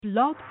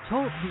Blog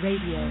Talk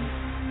Radio.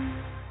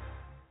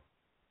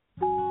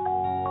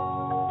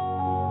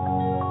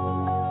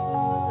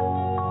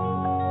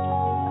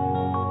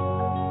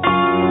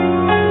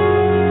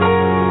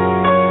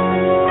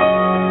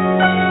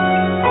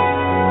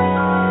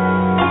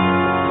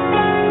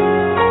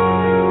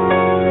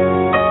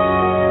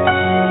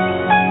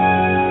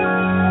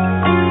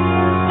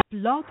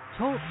 Blog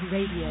Talk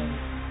Radio.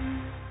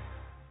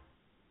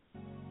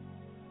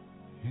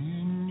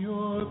 In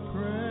your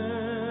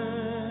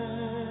presence,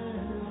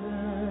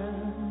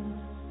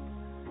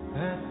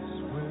 that's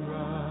where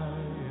I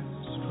am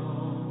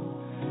strong.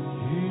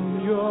 In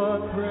your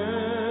presence,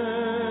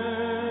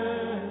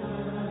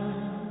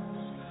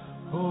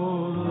 oh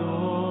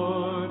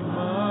Lord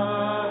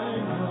my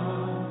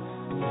God.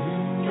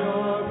 In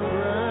your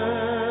presence,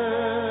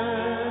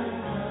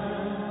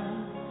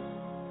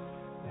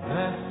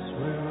 that's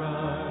where I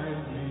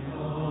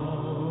belong.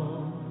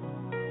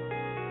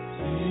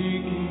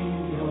 Seeking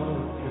your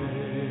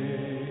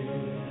face,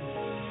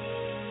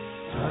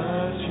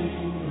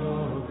 touching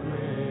your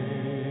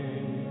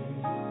grace,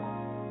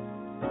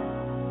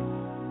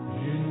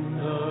 in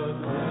the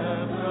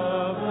cleft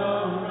of the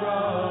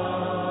rock,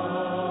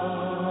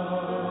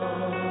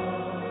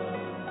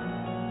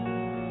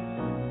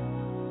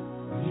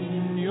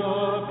 in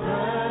your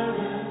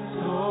presence,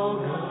 oh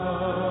God.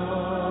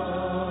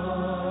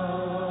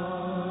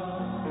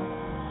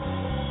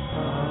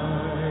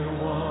 I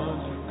want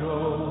to go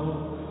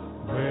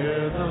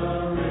where the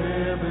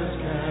rivers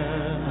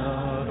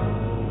cannot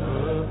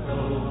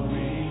overflow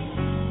me,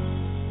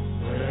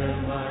 where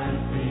my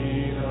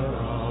feet are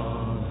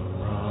on the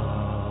rock.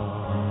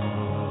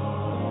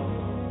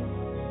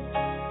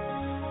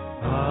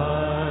 I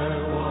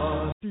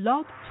want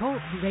Blog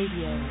Talk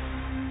Radio.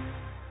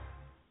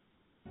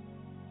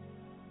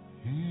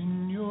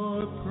 in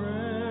your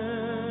presence,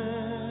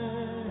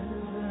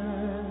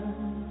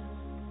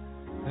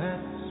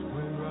 that's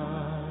where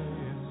I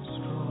am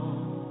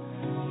strong.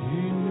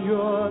 In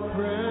your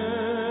presence,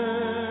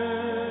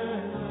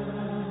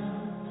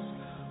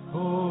 oh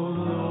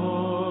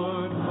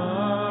Lord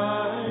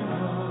my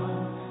God.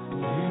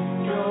 In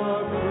your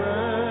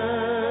presence,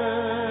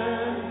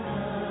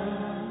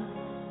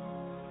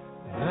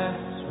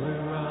 that's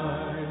where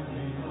I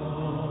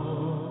belong.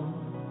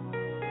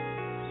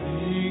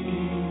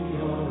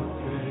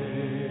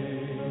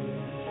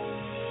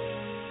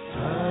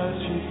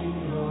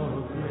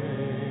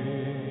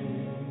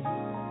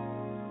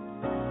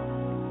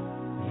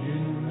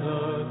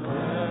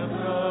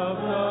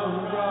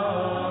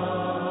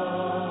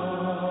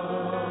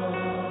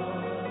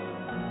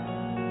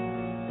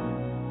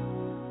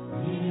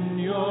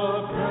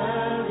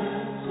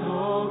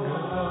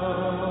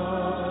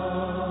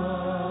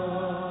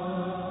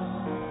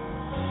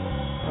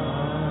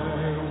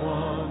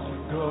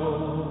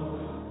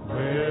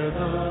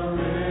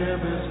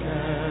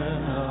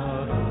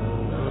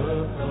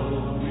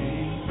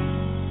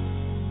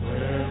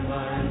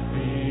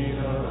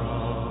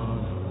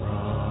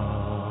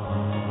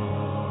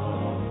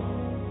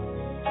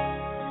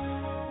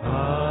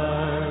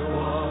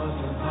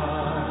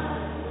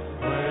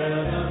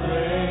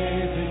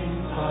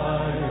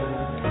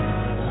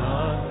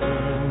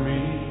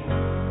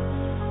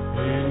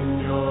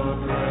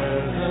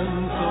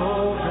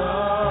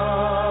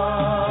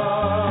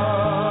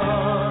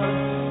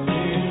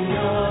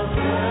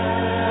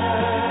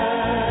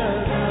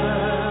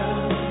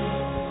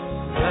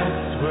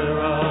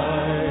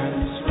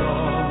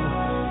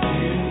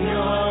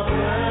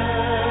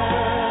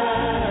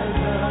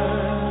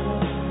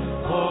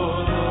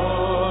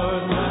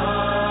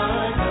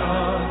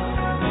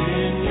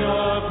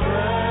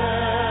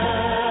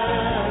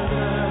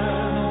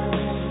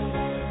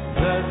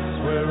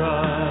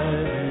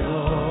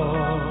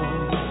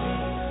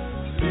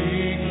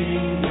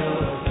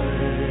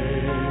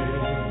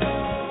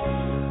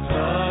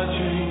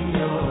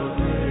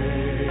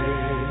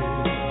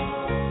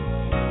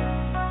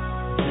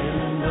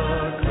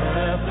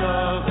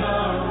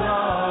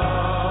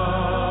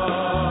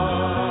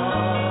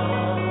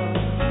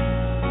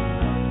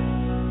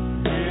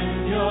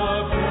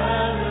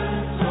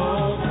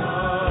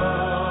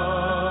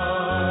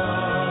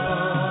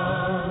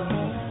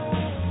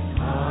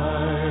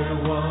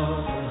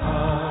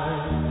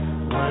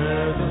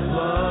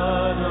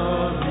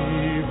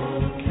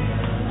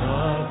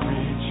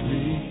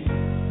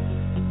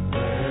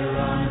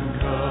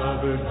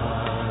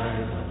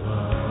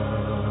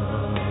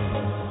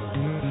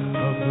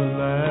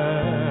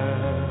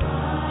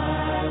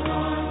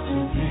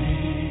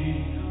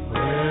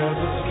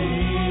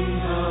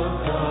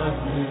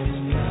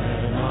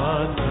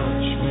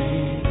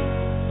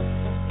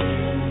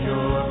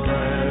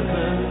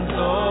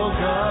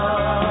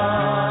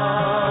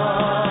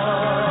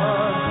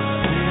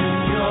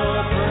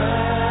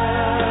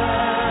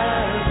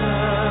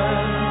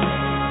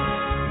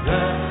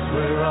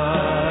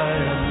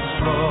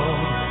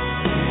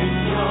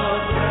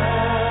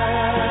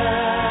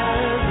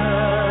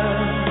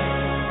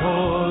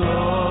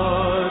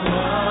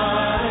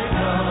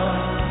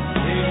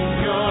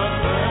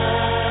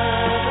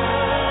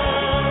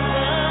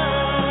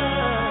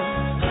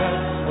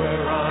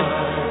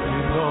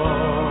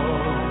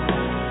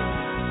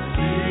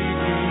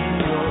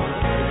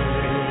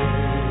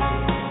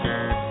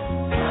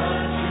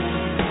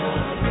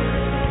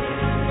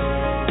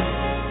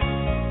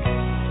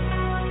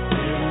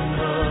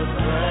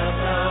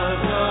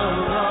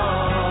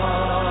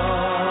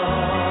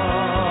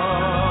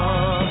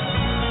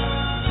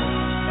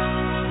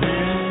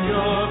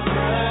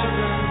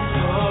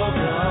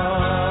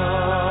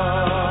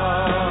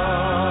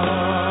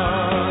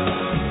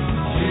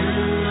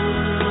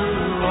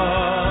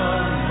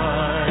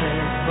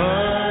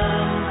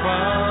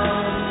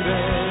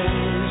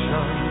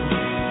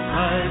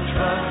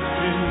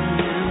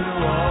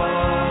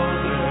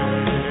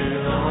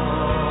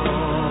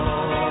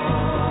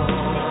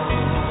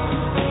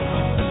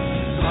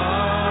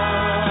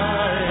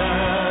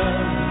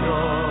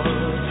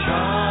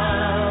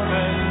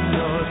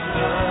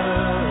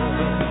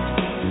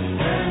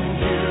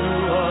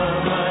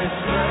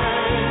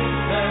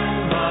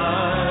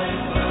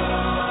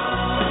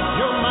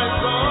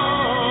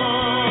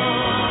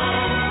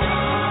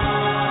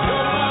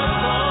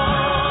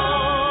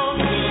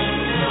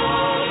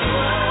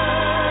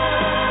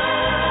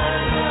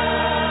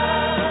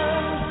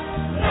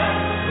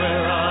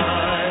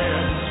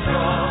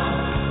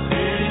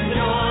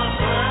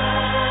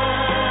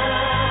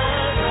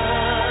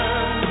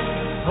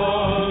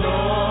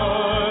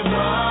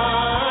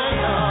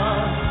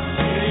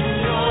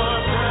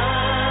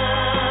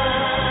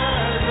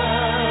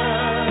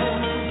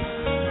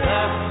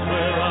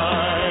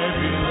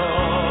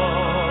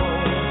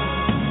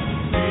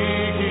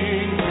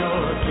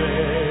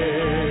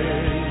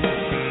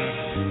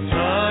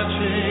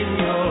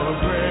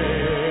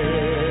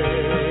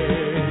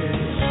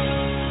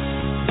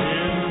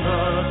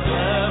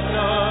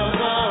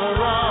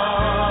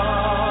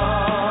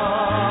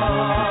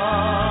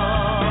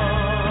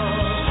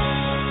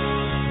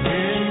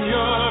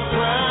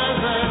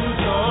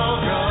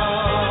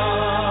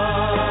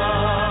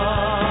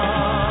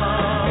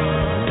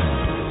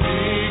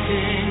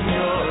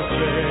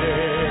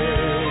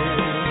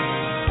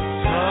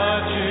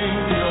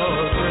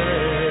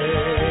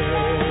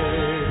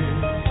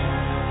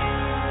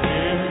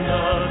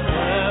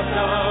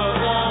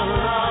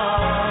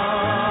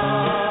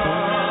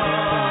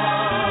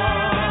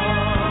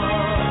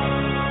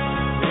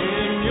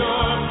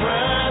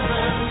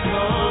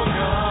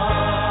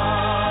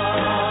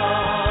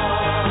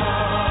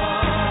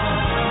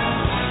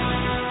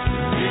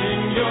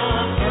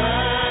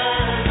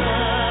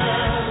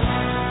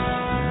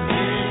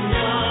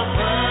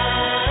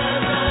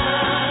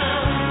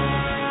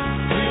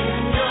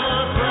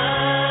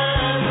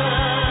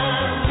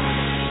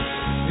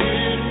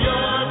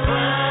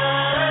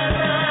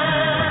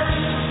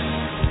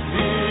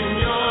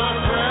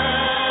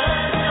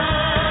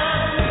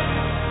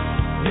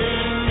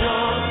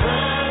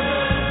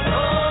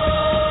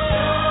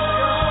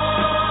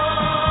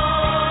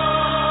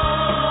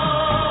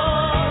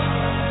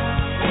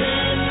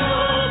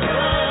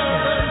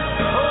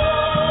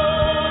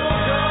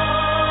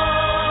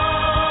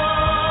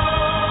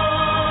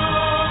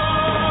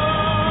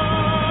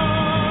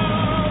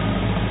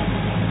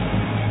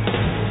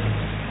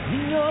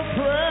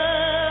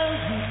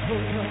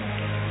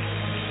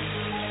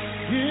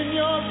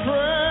 your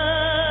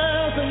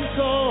presence,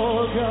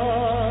 oh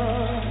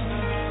God.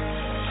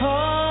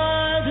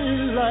 I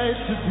delight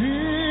to be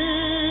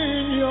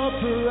in your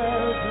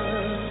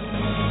presence.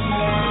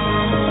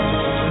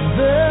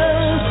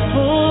 There is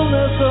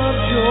fullness of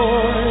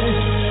joy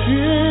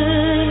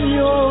in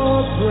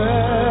your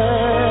presence.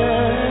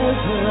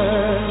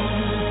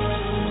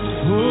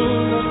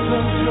 Fullness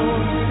of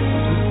joy,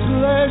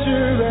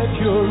 pleasure at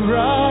your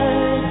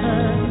right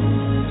hand.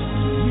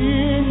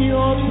 In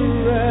your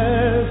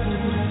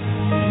presence,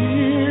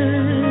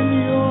 here in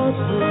your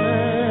presence.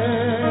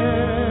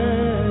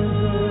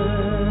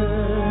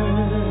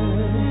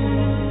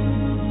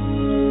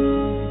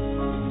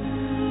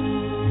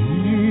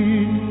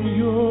 In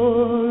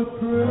your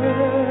presence,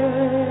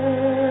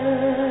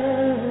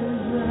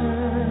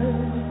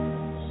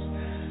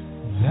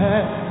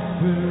 that's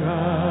where I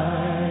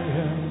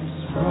am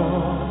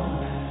strong.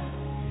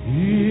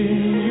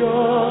 In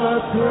your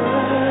presence,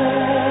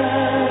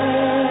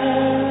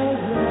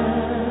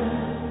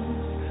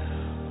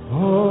 oh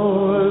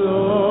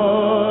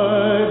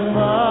Lord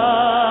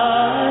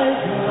my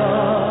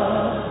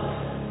God,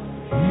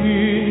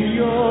 in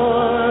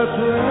your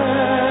presence,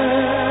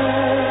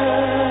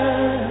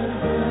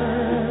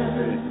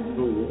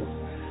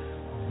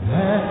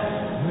 that's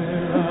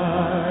where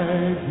I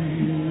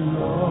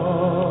belong.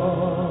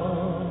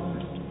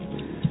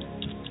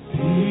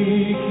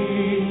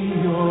 Seeking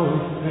your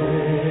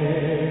face,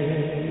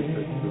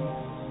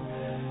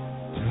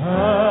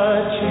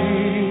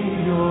 touching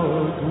your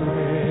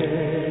grace,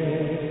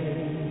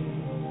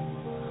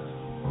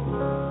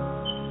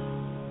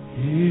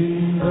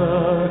 in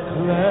the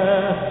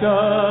cleft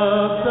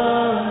of the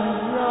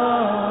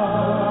rock,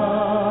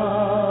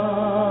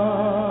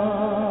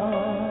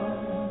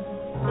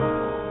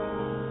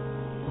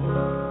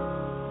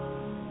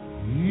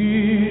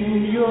 in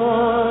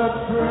your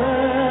presence,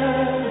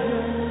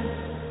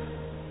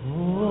 oh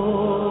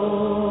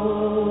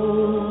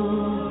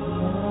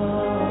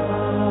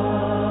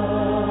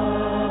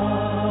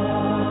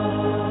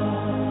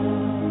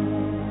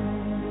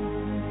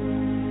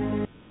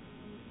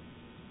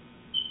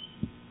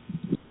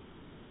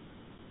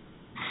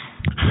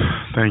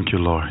Thank you,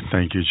 Lord.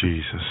 Thank you,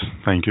 Jesus.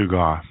 Thank you,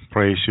 God.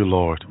 Praise you,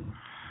 Lord.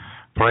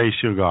 Praise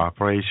you, God.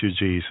 Praise you,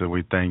 Jesus.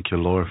 We thank you,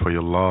 Lord, for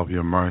your love,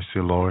 your mercy,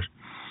 Lord,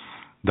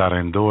 that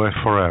endureth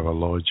forever,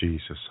 Lord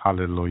Jesus.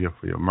 Hallelujah,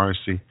 for your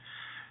mercy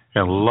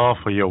and love,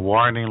 for your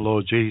warning,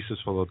 Lord Jesus,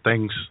 for the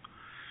things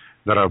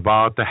that are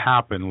about to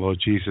happen, Lord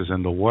Jesus,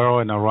 in the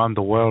world and around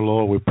the world,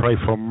 Lord. We pray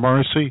for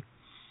mercy.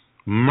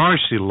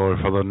 Mercy, Lord,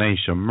 for the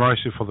nation.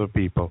 Mercy for the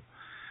people.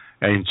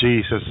 In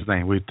Jesus'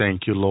 name, we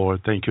thank you,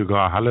 Lord. Thank you,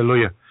 God.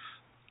 Hallelujah.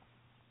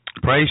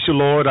 Praise you,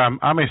 Lord. I'm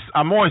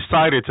more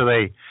excited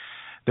today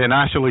than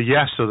actually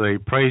yesterday.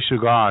 Praise you,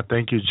 God.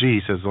 Thank you,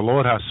 Jesus. The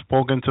Lord has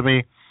spoken to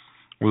me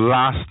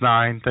last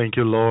night. Thank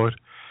you, Lord.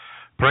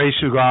 Praise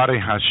you, God. He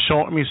has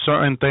shown me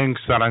certain things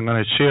that I'm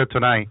going to share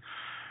tonight.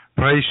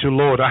 Praise you,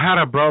 Lord. I had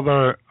a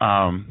brother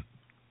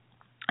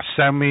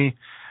send me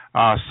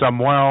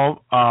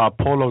Samuel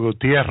Polo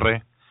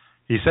Gutierrez.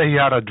 He said he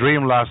had a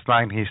dream last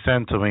night. He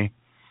sent to me.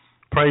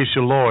 Praise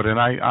you, Lord. And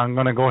I'm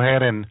going to go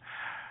ahead and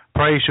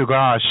praise you,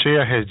 God,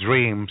 share his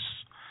dreams.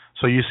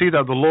 So you see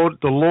that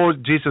the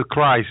Lord Jesus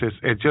Christ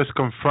is just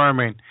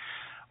confirming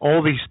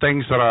all these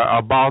things that are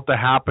about to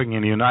happen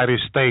in the United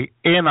States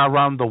and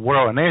around the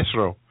world, in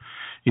Israel,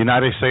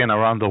 United States and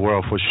around the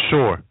world for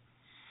sure.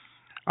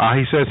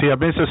 He says here,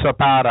 Mr.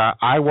 Zapata,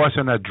 I was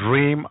in a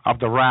dream of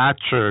the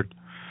rapture,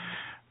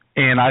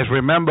 and I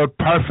remember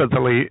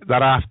perfectly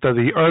that after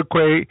the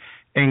earthquake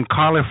in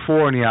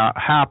California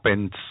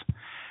happens,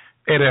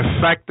 it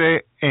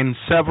affected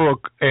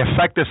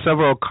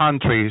several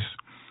countries,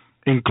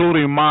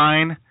 including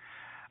mine.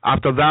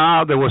 After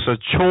that, there was a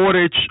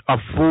shortage of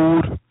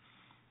food,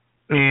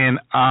 and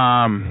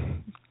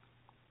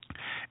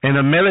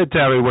the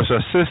military was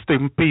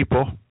assisting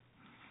people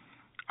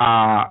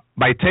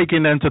by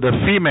taking them to the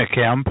FEMA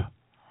camp,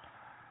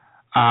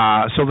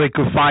 so they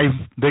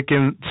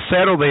can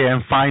settle there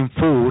and find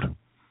food.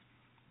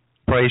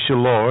 Praise you,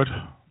 Lord.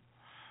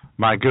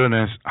 My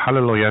goodness,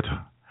 hallelujah.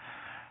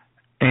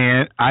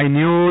 And I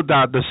knew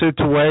that the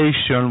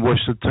situation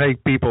was to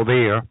take people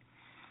there.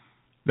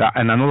 That,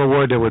 in another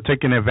word, they were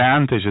taking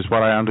advantage, is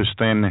what I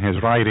understand in his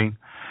writing.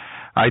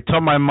 I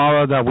told my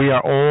mother that we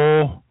are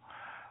all,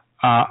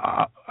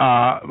 I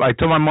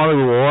told my mother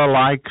we were all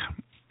alike.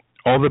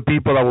 All the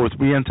people that was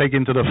being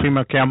taken to the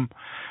FEMA camp,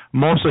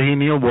 most of he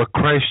knew were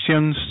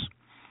Christians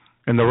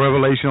in the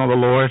revelation of the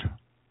Lord.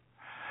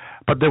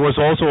 But there was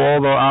also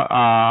all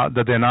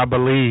that did not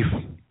believe.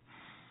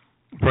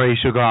 Praise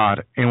you,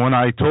 God. And when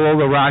I told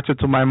the rapture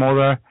to my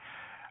mother,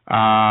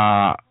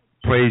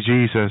 praise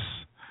Jesus,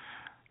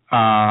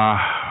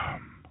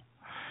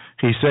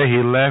 he said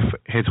he left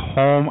his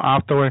home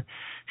afterward.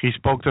 He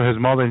spoke to his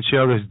mother and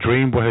shared his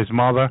dream with his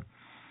mother.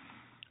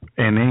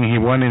 And then he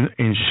went in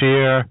and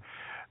shared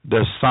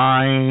the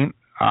sign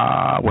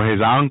with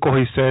his uncle,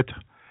 he said.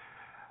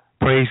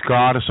 Praise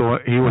God. So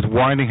he was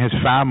warning his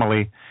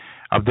family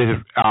of this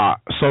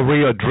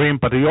surreal dream.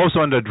 But he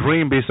also in the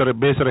dream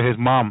visited his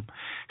mom,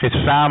 his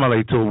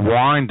family, to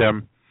warn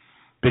them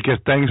because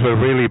things were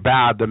really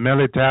bad. The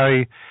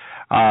military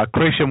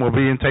Christian were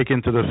being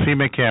taken to the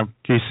FEMA camp.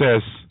 He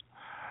says,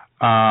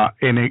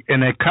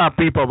 and it caught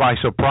people by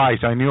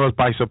surprise. I knew it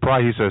by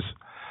surprise. He says,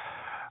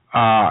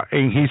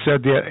 and he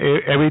said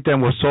that everything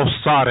was so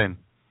sudden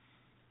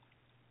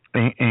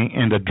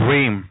in the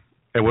dream.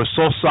 It was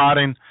so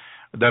sudden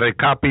that it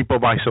caught people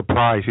by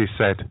surprise, he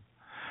said.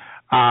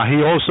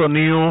 He also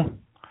knew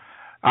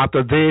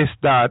after this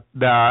that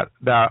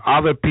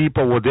other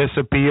people would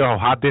disappear or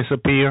had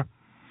disappeared,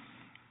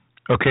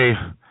 okay,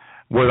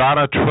 without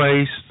a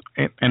trace.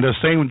 In the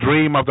same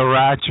dream of the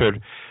rapture,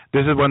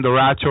 this is when the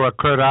rapture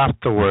occurred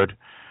afterward.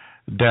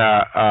 It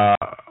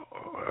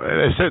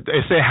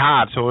said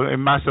had, so it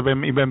must have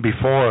been even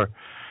before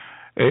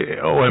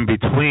or in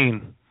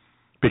between,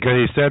 because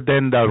he said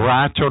then the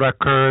rapture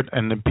occurred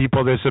and the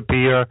people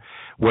disappeared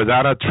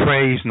without a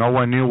trace. No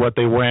one knew what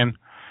they went.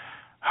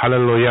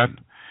 Hallelujah.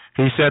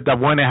 He said that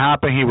when it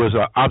happened, he was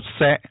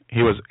upset.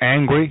 He was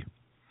angry.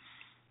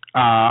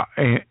 And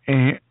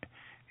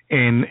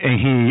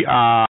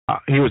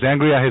he was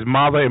angry at his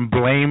mother and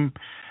blamed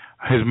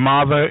his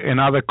mother and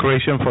other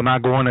Christians for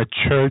not going to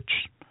church.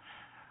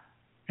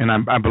 And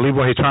I believe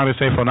what he's trying to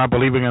say, for not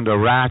believing in the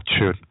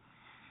rapture.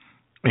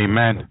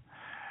 Amen.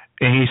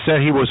 And he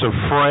said he was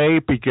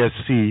afraid because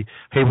he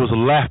was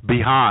left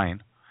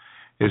behind,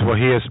 is what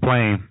he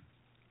explained.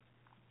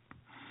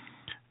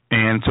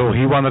 And so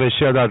he wanted to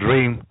share that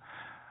dream.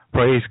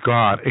 Praise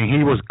God. And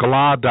he was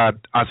glad that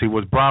as he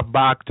was brought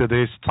back to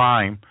this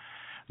time,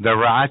 the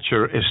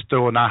rapture is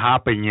still not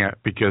happening yet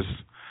because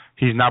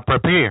he's not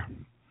prepared.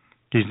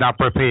 He's not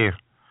prepared.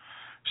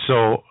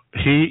 So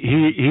he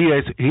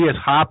is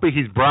happy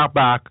he's brought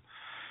back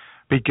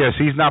because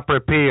he's not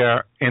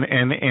prepared. And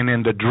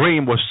in the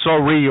dream was so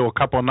real a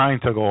couple of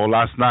nights ago,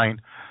 last night,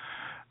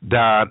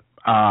 that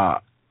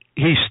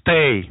he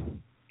stayed.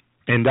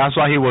 And that's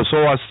why he was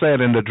so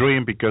upset in the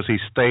dream, because he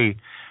stayed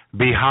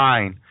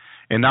behind.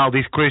 And now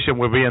these Christians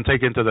were being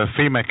taken to the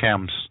FEMA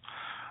camps.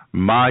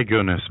 My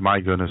goodness, my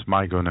goodness,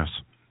 my goodness.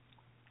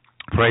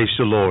 Praise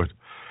the Lord.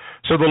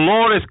 So the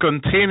Lord is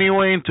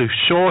continuing to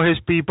show his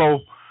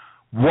people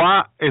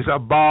what is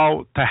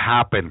about to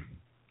happen.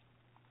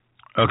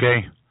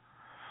 Okay?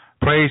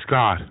 Praise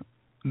God.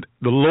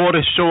 The Lord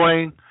is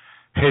showing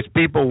his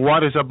people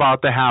what is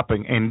about to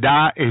happen. And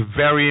that is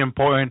very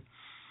important,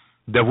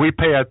 that we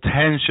pay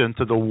attention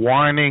to the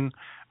warning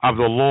of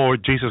the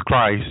Lord Jesus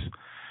Christ,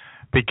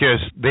 because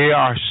they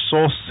are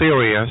so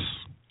serious,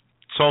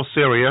 so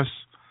serious.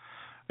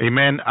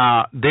 Amen.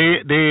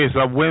 There is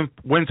a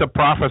Winds of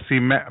Prophecy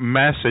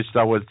message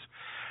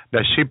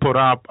that she put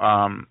up,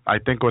 I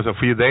think it was a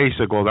few days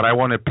ago, that I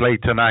want to play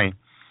tonight.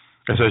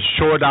 It's a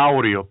short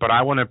audio, but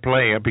I want to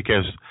play it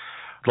because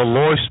the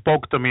Lord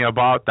spoke to me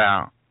about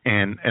that,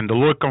 and the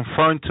Lord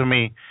confirmed to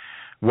me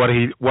what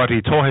he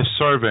told his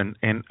servant,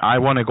 and I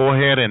want to go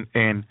ahead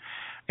and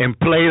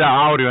play the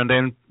audio and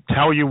then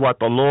tell you what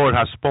the Lord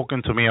has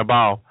spoken to me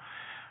about.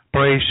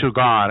 Praise to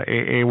God.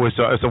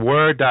 It's a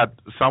word that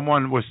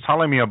someone was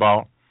telling me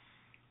about.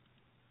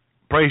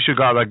 Praise to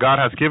God, that God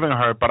has given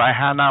her, but I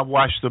had not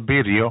watched the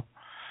video.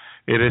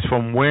 It is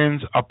from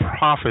Winds of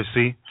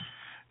Prophecy.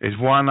 It's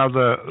one of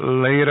the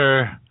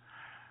later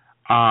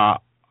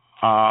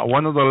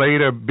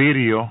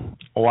video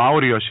or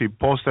audio she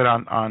posted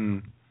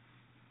on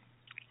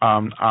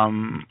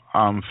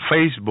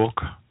Facebook.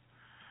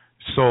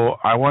 So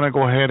I want to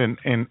go ahead and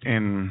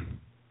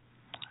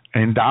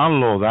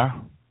download that.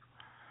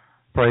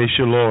 Praise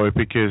you, Lord,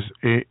 because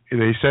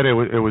they said it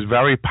was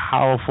very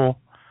powerful,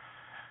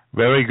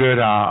 very good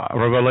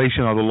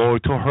revelation of the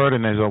Lord to her,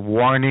 and as a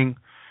warning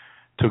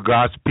to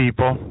God's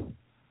people.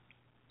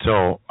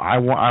 So I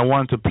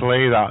want to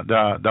play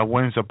the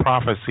Winds of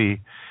Prophecy.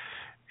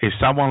 If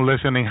someone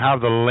listening have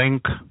the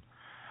link,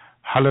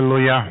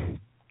 hallelujah,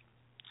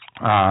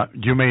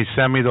 you may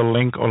send me the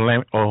link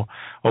or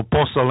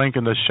post the link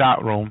in the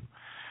chat room,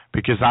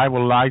 because I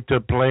would like to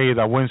play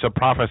the Winds of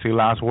Prophecy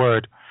last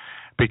word,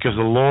 because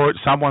the Lord,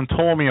 someone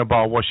told me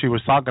about what she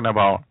was talking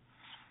about,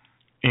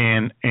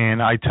 and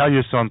I tell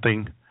you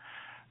something,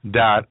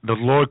 that the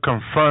Lord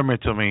confirmed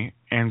it to me,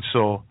 and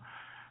so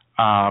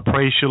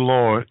praise you,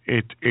 Lord.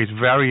 It's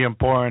very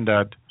important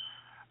that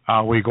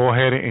we go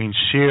ahead and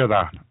share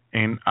that,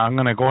 and I'm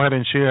going to go ahead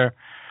and share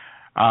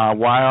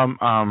while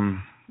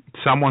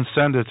someone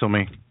sent it to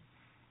me.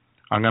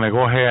 I'm going to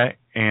go ahead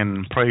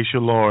and praise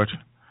you, Lord.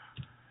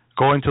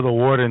 Go into the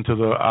Word, into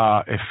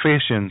the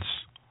Ephesians.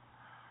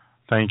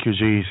 Thank you,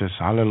 Jesus.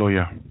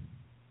 Hallelujah.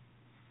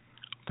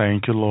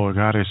 Thank you, Lord.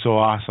 God is so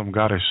awesome.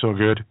 God is so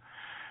good.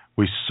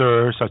 We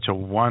serve such a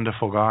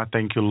wonderful God.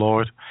 Thank you,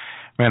 Lord.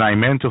 Man, I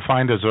meant to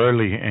find this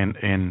early and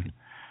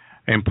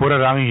put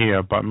it on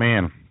here, but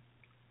man,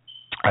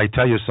 I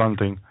tell you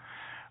something.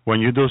 When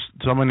you do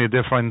so many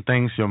different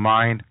things, your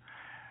mind,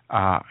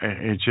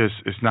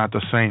 it's not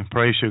the same.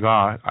 Praise you,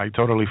 God. I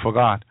totally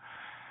forgot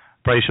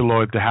Praise the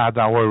Lord to have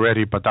that word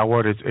ready, but that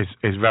word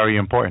is very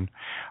important.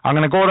 I'm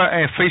going to go to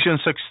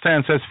Ephesians 6:10.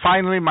 It says,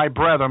 finally, my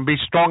brethren, be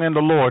strong in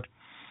the Lord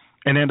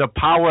and in the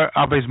power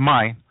of his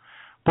might.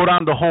 Put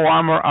on the whole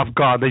armor of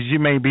God, that ye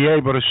may be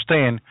able to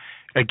stand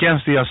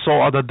against the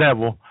assault of the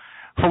devil.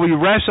 For we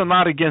wrestle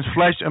not against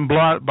flesh and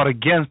blood, but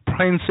against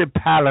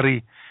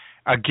principality,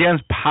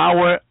 against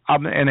power,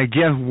 and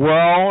against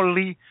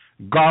worldly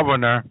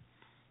governor,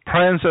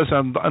 princes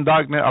and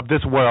darkness of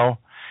this world,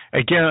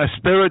 against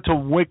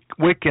spiritual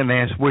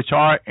wickedness which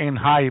are in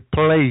high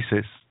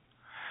places.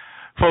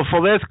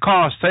 For this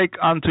cause take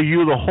unto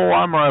you the whole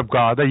armor of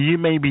God, that ye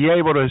may be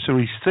able to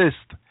resist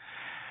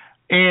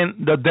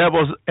in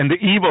the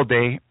evil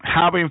day,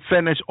 having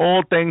finished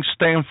all things,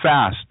 stand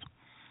fast.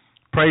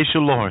 Praise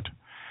you, Lord.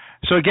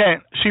 So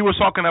again, she was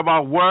talking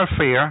about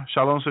warfare.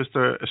 Shalom,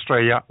 Sister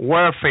Estrella.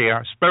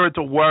 Warfare,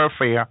 spiritual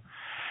warfare.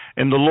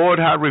 And the Lord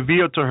had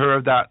revealed to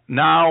her that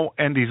now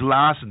in these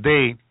last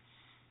days,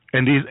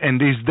 in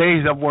these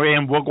days that we're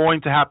in, we're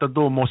going to have to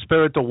do more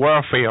spiritual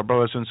warfare,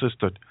 brothers and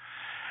sisters.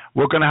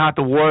 We're going to have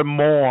to war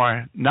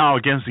more now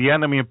against the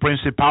enemy and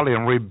principality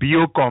and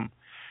rebuke them.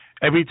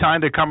 Every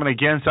time they're coming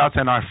against us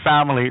and our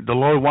family, the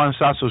Lord wants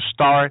us to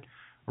start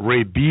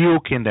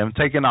rebuking them,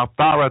 taking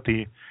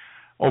authority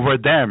over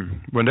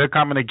them when they're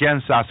coming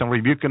against us, and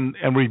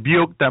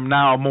rebuke them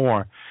now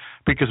more,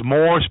 because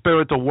more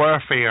spiritual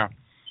warfare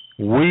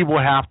we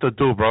will have to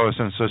do, brothers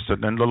and sisters.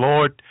 And the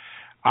Lord,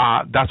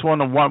 that's one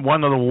of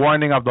the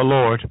warning of the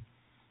Lord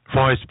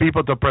for his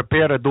people to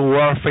prepare to do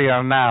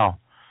warfare now.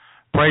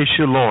 Praise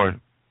you, Lord,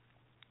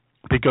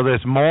 because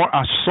there's more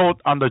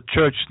assault on the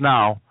church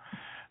now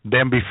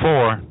than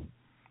before.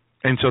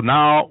 And so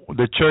now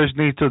the church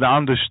needs to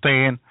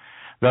understand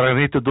that I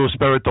need to do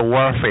spiritual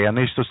warfare. I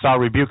need to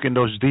start rebuking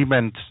those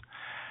demons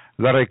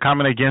that are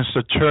coming against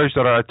the church,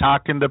 that are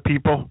attacking the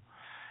people.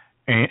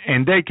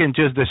 And they can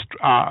just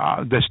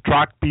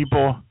distract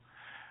people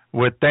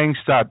with things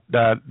that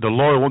the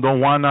Lord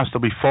don't want us to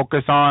be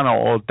focused on,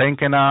 or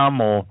thinking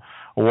on, or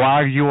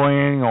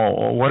arguing,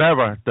 or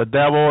whatever. The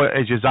devil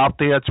is just out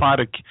there trying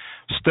to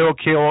still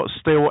kill,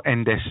 steal,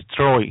 and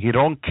destroy. He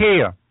don't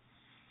care.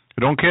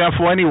 He don't care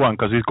for anyone,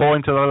 because he's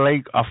going to the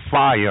lake of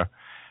fire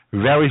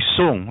very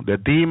soon. The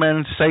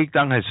demons,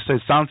 Satan, his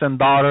sons and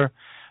daughters,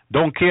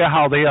 don't care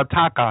how they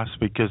attack us,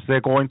 because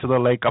they're going to the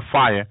lake of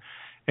fire.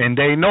 And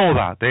they know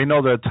that. They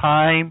know their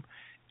time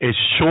is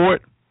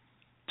short,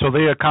 so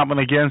they are coming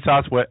against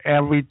us with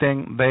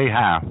everything they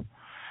have.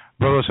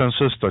 Brothers and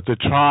sisters, to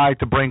try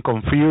to bring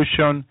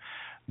confusion,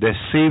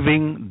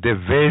 deceiving,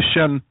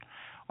 division,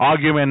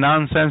 argument,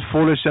 nonsense,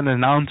 foolishness,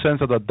 and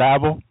nonsense of the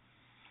devil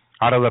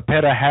out of the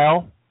pit of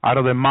hell, out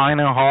of their mind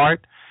and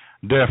heart.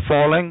 They're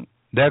falling.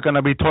 They're going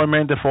to be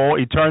tormented for all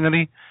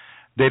eternity.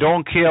 They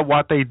don't care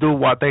what they do,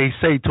 what they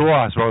say to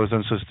us, brothers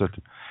and sisters.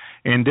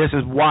 And this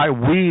is why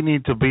we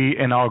need to be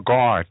in our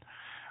guard.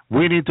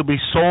 We need to be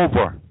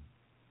sober.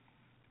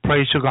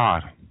 Praise you,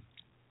 God.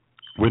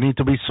 We need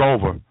to be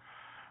sober,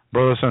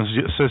 brothers and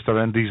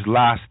sisters, in these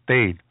last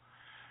days,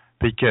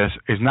 because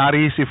it's not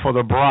easy for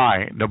the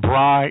bride. The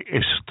bride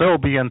is still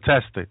being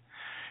tested.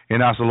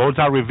 And as the Lord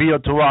has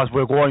revealed to us,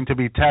 we're going to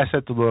be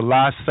tested to the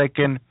last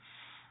second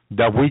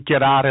that we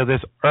get out of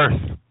this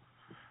earth.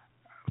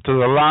 To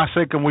the last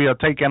second we are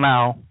taken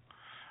out,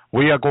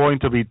 we are going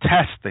to be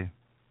tested.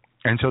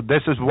 And so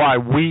this is why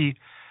we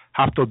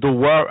have to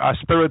do a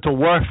spiritual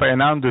warfare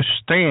and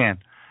understand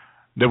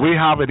that we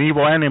have an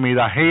evil enemy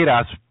that hates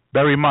us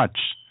very much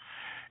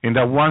and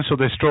that wants to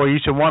destroy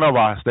each and one of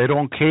us. They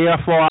don't care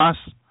for us.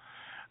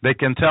 They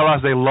can tell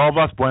us they love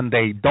us when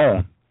they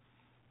don't.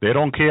 They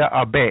don't care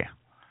a bit.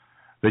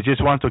 They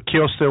just want to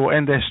kill, steal,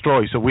 and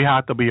destroy. So we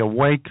have to be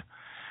awake.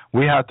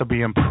 We have to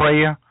be in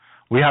prayer.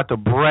 We have to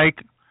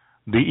break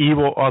the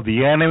evil of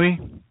the enemy.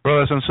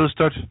 Brothers and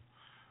sisters,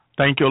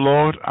 thank you,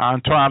 Lord.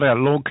 I'm trying to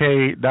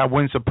locate that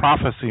Winds of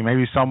Prophecy.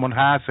 Maybe someone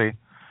has it.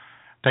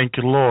 Thank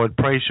you, Lord.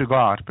 Praise you,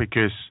 God,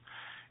 because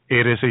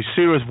it is a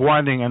serious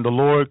warning, and the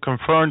Lord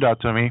confirmed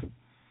that to me.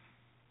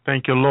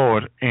 Thank you,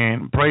 Lord,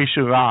 and praise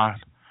you, God.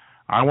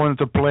 I wanted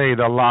to play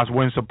the last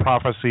Winds of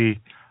Prophecy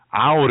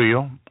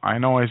audio. I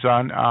know it's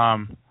on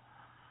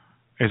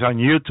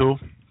YouTube.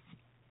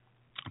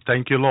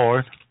 Thank you,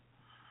 Lord.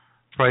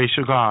 Praise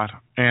you, God.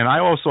 And I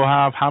also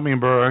have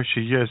Hummingbird.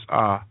 She just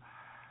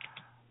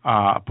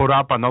put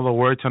up another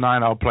word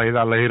tonight. I'll play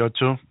that later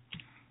too.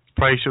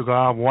 Praise you,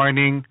 God.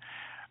 Warning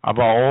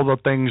about all the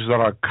things that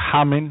are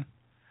coming.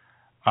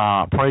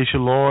 Praise you,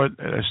 Lord.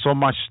 There's so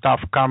much stuff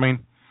coming.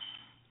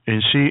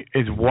 And she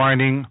is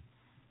warning.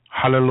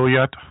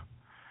 Hallelujah.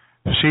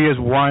 She is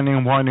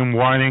warning.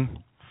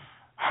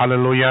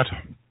 Hallelujah.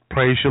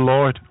 Praise you,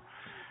 Lord.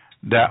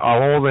 That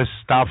all this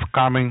stuff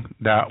coming,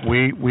 that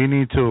we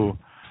need to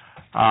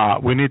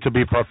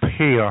be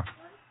prepared,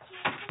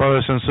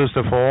 brothers and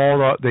sisters, for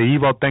all the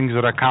evil things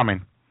that are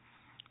coming.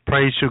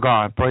 Praise you,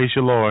 God. Praise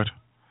you, Lord.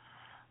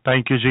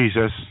 Thank you,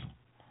 Jesus.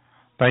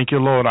 Thank you,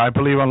 Lord. I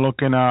believe I'm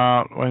looking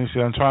at,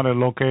 I'm trying to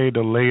locate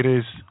the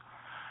latest,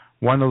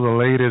 one of the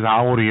latest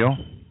audio.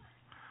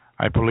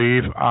 I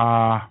believe,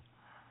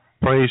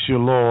 praise you,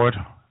 Lord.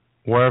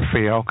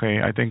 Warfare. Okay,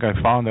 I think I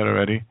found it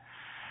already.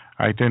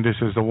 I think this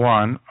is the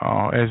one.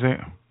 Is it?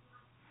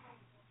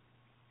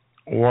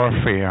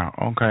 Warfare.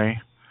 Okay.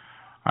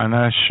 I'm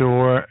not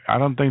sure. I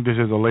don't think this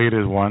is the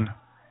latest one.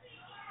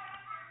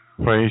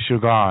 Praise you,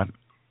 God.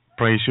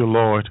 Praise you,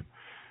 Lord.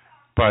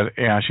 But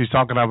yeah, she's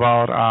talking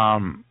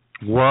about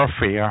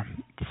warfare.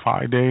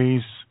 5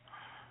 days.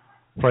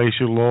 Praise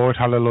you, Lord.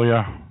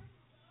 Hallelujah.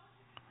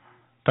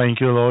 Thank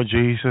you, Lord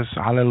Jesus.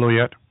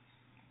 Hallelujah.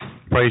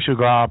 Praise you,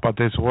 God, about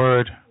this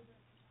word.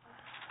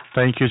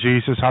 Thank you,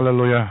 Jesus.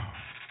 Hallelujah.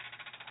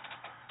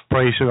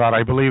 Praise you, God.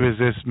 I believe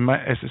it's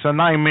a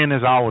 9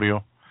 minutes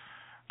audio,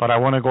 but I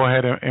want to go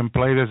ahead and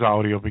play this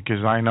audio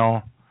because I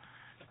know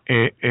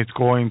it's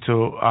going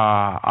to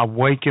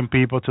awaken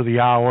people to the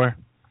hour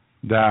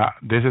that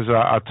this is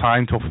a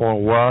time for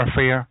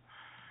warfare.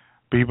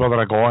 People that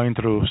are going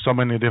through so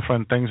many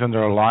different things in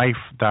their life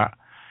that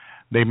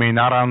they may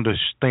not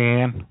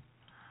understand.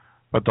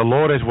 But the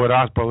Lord is with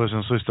us, brothers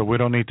and sisters. We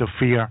don't need to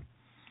fear.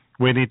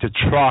 We need to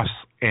trust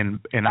and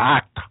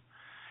act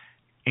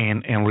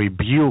and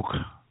rebuke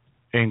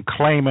and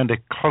claim and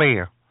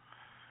declare.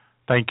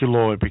 Thank you,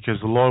 Lord, because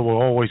the Lord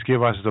will always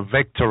give us the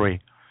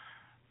victory.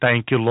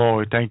 Thank you,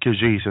 Lord. Thank you,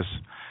 Jesus.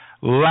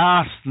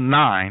 Last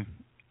night,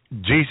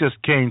 Jesus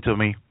came to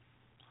me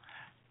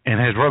in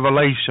his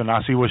revelation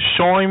as he was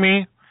showing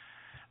me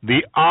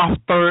the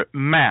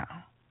aftermath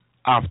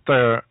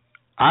after,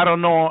 I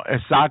don't know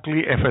exactly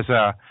if it's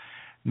a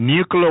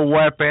nuclear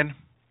weapon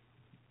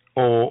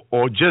or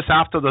just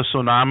after the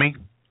tsunami,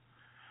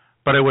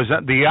 but it was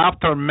the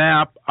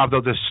aftermath of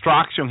the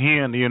destruction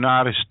here in the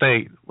United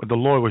States, what the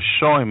Lord was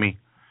showing me.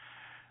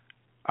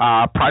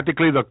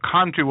 Practically the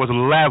country was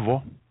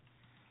level,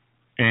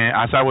 and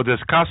as I was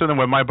discussing it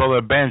with my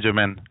brother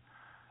Benjamin,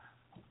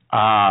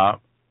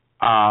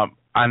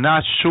 I'm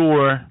not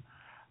sure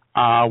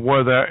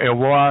whether it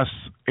was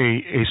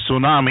a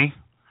tsunami.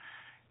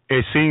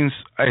 It seems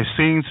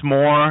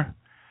more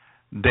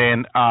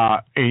than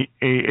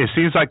it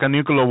seems like a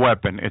nuclear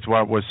weapon. It's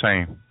what we're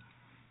saying.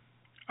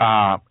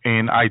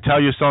 And I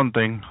tell you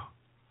something.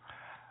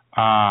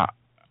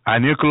 A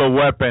nuclear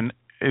weapon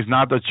is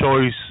not the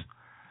choice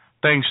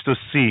things to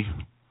see.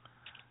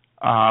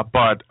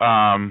 But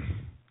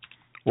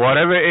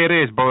whatever it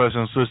is, brothers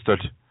and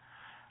sisters,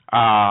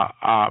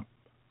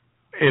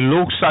 it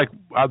looks like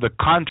the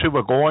country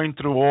we're going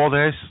through all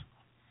this,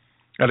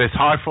 and it's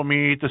hard for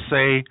me to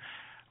say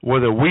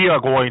whether we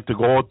are going to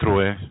go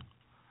through it.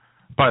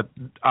 But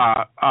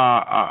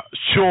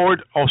short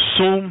or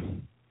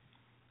soon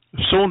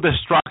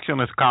destruction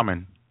is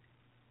coming.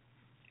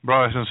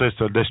 Brothers and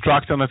sisters,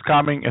 destruction is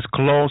coming. It's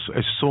close.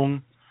 It's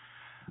soon.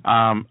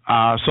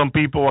 Some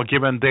people are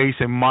given days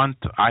and month.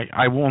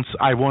 I will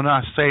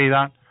not say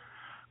that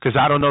because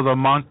I don't know the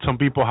month. Some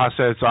people have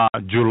said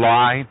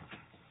July.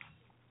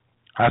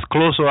 As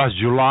closer as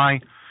July,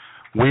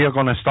 we are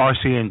going to start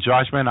seeing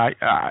judgment.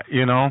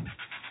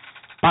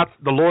 But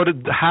the Lord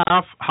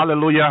have,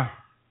 hallelujah,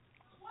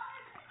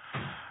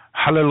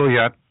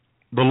 hallelujah.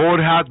 The Lord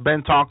has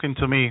been talking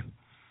to me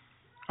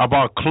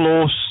about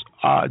close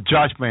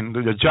judgment.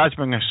 The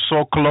judgment is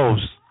so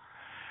close.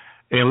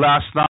 And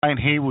last night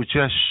he was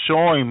just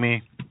showing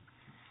me,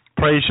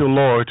 praise you,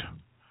 Lord,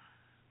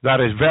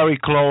 that is very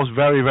close,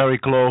 very, very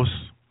close.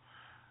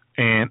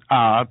 And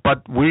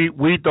but we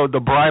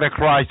the bride of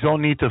Christ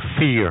don't need to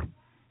fear.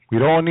 We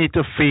don't need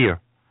to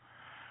fear.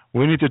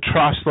 We need to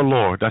trust the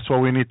Lord. That's what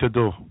we need to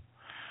do.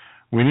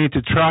 We need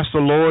to trust the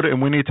Lord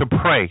and we need to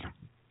pray.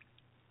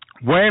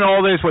 When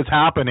all this was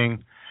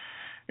happening,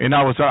 and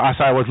as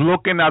I was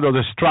looking at the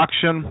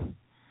destruction,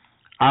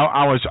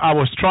 I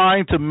was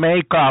trying to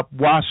make up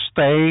what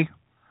state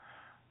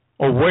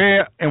or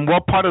where and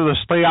what part of the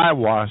state I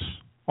was,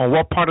 or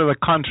what part of the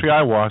country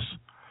I was,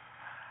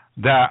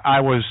 that I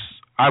was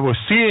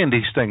seeing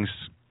these things.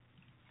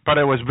 But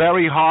it was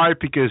very hard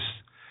because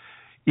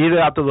either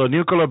after the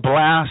nuclear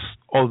blast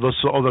or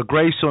the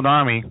great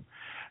tsunami,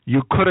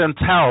 you couldn't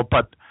tell.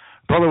 But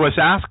brother was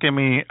asking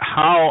me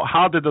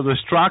how did the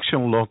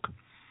destruction look,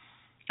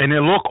 and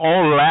it looked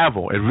all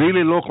level. It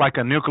really looked like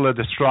a nuclear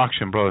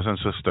destruction, brothers and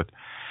sisters.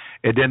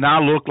 It did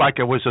not look like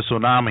it was a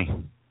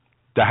tsunami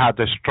that had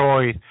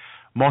destroyed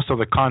most of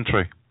the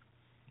country.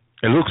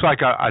 It looks like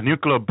a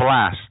nuclear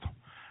blast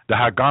that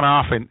had gone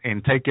off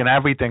and taken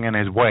everything in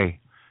its way,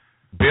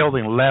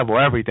 building level,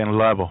 everything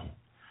level.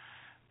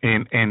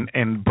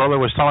 And brother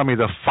was telling me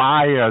the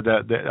fire,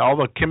 all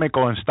the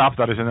chemical and stuff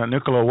that is in a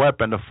nuclear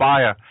weapon, the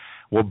fire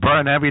will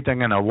burn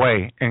everything in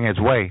its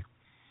way.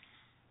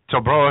 So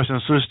brothers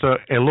and sisters,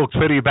 it looks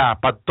pretty bad.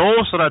 But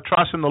those that are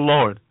trusting the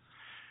Lord,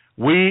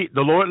 the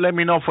Lord let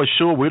me know for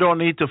sure we don't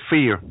need to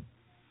fear.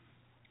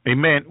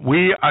 Amen.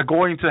 We are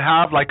going to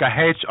have like a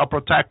hedge of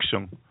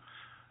protection.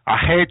 A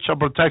hedge of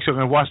protection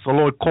is what the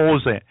Lord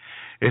calls it.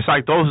 It's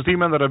like those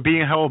demons that are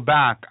being held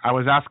back. I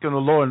was asking the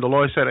Lord, and the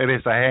Lord said it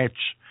is a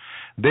hedge.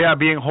 They are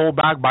being held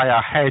back by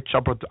a hedge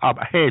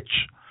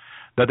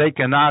that they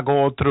cannot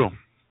go through.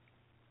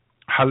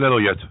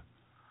 Hallelujah.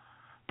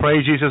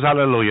 Praise Jesus.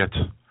 Hallelujah.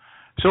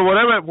 So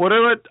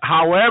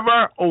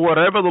however or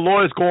whatever the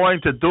Lord is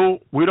going to do,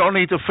 we don't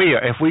need to fear.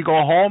 If we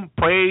go home,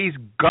 praise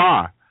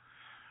God.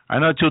 I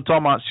know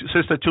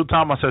Sister Chu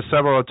Thomas said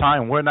several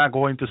times, we're not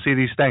going to see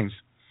these things.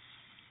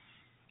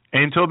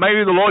 And so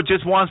maybe the Lord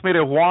just wants me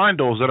to warn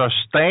those that are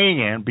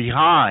staying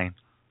behind.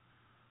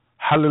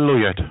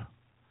 Hallelujah.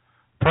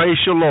 Praise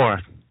you, Lord.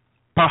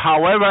 But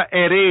however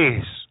it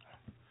is,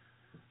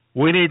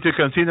 we need to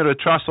continue to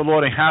trust the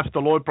Lord and have the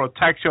Lord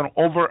protection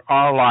over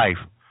our life.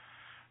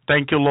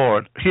 Thank you,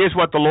 Lord. Here's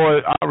what the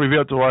Lord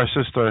revealed to our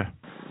sister.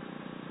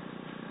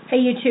 Hey,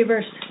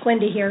 YouTubers.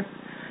 Glinda here.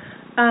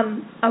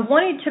 I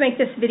wanted to make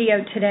this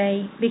video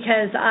today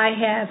because I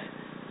have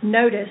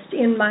noticed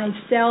in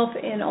myself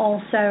and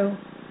also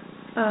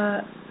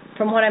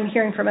from what I'm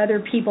hearing from other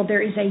people,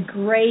 there is a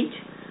great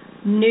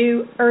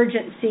new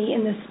urgency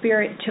in the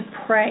Spirit to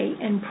pray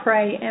and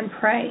pray and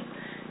pray.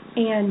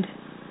 And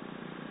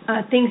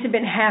things have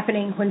been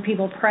happening when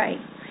people pray.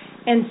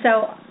 And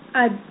so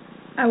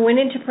I went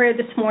into prayer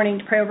this morning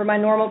to pray over my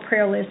normal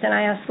prayer list, and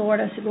I asked the Lord,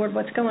 I said, Lord,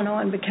 what's going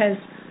on? Because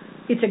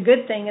it's a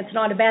good thing. It's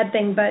not a bad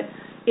thing, but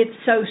it's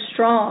so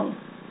strong,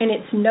 and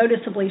it's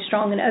noticeably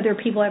strong, and other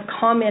people have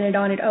commented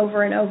on it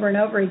over and over and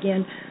over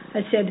again.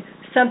 I said,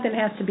 something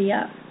has to be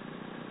up.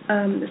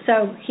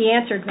 So he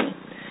answered me.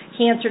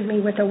 He answered me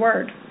with a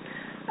word.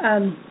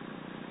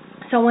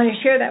 So I want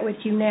to share that with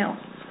you now.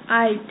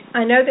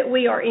 I know that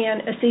we are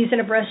in a season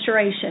of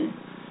restoration.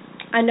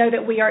 I know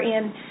that we are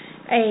in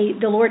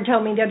the Lord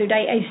told me the other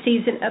day, a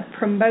season of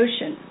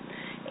promotion.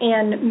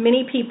 And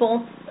many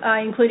people,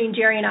 including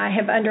Jerry and I,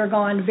 have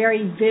undergone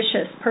very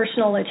vicious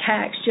personal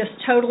attacks, just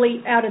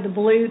totally out of the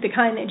blue, the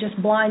kind that just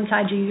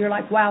blindsides you. You're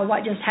like, wow,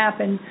 what just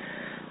happened?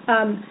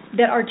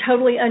 That are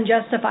totally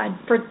unjustified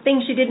for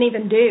things you didn't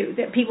even do,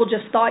 that people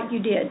just thought you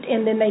did,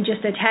 and then they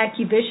just attack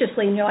you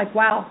viciously, and you're like,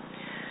 wow.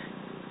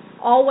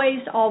 Always,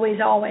 always,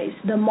 always,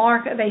 the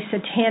mark of a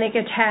satanic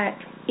attack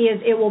is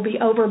it will be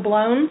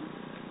overblown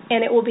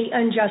and it will be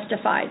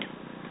unjustified.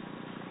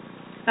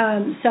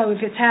 So if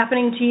it's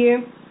happening to you,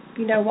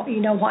 you know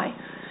why.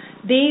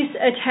 These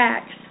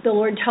attacks, the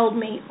Lord told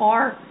me,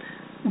 are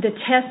the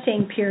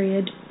testing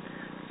period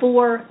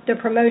for the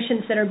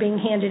promotions that are being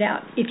handed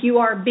out. If you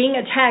are being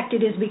attacked,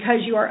 it is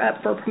because you are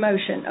up for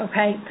promotion,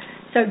 okay?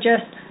 So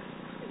just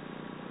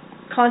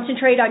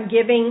concentrate on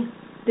giving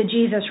the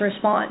Jesus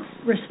response.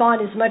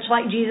 Respond as much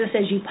like Jesus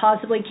as you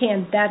possibly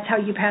can. That's how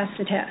you pass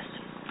the test.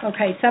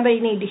 Okay, somebody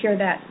need to hear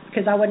that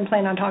because I wasn't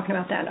planning on talking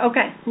about that.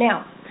 Okay,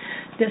 now,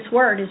 this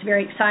word is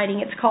very exciting.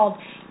 It's called,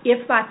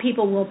 If My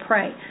People Will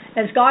Pray.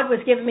 As God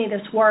was giving me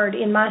this word,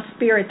 in my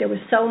spirit there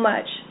was so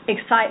much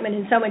excitement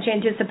and so much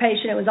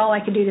anticipation, it was all I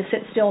could do to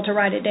sit still to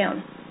write it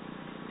down.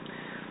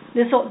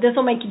 This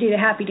will make you do the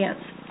happy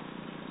dance.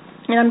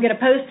 And I'm going to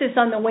post this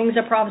on the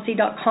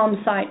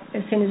wingsofprophecy.com site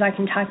as soon as I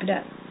can type it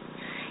up.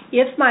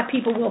 If my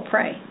people will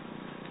pray,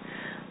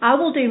 I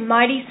will do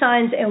mighty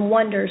signs and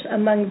wonders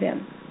among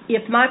them.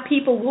 If my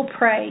people will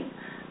pray,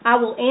 I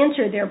will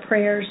answer their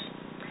prayers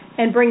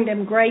and bring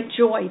them great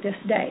joy this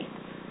day.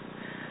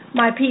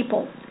 My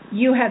people,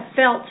 you have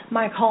felt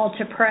my call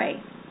to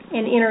pray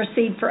and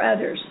intercede for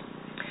others.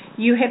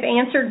 You have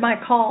answered my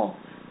call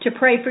to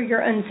pray for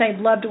your unsaved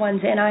loved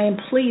ones, and I am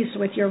pleased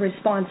with your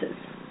responses.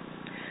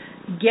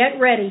 Get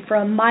ready for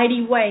a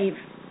mighty wave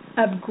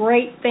of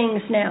great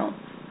things now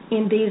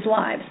in these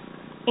lives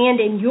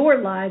and in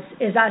your lives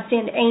as I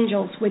send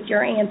angels with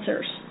your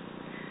answers.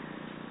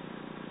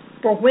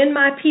 For when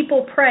my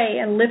people pray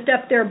and lift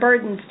up their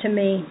burdens to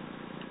me,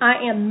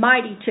 I am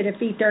mighty to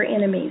defeat their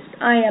enemies.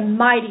 I am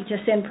mighty to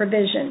send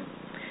provision,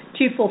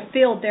 to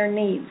fulfill their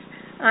needs.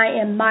 I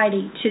am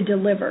mighty to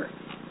deliver.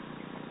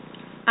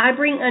 I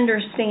bring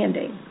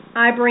understanding.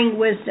 I bring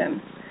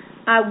wisdom.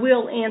 I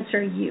will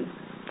answer you.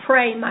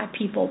 Pray, my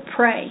people,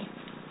 pray.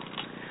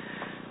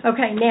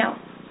 Okay, now,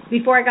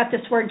 before I got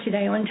this word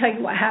today, I want to tell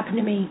you what happened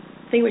to me.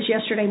 I think it was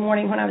yesterday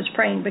morning when I was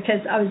praying,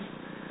 because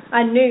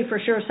I knew for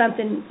sure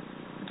something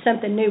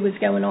new was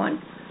going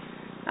on.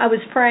 I was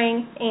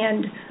praying,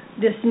 and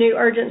this new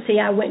urgency,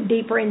 I went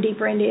deeper and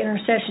deeper into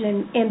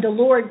intercession, and the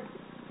Lord,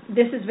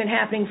 this has been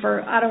happening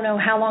for I don't know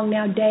how long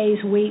now,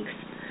 days, weeks,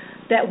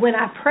 that when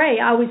I pray,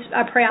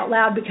 I pray out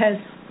loud because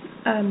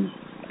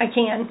I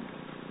can,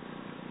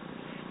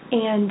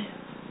 and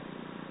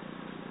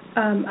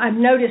I've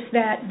noticed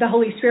that the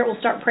Holy Spirit will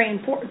start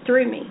praying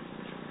through me,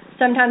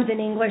 sometimes in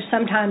English,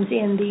 sometimes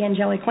in the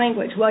angelic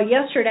language. Well,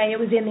 yesterday it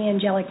was in the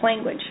angelic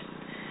language,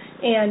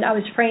 and I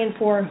was praying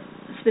for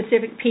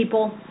specific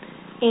people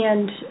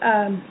and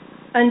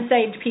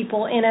unsaved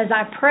people, and as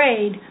I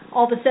prayed,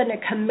 all of a sudden a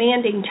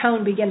commanding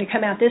tone began to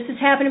come out. This has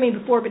happened to me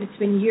before, but it's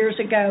been years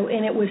ago,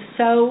 and it was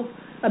so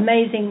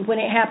amazing when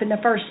it happened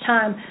the first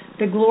time.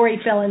 The glory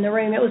fell in the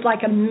room. It was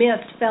like a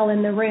mist fell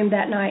in the room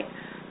that night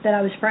that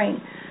I was praying.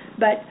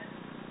 But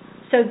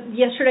so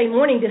yesterday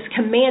morning, this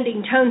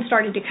commanding tone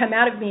started to come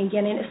out of me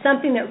again, and it's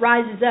something that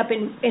rises up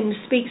and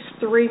speaks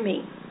through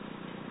me.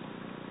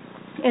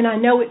 And I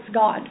know it's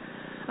God.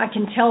 I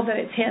can tell that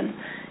it's Him.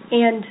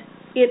 And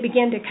it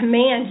began to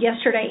command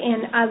yesterday,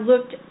 and I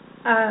looked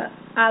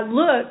I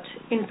looked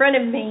in front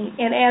of me,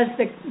 and as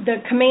the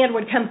command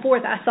would come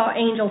forth, I saw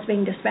angels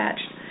being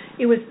dispatched.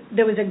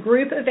 There was a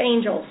group of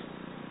angels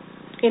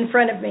in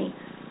front of me,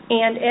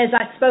 and as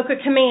I spoke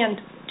a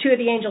command, 2 of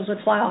the angels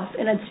would fly off,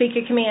 and I'd speak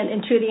a command,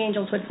 and 2 of the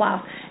angels would fly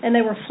off, and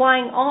they were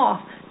flying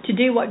off to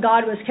do what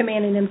God was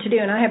commanding them to do,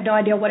 and I have no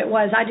idea what it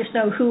was. I just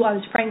know who I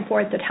was praying for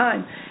at the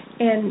time,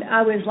 and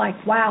I was like,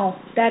 wow,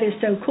 that is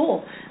so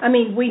cool. I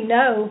mean, we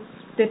know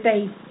that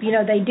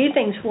they do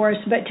things for us,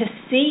 but to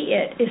see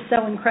it is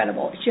so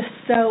incredible. It's just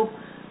so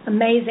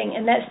amazing,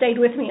 and that stayed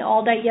with me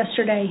all day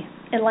yesterday,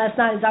 and last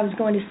night as I was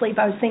going to sleep,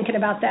 I was thinking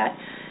about that,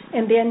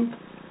 and then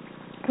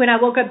when I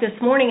woke up this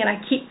morning, and I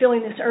keep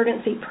feeling this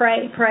urgency,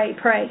 pray, pray,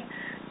 pray,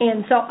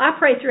 and so I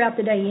pray throughout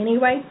the day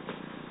anyway,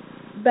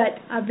 but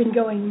I've been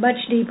going much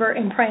deeper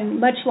and praying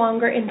much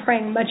longer and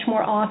praying much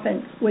more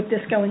often with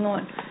this going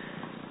on.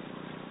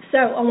 So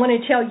I want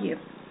to tell you,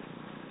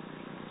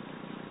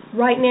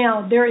 right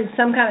now there is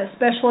some kind of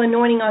special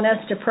anointing on us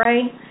to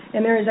pray,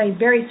 and there is a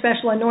very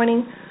special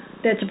anointing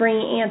that's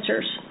bringing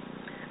answers.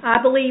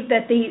 I believe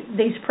that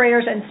these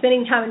prayers and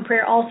spending time in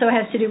prayer also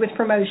has to do with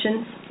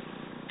promotions.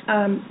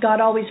 God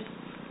always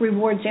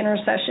rewards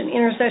intercession.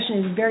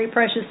 Intercession is very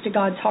precious to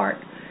God's heart.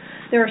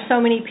 There are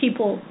so many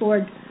people,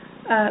 Lord,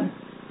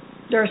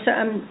 there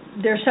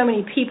are so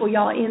many people,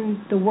 y'all,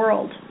 in the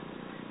world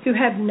who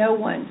have no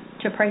one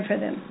to pray for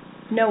them.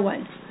 No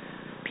one.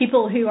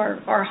 People who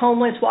are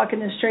homeless, walking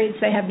the streets,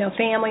 they have no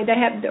family,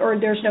 or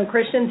there's no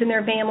Christians in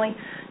their family.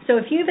 So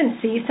if you even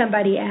see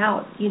somebody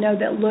out,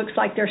 that looks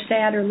like they're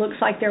sad or looks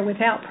like they're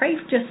without,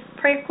 just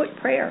pray a quick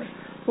prayer.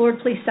 Lord,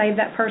 please save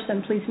that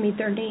person. Please meet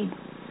their need.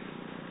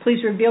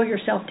 Please reveal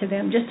yourself to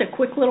them. Just a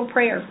quick little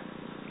prayer.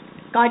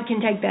 God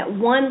can take that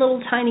one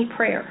little tiny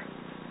prayer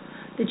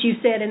that you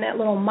said in that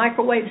little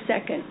microwave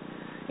second,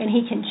 and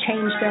He can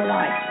change their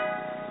life.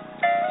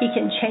 He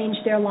can change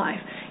their life.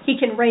 He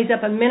can raise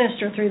up a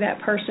minister through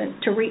that person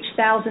to reach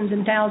thousands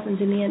and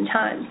thousands in the end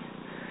times.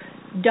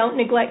 Don't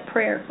neglect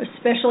prayer,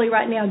 especially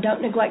right now.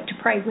 Don't neglect to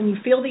pray. When you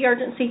feel the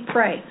urgency,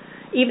 pray.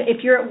 Even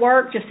if you're at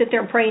work, just sit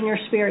there and pray in your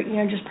spirit.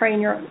 Just pray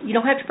you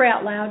don't have to pray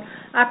out loud.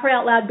 I pray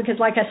out loud because,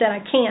 like I said, I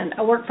can.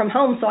 I work from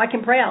home, so I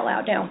can pray out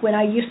loud now. When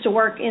I used to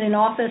work in an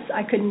office,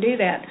 I couldn't do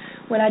that.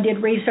 When I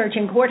did research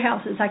in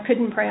courthouses, I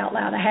couldn't pray out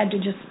loud. I had to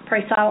just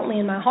pray silently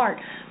in my heart.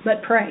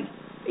 But pray.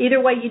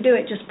 Either way you do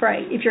it, just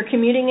pray. If you're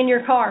commuting in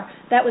your car,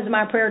 that was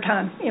my prayer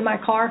time. In my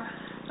car,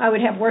 I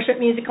would have worship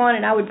music on,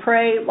 and I would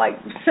pray, like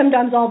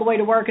sometimes all the way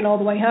to work and all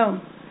the way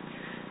home.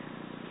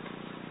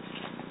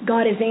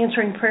 God is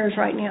answering prayers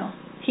right now.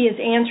 He is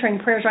answering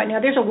prayers right now.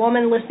 There's a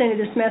woman listening to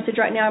this message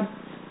right now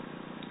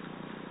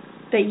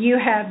that you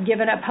have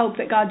given up hope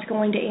that God's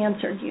going to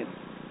answer you.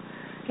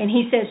 And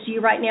He says to you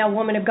right now,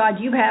 woman of God,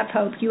 you have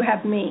hope. You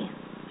have me.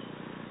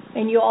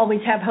 And you always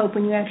have hope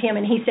when you have Him.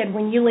 And He said,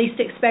 when you least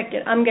expect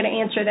it, I'm going to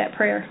answer that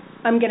prayer.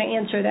 I'm going to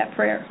answer that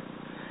prayer.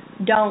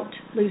 Don't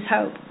lose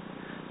hope.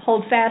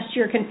 Hold fast to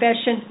your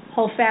confession.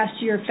 Hold fast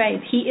to your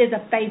faith. He is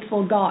a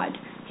faithful God.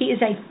 He is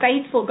a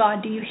faithful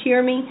God. Do you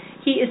hear me?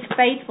 He is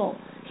faithful.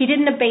 He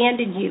didn't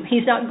abandon you.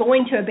 He's not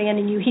going to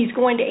abandon you. He's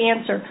going to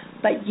answer.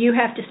 But you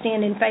have to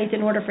stand in faith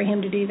in order for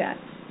Him to do that.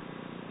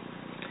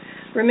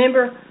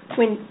 Remember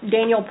when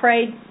Daniel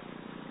prayed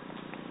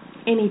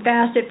and he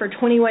fasted for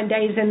 21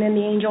 days, and then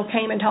the angel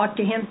came and talked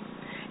to him?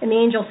 And the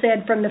angel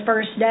said from the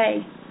first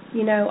day,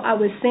 I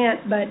was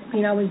sent, but,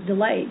 I was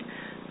delayed.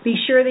 Be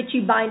sure that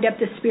you bind up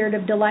the spirit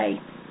of delay.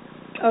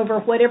 Over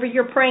whatever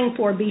you're praying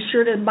for, be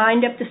sure to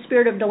bind up the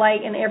spirit of delay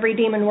and every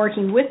demon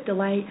working with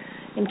delay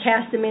and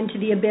cast them into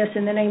the abyss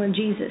in the name of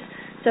Jesus,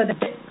 so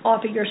that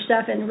offer your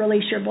stuff and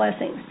release your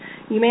blessings.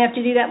 You may have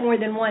to do that more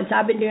than once.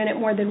 I've been doing it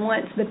more than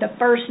once, but the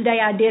first day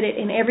I did it,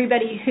 and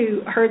everybody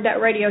who heard that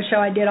radio show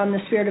I did on the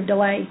spirit of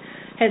delay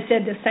has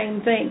said the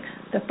same thing.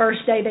 The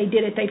first day they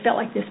did it, they felt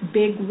like this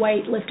big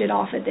weight lifted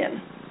off of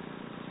them.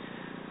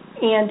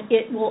 And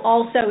it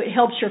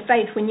helps your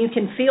faith. When you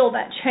can feel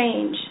that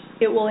change,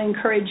 it will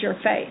encourage your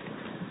faith.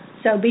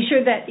 So be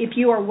sure that if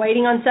you are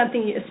waiting on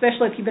something,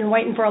 especially if you've been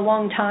waiting for a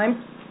long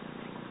time,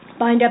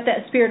 bind up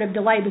that spirit of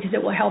delay, because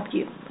it will help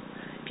you.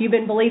 If you've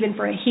been believing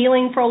for a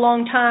healing for a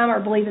long time,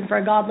 or believing for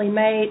a godly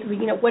mate,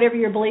 whatever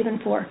you're believing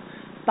for,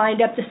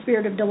 bind up the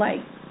spirit of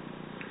delay.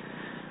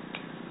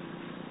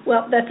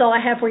 Well, that's all I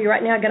have for you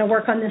right now. I've got to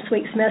work on this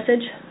week's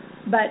message.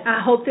 But I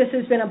hope this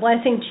has been a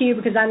blessing to you,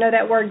 because I know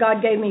that word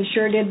God gave me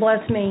sure did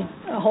bless me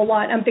a whole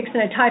lot. I'm fixing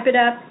to type it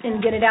up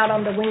and get it out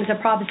on the Wings of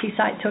Prophecy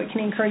site so it can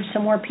encourage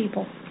some more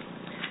people.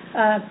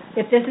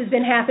 If this has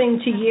been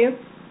happening to you,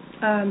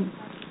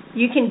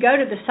 you can go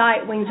to the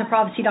site,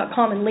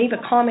 wingsofprophecy.com, and leave a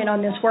comment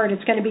on this word.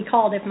 It's going to be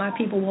called If My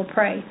People Will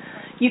Pray.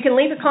 You can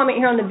leave a comment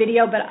here on the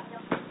video, but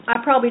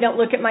I probably don't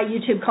look at my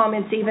YouTube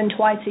comments even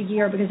twice a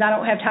year, because I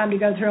don't have time to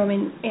go through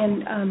them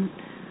and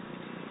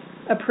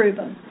approve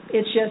them.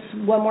 It's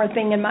just one more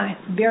thing in my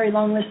very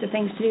long list of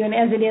things to do. And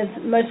as it is,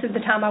 most of the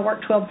time I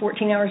work 12,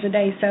 14 hours a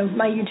day, so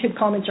my YouTube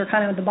comments are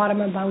kind of at the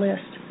bottom of my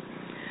list.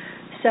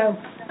 So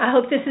I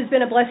hope this has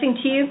been a blessing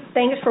to you.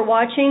 Thanks for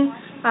watching.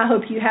 I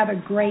hope you have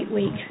a great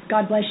week.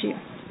 God bless you.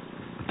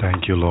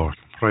 Thank you, Lord.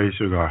 Praise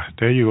you, God.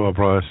 There you go,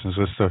 brothers and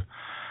sisters.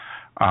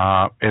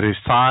 It is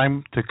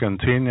time to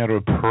continue to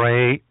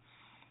pray.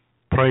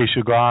 Praise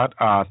you, God.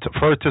 1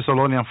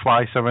 Thessalonians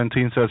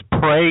 5:17 says,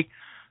 pray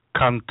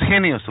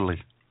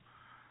continuously.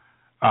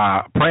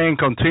 Praying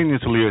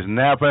continuously is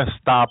never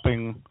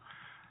stopping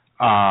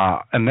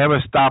and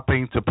never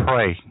stopping to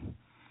pray.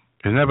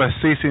 It's never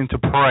ceasing to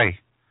pray.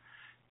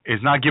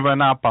 It's not giving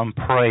up on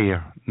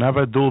prayer.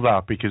 Never do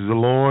that, because the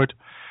Lord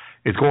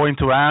is going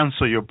to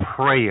answer your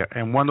prayer.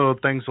 And one of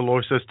the things the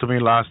Lord says to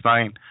me last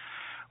night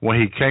when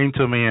He came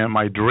to me in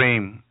my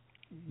dream,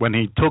 when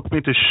He took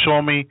me to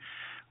show me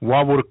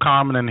what would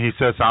come, and He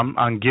says,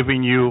 I'm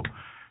giving you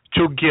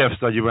 2 gifts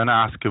that you've been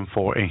asking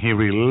for. And He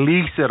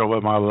released it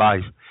over my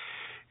life.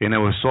 And it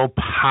was so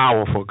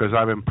powerful because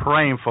I've been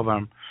praying for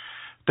them.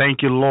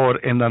 Thank you, Lord.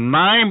 And the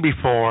night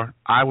before,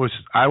 I was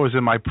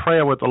in my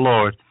prayer with the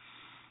Lord,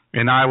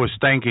 and I was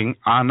thinking,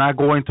 I'm not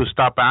going to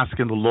stop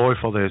asking the Lord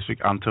for this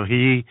until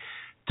He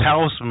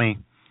tells me,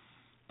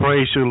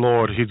 praise you,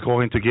 Lord, He's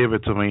going to give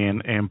it to me.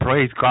 And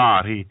praise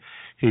God, He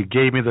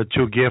gave me the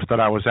 2 gifts that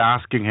I was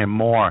asking Him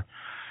more.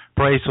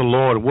 Praise the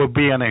Lord. We're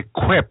being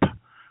equipped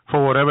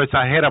for whatever is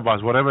ahead of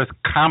us, whatever is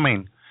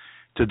coming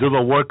to do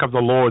the work of the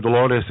Lord. The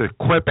Lord is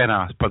equipping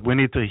us, but we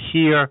need to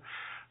hear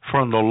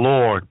from the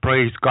Lord.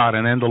 Praise God.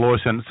 And then the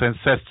Lord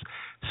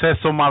says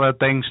some other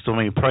things to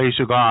me. Praise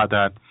you, God,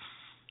 that,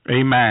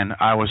 amen.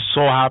 I was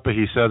so happy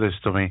He said this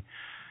to me.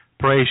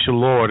 Praise you,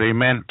 Lord.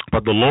 Amen.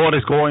 But the Lord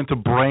is going to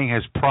bring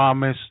His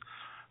promise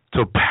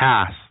to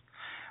pass.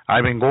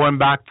 I've been going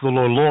back to the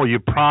Lord. Lord, you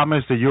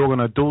promised that you were going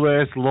to do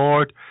this,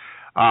 Lord,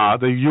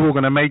 that you were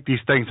going to make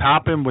these things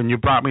happen. When you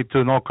brought me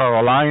to North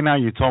Carolina,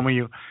 you told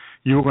me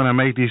you were going to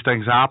make these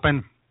things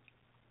happen.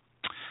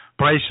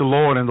 Praise the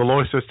Lord. And the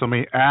Lord says to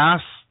me,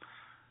 ask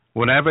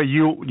whatever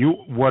you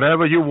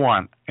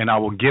want, and I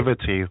will give it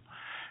to you.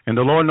 And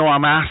the Lord knows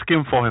I'm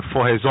asking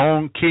for His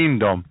own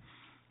kingdom,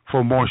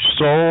 for more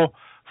soul,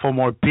 for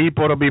more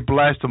people to be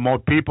blessed, for more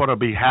people to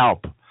be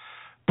helped.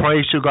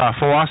 Praise you, God,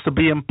 for us to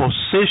be in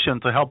position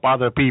to help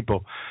other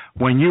people.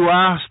 When you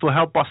ask to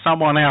help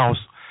someone else,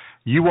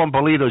 you won't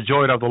believe the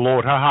joy of the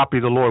Lord, how happy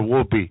the Lord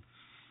will be.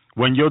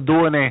 When you're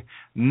doing it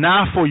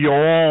not for your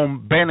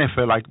own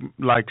benefit,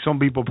 like some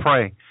people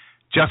pray,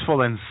 just for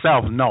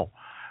themselves, no.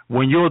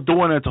 When you're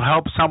doing it to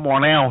help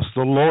someone else,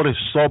 the Lord is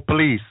so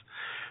pleased.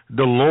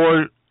 The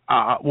Lord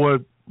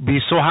would be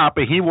so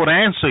happy. He would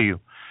answer you.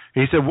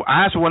 He said,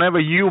 ask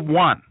whatever you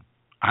want.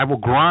 I will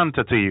grant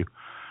it to you.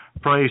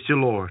 Praise you,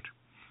 Lord.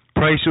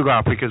 Praise you,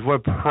 God, because we're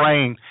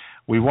praying.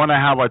 We want to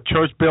have a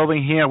church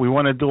building here. We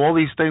want to do all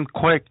these things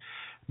quick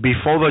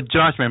before the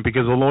judgment,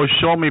 because the Lord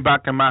showed me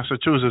back in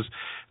Massachusetts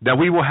that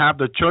we will have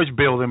the church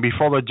building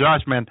before the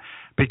judgment,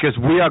 because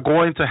we are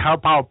going to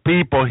help our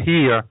people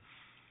here.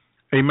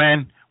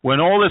 Amen. When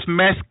all this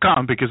mess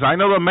comes, because I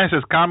know the mess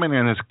is coming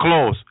and it's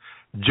close.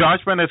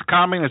 Judgment is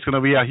coming. It's going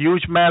to be a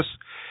huge mess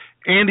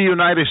in the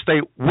United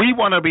States. We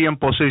want to be in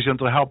position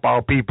to help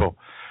our people,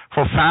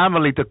 for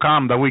family to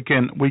come, that we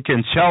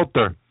can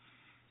shelter.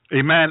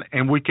 Amen.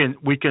 And we can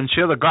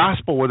share the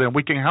gospel with them.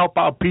 We can help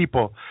our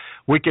people.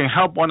 We can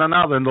help one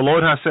another. And the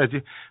Lord has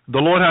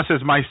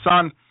said, my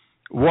son,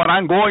 what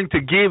I'm going to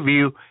give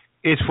you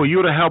is for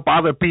you to help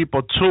other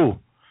people too,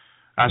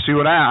 as you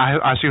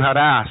had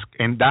asked.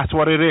 And that's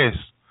what it is.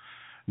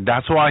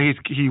 That's why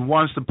he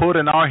wants to put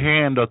in our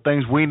hand the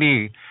things we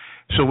need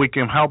so we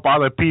can help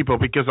other people,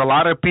 because a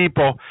lot of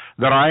people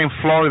that are in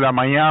Florida,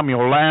 Miami,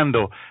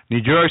 Orlando,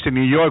 New Jersey,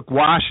 New York,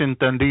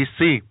 Washington,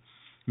 D.C.,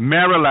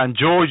 Maryland,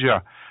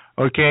 Georgia,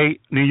 okay,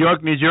 New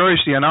York, New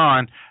Jersey, and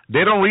on,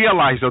 they don't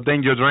realize the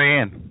danger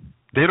they're in.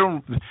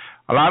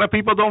 A lot of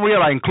people don't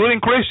realize, including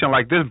Christians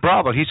like this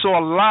brother. He saw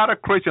a lot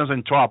of Christians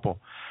in trouble.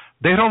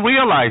 They don't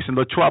realize in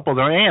the trouble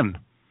they're in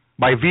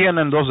by being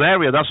in those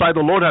areas. That's why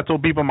the Lord had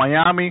told people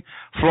Miami,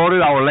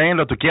 Florida,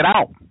 Orlando to get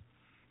out.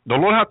 The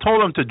Lord had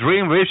told them to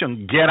dream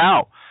vision, get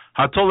out.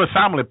 I told the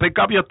family, pick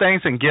up your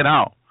things and get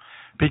out,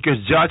 because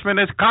judgment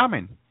is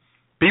coming.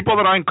 People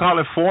that are in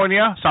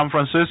California, San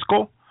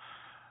Francisco,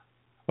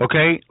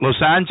 okay, Los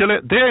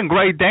Angeles, they're in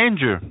great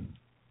danger,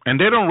 and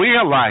they don't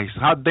realize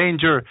how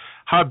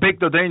big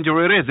the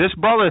danger it is. This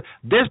brother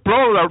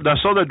that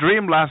saw the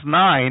dream last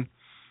night,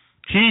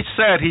 he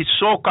said he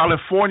saw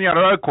California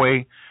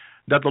earthquake,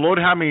 that the Lord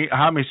had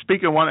me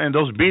speak in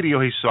those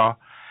videos he saw.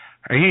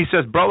 And he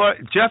says, brother,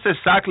 just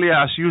exactly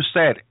as you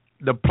said,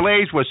 the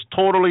place was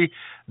totally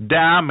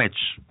damaged.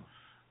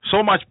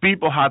 So much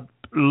people had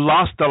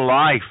lost their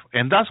life.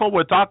 And that's what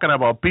we're talking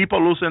about,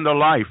 people losing their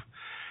life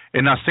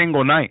in a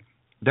single night.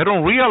 They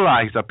don't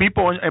realize that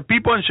people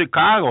in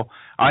Chicago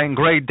are in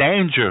great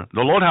danger.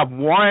 The Lord have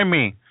warned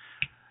me,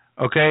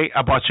 okay,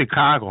 about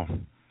Chicago.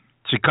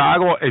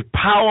 Chicago, a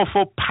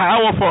powerful,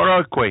 powerful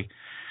earthquake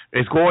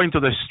is going to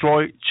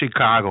destroy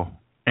Chicago.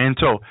 And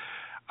so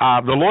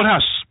the Lord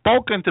has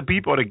spoken to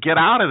people to get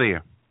out of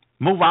there,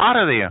 move out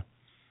of there.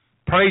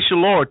 Praise the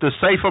Lord, to a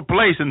safer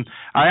place. And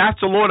I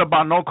asked the Lord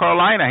about North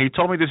Carolina. He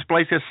told me this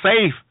place is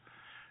safe.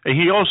 And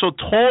he also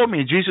told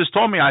me, Jesus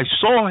told me, I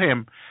saw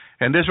him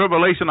And this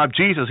revelation of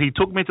Jesus, he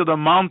took me to the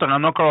mountain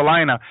in North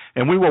Carolina,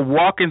 and we were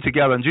walking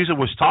together, and Jesus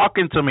was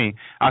talking to me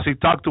as he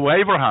talked to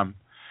Abraham.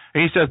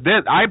 And he says,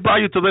 I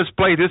brought you to this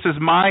place. This is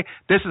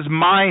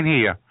mine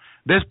here.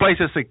 This place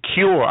is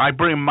secure. I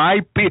bring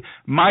my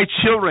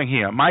children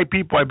here. My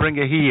people, I bring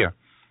it here.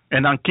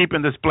 And I'm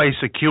keeping this place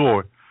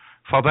secure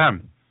for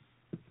them.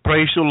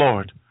 Praise the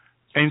Lord.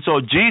 And so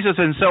Jesus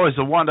himself is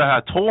the one that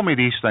had told me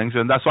these things,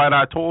 and that's why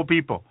I told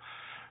people.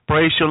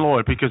 Praise the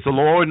Lord, because the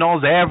Lord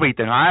knows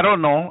everything. I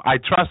don't know. I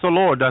trust the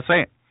Lord, that's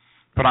it.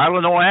 But I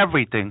don't know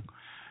everything.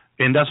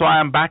 And that's why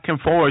I'm back and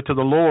forward to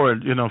the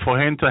Lord,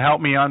 for him to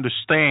help me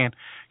understand,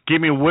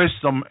 give me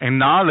wisdom and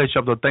knowledge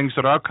of the things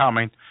that are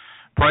coming.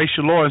 Praise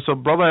the Lord. So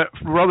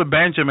Brother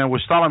Benjamin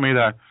was telling me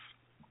that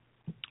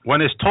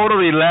when it's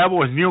totally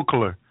level, it's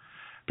nuclear.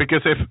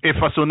 Because if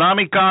a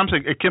tsunami comes,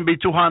 it can be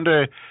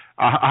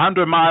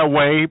 100 mile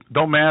away,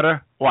 don't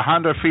matter, or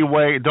 100 feet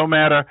away, don't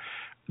matter.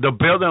 The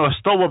building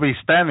still will be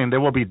standing. They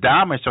will be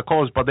damaged, of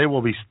course, but they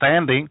will be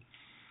standing.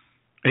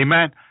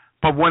 Amen.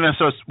 But when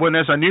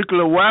there's a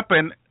nuclear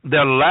weapon,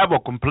 they're level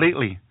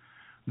completely.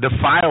 The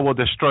fire will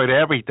destroy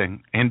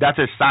everything. And that's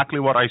exactly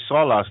what I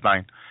saw last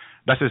night.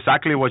 That's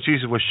exactly what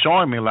Jesus was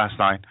showing me last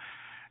night.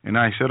 And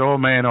I said, oh,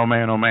 man, oh,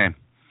 man, oh, man.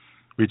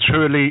 We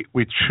truly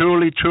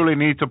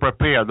need to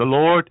prepare. The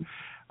Lord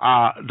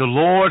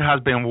has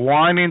been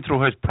warning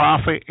through his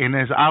prophet and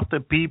is after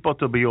people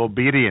to be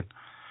obedient.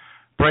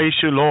 Praise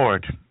you,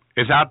 Lord.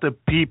 It's after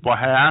people.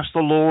 I asked the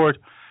Lord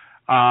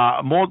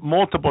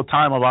multiple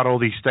times about all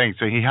these things,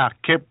 and he had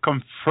kept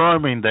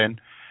confirming then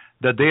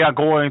that they are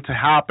going to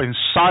happen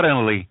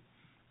suddenly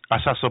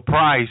as a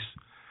surprise.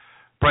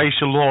 Praise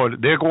the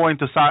Lord. They're going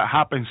to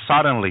happen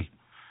suddenly,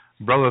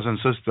 brothers and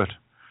sisters.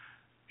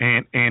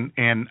 And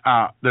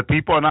the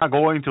people are not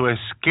going to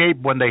escape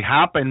when they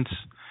happen.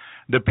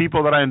 The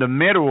people that are in the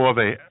middle of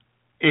it,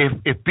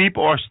 if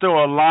people are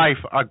still alive,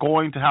 are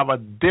going to have a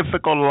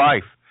difficult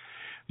life.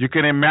 You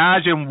can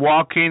imagine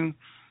walking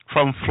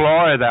from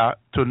Florida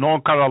to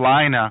North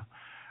Carolina.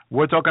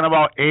 We're talking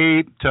about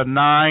 8 to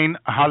 9.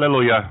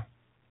 Hallelujah.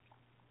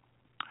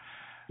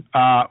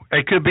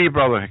 It could be,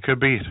 brother. It could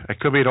be. It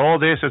could be. All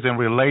this is in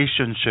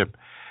relationship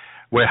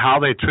with how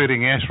they're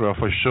treating Israel,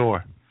 for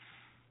sure.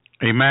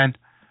 Amen.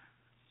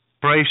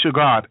 Praise to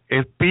God.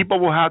 If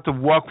people will have to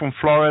walk from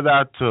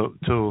Florida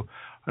to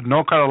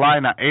North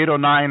Carolina 8 or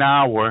 9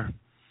 hours,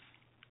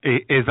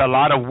 it is a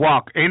lot of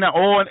walk. 8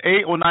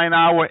 or 9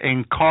 hours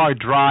in car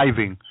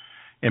driving.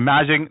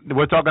 Imagine,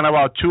 we're talking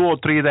about 2 or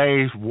 3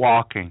 days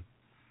walking.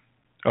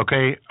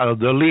 Okay? At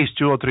least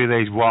 2 or 3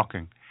 days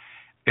walking.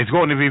 It's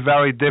going to be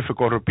very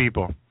difficult for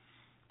people.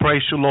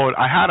 Praise the Lord.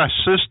 I had a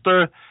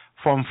sister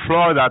from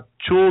Florida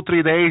 2 or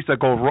 3 days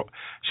ago.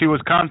 She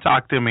was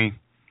contacting me.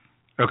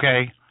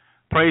 Okay?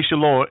 Praise the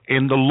Lord.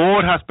 And the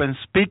Lord has been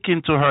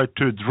speaking to her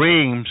through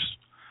dreams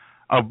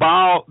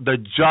about the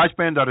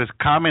judgment that is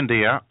coming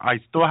there. I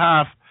still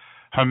have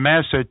her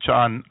message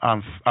on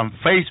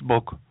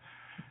Facebook.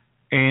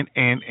 And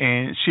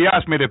she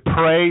asked me to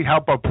pray,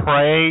 help her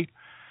pray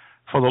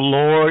for the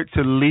Lord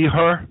to lead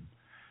her,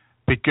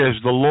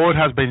 because the Lord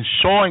has been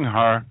showing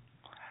her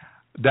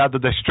that the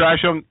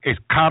destruction is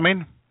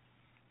coming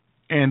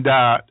and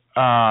that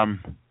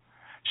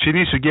she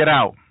needs to get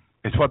out.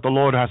 It's what the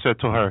Lord has said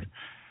to her.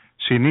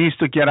 She needs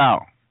to get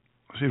out.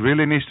 She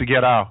really needs to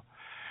get out.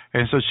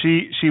 And so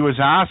she was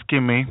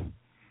asking me,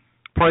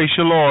 praise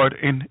the Lord.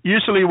 And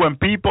usually when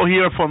people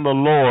hear from the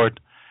Lord,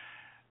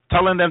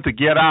 telling them to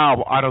get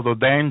out of the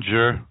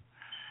danger,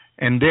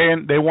 and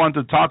then they want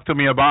to talk to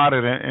me about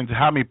it and to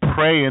have me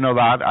pray and all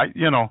that,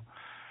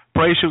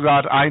 praise you,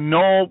 God. I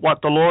know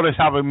what the Lord is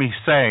having me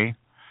say,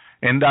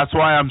 and that's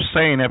why I'm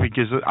saying it,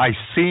 because I've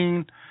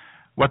seen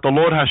what the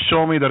Lord has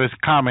shown me that is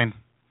coming.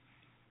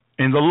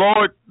 And the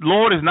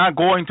Lord is not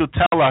going to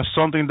tell us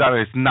something that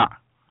is not.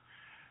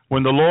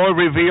 When the Lord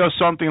reveals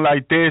something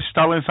like this,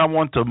 telling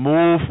someone to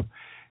move,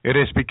 it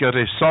is because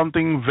it's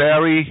something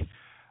very,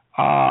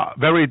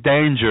 very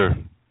dangerous.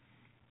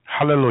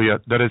 Hallelujah,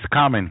 that is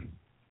coming.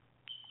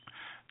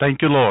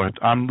 Thank you, Lord.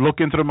 I'm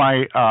looking through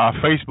my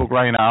Facebook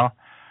right now,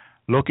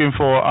 looking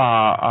for,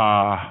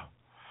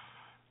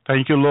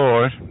 thank you,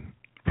 Lord.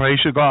 Praise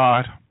you,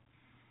 God.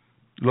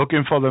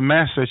 Looking for the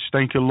message.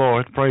 Thank you,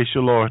 Lord. Praise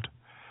you, Lord.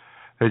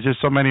 There's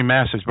just so many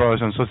messages,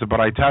 brothers and sisters. But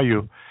I tell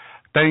you,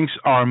 things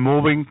are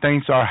moving.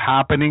 Things are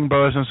happening,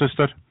 brothers and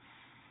sisters.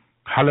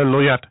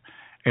 Hallelujah.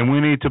 And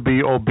we need to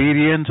be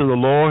obedient to the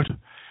Lord.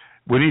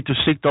 We need to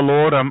seek the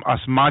Lord as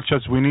much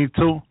as we need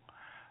to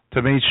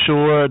make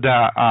sure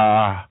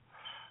that,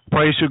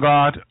 praise you,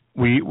 God,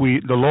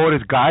 the Lord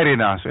is guiding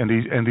us in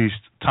these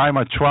time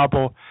of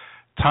trouble,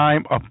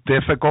 time of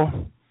difficult.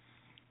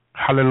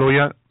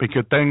 Hallelujah.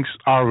 Because things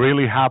are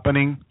really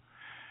happening,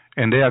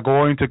 and they are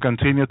going to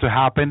continue to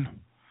happen.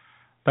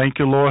 Thank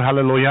you, Lord.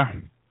 Hallelujah.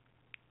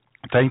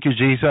 Thank you,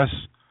 Jesus.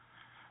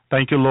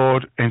 Thank you,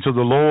 Lord. And so the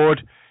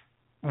Lord,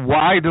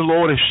 why the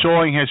Lord is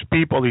showing his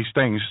people these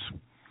things.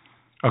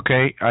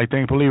 Okay, I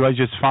believe I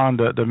just found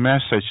the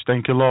message.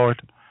 Thank you,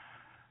 Lord.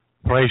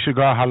 Praise you,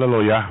 God.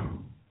 Hallelujah.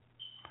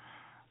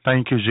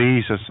 Thank you,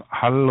 Jesus.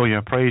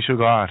 Hallelujah. Praise you,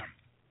 God.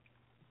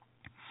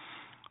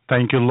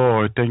 Thank you,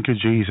 Lord. Thank you,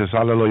 Jesus.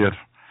 Hallelujah.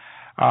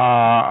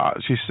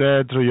 She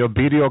said, through your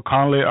video,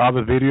 currently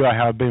other video I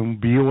have been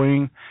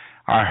viewing,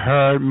 I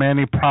heard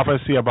many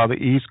prophecy about the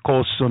East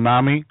Coast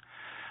tsunami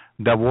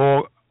that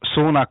will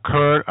soon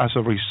occur as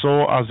a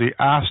result of the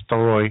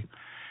asteroid,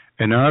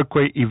 an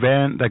earthquake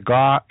event that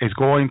God is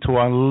going to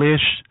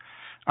unleash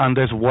on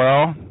this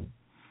world.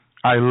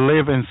 I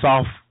live in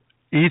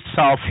East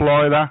South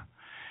Florida,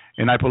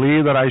 and I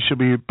believe that I should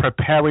be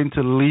preparing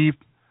to leave,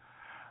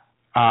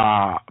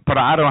 but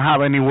I don't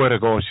have anywhere to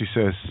go, she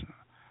says.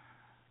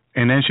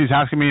 And then she's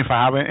asking me if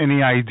I have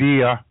any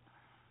idea.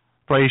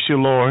 Praise you,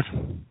 Lord.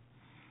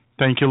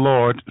 Thank you,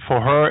 Lord, for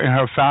her and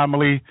her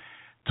family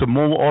to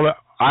move all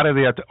out of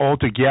there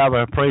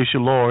altogether. Praise you,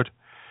 Lord.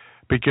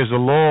 Because the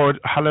Lord,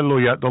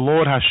 hallelujah, the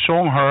Lord has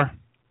shown her,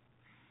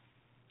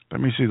 let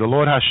me see, the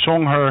Lord has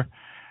shown her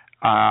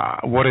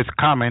what is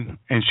coming.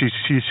 And she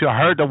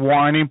heard the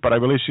warning, but I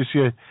believe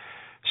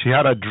she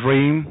had a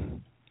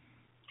dream.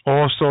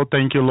 Also,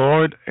 thank you,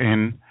 Lord,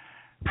 and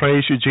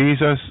praise you,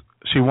 Jesus.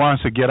 She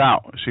wants to get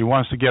out. She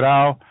wants to get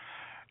out,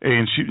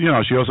 and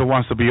she also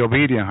wants to be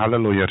obedient.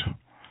 Hallelujah.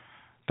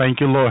 Thank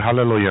you, Lord.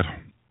 Hallelujah.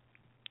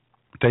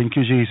 Thank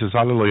you, Jesus.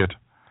 Hallelujah.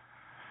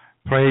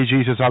 Praise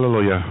Jesus.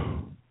 Hallelujah.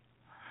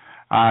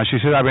 She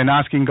said, I've been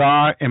asking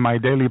God in my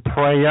daily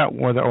prayer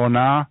whether or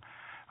not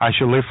I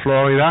should leave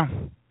Florida,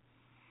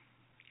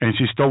 and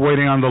she's still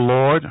waiting on the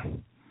Lord.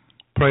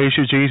 Praise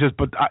you, Jesus.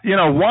 But,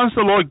 once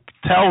the Lord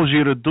tells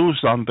you to do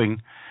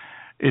something,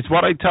 it's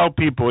what I tell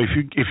people.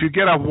 If you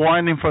get a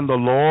warning from the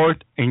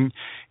Lord in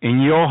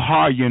your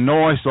heart, you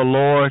know it's the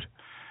Lord.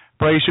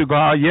 Praise you,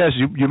 God. Yes,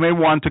 you may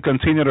want to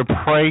continue to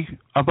pray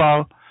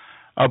about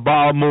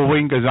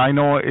moving, because I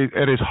know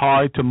it is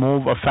hard to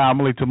move a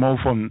family, to move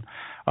from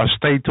a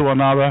state to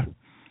another.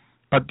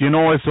 But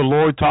it's the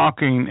Lord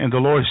talking, and the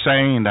Lord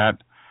saying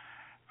that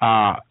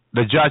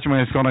the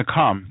judgment is going to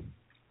come.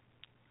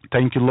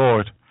 Thank you,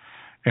 Lord.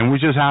 And we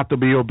just have to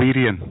be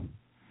obedient.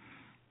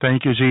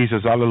 Thank you,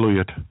 Jesus.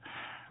 Hallelujah.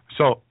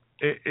 So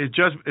it's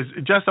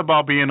just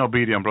about being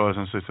obedient, brothers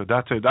and sisters.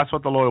 That's it. That's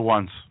what the Lord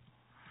wants.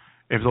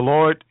 If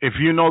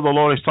you know the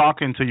Lord is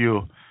talking to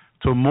you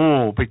to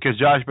move because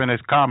judgment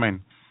is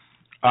coming,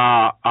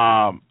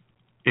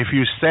 if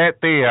you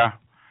sit there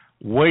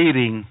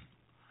waiting,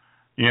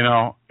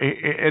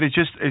 it's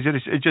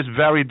just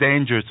very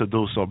dangerous to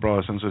do so,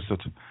 brothers and sisters.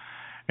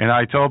 And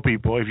I tell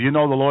people, if you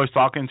know the Lord is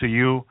talking to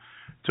you,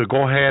 to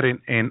go ahead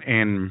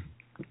and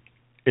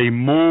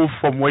move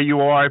from where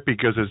you are,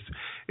 because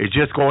it's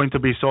just going to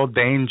be so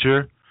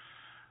dangerous.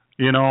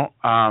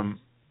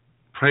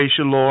 Praise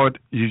you, Lord.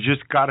 You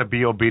just got to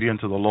be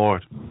obedient to the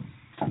Lord.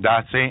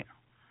 That's it.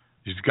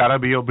 You just got to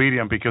be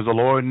obedient, because the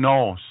Lord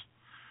knows.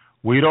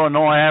 We don't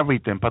know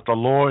everything, but the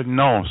Lord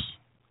knows.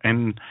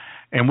 And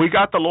we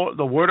got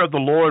the word of the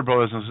Lord,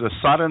 brothers and sisters,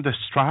 sudden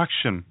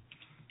destruction.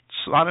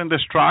 Sudden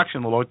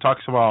destruction, the Lord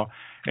talks about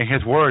in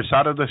His word.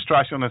 Sudden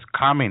destruction is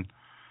coming.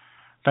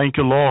 Thank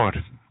you,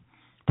 Lord.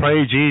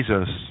 Praise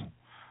Jesus.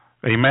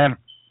 Amen.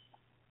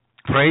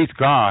 Praise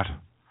God.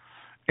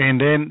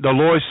 And then the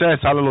Lord says,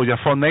 hallelujah,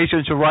 for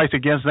nation shall rise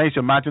against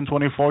nation, Matthew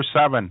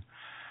 24:7.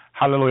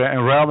 Hallelujah.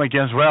 And realm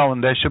against realm.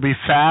 And there should be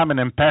famine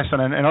and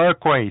pestilence and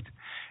earthquake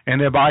in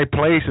nearby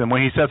places. And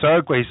when He says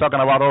earthquake, He's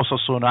talking about also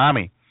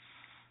tsunami.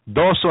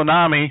 Those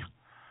tsunami,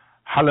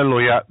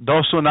 hallelujah,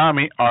 those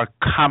tsunami are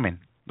coming.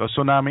 Those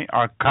tsunami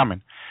are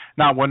coming.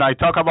 Now, when I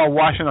talk about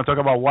Washington, I talk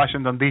about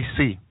Washington,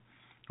 D.C.,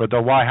 with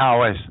the White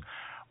House.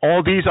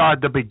 All these are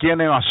the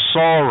beginning of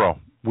sorrow.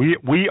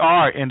 We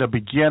are in the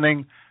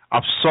beginning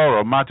of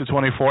sorrow. Matthew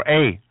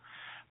 24:8.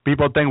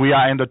 People think we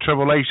are in the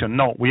tribulation.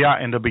 No, we are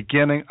in the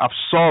beginning of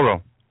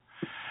sorrow.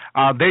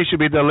 They should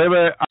be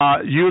delivered,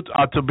 youth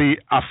are to be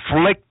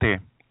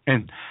afflicted.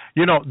 And,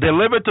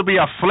 delivered to be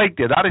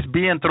afflicted, that is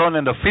being thrown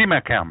in the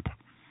FEMA camp.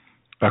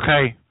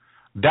 Okay?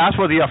 That's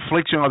what the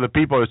affliction of the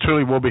people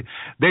truly will be.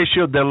 They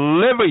should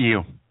deliver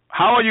you.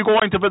 How are you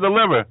going to be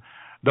delivered?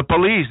 The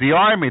police, the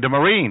army, the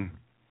Marine.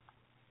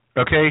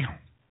 Okay?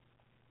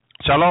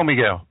 Shalom,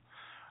 Miguel.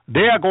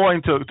 They are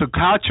going to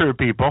capture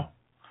people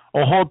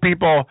or hold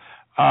people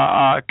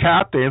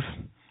captive,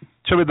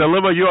 to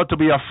deliver you to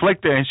be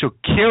afflicted, and should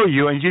kill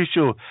you, and you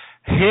should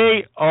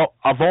hate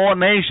of all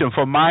nations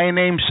for my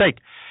name's sake.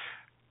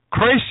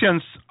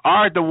 Christians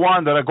are the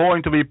ones that are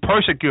going to be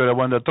persecuted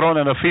when they're thrown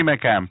in the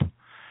FEMA camp.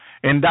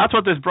 And that's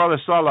what this brother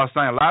saw last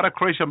night. A lot of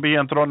Christians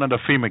being thrown in the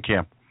FEMA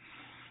camp.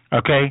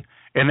 Okay?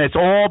 And it's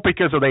all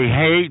because they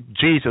hate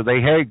Jesus.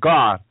 They hate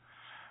God.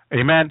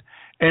 Amen?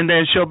 And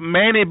then should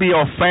many be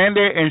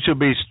offended and should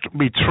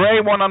betray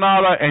one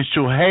another and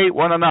should hate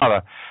one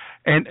another.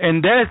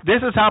 And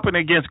this is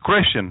happening against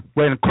Christians.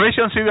 When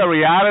Christians see the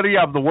reality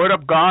of the Word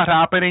of God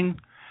happening,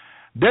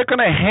 they're going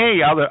to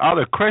hate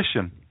other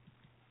Christians.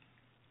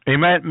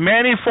 Amen?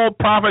 Many false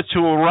prophets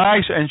shall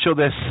rise and shall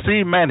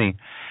deceive many.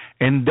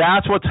 And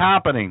that's what's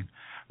happening.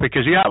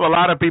 Because you have a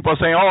lot of people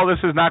saying, this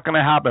is not going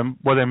to happen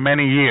within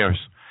many years.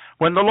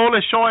 When the Lord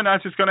is showing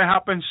us it's going to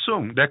happen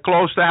soon. They're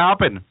close to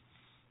happen.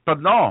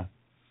 But no.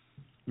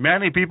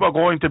 Many people are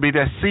going to be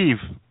deceived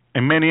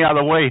in many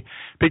other ways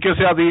because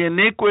the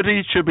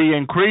iniquity should be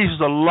increased,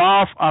 the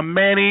love of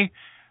many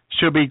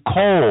should be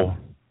cold.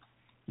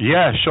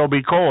 Yes, shall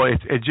be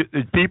cold.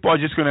 People are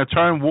just going to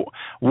turn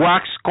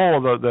wax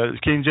cold, the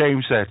King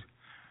James said.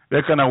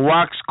 They're going to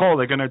wax cold.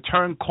 They're going to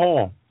turn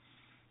cold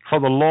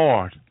for the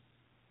Lord.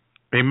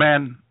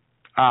 Amen.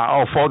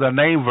 Or for the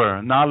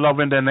neighbor, not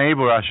loving their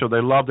neighbor as should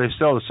they love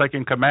themselves. The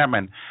second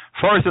commandment.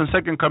 First and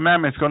second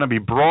commandment is going to be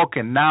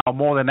broken now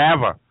more than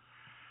ever.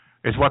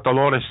 Is what the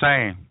Lord is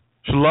saying.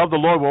 You should love the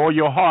Lord with all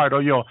your heart,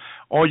 all your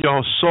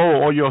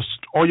soul,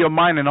 all your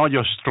mind, and all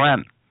your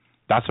strength.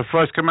 That's the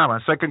first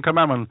commandment. Second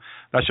commandment,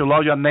 that you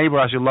love your neighbor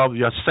as you love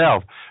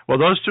yourself. Well,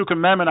 those two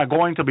commandments are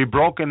going to be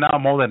broken now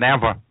more than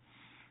ever.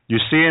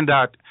 You're seeing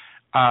that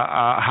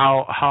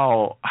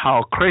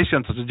how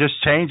Christians are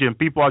just changing.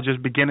 People are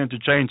just beginning to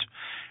change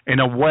in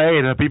a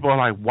way that people are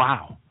like,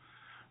 wow,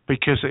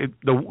 because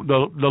the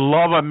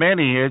love of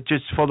many is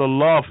just for the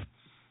love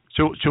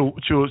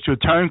to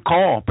turn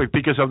cold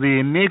because of the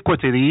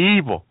iniquity, the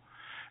evil,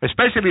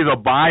 especially the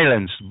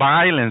violence.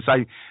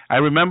 I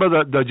remember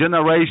the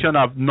generation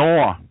of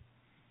Noah.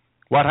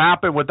 What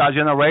happened with that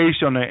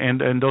generation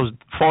and those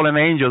fallen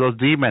angels, those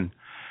demons?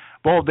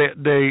 Well, they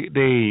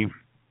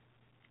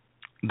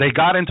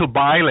got into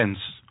violence.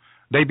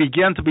 They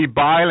began to be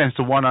violent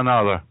to one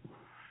another,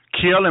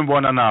 killing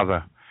one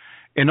another.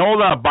 And all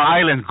that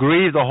violence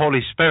grieved the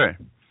Holy Spirit.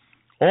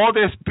 All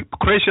this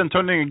Christian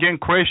turning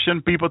against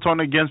Christian, people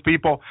turning against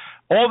people,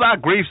 all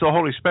that grieves the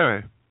Holy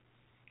Spirit.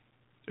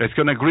 It's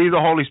going to grieve the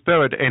Holy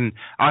Spirit. And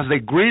as they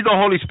grieve the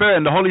Holy Spirit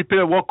and the Holy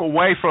Spirit walk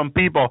away from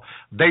people,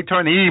 they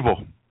turn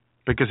evil.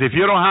 Because if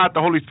you don't have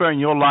the Holy Spirit in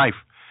your life,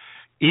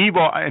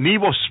 an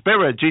evil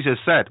spirit, Jesus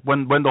said,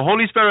 when the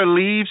Holy Spirit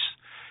leaves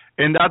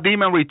and that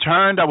demon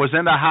returned that was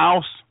in the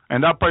house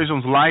and that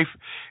person's life,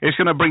 it's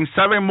going to bring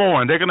 7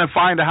 more, and they're going to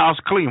find the house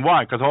clean.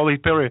 Why? Because the Holy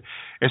Spirit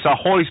is a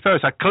Holy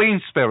Spirit. It's a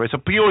clean spirit. It's a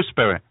pure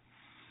spirit.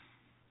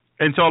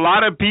 And so a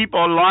lot of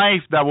people's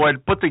life that were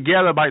put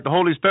together by the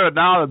Holy Spirit,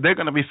 now they're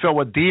going to be filled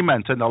with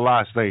demons in the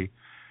last day.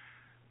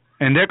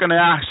 And they're going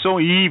to act so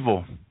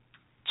evil,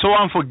 so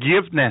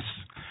unforgiveness.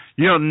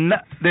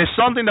 There's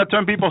something that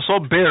turns people so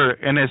bitter,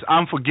 and it's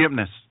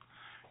unforgiveness.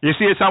 You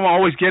see someone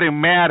always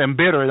getting mad and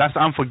bitter, that's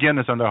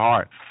unforgiveness in their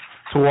heart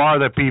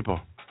toward other people.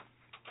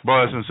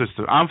 Brothers and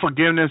sisters,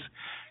 unforgiveness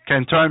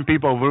can turn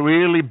people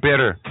really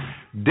bitter.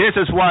 This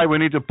is why we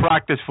need to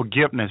practice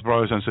forgiveness,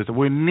 brothers and sisters.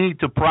 We need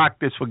to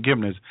practice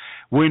forgiveness.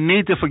 We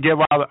need to forgive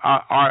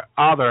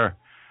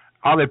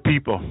other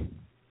people.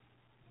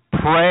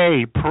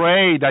 Pray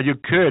that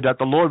that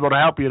the Lord will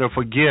help you to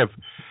forgive,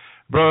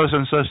 brothers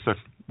and sisters.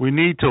 We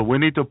need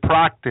to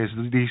practice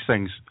these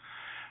things,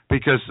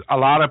 because a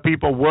lot of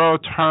people will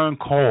turn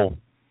cold,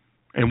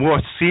 and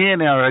we're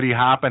seeing it already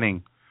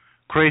happening.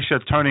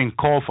 Christians turning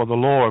cold for the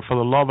Lord, for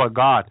the love of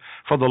God,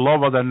 for the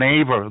love of the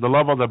neighbor, the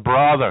love of the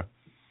brother.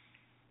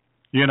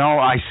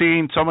 I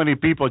seen so many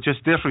people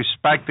just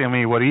disrespecting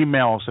me with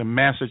emails and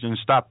messages and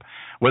stuff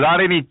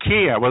without any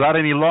care, without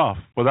any love.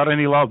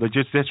 They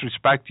just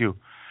disrespect you.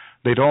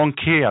 They don't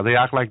care. They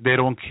act like they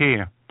don't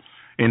care.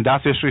 And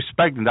that's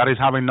disrespecting. That is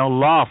having no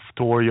love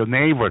toward your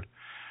neighbor.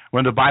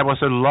 When the Bible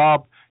says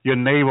love your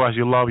neighbor as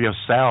you love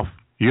yourself.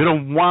 You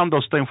don't want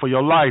those things for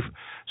your life,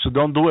 so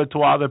don't do it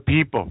to other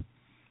people.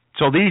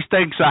 So these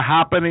things are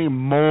happening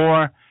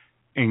more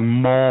and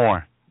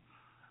more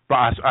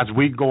as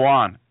we go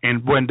on.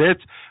 And when this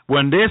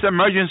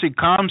emergency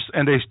comes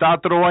and they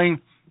start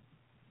throwing,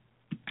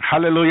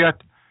 hallelujah,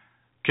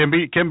 can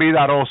be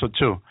that also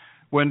too.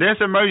 When this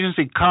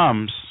emergency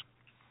comes,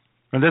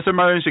 and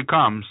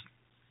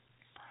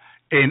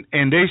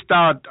they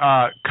start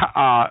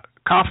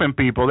cuffing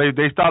people,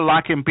 they start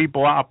locking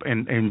people up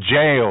in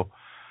jail.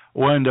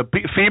 When the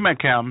FEMA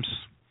comes,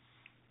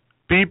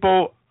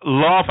 people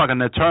love are going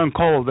to turn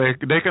cold.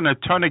 They're going to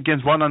turn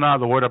against one another,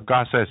 the Word of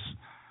God says.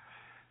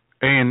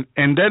 And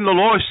then the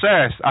Lord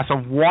says, as a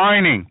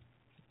warning,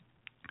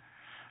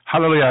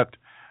 hallelujah,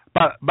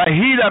 but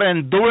he that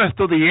endureth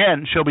to the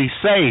end shall be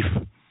safe.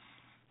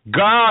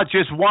 God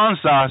just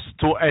wants us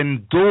to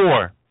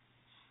endure,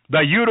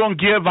 that you don't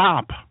give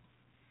up.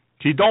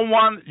 He don't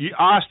want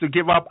us to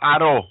give up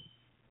at all.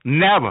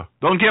 Never.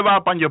 Don't give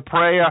up on your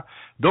prayer.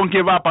 Don't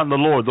give up on the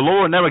Lord. The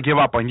Lord will never give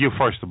up on you,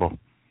 first of all.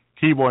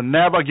 He will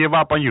never give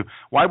up on you.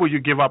 Why would you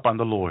give up on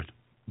the Lord?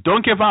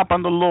 Don't give up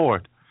on the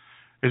Lord,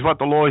 is what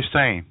the Lord is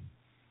saying.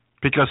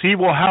 Because He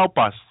will help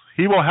us.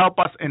 He will help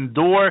us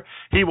endure.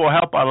 He will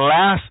help us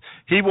last.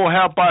 He will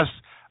help us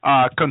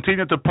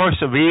continue to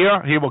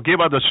persevere. He will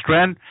give us the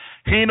strength.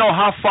 He knows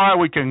how far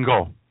we can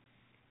go.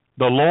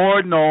 The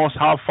Lord knows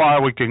how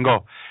far we can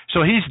go.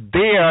 So He's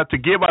there to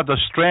give us the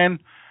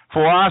strength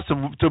for us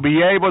to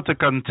be able to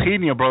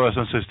continue, brothers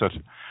and sisters.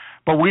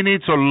 But we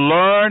need to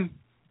learn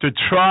to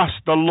trust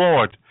the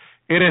Lord.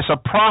 It is a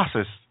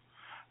process.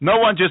 No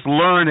one just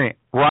learn it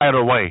right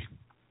away.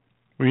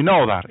 We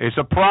know that. It's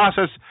a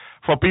process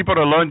for people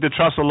to learn to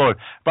trust the Lord.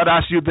 But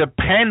as you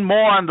depend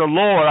more on the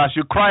Lord, as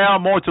you cry out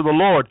more to the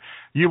Lord,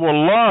 you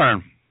will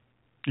learn.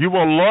 You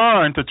will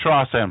learn to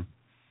trust Him.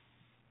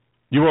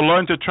 You will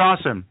learn to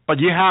trust him. But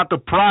you have to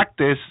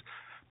practice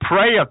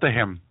prayer to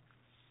him.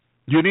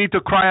 You need to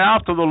cry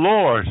out to the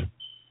Lord.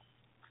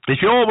 If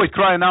you're always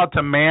crying out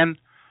to man,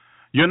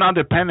 you're not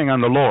depending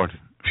on the Lord.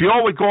 If you're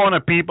always going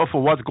to people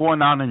for what's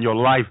going on in your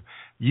life,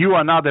 you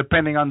are not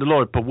depending on the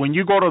Lord. But when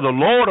you go to the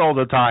Lord all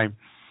the time,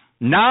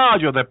 now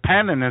your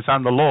dependence is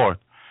on the Lord.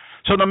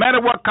 So no matter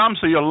what comes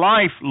to your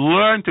life,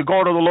 learn to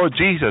go to the Lord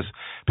Jesus,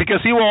 because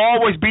he will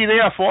always be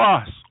there for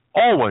us.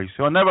 Always.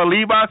 He will never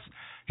leave us.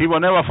 He will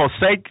never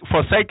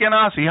forsaken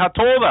us. He has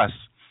told us.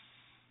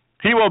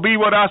 He will be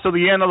with us to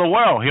the end of the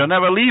world. He'll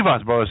never leave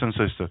us, brothers and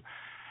sisters.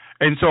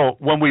 And so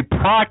when we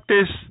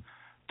practice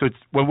to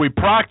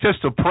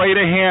pray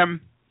to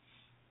him,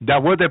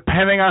 that we're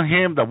depending on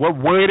him, that we're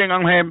waiting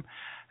on him,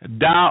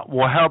 that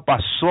will help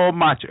us so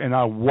much in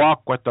our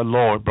walk with the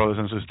Lord, brothers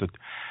and sisters.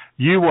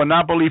 You will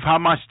not believe how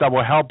much that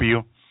will help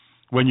you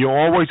when you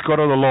always go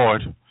to the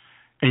Lord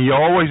and you're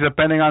always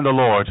depending on the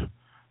Lord.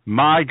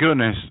 My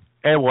goodness,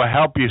 it will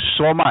help you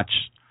so much.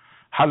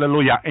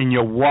 Hallelujah. In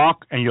your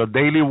walk, in your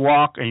daily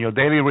walk, in your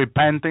daily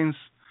repentance,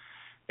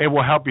 it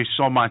will help you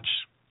so much.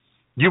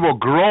 You will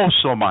grow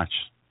so much.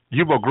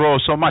 You will grow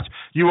so much.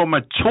 You will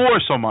mature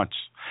so much.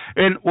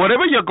 And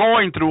whatever you're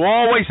going through,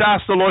 always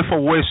ask the Lord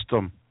for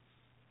wisdom.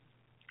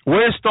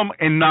 Wisdom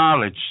and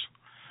knowledge.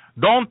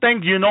 Don't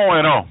think you know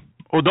it all.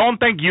 Or don't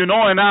think you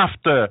know enough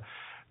to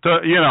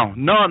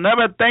no,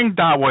 never think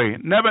that way.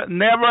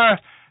 Never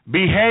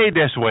behave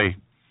this way.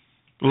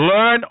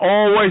 Learn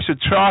always to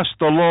trust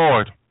the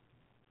Lord,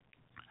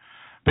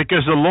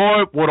 because the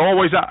Lord would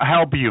always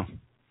help you.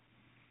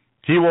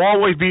 He will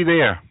always be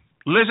there.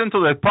 Listen to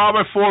the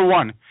Proverbs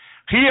 4:1.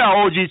 Hear,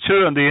 O ye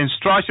children, the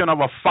instruction of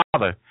a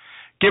father.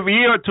 Give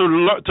ear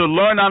to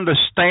learn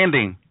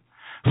understanding.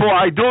 For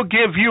I do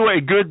give you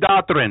a good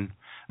doctrine.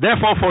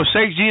 Therefore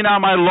forsake ye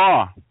not my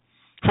law.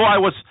 For I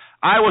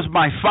was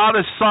my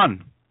father's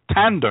son,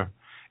 tender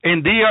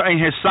and dear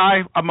in his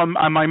sight of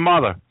my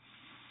mother.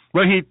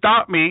 When he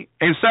taught me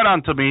and said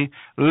unto me,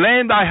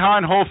 lay thy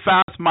hand, hold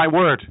fast my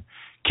word.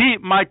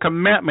 Keep my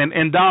commandment,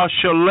 and thou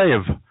shalt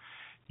live.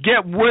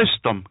 Get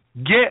wisdom,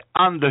 get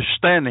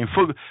understanding.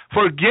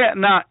 Forget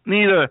not,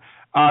 neither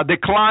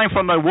decline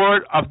from the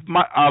word of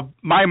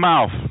my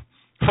mouth.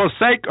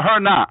 Forsake her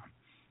not,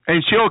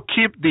 and she'll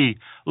keep thee.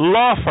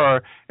 Love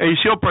her, and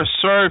she'll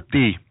preserve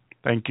thee.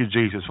 Thank you,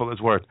 Jesus, for this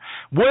word.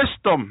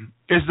 Wisdom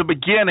is the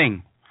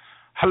beginning.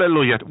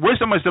 Hallelujah.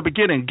 Wisdom is the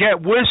beginning.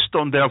 Get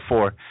wisdom,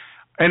 therefore.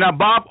 And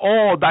above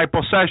all thy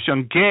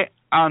possession, get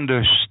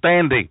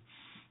understanding.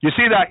 You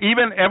see that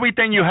even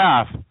everything you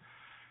have,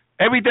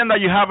 everything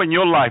that you have in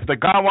your life, that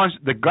God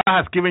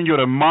has given you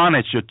to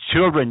manage, your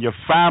children, your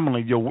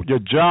family, your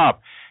job,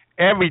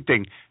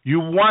 everything. You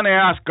want to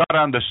ask God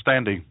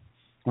understanding.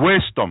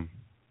 Wisdom.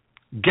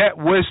 Get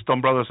wisdom,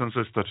 brothers and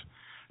sisters.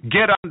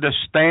 Get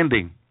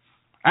understanding.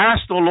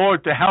 Ask the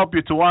Lord to help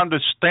you to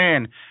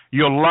understand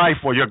your life,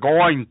 what you're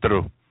going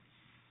through.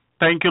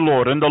 Thank you,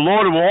 Lord. And the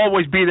Lord will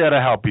always be there to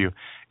help you.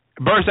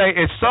 Verse 8,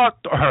 exalt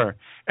her,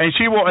 and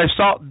she will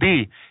exalt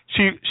thee.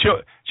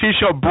 She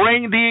shall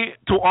bring thee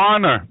to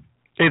honor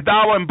if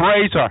thou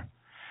embrace her.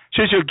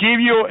 She shall give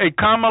you a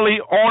comely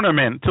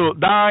ornament to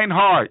thine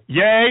heart.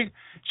 Yea,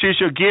 she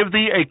shall give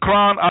thee a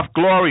crown of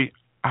glory.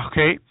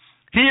 Okay?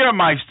 Hear,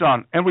 my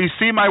son, and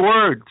receive my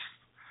words.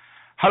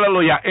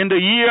 Hallelujah. In the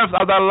years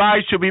of thy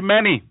life shall be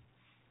many.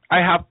 I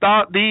have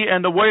taught thee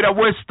in the way of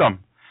wisdom,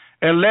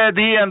 and led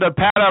thee in the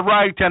path of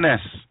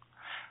righteousness.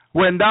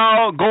 When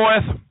thou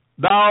goest,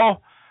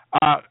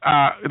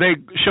 they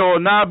shall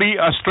not be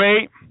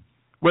astray.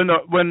 When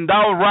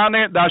thou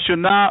runnest, thou shalt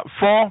not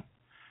fall.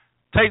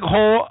 Take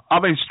hold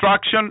of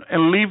instruction,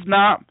 and leave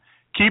not.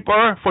 Keep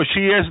her, for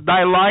she is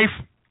thy life.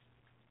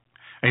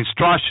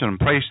 Instruction,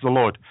 praise the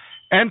Lord.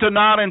 Enter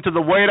not into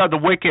the way of the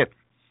wicked,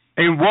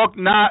 and walk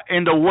not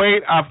in the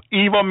way of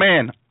evil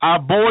men.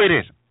 Avoid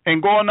it,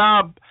 and go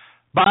not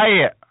by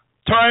it.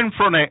 Turn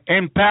from it,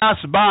 and pass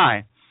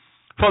by.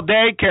 For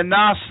they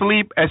cannot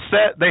sleep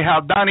except they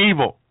have done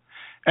evil,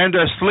 and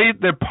their sleep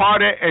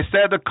departed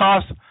except the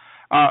cause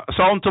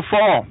sown to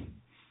fall.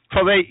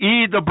 For they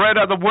eat the bread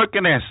of the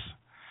wickedness.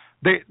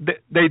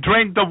 They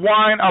drink the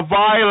wine of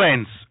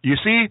violence. You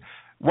see,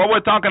 what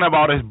we're talking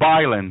about is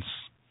violence.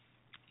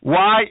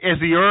 Why is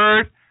the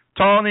earth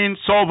turning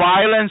so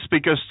violent?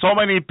 Because so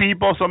many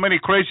people, so many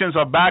Christians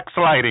are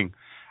backsliding,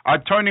 are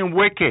turning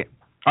wicked,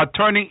 are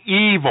turning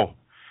evil.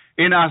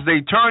 And as they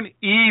turn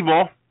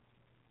evil,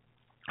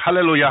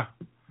 hallelujah,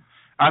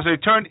 as they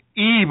turn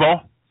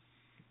evil,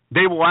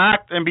 they will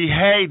act and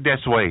behave this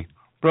way,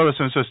 brothers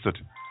and sisters.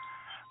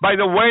 By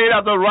the way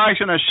of the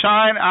righteousness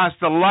shine as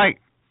the light,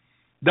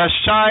 that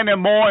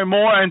shining more and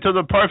more into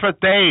the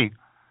perfect day.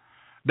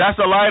 That's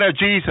the light of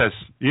Jesus.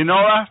 You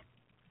know that?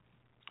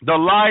 The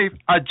light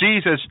of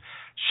Jesus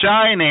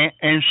shining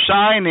and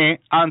shining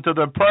unto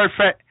the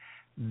perfect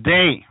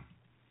day.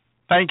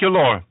 Thank you,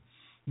 Lord.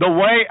 The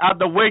way of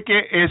the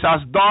wicked is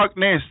as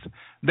darkness.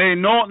 They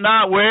know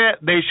not where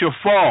they shall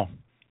fall.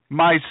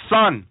 My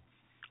son,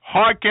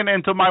 hearken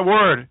unto my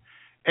word.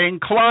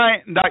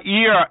 Incline thy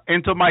ear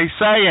into my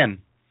saying.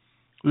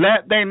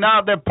 Let them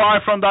not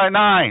depart from thy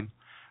nigh,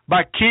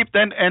 but keep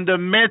them in the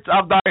midst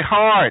of thy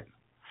heart.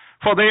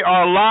 For they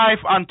are life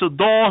unto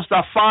those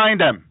that find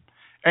them,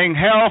 and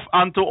health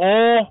unto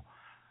all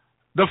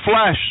the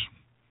flesh.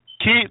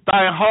 Keep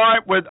thy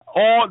heart with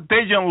all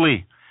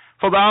diligently,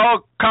 for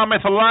thou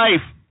cometh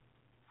life.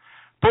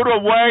 Put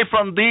away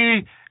from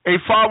thee a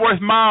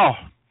forward mouth.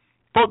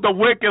 Put the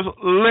wicked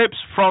lips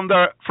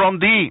from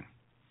thee.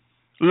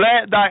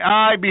 Let thy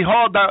eye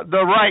behold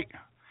the right,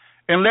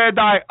 and let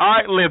thy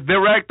eyelid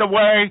direct the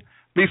way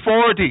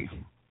before thee.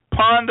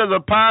 Ponder the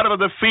path of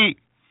the feet,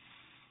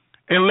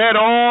 and let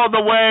all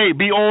the way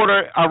be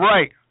ordered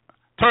aright.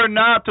 Turn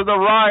not to the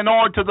right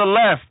nor to the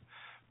left,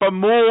 but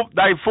move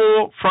thy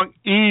foot from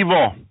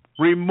evil.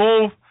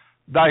 Remove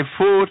thy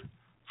foot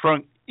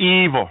from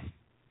evil.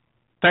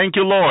 Thank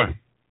you, Lord.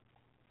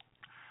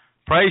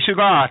 Praise you,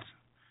 God.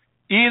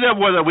 Either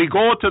whether we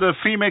go to the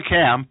FEMA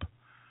camp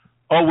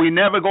or we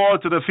never go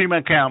to the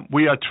FEMA camp,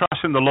 we are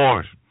trusting the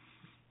Lord.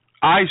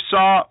 I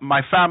saw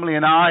my family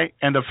and I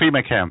in the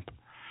FEMA camp.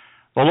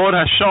 The Lord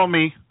has shown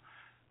me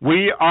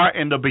we are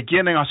in the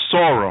beginning of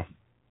sorrow.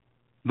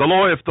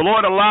 If the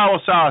Lord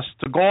allows us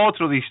to go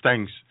through these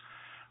things,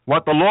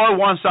 what the Lord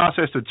wants us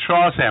is to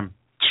trust Him.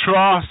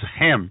 Trust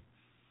Him.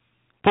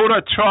 Put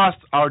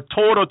our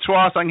total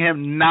trust on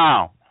Him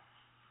now.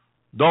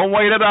 Don't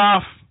wait it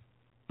off.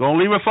 Don't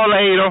leave it for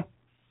later.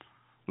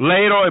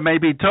 Later, it may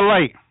be too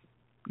late.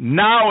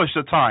 Now is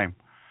the time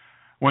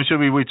when should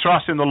we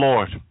trust in the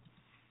Lord,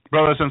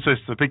 brothers and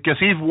sisters, because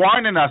He's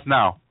warning us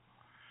now.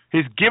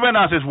 He's given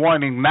us His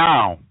warning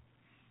now,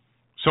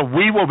 so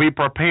we will be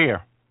prepared.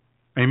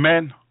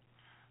 Amen.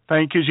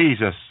 Thank you,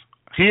 Jesus.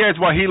 Here's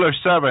what Healer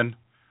 7,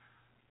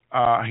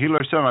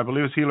 I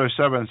believe it's Healer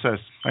 7 says.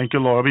 Thank you,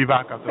 Lord. I'll be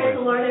back after Praise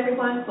this. the Lord,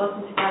 everyone.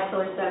 Welcome to God's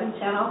Healer 7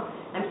 channel.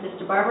 I'm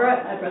Sister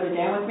Barbara. I have Brother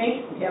Dan with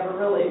me. We have a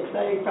really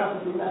exciting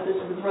prophecy message.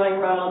 I was running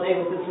around all day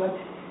with this one.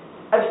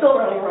 I'm still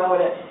running around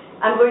with it.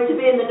 I'm going to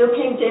be in the New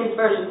King James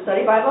Version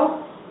Study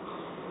Bible.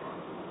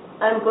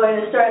 I'm going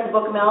to start in the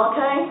book of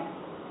Malachi.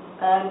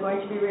 I'm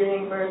going to be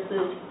reading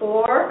chapter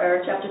 4,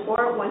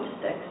 1 to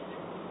 6.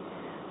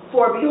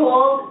 For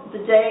behold,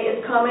 the day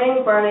is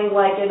coming, burning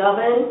like an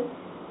oven,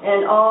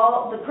 and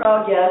all the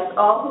proud, yes,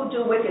 all who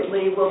do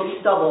wickedly will be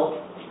stubble.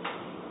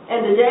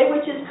 And the day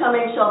which is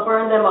coming shall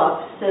burn them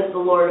up, says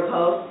the Lord of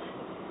hosts,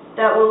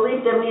 that will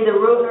leave them neither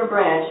root nor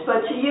branch.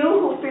 But to you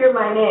who fear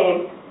my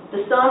name,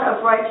 the Son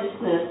of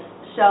Righteousness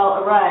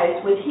shall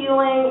arise with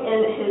healing in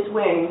his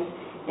wings,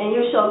 and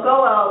you shall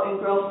go out and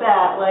grow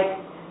fat like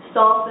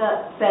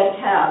stall-fed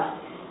calves.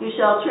 You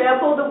shall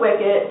trample the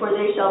wicked, for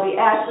they shall be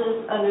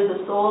ashes under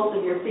the soles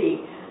of your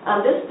feet.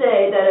 On this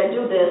day that I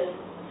do this,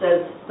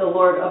 says the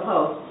Lord of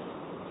hosts.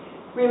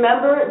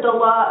 Remember the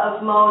law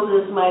of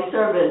Moses, my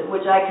servant,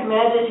 which I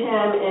commanded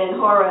him in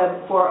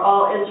Horeb for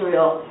all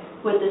Israel,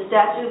 with the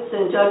statutes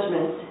and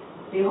judgments.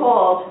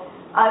 Behold,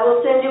 I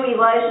will send you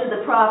Elijah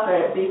the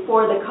prophet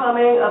before the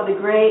coming of the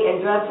great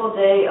and dreadful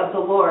day of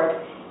the Lord.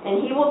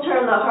 And he will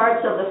turn the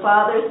hearts of the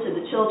fathers to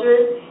the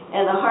children,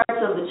 and the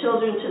hearts of the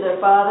children to their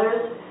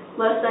fathers,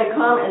 lest I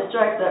come and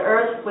strike the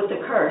earth with a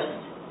curse.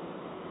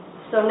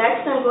 So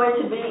next I'm going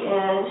to be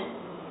in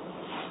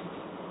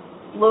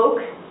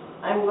Luke.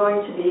 I'm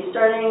going to be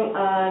starting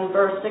on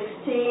verse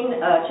 16,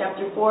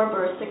 chapter 4,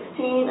 verse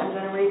 16. I'm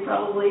going to read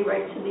probably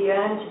right to the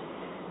end,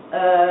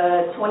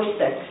 26.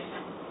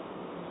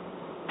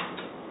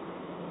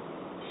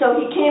 So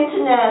he came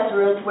to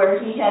Nazareth, where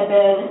he had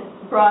been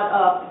brought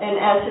up, and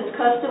as his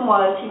custom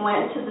was, he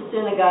went into the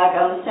synagogue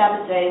on the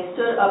Sabbath day and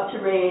stood up to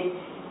read,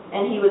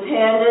 and he was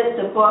handed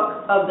the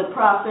book of the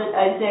prophet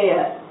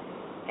Isaiah.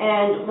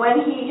 And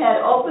when he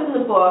had opened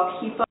the book,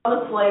 he found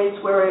the place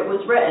where it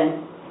was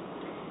written,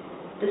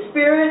 The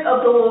Spirit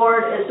of the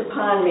Lord is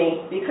upon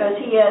me, because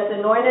he has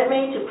anointed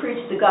me to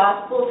preach the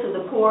gospel to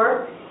the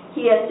poor.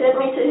 He has sent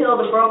me to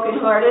heal the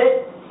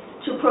brokenhearted,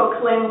 to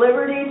proclaim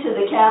liberty to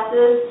the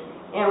captives,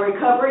 and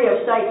recovery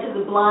of sight to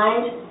the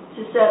blind,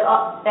 to set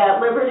up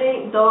at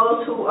liberty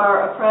those who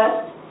are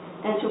oppressed,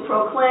 and to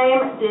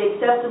proclaim the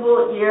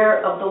acceptable year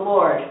of the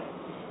Lord.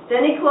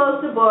 Then he closed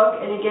the book,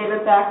 and he gave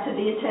it back to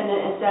the attendant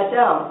and sat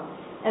down.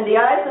 And the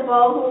eyes of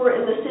all who were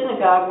in the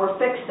synagogue were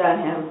fixed on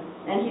him.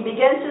 And he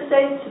began to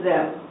say to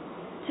them,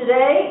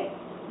 Today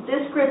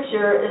this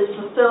scripture is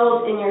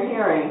fulfilled in your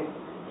hearing.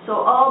 So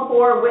all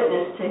bore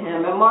witness to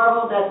him, and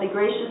marveled at the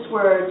gracious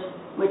words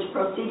which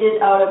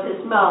proceeded out of his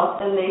mouth.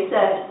 And they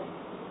said,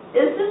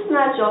 Is this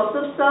not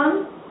Joseph's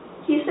son?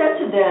 He said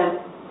to them,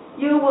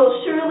 You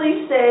will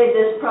surely say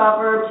this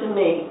proverb to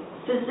me,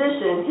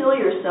 Physician, heal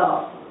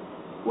yourself.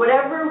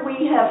 Whatever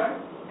we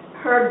have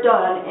heard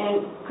done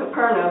in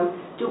Capernaum,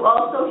 do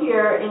also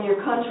here in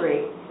your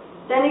country.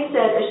 Then he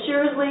said,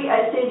 Assuredly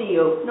I say to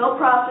you, no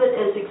prophet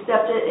is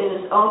accepted in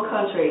his own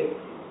country.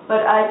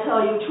 But I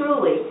tell you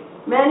truly,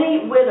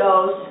 many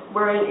widows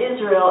were in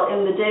Israel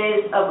in the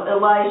days of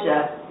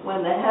Elijah, when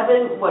the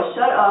heaven was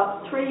shut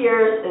up 3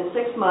 years and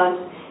 6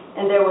 months,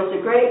 and there was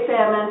a great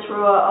famine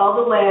throughout all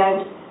the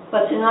land,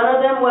 but to none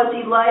of them was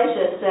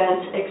Elijah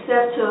sent,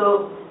 except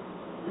to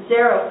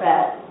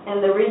Zarephath, in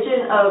the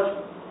region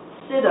of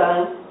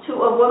Sidon to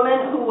a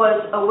woman who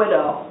was a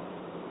widow.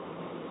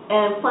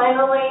 And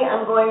finally,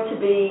 I'm going to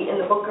be in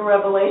the book of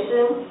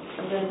Revelation.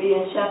 I'm going to be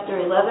in chapter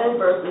 11,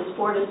 verses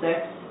 4 to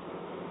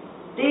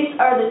 6. These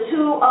are the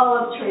two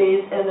olive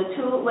trees and the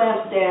two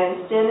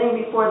lampstands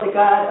standing before the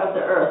God of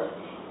the earth.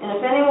 And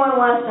if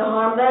anyone wants to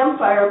harm them,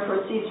 fire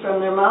proceeds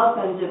from their mouth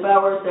and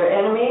devours their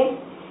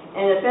enemies.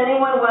 And if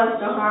anyone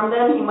wants to harm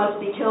them, he must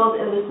be killed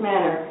in this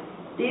manner.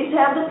 These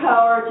have the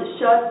power to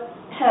shut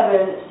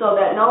heaven so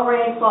that no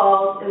rain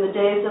falls in the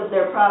days of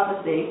their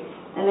prophecy.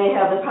 And they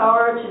have the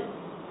power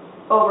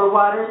over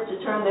waters to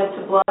turn them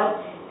to blood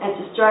and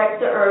to strike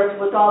the earth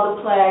with all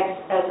the plagues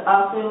as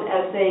often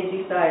as they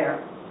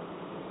desire.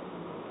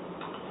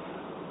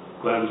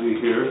 Glad to be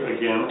here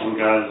again on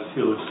God's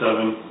Healer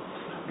 7.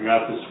 I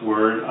got this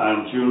word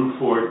on June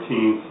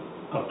 14th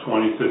of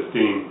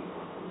 2015.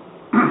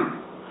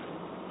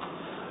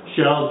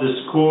 Shall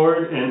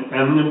discord and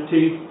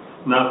enmity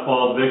not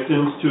fall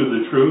victims to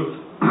the truth?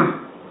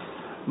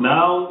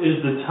 Now is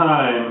the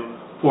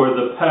time for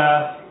the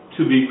path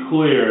to be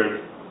cleared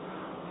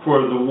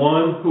for the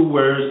one who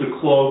wears the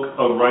cloak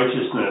of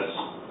righteousness.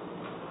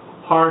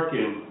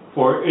 Hearken,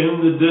 for in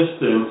the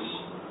distance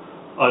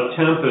a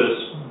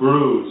tempest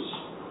brews.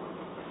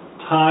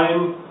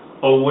 Time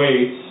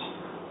awaits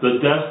the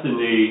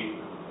destiny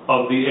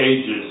of the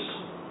ages.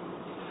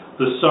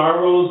 The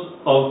sorrows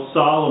of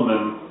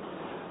Solomon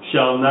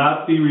shall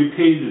not be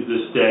repeated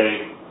this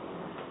day,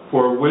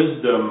 for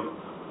wisdom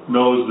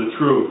knows the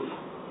truth.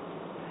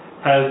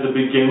 Has the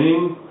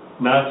beginning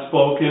not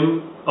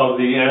spoken of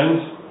the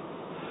end?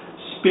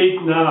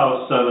 Speak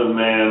now, Son of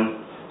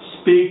Man,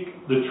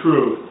 speak the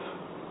truth,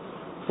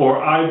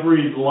 for I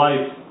breathe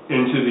life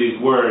into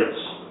these words.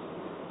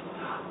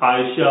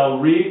 I shall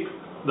reap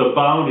the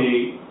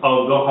bounty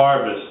of the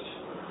harvest.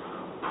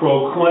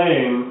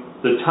 Proclaim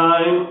the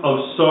time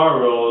of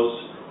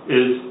sorrows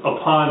is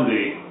upon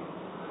thee.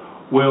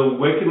 Will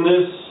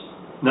wickedness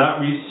not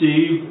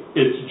receive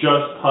its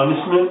just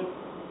punishment?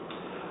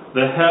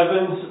 The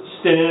heavens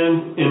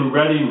stand in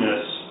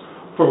readiness,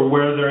 for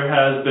where there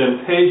has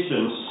been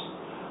patience,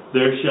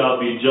 there shall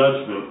be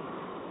judgment.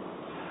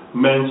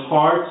 Men's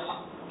hearts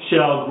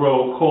shall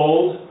grow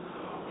cold,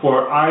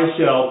 for I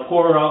shall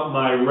pour out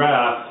my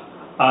wrath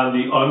on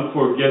the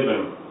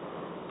unforgiven.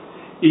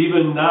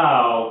 Even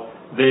now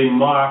they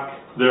mock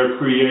their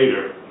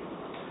Creator.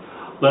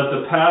 Let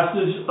the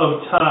passage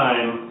of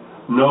time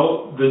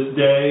note this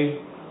day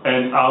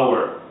and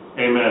hour.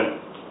 Amen.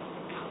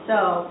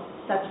 So,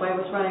 that's why I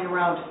was running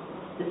around.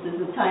 This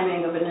is the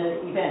timing of an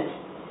event.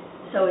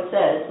 So it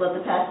says, let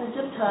the passage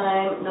of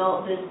time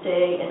note this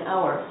day and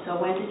hour. So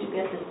when did you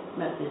get this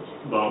message?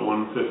 About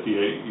 1:58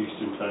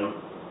 Eastern Time.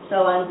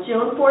 So on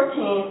June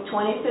 14th,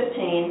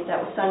 2015,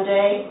 that was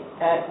Sunday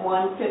at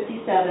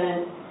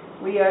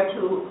 1:57, we are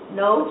to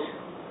note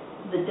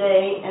the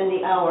day and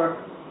the hour.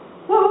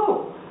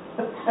 Woo!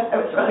 I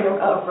was running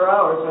around for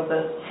hours with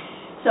this.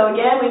 So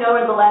again, we know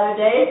we're in the latter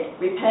days.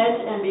 Repent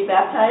and be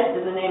baptized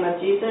in the name of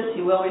Jesus.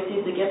 You will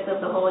receive the gift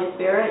of the Holy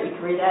Spirit. You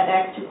can read that,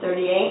 Acts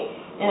 2:38.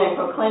 And I'm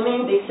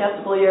proclaiming the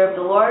acceptable year of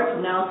the Lord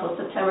from now until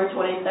September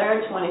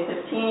 23rd,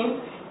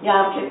 2015,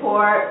 Yom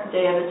Kippur,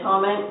 Day of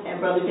Atonement. And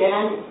Brother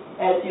Dan,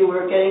 as you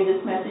were getting this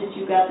message,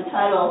 you got the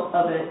title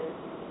of it,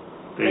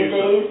 The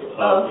Days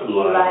of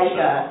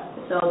Elijah.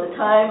 So the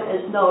time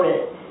is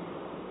noted.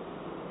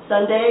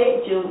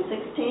 Sunday, June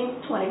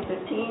 16th,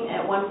 2015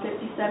 at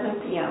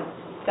 1:57 p.m.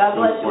 God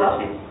bless you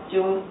all.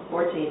 June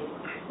 14th.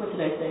 What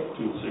did I say?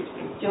 June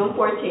 16th. June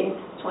 14th,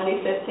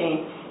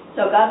 2015.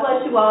 So God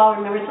bless you all.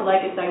 Remember to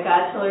like us on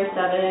God's Healer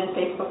 7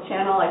 Facebook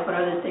channel. I put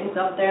other things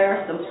up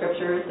there, some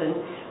scriptures and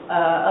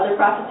other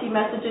prophecy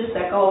messages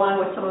that go along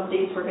with some of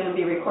these we're going to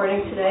be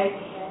recording today.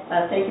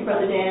 Thank you,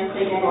 Brother Dan.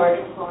 Thank you, Lord.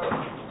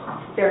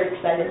 Very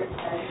excited.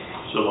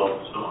 Shalom.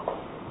 Shalom.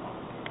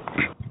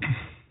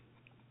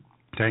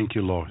 Thank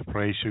you, Lord.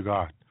 Praise you,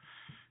 God.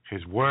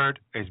 His word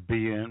is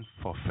being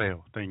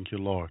fulfilled. Thank you,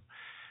 Lord.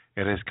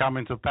 It is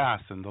coming to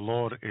pass, and the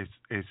Lord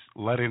is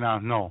letting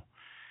us know.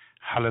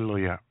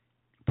 Hallelujah.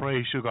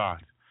 Praise you,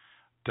 God,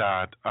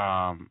 that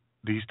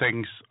these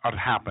things are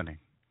happening.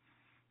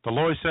 The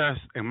Lord says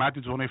in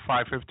Matthew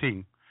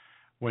 25:15,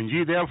 when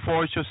ye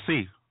therefore shall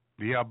see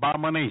the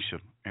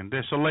abomination and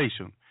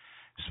desolation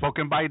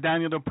spoken by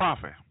Daniel the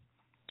prophet,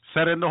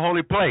 set in the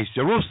holy place,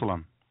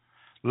 Jerusalem,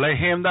 let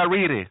him that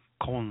read it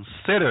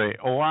consider it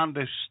or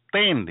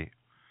understand it,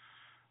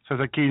 says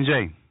the King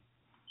James.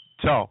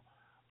 So,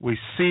 we've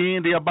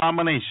seen the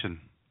abomination.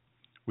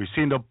 We've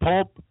seen the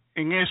Pope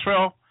in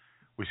Israel.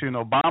 We've seen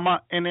Obama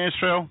in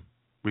Israel.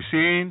 We've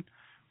seen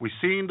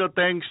the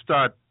things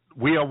that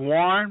we have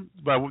warned,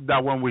 but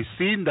that when we've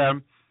seen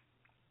them,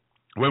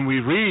 when we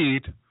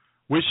read,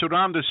 we should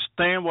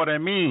understand what it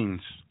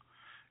means.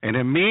 And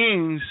it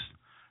means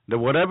that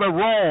whatever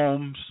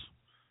Rome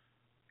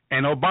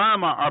and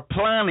Obama are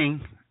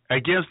planning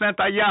against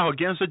Netanyahu,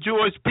 against the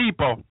Jewish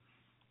people,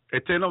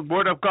 it's in the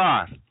Word of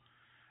God.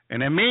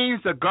 And it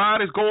means that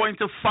God is going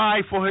to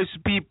fight for his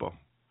people.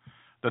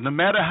 That no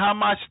matter how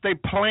much they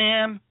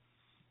plan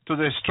to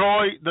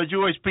destroy the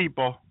Jewish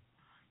people,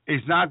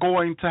 it's not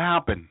going to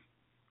happen.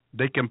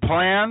 They can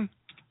plan,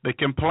 they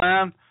can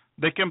plan,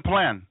 they can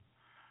plan.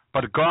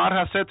 But God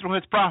has said through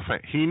his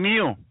prophet, he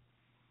knew.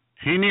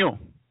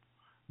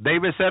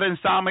 David said in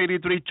Psalm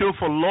 83:2,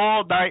 for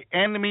lo, thy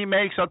enemy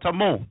makes a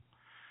tumult,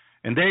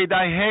 and they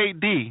that hate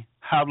thee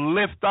have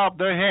lifted up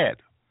their head.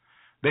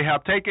 They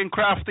have taken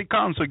crafty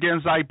counsel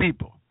against thy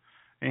people,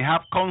 and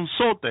have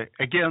consulted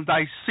against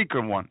thy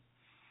secret one.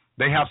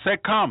 They have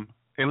said, come,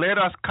 and let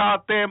us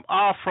cut them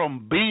off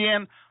from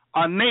being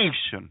a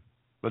nation,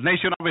 the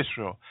nation of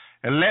Israel,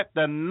 and let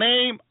the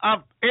name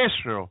of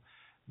Israel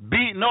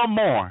be no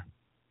more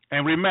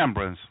in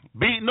remembrance,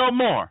 be no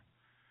more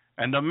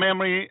in the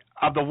memory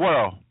of the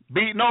world,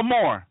 be no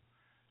more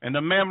in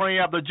the memory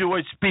of the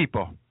Jewish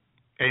people.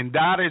 And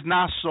that is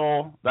not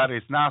so,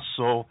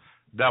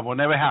 that will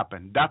never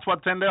happen. That's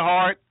what's in their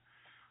heart,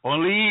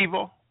 only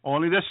evil,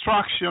 only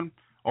destruction,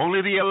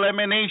 only the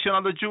elimination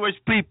of the Jewish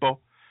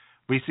people.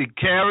 We see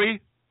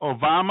Kerry,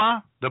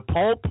 Obama, the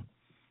Pope,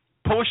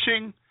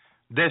 pushing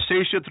this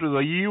issue through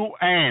the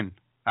UN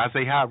as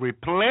they have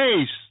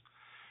replaced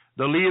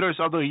the leaders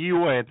of the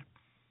UN.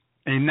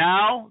 And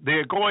now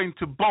they're going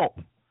to vote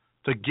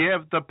to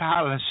give the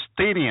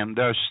Palestinian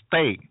their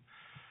state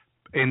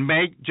and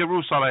make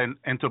Jerusalem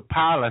into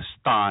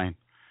Palestine,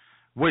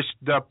 which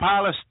the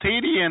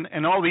Palestinian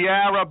and all the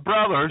Arab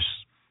brothers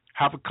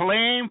have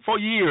claimed for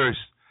years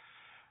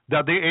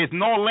that there is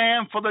no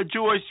land for the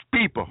Jewish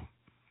people,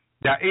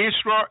 that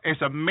Israel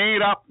is a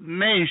made-up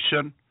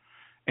nation,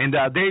 and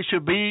that they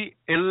should be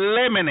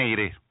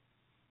eliminated.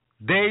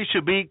 They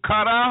should be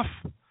cut off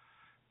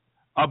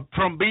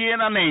from being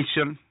a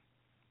nation,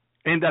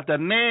 and that the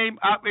name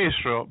of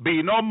Israel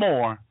be no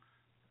more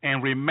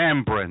in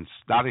remembrance.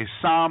 That is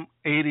Psalm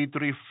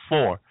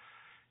 83:4.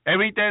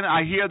 Everything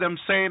I hear them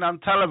saying on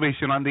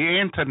television, on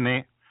the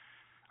internet,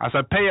 as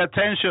I pay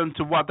attention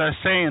to what they're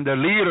saying, the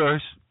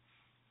leaders,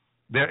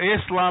 their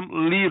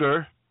Islam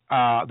leader,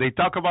 they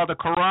talk about the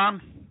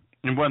Quran,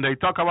 and when they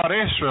talk about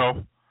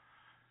Israel,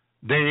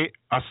 they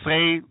are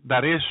saying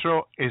that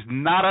Israel is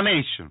not a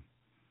nation.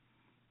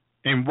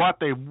 And what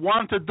they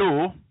want to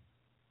do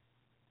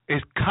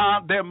is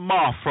cut them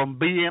off from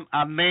being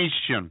a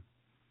nation,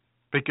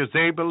 because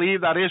they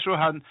believe that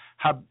Israel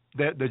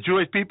the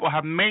Jewish people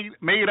have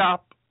made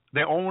up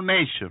their own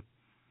nation,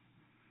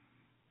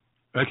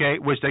 okay,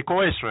 which they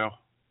call Israel,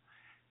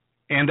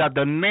 and that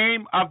the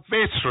name of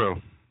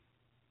Israel,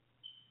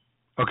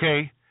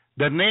 okay,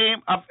 the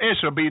name of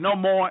Israel be no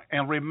more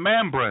in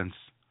remembrance.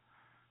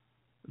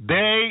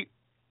 They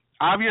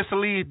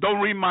obviously don't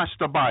read much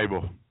the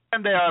Bible,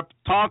 and they are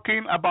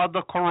talking about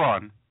the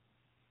Quran.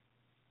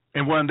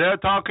 And when they're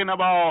talking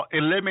about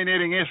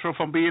eliminating Israel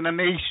from being a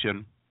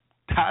nation,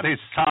 that is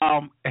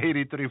Psalm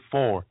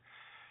 83:4.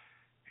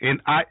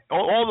 And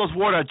all those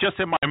words are just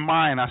in my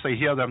mind as I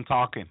hear them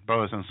talking,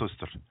 brothers and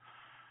sisters.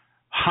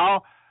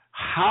 How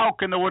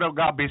can the word of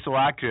God be so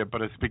accurate?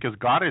 But it's because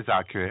God is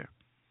accurate.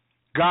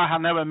 God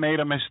has never made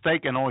a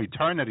mistake in all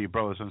eternity,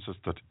 brothers and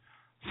sisters.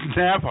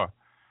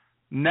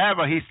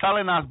 Never. He's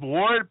telling us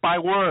word by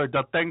word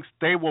the things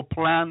they will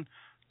plan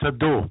to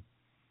do.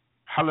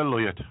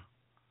 Hallelujah.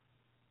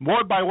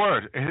 Word by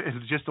word.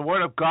 It's just the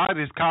word of God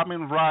is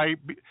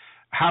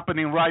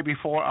happening right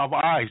before our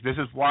eyes. This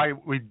is why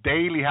we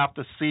daily have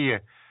to see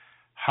it.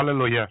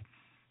 Hallelujah.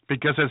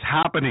 Because it's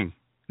happening.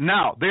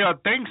 Now, there are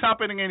things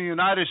happening in the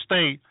United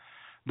States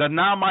that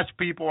not much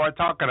people are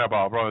talking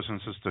about, brothers and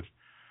sisters.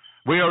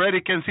 We already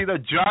can see the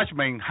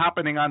judgment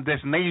happening on this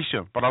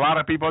nation, but a lot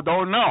of people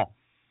don't know.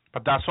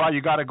 But that's why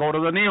you got to go to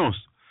the news.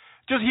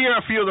 Just hear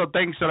a few of the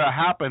things that are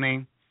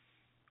happening,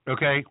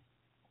 okay,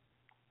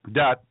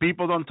 that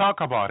people don't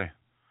talk about it.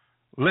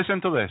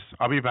 Listen to this.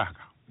 I'll be back.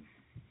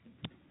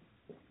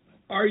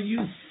 Are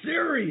you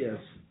serious?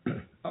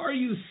 Are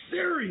you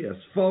serious,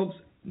 folks?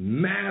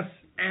 Mass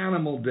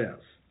animal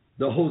deaths.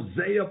 The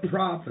Hosea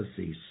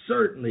prophecy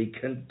certainly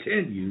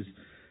continues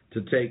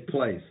to take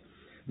place.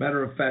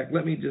 Matter of fact,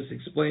 let me just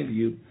explain to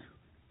you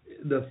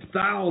the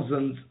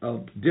thousands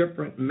of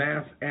different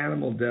mass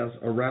animal deaths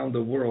around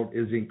the world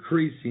is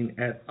increasing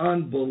at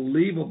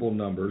unbelievable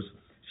numbers,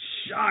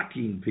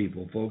 shocking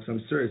people, folks.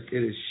 I'm serious.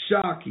 It is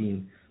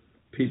shocking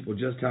people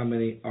just how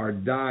many are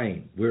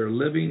dying. We're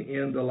living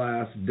in the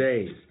last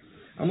days.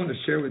 I'm going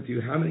to share with you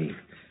how many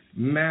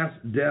mass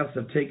deaths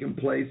have taken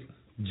place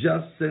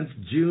just since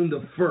June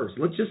the 1st.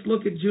 Let's just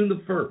look at June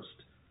the 1st.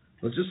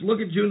 Let's just look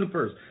at June the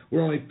 1st.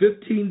 We're only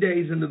 15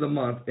 days into the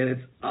month, and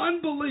it's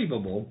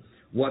unbelievable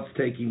what's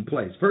taking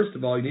place. First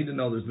of all, you need to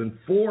know there's been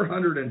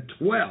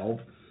 412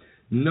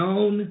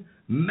 known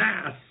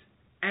mass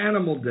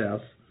animal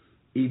deaths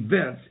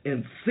events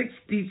in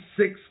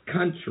 66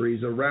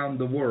 countries around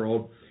the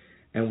world,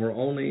 and we're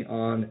only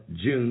on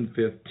June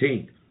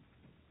 15th.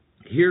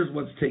 Here's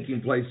what's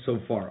taking place so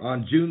far.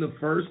 On June the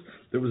 1st,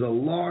 there was a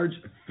large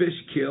fish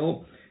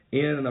kill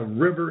in a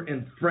river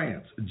in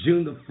France.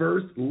 June the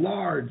 1st,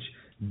 large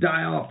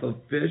die-off of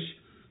fish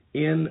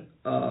in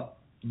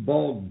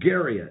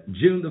Bulgaria.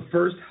 June the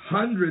 1st,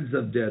 hundreds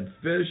of dead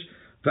fish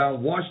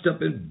found washed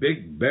up in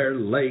Big Bear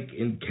Lake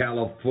in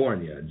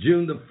California.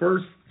 June the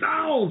 1st,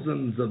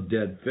 thousands of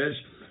dead fish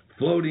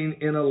floating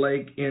in a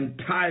lake in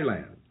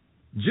Thailand.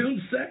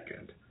 June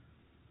 2nd,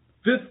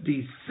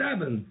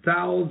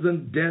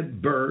 57,000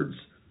 dead birds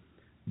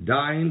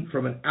dying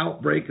from an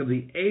outbreak of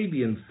the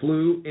avian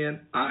flu in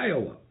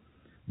Iowa.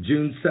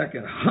 June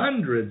 2nd,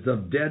 hundreds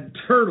of dead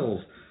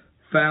turtles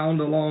found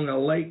along a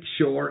lake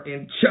shore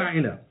in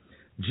China.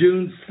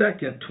 June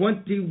 2nd,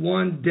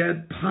 21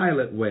 dead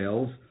pilot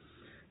whales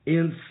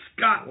in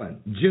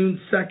Scotland. June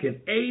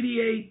 2nd,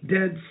 88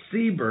 dead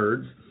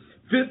seabirds,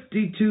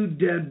 52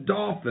 dead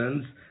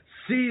dolphins,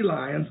 sea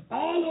lions,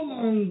 all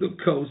along the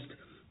coast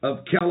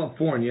of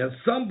California.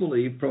 Some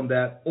believe from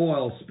that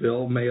oil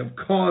spill may have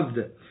caused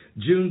it.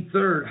 June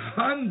 3rd,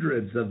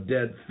 hundreds of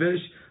dead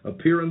fish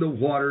appear in the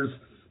waters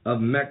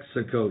of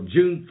Mexico.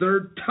 June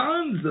 3rd,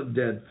 tons of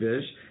dead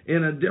fish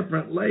in a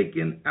different lake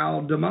in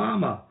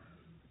Aldama,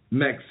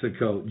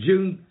 Mexico.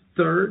 June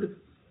 3rd,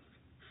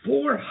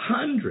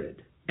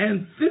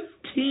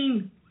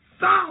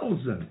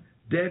 415,000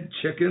 dead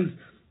chickens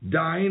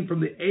dying from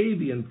the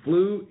avian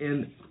flu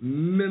in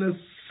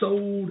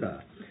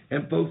Minnesota.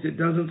 And folks, it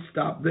doesn't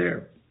stop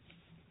there.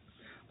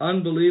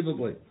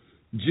 Unbelievably,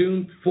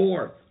 June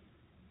 4th,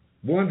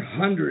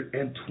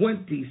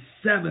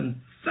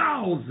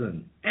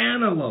 127,000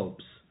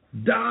 antelopes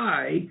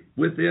die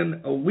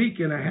within a week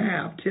and a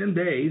half, 10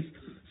 days,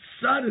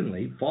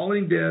 suddenly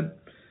falling dead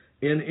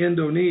in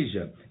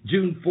Indonesia.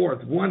 June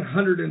 4th,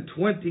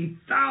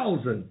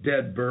 120,000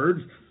 dead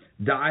birds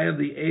die of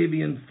the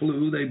avian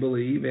flu, they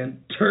believe,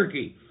 in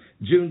Turkey.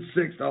 June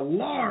 6th, a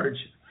large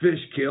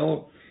fish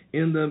kill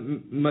in the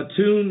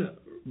Mattoon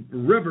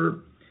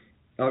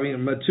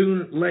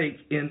Lake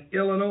in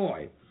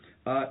Illinois.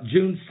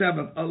 June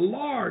 7th, a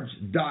large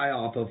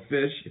die-off of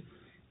fish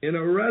in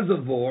a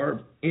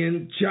reservoir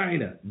in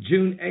China.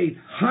 June 8th,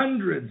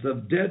 hundreds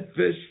of dead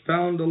fish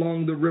found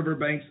along the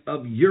riverbanks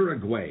of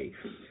Uruguay.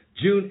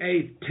 June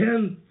 8th,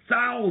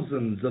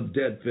 10,000s of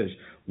dead fish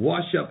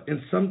wash up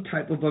in some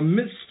type of a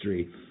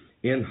mystery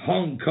in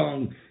Hong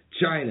Kong,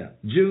 China.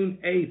 June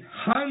 8th,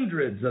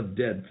 hundreds of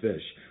dead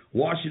fish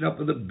washing up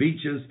on the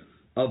beaches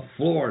of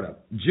Florida.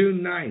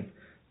 June 9th,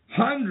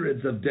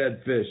 hundreds of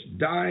dead fish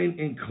dying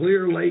in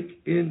Clear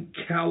Lake in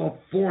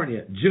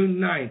California. June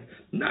 9th,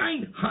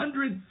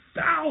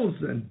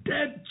 900,000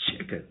 dead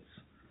chickens.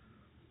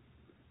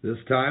 This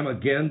time,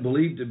 again,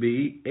 believed to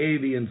be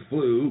avian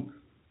flu,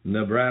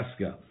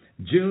 Nebraska.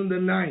 June the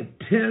 9th,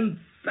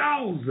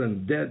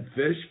 10,000 dead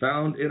fish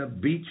found in a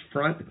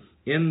beachfront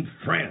in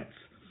France.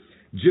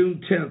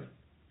 June 10th,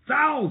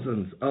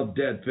 thousands of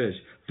dead fish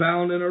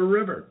found in a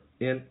river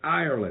in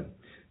Ireland.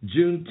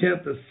 June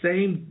 10th, the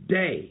same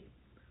day,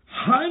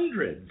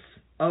 hundreds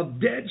of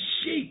dead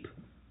sheep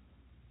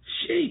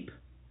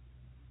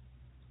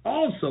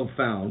also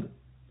found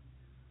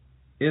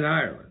in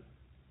Ireland.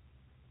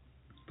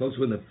 Folks,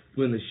 when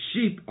the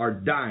sheep are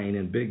dying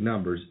in big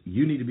numbers,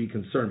 you need to be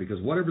concerned, because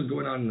whatever's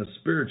going on in the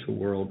spiritual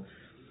world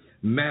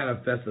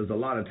manifests a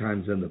lot of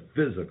times in the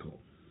physical.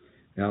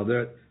 Now,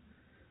 there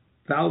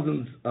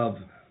are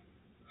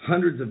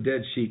hundreds of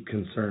dead sheep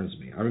concerns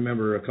me. I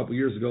remember a couple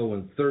years ago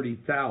when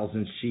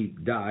 30,000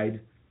 sheep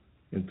died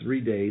in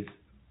 3 days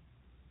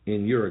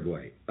in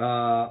Uruguay.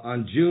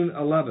 On June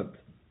 11th,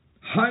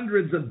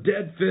 hundreds of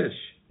dead fish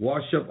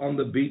wash up on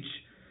the beach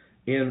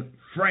in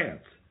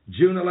France.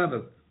 June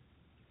 11th,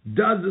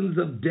 dozens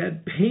of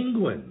dead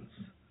penguins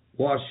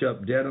wash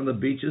up dead on the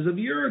beaches of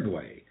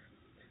Uruguay.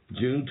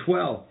 June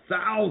 12th,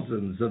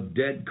 thousands of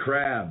dead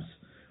crabs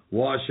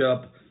wash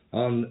up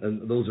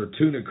on, those are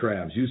tuna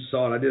crabs. You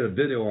saw it. I did a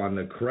video on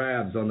the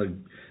crabs on the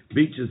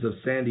beaches of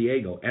San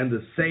Diego. And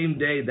the same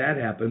day that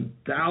happened,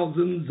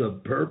 thousands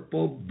of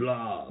purple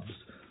blobs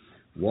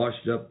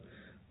washed up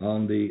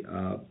on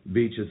the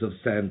beaches of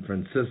San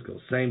Francisco.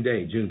 Same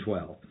day, June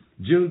 12th.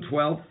 June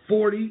 12th,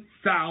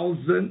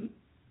 40,000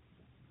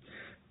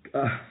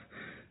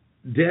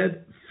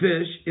 dead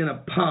fish in a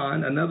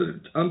pond,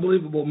 another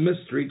unbelievable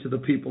mystery to the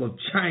people of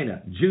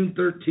China. June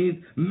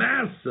 13th,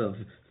 massive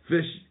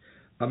fish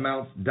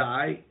amounts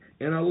die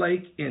in a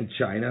lake in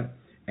China.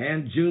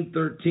 And June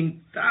 13th,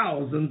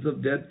 thousands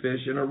of dead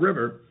fish in a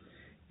river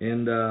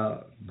in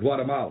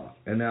Guatemala.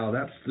 And now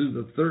that's through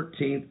the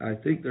 13th. I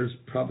think there's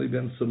probably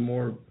been some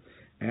more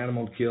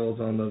animal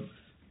kills on the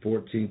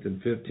 14th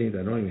and 15th.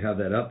 I don't even have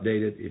that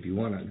updated. If you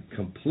want a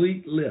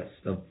complete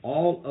list of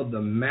all of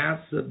the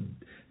massive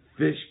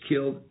fish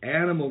kills,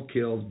 animal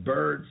kills,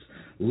 birds,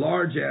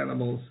 large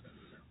animals,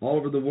 all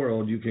over the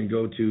world, you can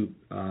go to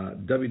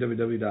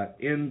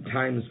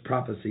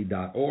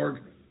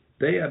www.endtimesprophecy.org.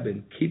 They have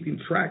been keeping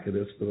track of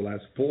this for the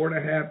last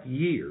 4.5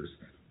 years.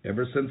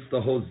 Ever since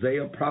the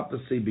Hosea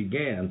prophecy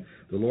began,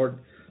 the Lord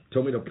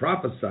told me to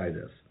prophesy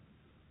this.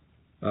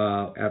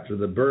 After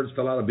the birds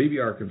fell out of Beebe,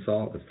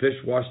 Arkansas, the fish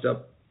washed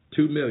up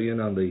 2 million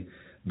on the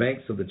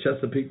banks of the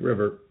Chesapeake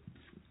River,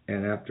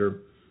 and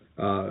after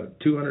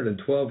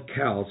 212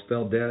 cows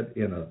fell dead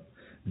in a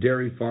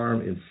dairy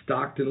farm in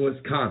Stockton,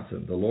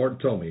 Wisconsin, the Lord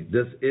told me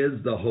this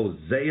is the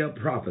Hosea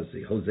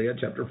prophecy, Hosea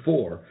chapter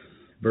 4,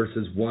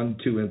 verses 1,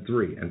 2, and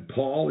 3. And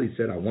Paul, he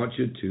said, I want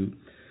you to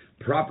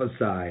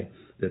prophesy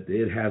that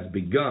it has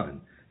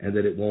begun and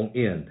that it won't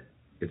end.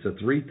 It's a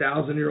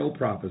 3,000-year-old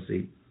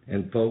prophecy,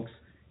 and folks,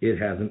 it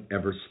hasn't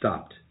ever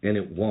stopped, and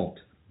it won't.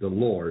 The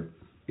Lord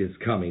is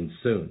coming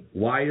soon.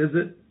 Why is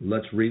it?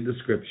 Let's read the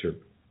scripture.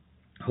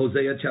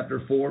 Hosea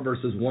chapter 4,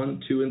 verses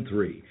 1, 2, and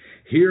 3.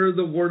 Hear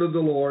the word of the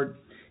Lord,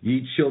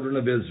 ye children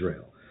of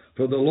Israel.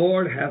 For the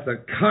Lord hath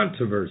a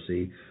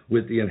controversy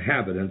with the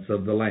inhabitants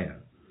of the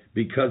land,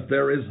 because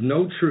there is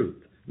no truth,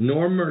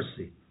 nor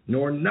mercy,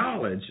 nor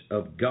knowledge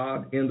of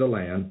God in the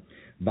land.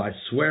 By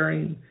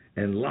swearing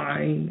and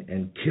lying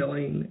and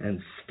killing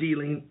and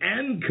stealing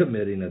and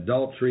committing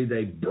adultery,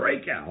 they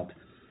break out,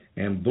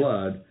 and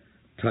blood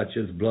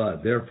touches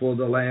blood. Therefore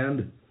the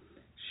land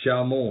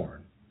shall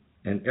mourn,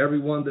 and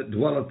everyone that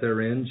dwelleth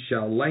therein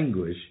shall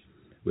languish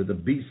with the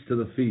beasts of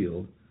the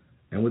field,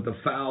 and with the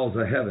fowls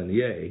of heaven,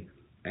 yea,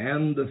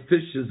 and the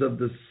fishes of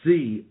the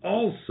sea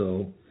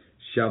also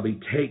shall be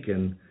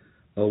taken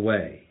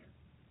away.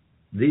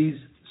 These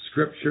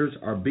scriptures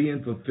are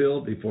being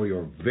fulfilled before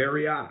your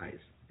very eyes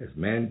as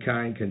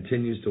mankind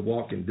continues to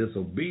walk in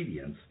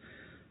disobedience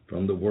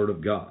from the Word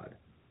of God.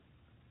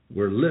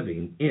 We're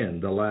living in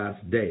the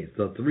last days.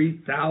 The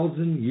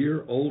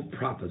 3,000-year-old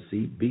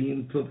prophecy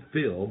being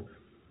fulfilled,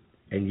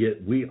 and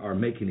yet we are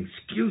making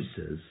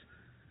excuses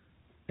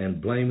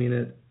and blaming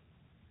it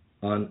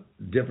on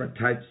different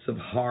types of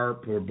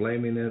HAARP, or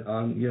blaming it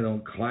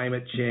on,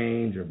 climate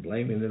change, or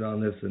blaming it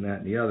on this and that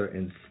and the other,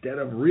 instead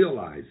of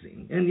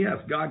realizing, and yes,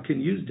 God can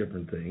use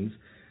different things,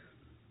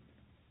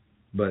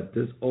 but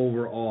this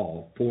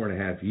overall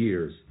 4.5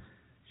 years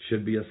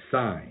should be a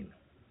sign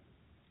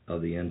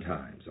of the end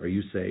times. Are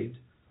you saved?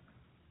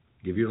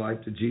 Give your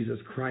life to Jesus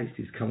Christ.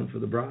 He's coming for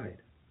the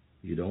bride.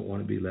 You don't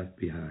want to be left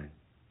behind.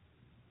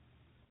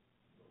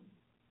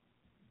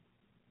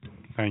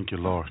 Thank you,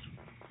 Lord.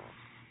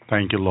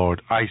 Thank you,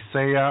 Lord.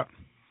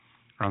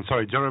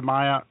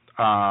 Jeremiah,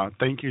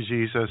 thank you,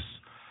 Jesus.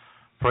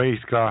 Praise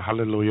God,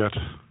 hallelujah.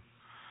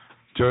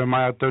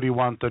 Jeremiah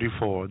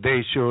 31:34.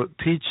 They shall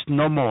teach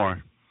no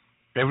more,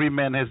 every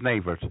man his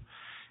neighbor,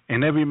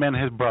 and every man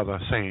his brother,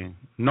 saying,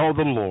 Know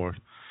the Lord,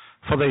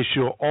 for they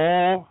shall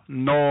all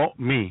know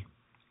me,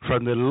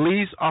 from the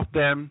least of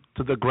them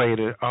to the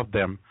greater of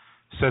them,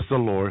 says the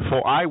Lord.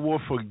 For I will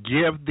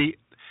forgive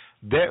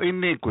their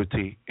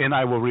iniquity, and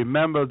I will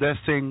remember their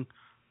sin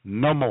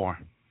no more.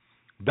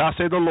 Thus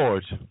saith the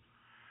Lord,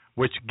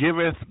 which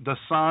giveth the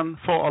sun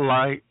for a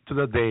light to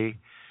the day,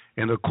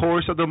 and the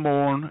course of the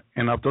moon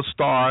and of the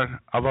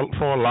star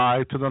for a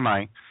light to the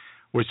night,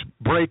 which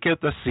breaketh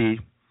the sea,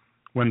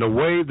 when the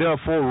wave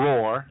therefore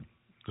roar,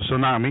 the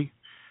tsunami,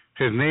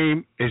 his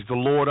name is the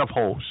Lord of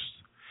hosts.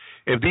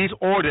 If these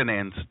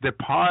ordinances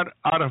depart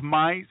out of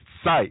my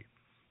sight,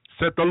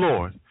 said the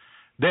Lord,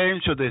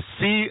 then shall the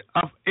seed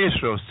of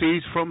Israel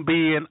cease from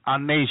being a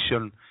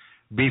nation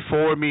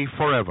before me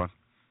forever.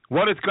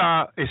 What is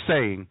God is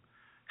saying?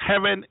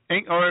 Heaven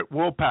and earth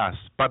will pass,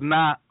 but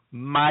not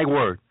my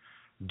word,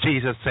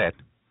 Jesus said.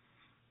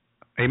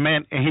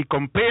 Amen. And he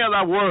compared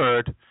that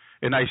word,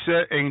 and I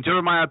said in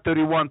Jeremiah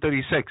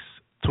 31:36,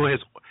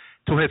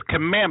 to his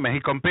commandment.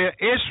 He compared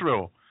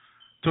Israel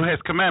to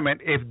his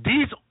commandment. If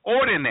these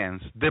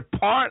ordinances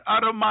depart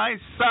out of my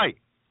sight,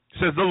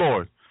 says the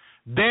Lord,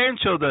 then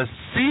shall the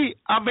seed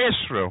of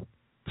Israel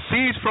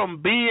cease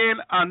from being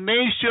a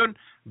nation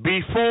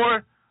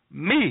before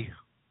me.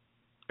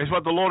 Is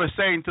what the Lord is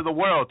saying to the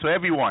world, to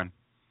everyone.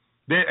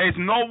 There is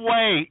no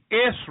way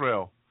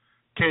Israel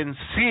can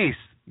cease,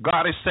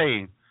 God is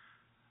saying,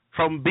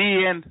 from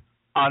being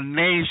a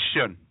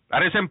nation.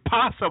 That is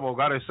impossible,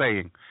 God is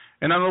saying.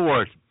 In other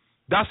words,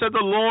 thus said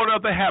the Lord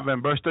of the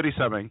heaven, verse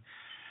 37,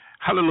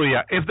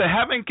 hallelujah, if the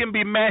heaven can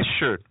be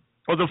measured,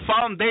 or the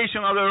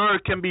foundation of the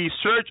earth can be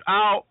searched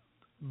out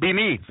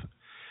beneath,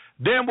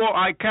 then will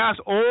I cast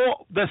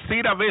all the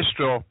seed of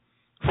Israel,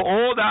 for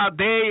all that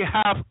they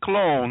have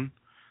cloned,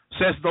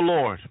 says the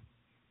Lord.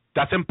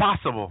 That's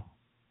impossible.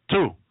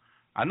 2.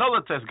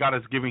 Another test God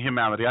is giving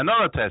humanity.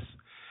 Another test.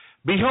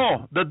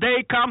 Behold, the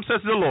day comes,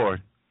 says the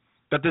Lord,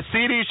 that the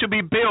city should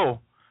be built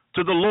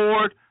to the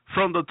Lord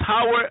from the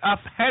tower of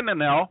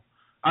Hananel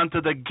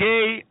unto the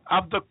gate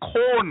of the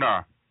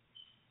corner.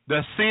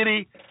 The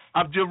city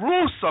of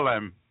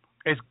Jerusalem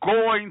is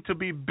going to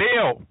be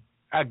built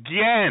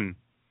again,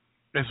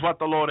 is what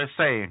the Lord is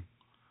saying.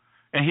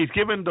 And he's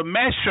given the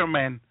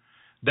measurement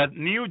that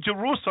New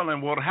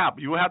Jerusalem will have.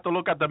 You have to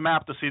look at the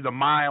map to see the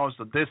miles,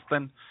 the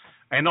distance,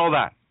 and all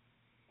that.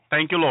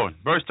 Thank you, Lord.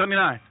 Verse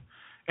 29.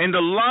 And the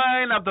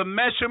line of the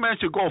measurement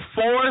shall go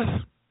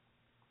forth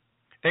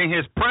in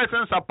his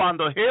presence upon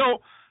the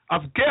hill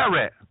of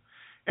Garrett,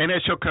 and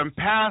it shall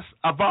compass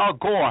about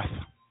Goth.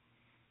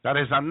 That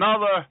is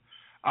another,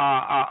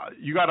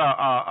 you got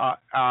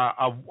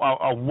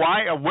a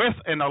width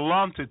and a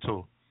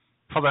longitude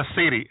for the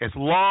city. It's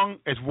long,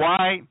 it's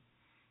wide.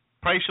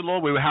 Praise the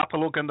Lord. We will have to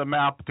look in the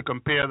map to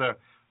compare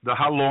the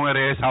how long it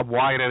is, how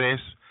wide it is.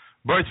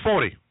 Verse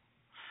 40.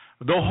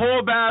 The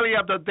whole valley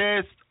of the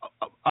dead,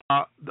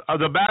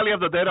 the valley of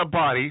the dead of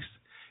bodies,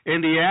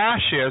 in the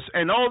ashes,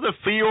 and all the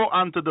field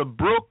unto the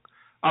brook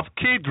of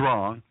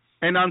Kidron,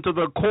 and unto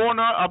the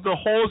corner of the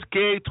horse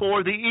gate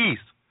toward the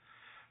east,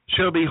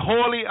 shall be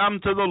holy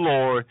unto the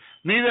Lord,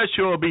 neither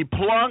shall be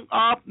plucked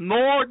up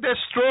nor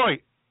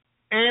destroyed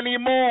any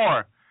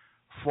more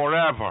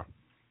forever.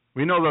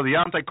 We know that the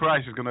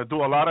Antichrist is going to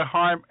do a lot of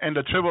harm in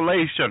the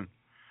tribulation,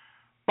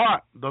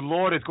 but the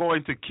Lord is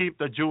going to keep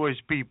the Jewish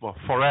people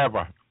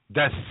forever.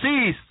 The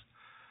seed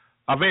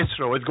of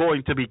Israel is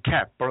going to be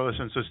kept, brothers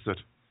and sisters.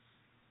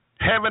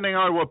 Heaven and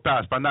earth will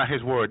pass, but not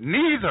his word.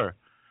 Neither,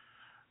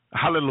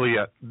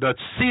 hallelujah, the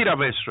seed of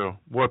Israel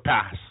will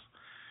pass.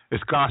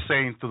 It's God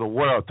saying to the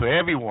world, to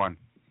everyone,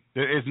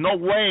 there is no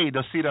way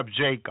the seed of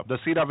Jacob, the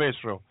seed of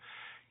Israel,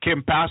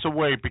 can pass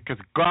away, because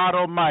God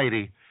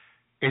Almighty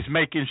is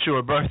making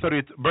sure, verse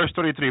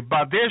 33,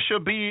 but there shall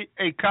be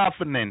a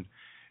covenant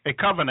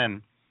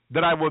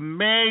that I will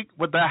make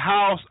with the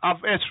house of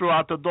Israel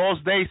after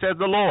those days, says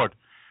the Lord.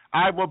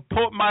 I will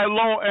put my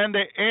law in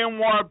the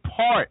inward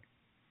part,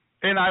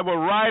 and I will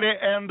write it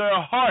in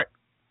their heart,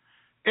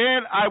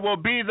 and I will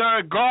be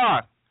their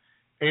God,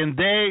 and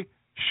they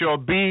shall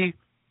be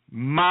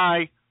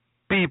my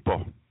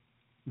people.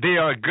 They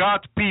are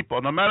God's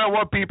people. No matter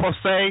what people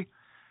say,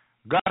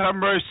 God have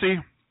mercy.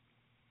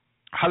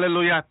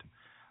 Hallelujah.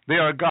 They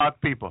are God's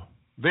people.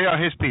 They are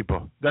his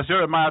people. That's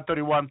Jeremiah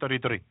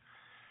 31:33.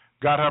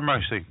 God have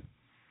mercy.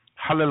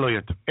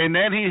 Hallelujah. And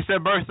then he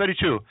said, verse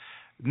 32,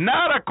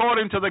 not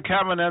according to the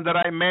covenant that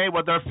I made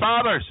with their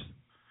fathers,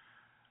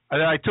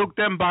 and I took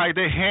them by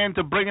the hand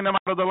to bring them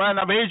out of the land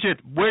of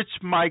Egypt, which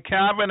my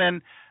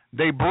covenant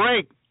they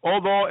break,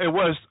 although I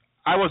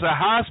was a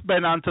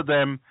husband unto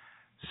them,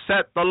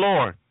 said the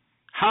Lord.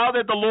 How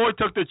did the Lord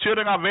took the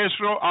children of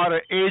Israel out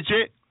of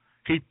Egypt?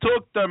 He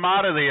took them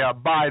out of there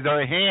by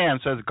their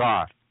hand, says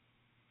God.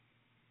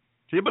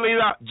 Do you believe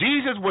that?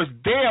 Jesus was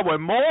there with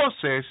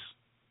Moses,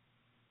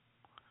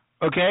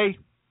 okay?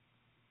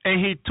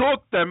 And he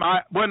took them,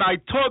 when I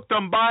took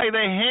them by the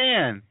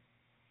hand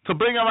to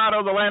bring them out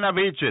of the land of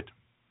Egypt.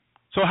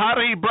 So how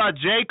did he brought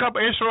Jacob,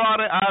 Israel,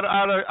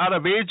 out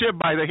of Egypt?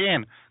 By the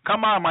hand.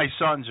 Come on, my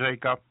son,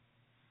 Jacob.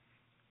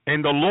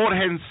 And the Lord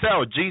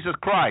himself, Jesus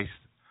Christ,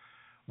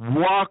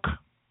 walked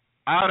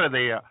out of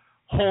there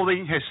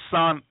holding his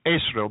son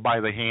Israel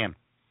by the hand.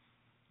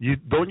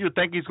 Don't you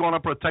think he's going to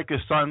protect his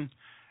son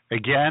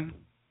again?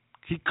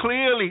 He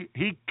clearly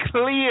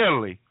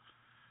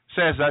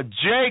says that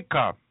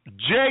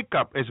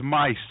Jacob is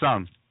my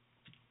son.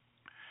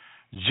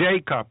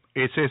 Jacob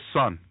is his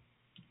son.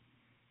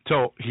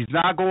 So he's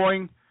not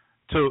going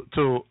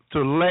to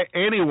let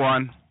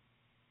anyone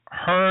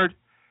hurt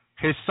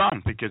his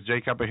son, because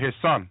Jacob is his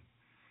son.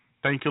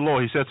 Thank you,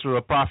 Lord. He says through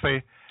the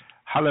prophet,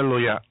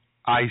 hallelujah,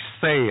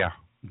 Isaiah,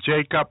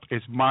 Jacob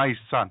is my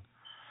son.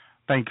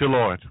 Thank you,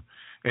 Lord.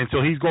 And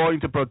so he's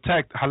going to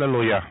protect,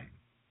 hallelujah.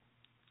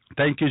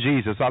 Thank you,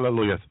 Jesus,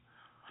 hallelujah.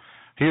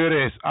 Here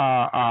it is,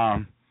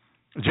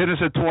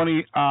 Genesis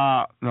 20,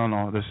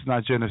 no, this is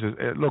not Genesis,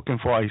 looking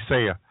for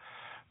Isaiah.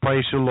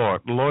 Praise the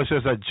Lord. The Lord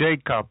says that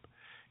Jacob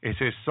is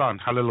his son,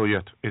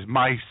 hallelujah, is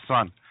my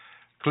son.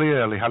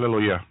 Clearly,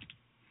 hallelujah.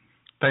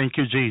 Thank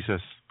you,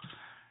 Jesus.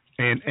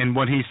 And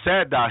when he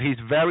said that, he's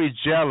very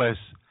jealous.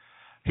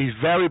 He's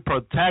very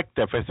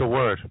protective, is the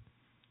word.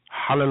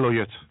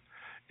 Hallelujah.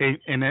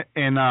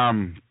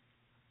 And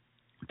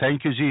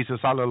thank you, Jesus.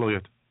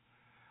 Hallelujah.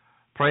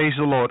 Praise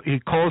the Lord. He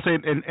calls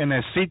it in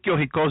Ezekiel,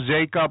 he calls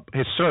Jacob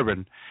his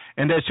servant.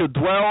 And they should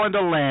dwell in the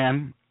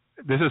land.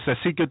 This is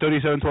Ezekiel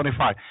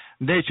 37:25.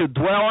 They should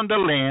dwell in the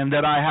land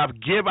that I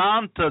have given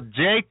unto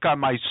Jacob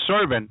my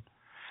servant,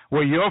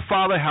 where your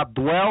father hath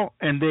dwelt,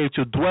 and they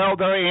should dwell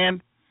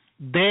therein,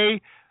 they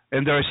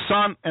and their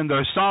son and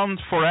their sons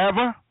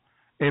forever.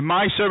 And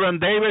my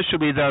servant David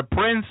should be their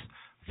prince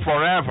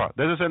forever.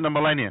 This is in the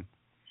millennium.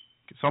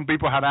 Some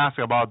people had asked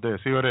about this.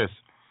 Here it is.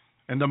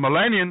 In the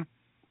millennium,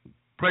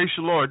 praise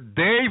the Lord,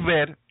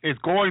 David is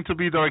going to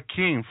be their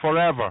king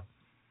forever.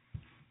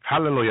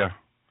 Hallelujah.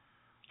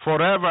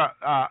 Forever,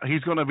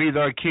 he's going to be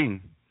their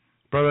king,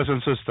 brothers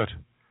and sisters.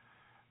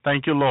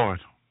 Thank you,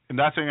 Lord. And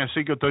that's in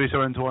Ezekiel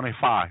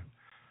 37:25.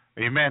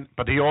 Amen.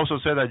 But he also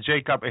said that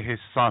Jacob is his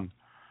son.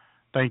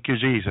 Thank you,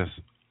 Jesus.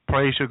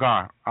 Praise you,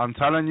 God. I'm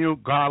telling you,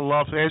 God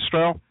loves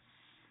Israel.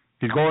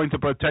 He's going to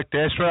protect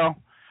Israel.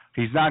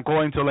 He's not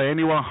going to let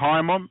anyone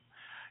harm him.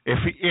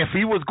 If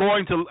he was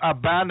going to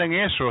abandon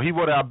Israel, he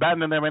would have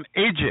abandoned them in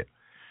Egypt.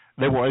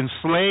 They were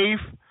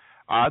enslaved.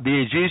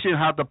 The Egyptians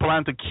had the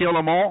plan to kill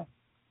them all,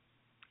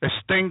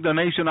 extinct the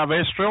nation of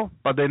Israel,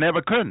 but they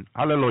never could.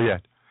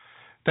 Hallelujah.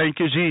 Thank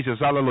you, Jesus.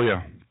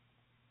 Hallelujah.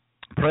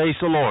 Praise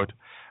the Lord.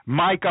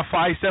 Micah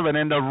 5:7.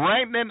 And the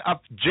remnant of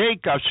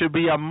Jacob should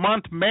be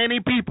among many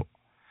people,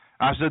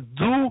 as the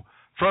dew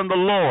from the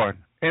Lord,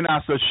 and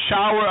as the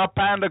shower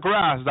upon the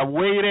grass, that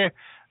waiteth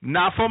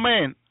not for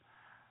men,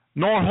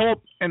 nor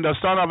hope in the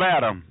son of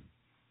Adam.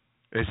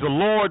 It's the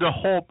Lord, the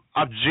hope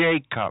of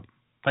Jacob.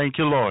 Thank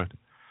you, Lord.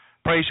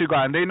 Praise you,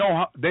 God. And they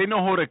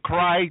know who to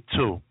cry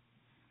to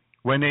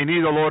when they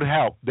need the Lord's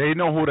help. They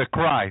know who to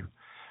cry.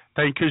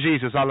 Thank you,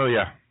 Jesus.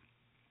 Hallelujah.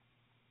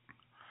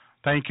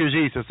 Thank you,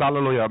 Jesus.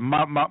 Hallelujah.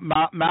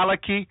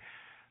 Malachi,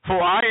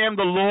 for I am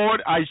the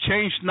Lord, I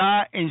change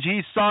not, and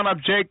ye son of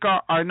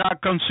Jacob are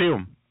not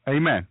consumed.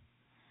 Amen.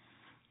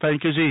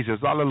 Thank you, Jesus.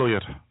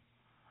 Hallelujah.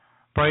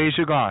 Praise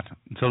you, God.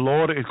 The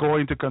Lord is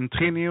going to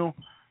continue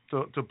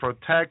to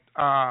protect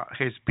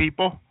his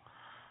people.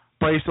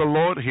 Praise the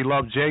Lord. He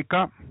loved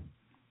Jacob.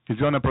 He's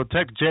going to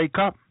protect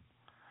Jacob.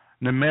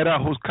 No matter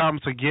who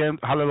comes again,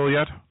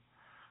 hallelujah,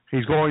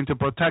 he's going to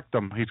protect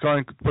them. He's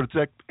going to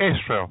protect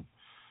Israel.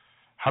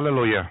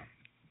 Hallelujah.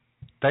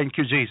 Thank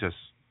you, Jesus.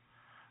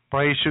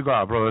 Praise you,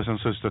 God, brothers and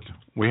sisters.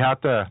 We have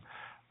to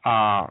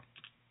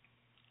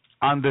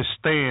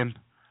understand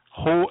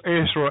who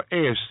Israel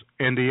is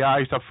in the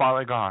eyes of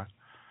Father God.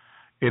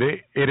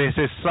 It is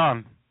his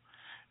son,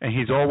 and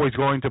he's always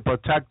going to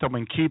protect them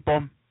and keep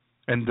them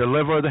and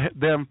deliver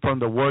them from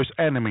the worst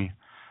enemy.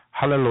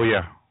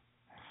 Hallelujah.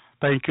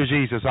 Thank you,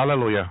 Jesus.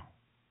 Hallelujah.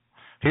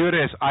 Here it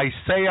is,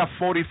 Isaiah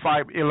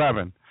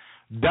 45:11.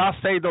 Thus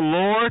say the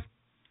Lord,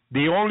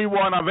 the only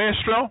one of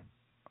Israel,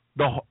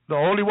 the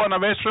only one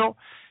of Israel,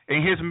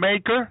 and his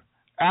maker,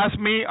 ask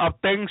me of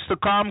things to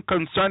come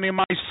concerning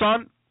my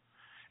son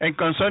and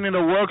concerning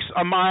the works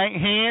of my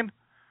hand.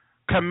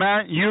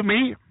 Command you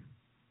me?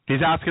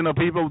 He's asking the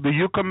people, do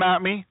you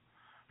command me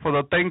for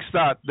the things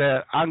that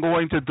I'm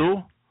going to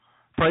do?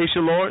 Praise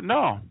the Lord.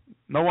 No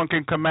one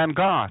can command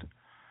God.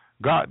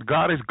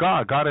 God is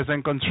God. God is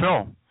in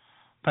control.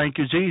 Thank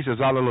you, Jesus.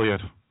 Hallelujah.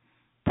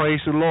 Praise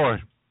the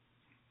Lord.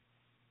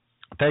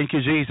 Thank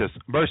you, Jesus.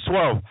 Verse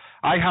 12.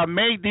 I have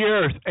made the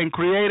earth and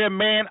created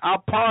man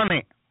upon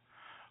it,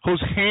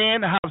 whose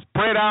hand has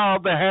spread out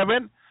of the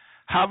heaven.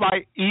 Have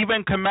I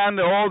even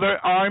commanded all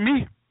their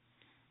army?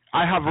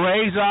 I have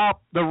raised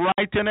up the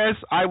righteousness.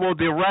 I will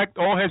direct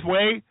all his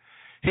way.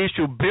 He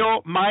should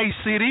build my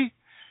city.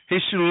 He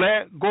should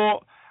let go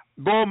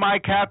my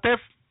captive.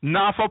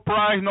 Not for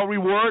price, no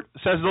reward,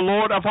 says the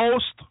Lord of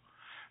hosts.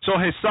 So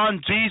his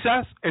son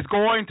Jesus is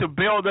going to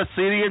build a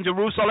city in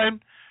Jerusalem,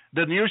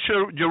 the new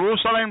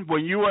Jerusalem, where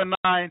you and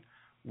I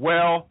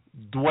will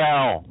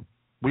dwell.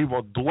 We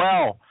will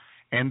dwell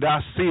in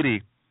that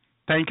city.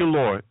 Thank you,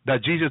 Lord,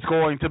 that Jesus is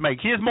going to make.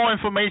 Here's more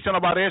information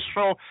about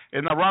Israel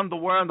and around the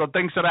world, the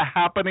things that are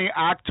happening.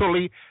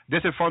 Actually,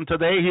 this is from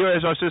today. Here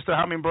is our sister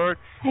Hummingbird.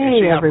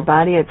 Hey,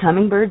 everybody. It's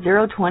Hummingbird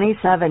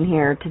 027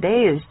 here.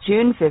 Today is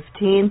June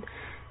 15th,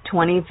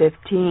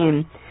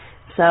 2015.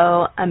 So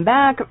I'm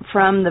back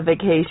from the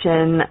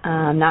vacation.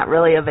 Not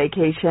really a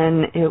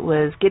vacation. It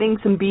was getting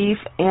some beef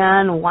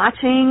and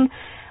watching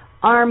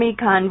Army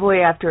convoy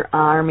after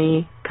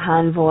Army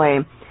convoy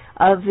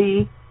of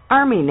the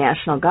Army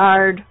National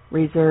Guard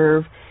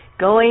Reserve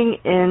going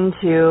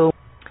into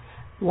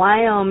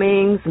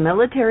Wyoming's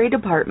military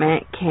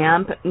department,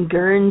 Camp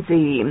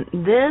Guernsey.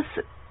 This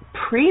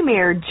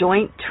premier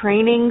joint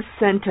training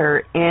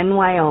center in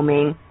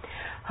Wyoming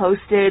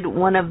hosted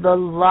one of the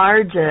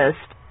largest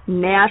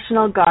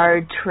National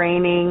Guard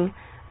training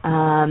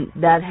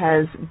that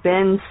has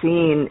been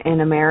seen in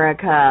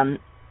America.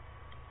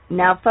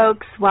 Now,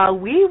 folks, while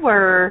we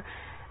were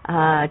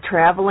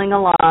traveling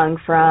along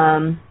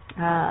from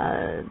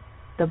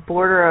the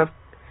border of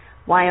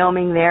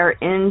Wyoming there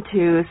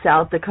into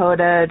South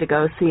Dakota to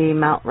go see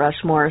Mount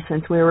Rushmore,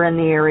 since we were in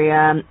the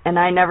area, and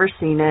I never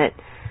seen it,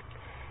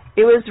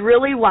 it was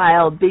really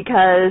wild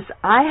because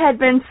I had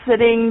been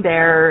sitting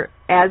there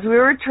as we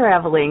were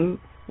traveling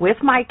with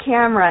my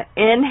camera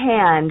in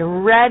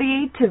hand,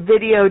 ready to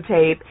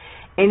videotape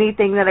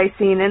anything that I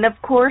seen. And of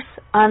course,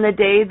 on the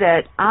day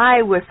that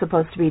I was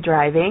supposed to be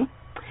driving,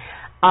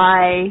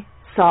 I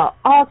saw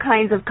all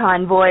kinds of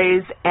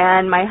convoys,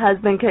 and my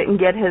husband couldn't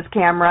get his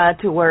camera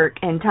to work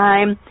in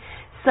time.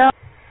 So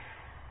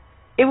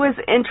it was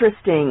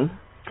interesting,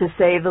 to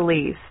say the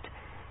least.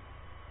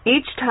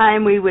 Each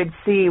time we would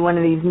see one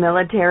of these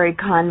military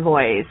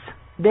convoys,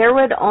 there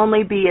would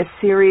only be a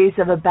series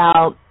of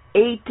about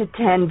 8 to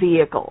 10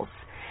 vehicles.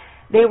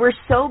 They were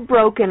so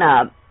broken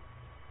up,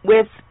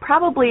 with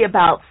probably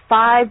about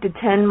 5 to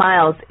 10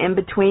 miles in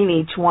between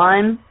each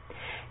one,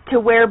 to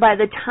where by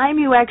the time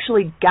you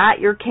actually got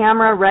your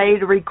camera ready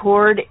to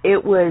record,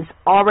 it was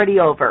already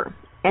over.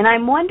 And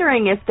I'm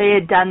wondering if they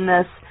had done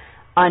this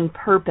on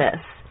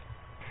purpose.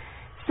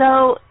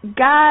 So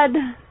God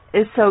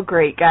is so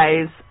great,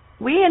 guys.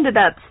 We ended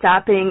up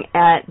stopping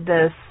at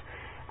this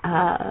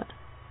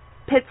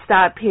pit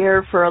stop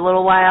here for a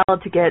little while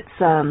to get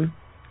some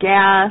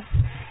gas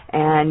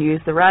and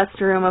use the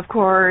restroom, of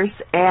course.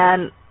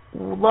 And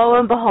lo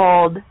and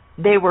behold,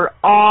 they were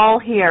all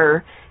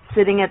here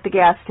sitting at the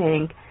gas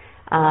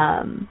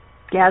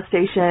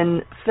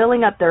station,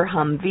 filling up their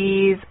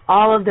Humvees,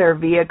 all of their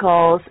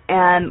vehicles,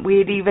 and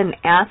we'd even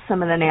asked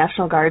some of the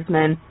National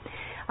Guardsmen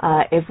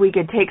if we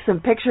could take some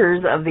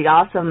pictures of the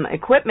awesome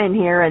equipment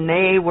here, and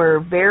they were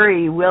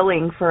very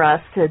willing for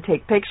us to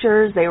take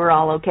pictures. They were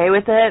all okay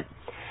with it.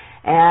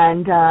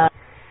 And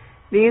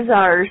these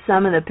are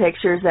some of the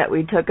pictures that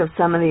we took of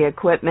some of the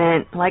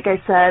equipment. Like I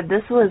said,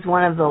 this was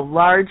one of the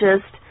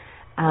largest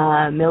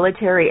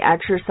military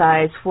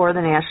exercise for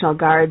the National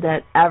Guard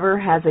that ever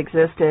has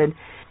existed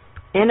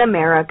in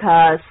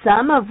America,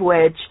 some of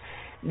which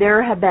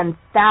There have been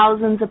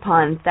thousands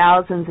upon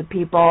thousands of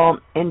people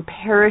in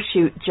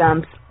parachute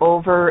jumps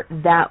over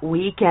that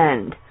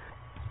weekend.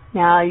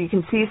 Now, you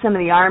can see some of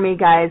the Army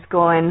guys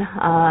going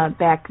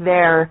back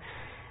there.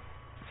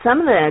 Some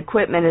of the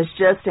equipment is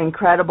just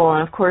incredible,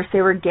 and of course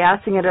they were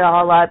gassing it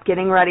all up,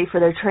 getting ready for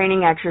their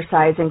training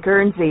exercise in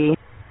Guernsey.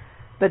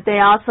 But they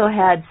also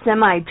had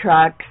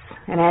semi-trucks,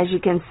 and as you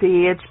can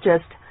see, it's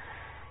just,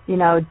 you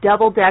know,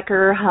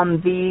 double-decker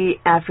Humvee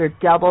after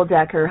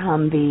double-decker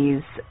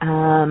Humvees.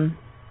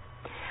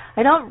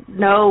 I don't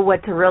know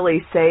what to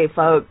really say,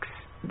 folks.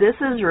 This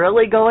is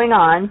really going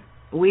on.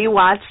 We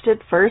watched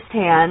it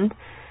firsthand.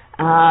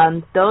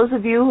 Those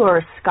of you who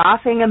are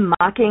scoffing and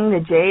mocking the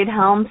Jade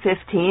Helm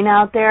 15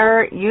 out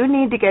there, you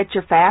need to get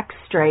your facts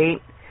straight.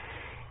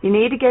 You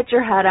need to get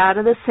your head out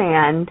of the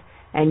sand,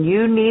 and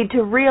you need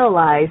to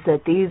realize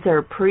that these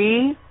are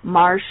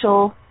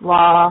pre-martial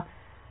law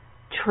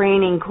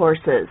training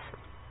courses.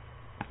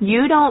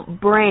 You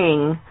don't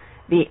bring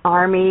the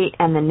Army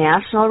and the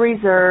National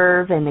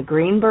Reserve and the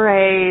Green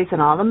Berets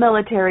and all the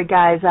military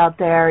guys out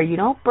there, you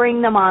don't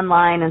bring them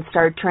online and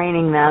start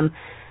training them,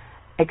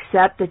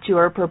 except that you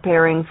are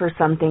preparing for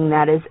something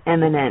that is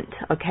imminent,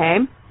 okay?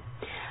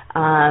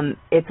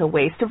 It's a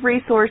waste of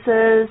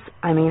resources.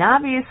 I mean,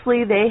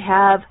 obviously they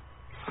have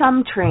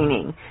some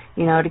training,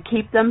 you know, to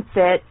keep them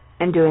fit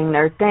and doing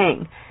their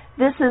thing.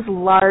 This is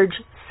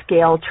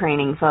large-scale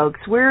training, folks.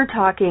 We're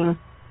talking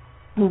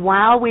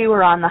while we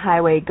were on the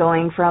highway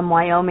going from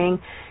Wyoming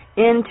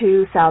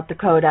into South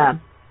Dakota.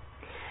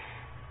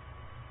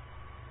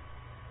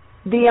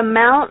 The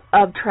amount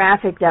of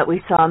traffic that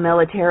we saw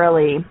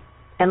militarily,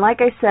 and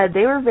like I said,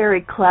 they were very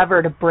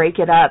clever to break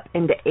it up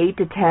into 8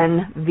 to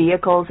 10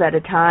 vehicles at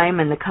a time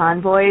in the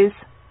convoys.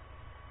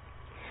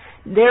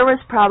 There was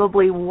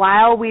probably,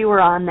 while we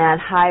were on that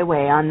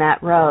highway, on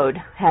that road,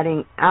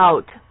 heading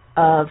out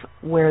of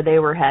where they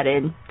were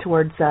headed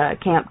towards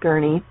Camp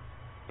Gurney,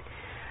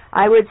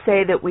 I would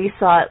say that we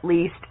saw at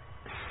least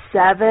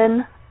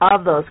 7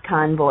 of those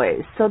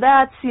convoys. So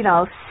that's,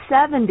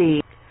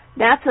 70.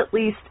 That's at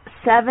least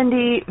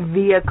 70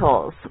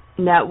 vehicles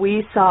that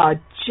we saw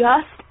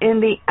just in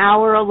the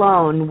hour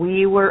alone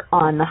we were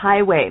on the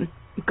highway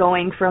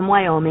going from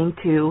Wyoming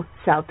to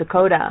South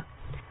Dakota.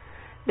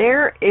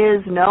 There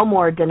is no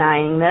more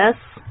denying this.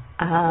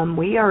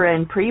 We are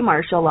in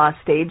pre-martial law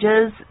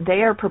stages.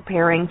 They are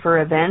preparing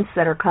for events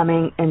that are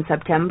coming in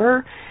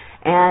September.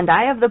 And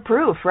I have the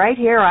proof right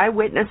here. I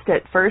witnessed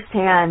it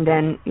firsthand.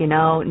 And,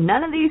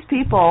 none of these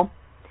people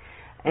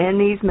in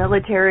these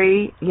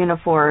military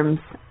uniforms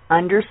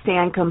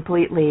understand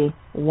completely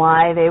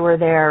why they were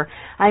there.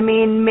 I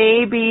mean,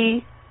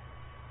 maybe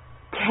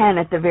 10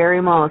 at the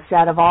very most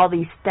out of all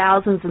these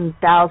thousands and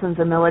thousands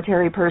of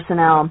military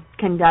personnel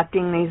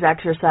conducting these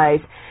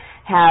exercises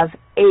have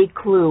a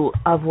clue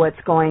of what's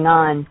going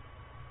on.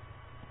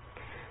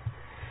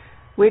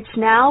 Which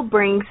now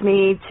brings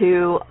me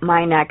to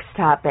my next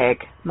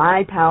topic,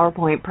 my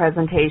PowerPoint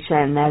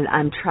presentation that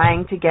I'm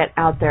trying to get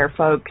out there,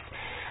 folks.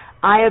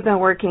 I have been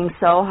working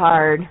so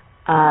hard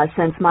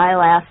since my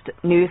last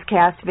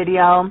newscast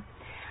video.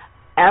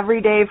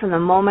 Every day from the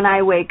moment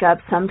I wake up,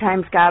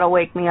 sometimes God will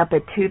wake me up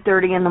at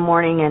 2:30 in the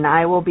morning, and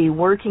I will be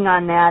working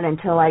on that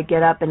until I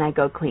get up and I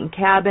go clean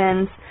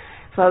cabins.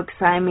 Folks,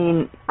 I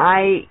mean,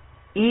 I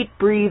eat,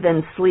 breathe,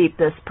 and sleep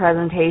this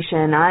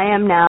presentation. I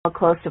am now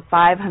close to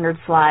 500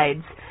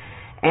 slides,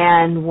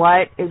 and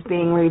what is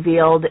being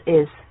revealed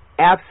is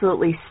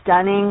absolutely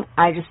stunning.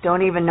 I just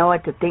don't even know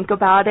what to think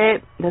about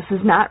it. This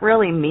is not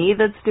really me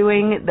that's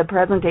doing the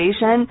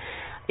presentation.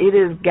 It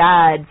is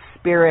God's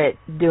Spirit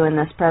doing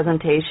this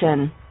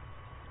presentation.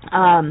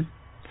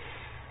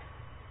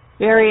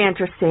 Very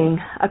interesting.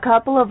 A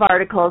couple of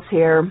articles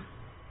here.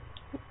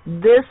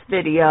 This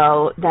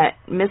video that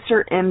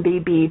Mr.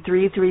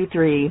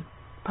 MBB333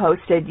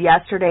 posted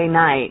yesterday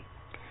night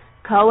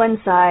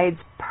coincides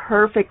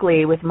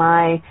perfectly with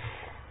my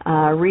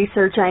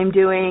research I'm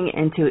doing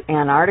into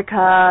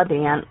Antarctica,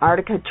 the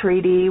Antarctica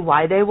Treaty,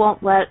 why they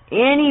won't let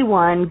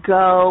anyone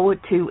go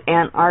to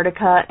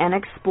Antarctica and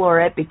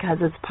explore it because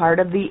it's part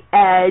of the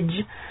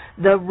edge,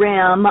 the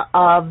rim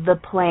of the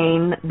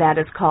plane that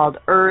is called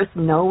Earth.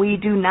 No, we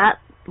do not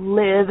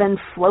live and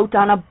float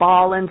on a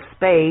ball in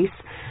space.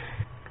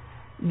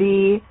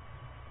 The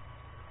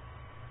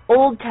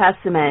Old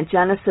Testament,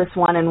 Genesis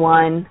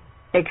 1:1,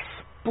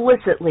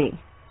 explicitly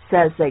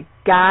says that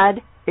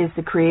God is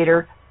the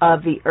creator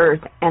of the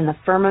earth, and the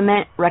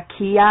firmament,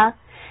 Rakia,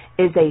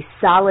 is a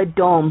solid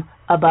dome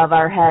above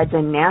our heads,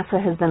 and NASA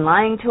has been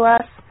lying to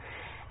us,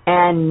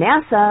 and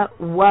NASA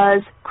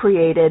was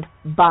created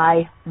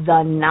by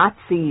the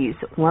Nazis.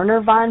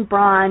 Wernher von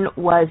Braun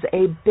was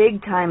a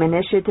big-time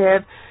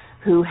initiative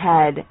who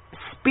had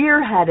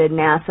spearheaded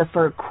NASA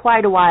for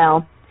quite a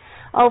while.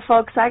 Oh,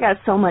 folks, I got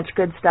so much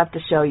good stuff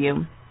to show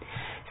you.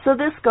 So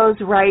this goes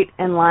right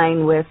in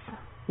line with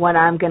what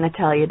I'm going to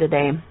tell you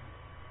today.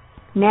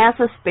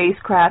 NASA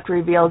spacecraft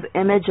reveals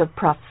image of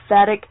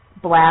prophetic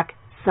black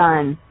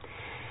sun.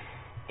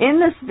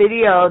 In this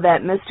video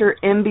that Mr.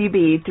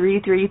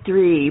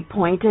 MBB333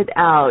 pointed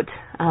out,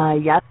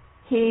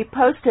 he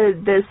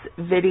posted this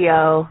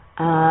video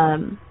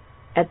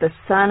at the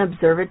Sun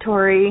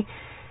Observatory,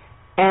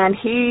 and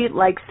he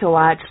likes to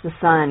watch the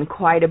sun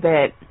quite a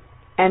bit.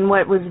 And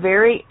what was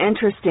very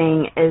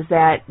interesting is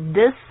that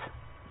this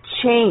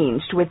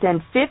changed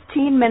within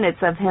 15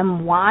 minutes of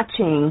him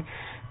watching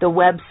the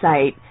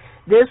website.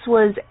 This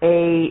was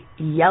a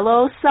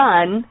yellow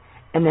sun,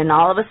 and then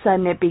all of a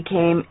sudden it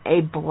became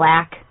a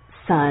black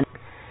sun.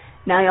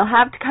 Now you'll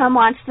have to come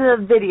watch the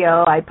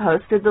video. I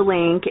posted the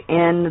link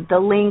in the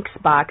links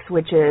box,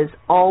 which is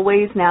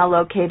always now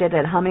located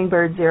at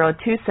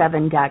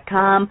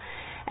hummingbird027.com.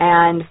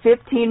 And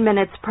 15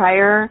 minutes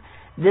prior,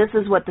 this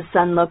is what the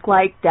sun looked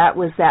like. That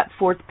was that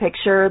fourth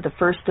picture, the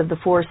first of the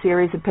 4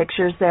 series of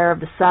pictures there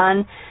of the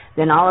sun.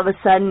 Then all of a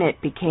sudden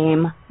it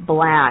became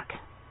black.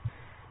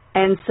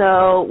 And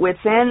so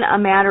within a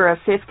matter of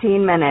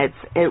 15 minutes,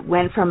 it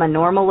went from a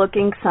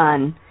normal-looking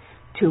sun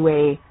to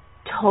a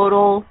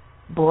total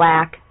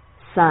black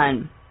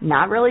sun.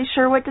 Not really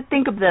sure what to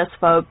think of this,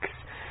 folks.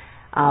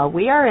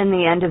 We are in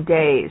the end of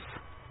days.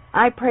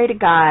 I pray to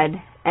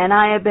God, and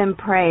I have been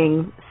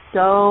praying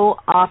so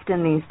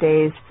often these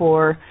days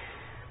for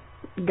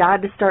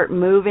God to start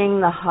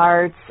moving the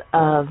hearts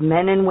of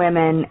men and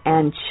women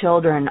and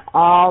children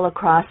all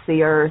across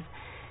the earth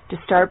to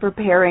start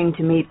preparing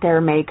to meet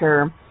their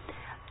Maker.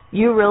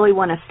 You really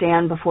want to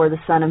stand before the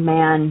Son of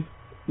Man.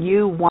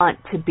 You want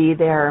to be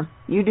there.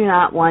 You do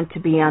not want to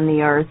be on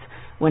the earth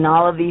when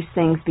all of these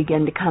things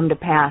begin to come to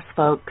pass,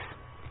 folks.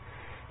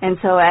 And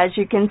so as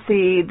you can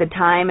see, the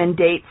time and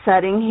date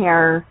setting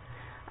here,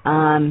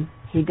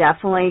 he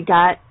definitely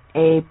got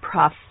a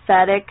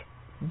prophetic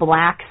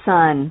black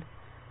sun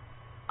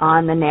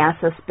on the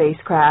NASA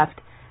spacecraft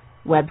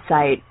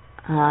website.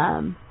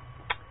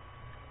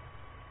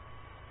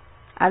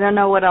 I don't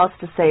know what else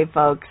to say,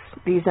 folks.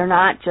 These are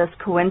not just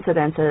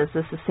coincidences.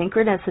 This is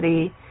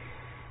synchronicity.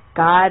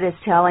 God is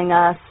telling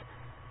us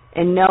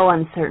in no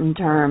uncertain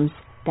terms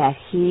that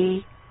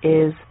He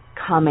is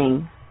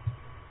coming.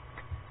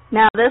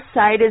 Now, this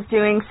site is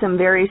doing some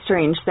very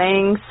strange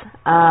things.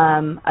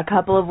 A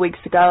couple of weeks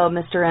ago,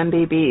 Mr.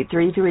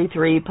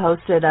 MBB333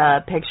 posted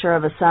a picture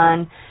of a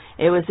sun.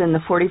 It was in the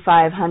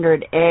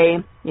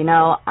 4500A. You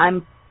know,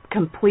 I'm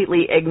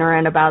completely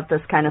ignorant about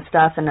this kind of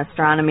stuff in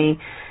astronomy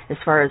as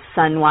far as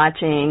sun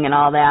watching and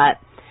all that.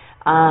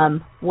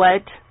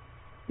 What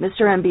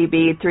Mr.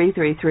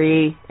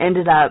 MBB333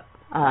 ended up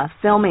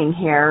filming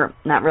here,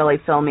 not really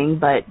filming,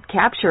 but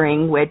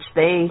capturing, which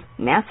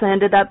NASA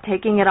ended up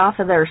taking it off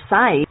of their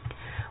site,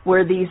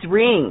 were these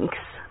rings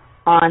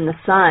on the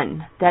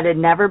sun that had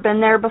never been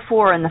there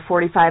before in the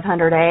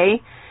 4500A,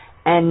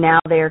 and now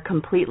they are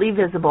completely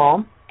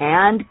visible.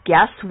 And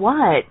guess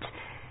what?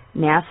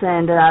 NASA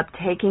ended up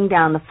taking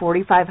down the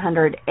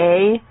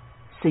 4500A,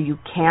 so you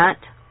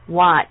can't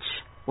watch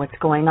what's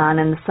going on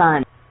in the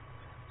sun.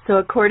 So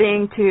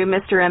according to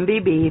Mr.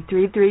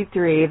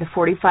 MBB333, the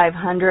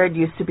 4500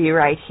 used to be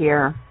right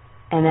here,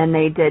 and then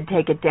they did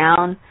take it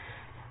down.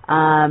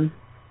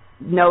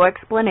 No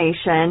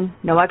explanation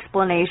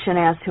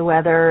as to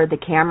whether the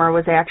camera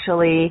was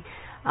actually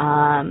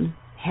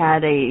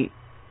had a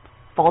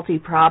faulty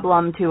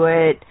problem to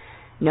it.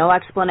 No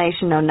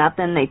explanation, no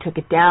nothing. They took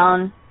it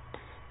down.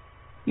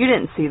 You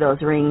didn't see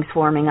those rings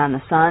forming on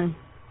the sun.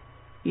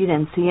 You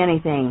didn't see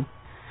anything.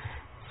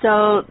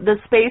 So the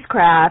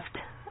spacecraft,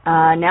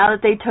 now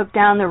that they took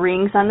down the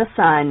rings on the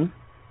sun,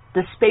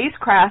 the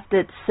spacecraft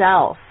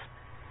itself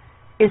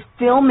is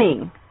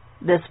filming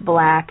this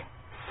black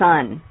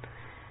sun.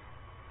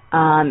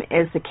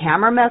 Is the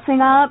camera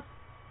messing up?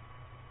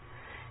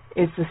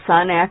 Is the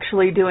sun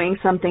actually doing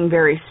something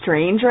very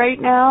strange right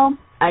now?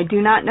 I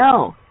do not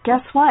know.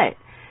 Guess what?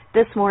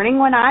 This morning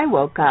when I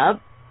woke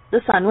up,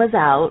 the sun was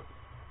out,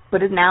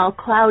 but it's now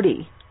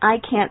cloudy. I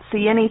can't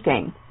see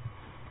anything.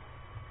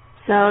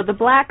 So the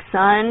black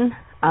sun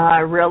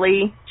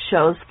really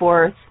shows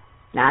forth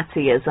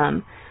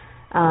Nazism.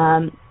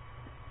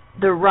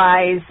 The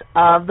rise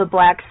of the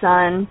black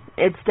sun,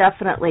 it's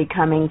definitely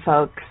coming,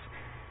 folks.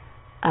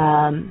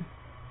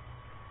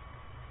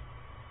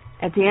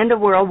 At the end of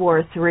World War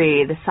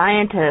III, the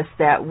scientists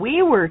that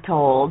we were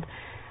told,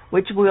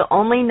 which were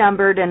only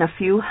numbered in a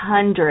few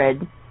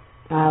hundred,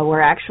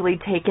 were actually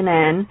taken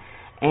in,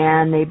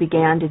 and they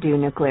began to do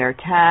nuclear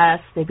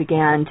tests. They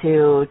began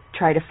to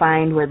try to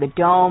find where the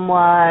dome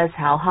was,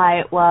 how high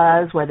it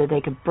was, whether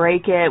they could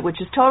break it,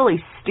 which is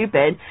totally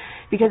stupid,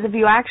 because if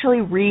you actually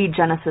read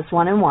Genesis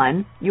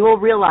 1:1, you will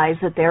realize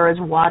that there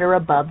is water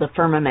above the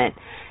firmament.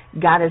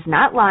 God is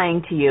not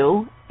lying to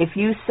you. If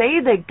you say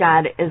that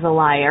God is a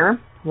liar,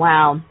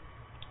 wow,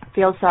 I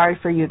feel sorry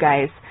for you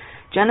guys.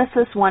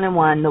 Genesis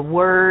 1:1, the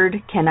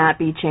word cannot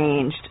be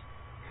changed.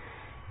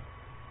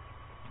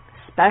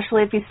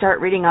 Especially if you start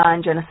reading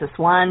on Genesis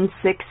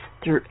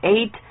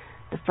 1:6-8,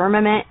 the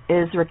firmament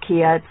is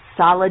Rakia, it's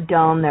solid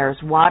dome,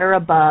 there's water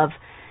above,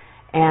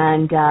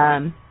 and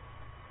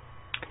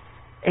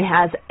it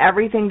has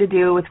everything to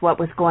do with what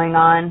was going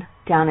on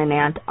down in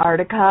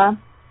Antarctica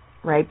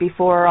right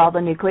before all the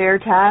nuclear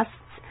tests,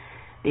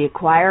 the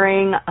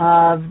acquiring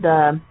of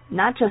the,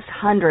 not just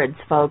hundreds,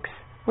 folks,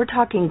 We're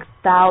talking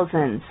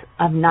thousands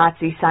of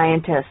Nazi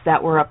scientists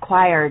that were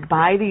acquired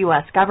by the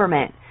U.S.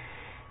 government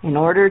in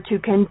order to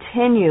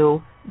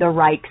continue the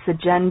Reich's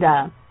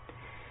agenda.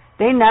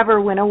 They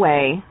never went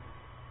away.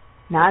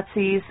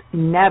 Nazis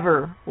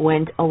never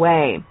went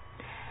away.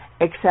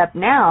 Except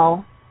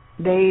now,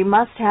 they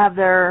must have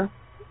their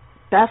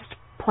best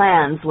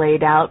plans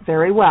laid out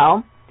very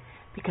well,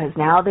 because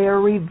now they are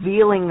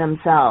revealing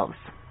themselves.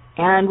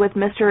 And with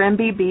Mr.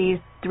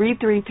 MBB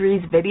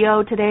 333's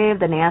video today of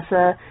the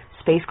NASA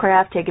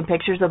spacecraft taking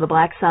pictures of the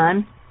black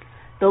sun,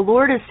 the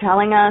Lord is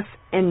telling us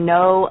in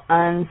no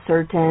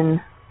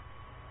uncertain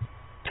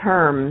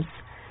terms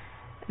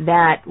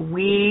that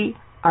we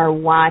are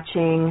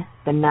watching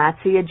the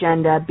Nazi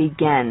agenda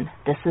begin.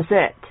 This is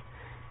it.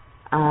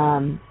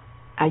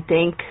 I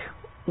think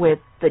with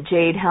the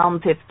Jade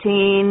Helm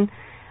 15,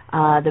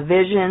 the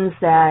visions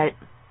that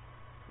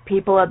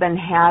people have been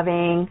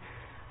having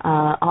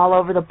all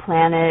over the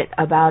planet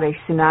about a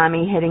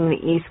tsunami hitting the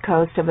east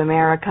coast of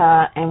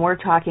America, and we're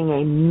talking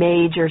a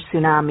major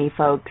tsunami,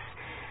 folks.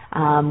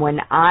 When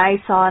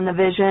I saw in the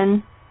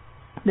vision,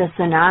 the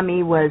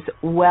tsunami was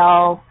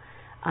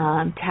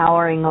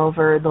towering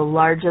over the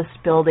largest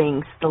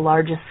buildings, the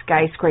largest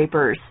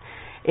skyscrapers.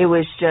 It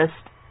was just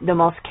the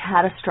most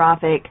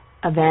catastrophic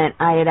event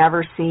I had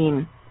ever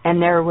seen,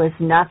 and there was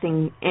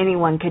nothing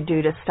anyone could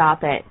do to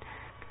stop it.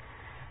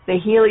 The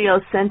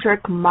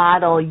heliocentric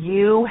model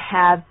you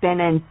have been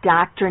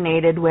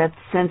indoctrinated with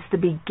since the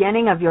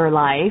beginning of your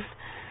life,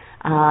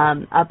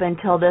 up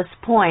until this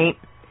point,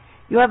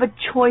 you have a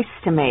choice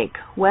to make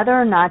whether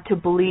or not to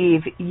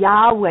believe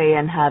Yahweh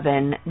in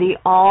heaven, the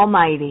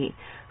Almighty,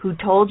 who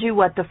told you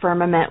what the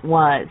firmament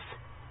was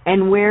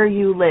and where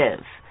you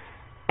live.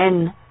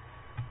 And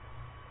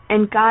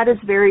God is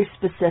very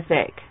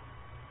specific.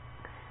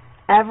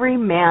 Every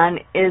man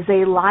is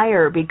a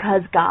liar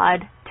because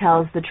God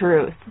tells the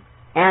truth.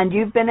 And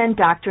you've been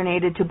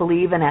indoctrinated to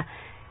believe in a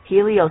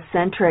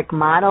heliocentric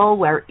model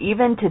where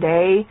even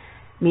today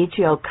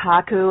Michio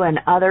Kaku and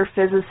other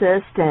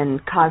physicists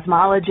and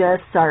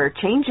cosmologists are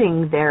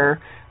changing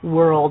their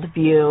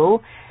worldview,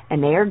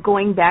 and they are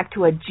going back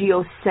to a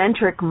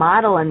geocentric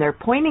model, and they're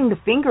pointing the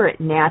finger at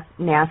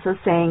NASA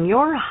saying,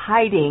 you're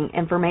hiding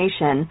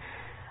information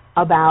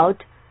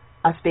about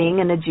us being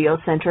in a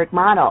geocentric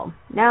model.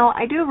 Now,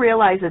 I do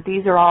realize that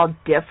these are all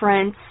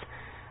different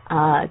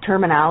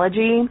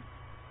terminology.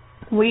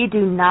 We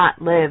do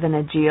not live in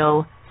a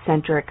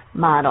geocentric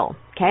model,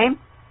 okay?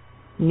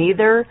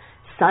 Neither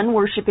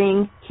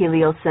sun-worshipping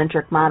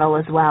heliocentric model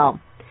as well.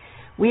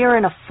 We are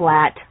in a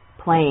flat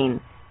plane.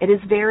 It is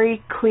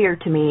very clear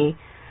to me,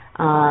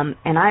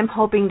 and I'm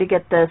hoping to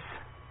get this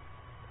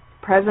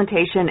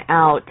presentation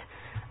out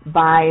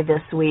by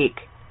this week.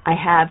 I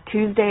have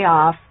Tuesday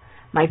off.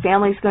 My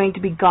family's going to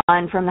be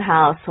gone from the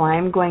house, so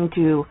I'm going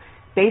to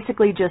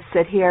basically just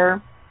sit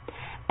here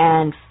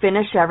and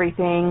finish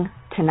everything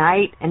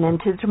tonight and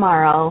into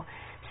tomorrow,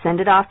 send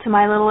it off to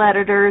my little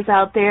editors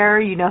out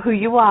there, you know who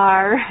you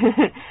are,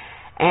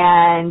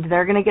 and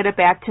they're going to get it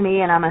back to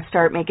me, and I'm going to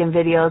start making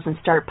videos and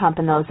start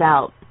pumping those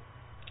out.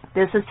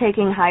 This is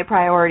taking high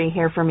priority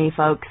here for me,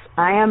 folks.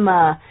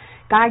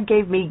 God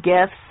gave me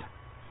gifts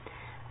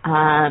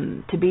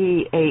to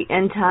be a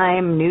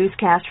end-time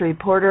newscast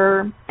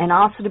reporter and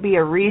also to be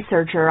a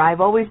researcher.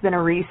 I've always been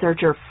a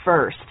researcher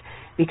first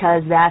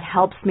because that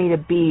helps me to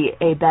be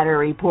a better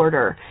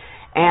reporter.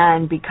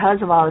 And because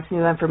of all this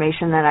new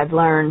information that I've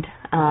learned,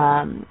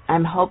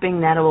 I'm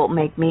hoping that it will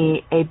make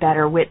me a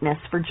better witness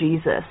for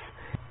Jesus.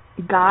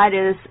 God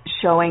is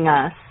showing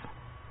us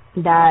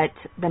that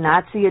the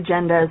Nazi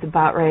agenda is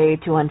about ready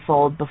to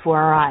unfold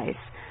before our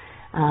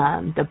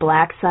eyes. The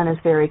black sun is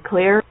very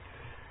clear.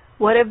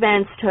 What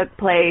events took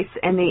place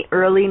in the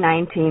early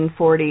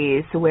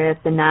 1940s with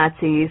the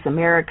Nazis,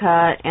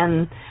 America,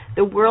 and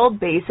the world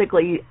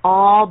basically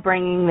all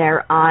bringing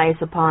their eyes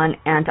upon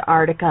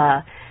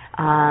Antarctica.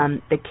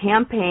 The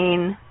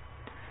campaign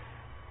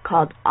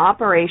called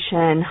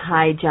Operation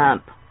High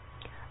Jump,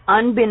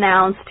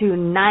 unbeknownst to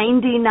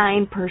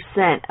 99%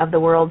 of the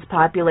world's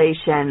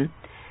population,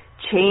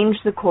 changed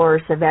the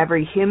course of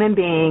every human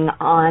being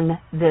on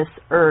this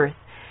earth.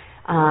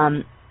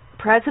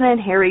 President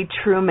Harry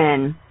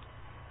Truman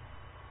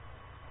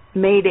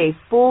made a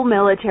full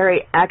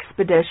military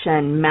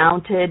expedition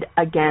mounted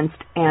against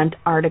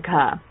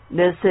Antarctica.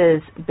 This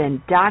has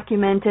been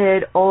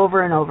documented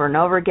over and over and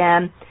over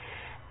again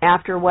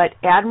after what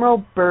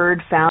Admiral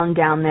Byrd found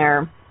down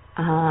there,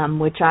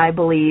 which I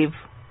believe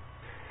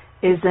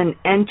is an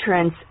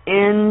entrance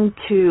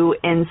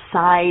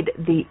inside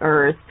the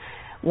earth.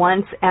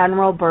 Once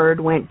Admiral Byrd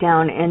went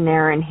down in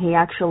there and he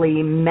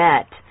actually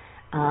met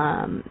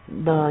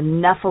the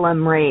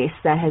Nephilim race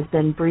that has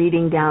been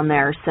breeding down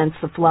there since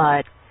the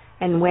flood.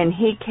 And when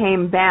he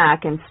came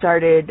back and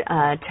started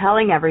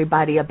telling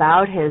everybody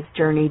about his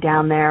journey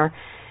down there,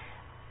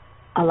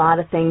 a lot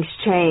of things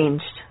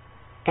changed.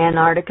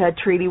 Antarctica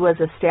Treaty was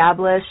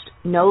established.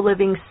 No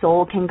living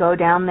soul can go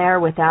down there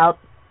without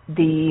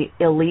the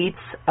elite's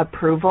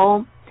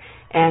approval.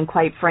 And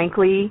quite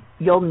frankly,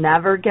 you'll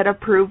never get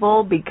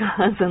approval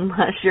because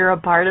unless you're a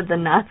part of the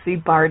Nazi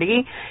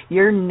Party,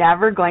 you're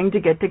never going to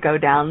get to go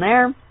down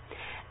there.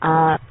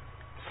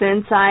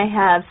 Since I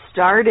have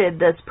started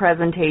this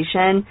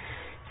presentation,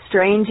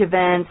 strange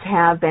events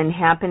have been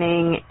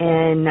happening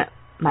in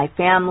my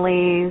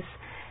family's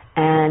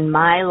and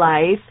my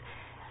life.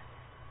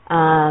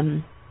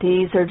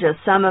 These are just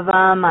some of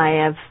them.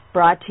 I have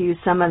brought to you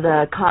some of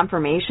the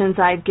confirmations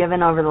I've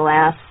given over the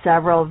last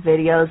several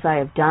videos I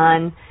have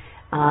done.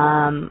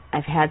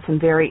 I've had some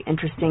very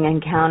interesting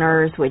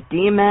encounters with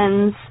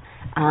demons.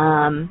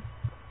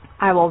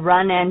 I will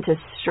run into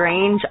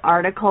strange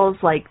articles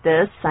like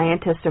this.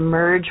 Scientists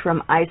emerge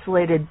from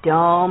isolated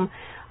dome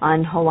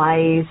on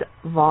Hawaii's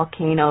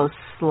volcano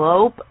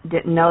slope.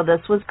 Didn't know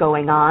this was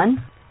going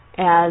on.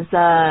 As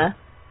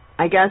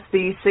I guess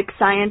the 6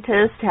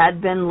 scientists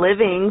had been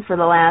living for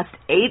the last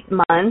 8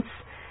 months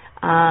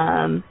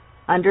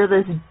under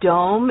this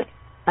dome,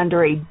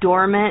 under a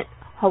dormant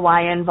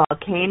Hawaiian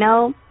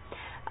volcano,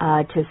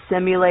 to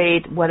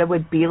simulate what it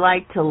would be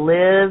like to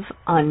live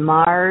on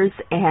Mars,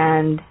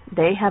 and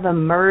they have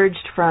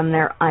emerged from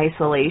their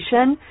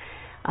isolation.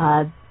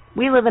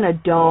 We live in a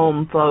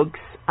dome, folks.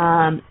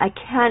 I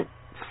can't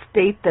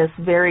state this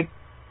very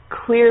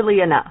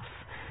clearly enough.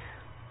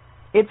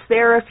 It's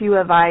there if you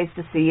have eyes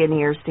to see and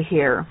ears to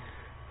hear.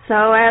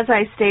 So as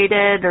I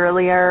stated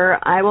earlier,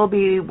 I will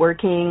be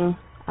working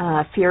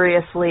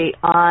furiously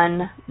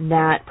on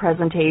that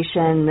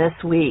presentation this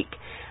week.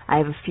 I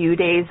have a few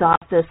days off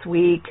this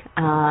week,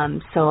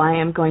 so I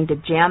am going to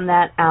jam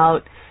that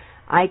out.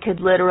 I could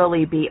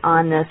literally be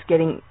on this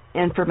getting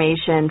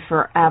information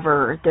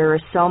forever. There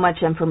is so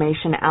much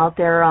information out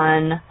there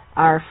on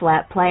our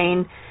flat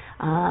plane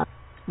that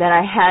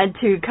I had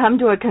to come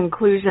to a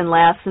conclusion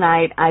last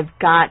night. I've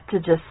got to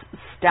just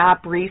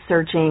stop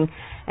researching,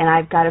 and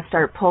I've got to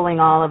start pulling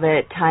all of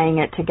it, tying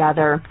it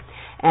together,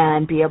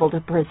 and be able to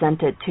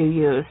present it to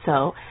you.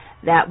 So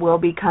that will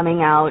be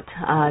coming out,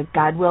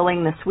 God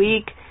willing, this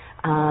week.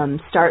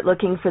 Start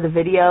looking for the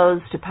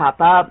videos to pop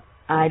up.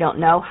 I don't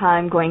know how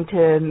I'm going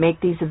to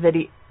make these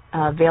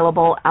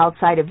available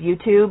outside of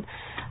YouTube.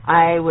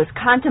 I was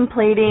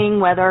contemplating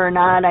whether or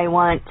not I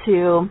want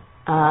to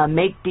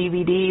make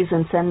DVDs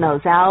and send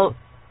those out.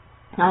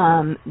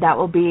 That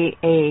will be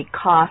a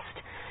cost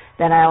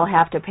that I'll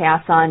have to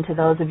pass on to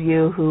those of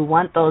you who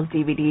want those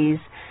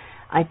DVDs.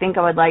 I think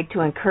I would like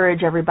to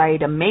encourage everybody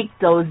to make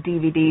those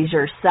DVDs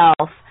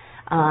yourself,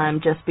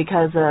 just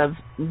because of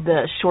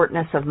the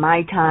shortness of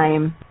my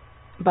time.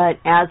 But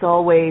as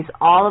always,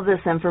 all of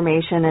this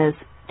information is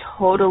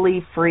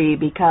totally free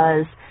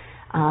because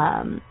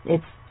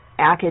it's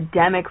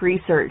academic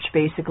research,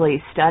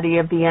 basically. Study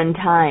of the end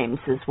times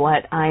is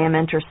what I am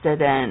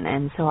interested in,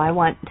 and so I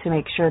want to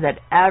make sure that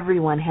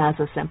everyone has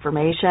this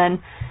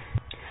information.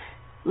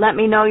 Let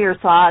me know your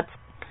thoughts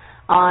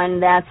on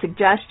that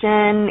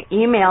suggestion.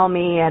 Email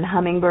me at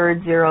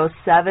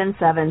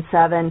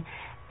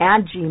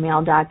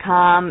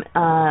hummingbird0777@gmail.com.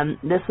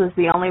 This is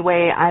the only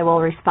way I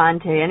will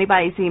respond to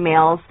anybody's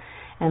emails,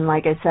 and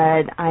like I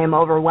said, I am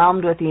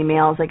overwhelmed with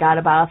emails. I got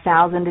about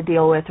 1,000 to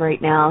deal with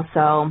right now.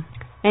 So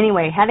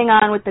anyway, heading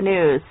on with the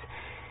news.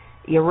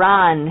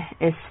 Iran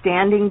is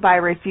standing by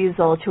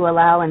refusal to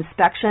allow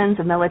inspections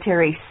of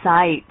military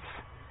sites.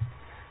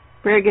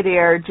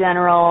 Brigadier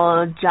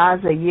General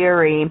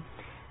Jazayeri,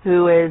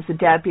 who is the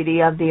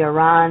deputy of the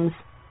Iran's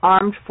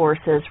Armed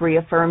Forces,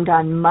 reaffirmed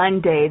on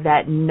Monday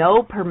that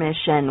no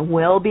permission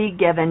will be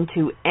given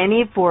to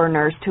any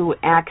foreigners to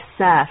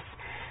access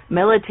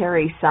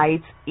military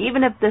sites,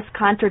 even if this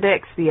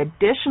contradicts the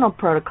additional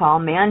protocol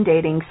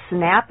mandating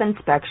snap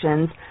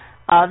inspections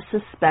of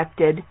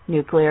suspected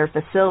nuclear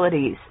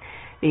facilities.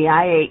 The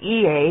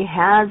IAEA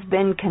has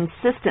been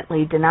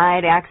consistently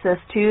denied access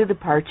to the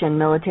Parchin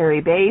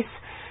military base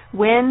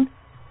when,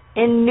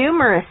 in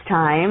numerous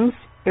times,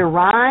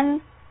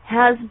 Iran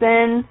has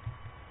been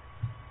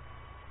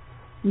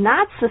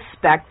not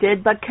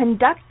suspected, but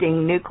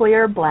conducting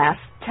nuclear blast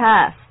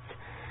tests.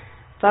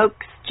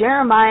 Folks,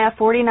 Jeremiah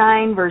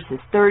 49 verses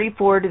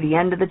 34 to the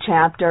end of the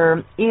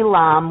chapter,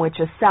 Elam, which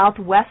is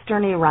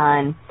southwestern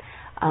Iran,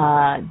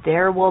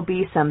 there will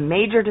be some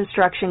major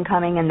destruction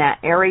coming in that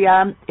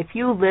area. If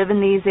you live in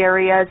these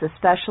areas,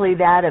 especially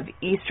that of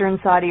eastern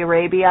Saudi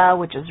Arabia,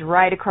 which is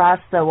right across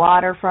the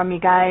water from you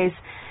guys,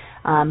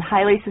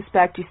 highly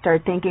suspect you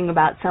start thinking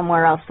about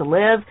somewhere else to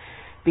live,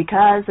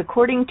 because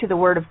according to the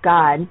Word of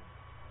God,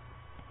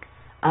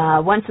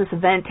 once this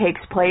event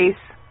takes place,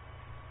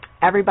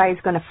 everybody's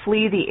going to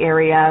flee the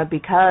area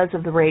because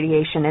of the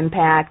radiation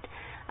impact,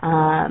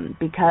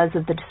 because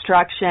of the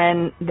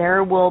destruction.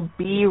 There will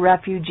be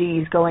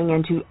refugees going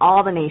into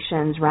all the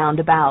nations round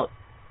about.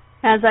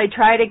 As I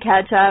try to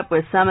catch up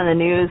with some of the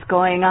news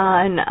going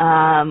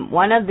on,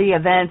 one of the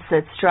events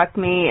that struck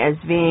me as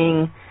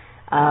being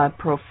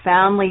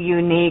profoundly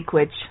unique,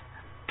 which,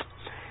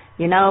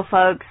 you know,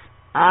 folks,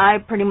 I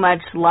pretty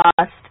much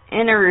lost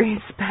any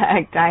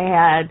respect I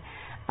had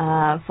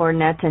for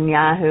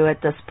Netanyahu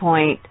at this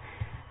point,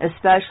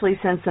 especially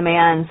since the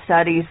man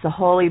studies the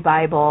Holy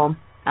Bible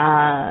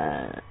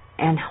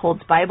and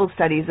holds Bible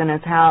studies in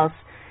his house,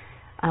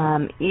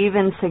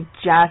 even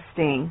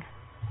suggesting,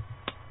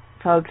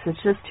 folks,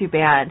 it's just too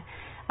bad.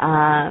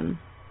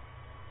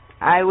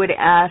 I would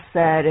ask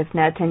that if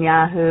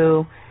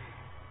Netanyahu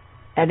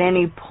at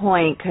any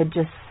point could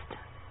just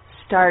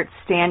start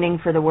standing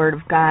for the Word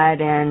of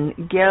God and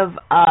give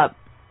up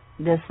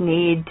this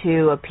need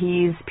to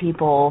appease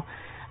people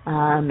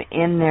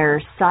in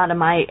their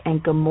Sodomite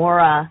and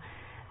Gomorrah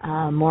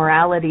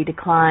morality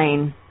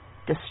decline,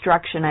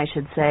 destruction, I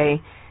should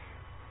say.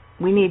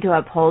 We need to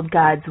uphold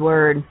God's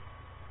Word.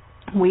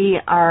 We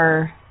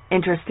are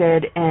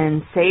interested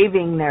in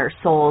saving their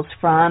souls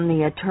from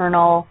the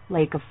eternal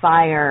lake of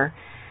fire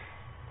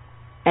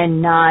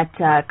and not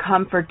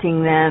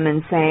comforting them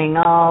and saying,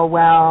 oh,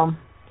 well,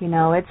 you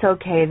know, it's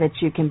okay that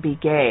you can be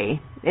gay.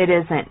 It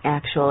isn't,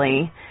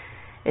 actually.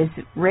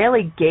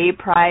 Israeli Gay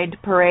Pride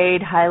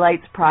Parade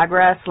highlights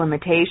progress,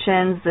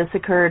 limitations. This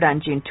occurred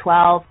on June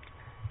 12th.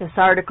 This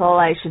article,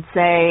 I should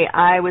say,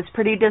 I was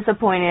pretty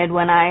disappointed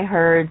when I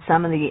heard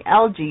some of the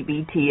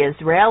LGBT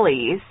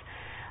Israelis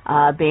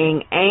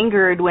being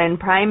angered when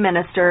Prime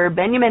Minister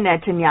Benjamin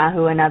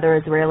Netanyahu and other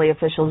Israeli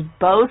officials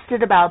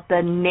boasted about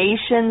the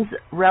nation's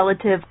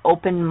relative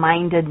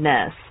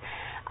open-mindedness.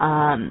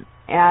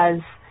 As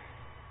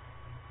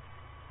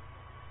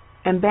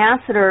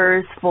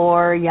ambassadors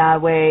for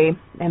Yahweh,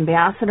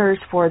 ambassadors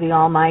for the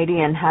Almighty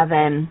in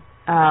heaven,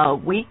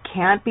 we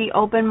can't be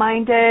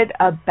open-minded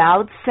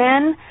about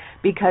sin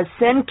because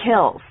sin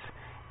kills.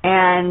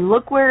 And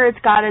look where it's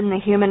gotten the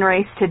human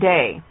race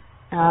today.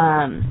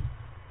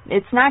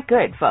 It's not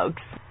good,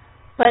 folks.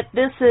 But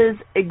this is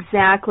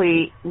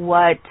exactly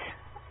what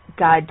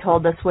God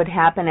told us would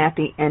happen at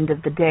the end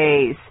of the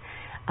days,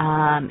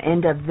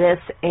 end of this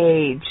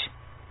age.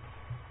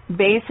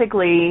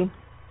 Basically,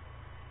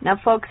 now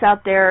folks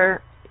out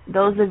there,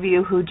 those of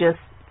you who just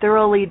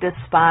thoroughly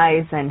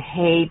despise and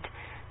hate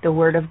the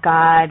Word of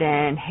God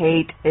and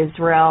hate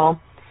Israel,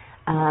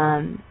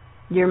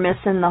 you're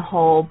missing the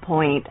whole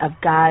point of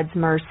God's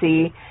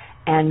mercy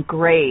and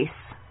grace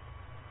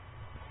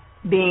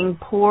being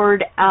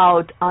poured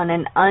out on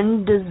an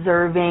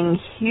undeserving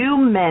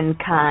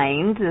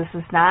humankind. This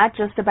is not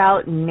just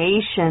about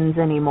nations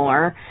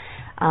anymore.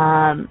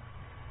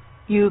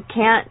 You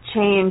can't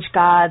change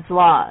God's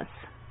laws.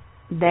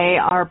 They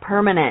are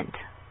permanent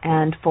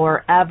and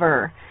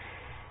forever.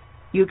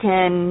 You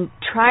can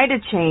try to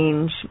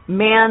change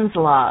man's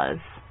laws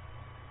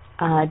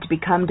to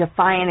become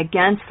defiant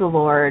against the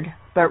Lord,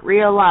 but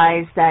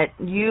realize that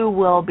you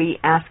will be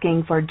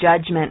asking for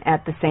judgment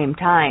at the same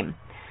time.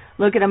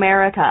 Look at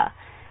America.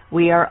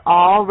 We are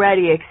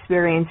already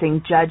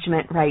experiencing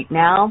judgment right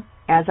now.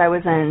 As I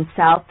was in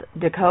South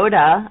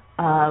Dakota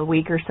a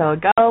week or so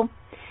ago,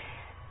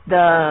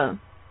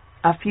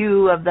 a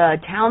few of the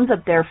towns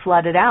up there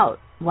flooded out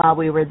while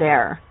we were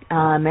there.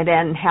 It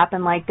hadn't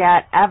happened like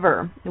that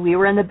ever. We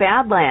were in the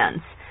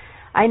Badlands.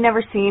 I'd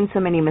never seen so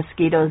many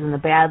mosquitoes in the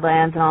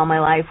Badlands in all my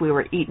life. We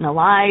were eaten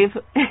alive.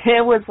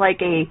 It was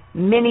like a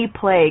mini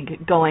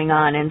plague going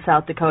on in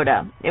South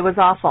Dakota. It was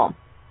awful.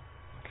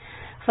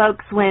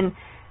 Folks, when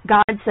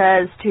God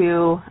says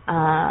to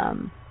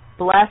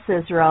bless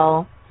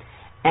Israel,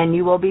 and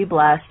you will be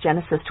blessed,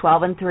 Genesis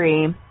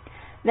 12:3,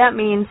 that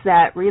means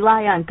that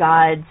rely on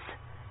God's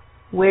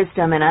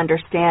wisdom and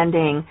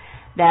understanding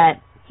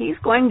that He's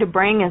going to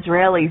bring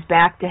Israelis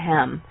back to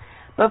Him.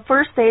 But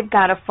first they've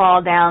got to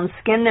fall down,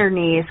 skin their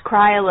knees,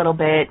 cry a little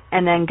bit,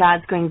 and then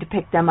God's going to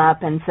pick them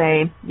up and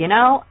say, you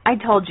know, I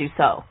told you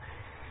so.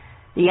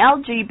 The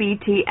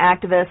LGBT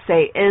activists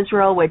say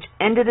Israel, which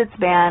ended its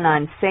ban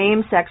on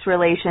same-sex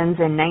relations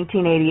in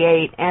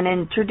 1988 and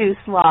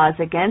introduced laws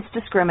against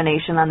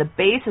discrimination on the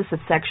basis of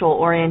sexual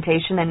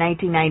orientation in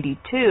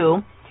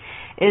 1992,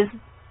 is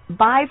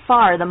by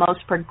far the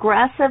most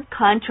progressive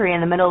country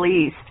in the Middle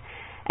East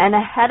and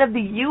ahead of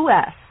the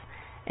U.S.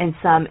 in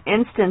some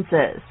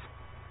instances.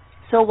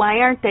 So why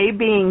aren't they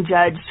being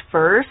judged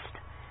first?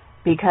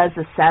 Because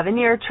the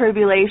 7-year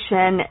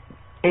tribulation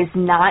is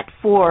not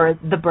for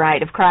the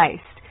bride of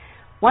Christ.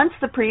 Once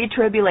the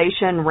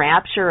pre-tribulation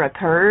rapture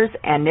occurs,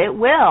 and it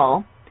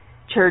will,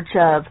 Church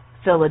of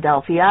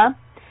Philadelphia,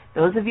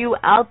 those of you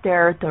out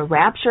there, the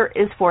rapture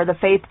is for the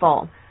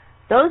faithful.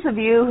 Those of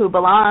you who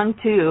belong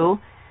to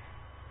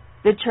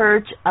the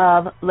Church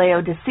of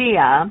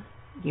Laodicea,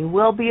 you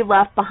will be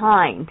left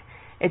behind.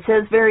 It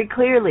says very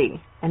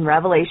clearly in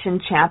Revelation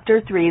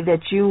chapter 3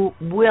 that you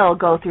will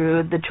go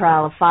through the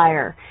trial of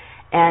fire,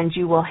 and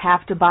you will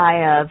have to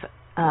buy of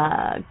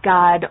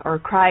God or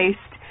Christ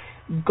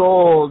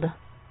gold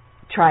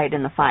tried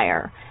in the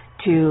fire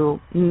to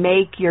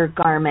make your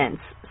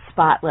garments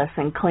spotless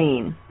and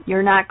clean.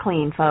 You're not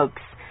clean,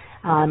 folks.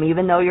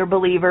 Even though you're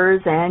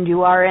believers and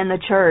you are in the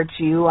church,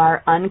 you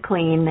are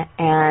unclean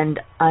and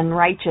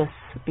unrighteous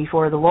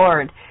before the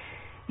Lord.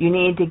 You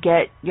need to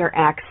get your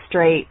act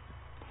straight.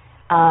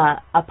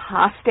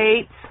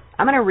 Apostates,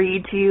 I'm going to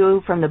read to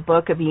you from the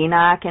book of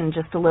Enoch in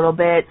just a little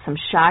bit, some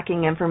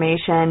shocking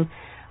information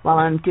while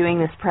I'm doing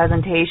this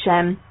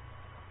presentation.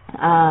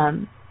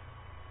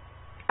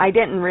 I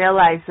didn't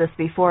realize this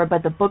before,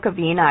 but the Book of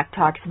Enoch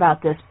talks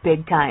about this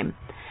big time,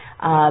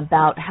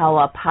 about how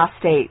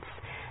apostates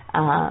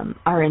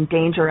are in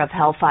danger of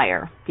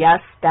hellfire. Yes,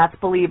 that's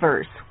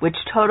believers, which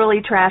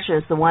totally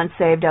trashes the once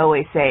saved,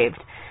 always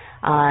saved.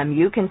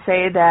 You can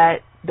say that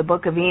the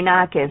Book of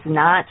Enoch is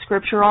not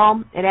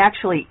scriptural. It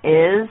actually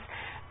is,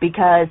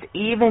 because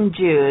even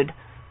Jude,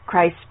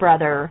 Christ's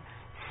brother,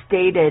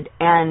 stated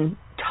and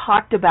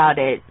talked about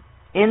it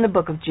in the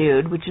Book of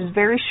Jude, which is a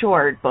very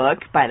short book,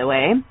 by the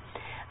way.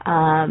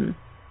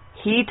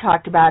 He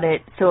talked about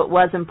it, so it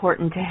was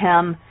important to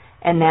him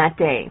in that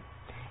day.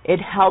 It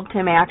helped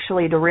him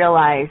actually to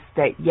realize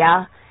that,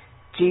 yeah,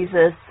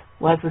 Jesus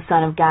was the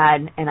Son of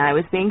God, and I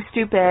was being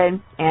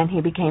stupid, and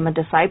he became a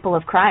disciple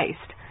of Christ.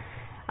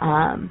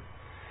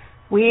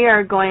 We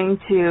are going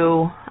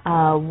to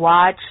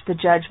watch the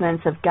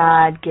judgments of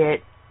God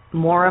get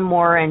more and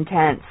more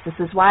intense. This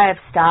is why I've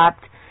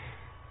stopped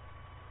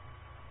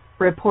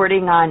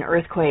reporting on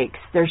earthquakes.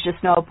 There's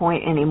just no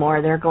point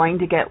anymore. They're going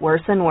to get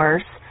worse and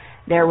worse.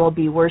 There will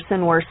be worse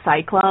and worse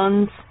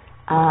cyclones,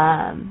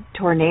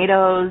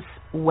 tornadoes,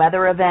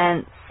 weather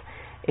events.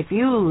 If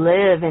you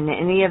live in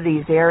any of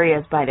these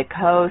areas by the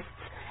coasts,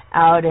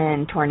 out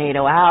in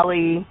Tornado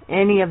Alley,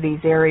 any of these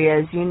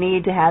areas, you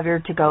need to have your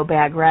to-go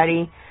bag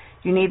ready.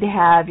 You need to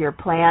have your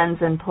plans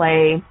in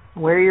play,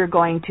 where you're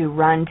going to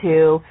run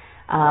to,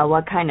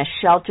 what kind of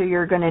shelter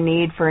you're going to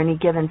need for any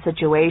given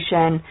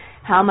situation,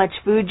 how much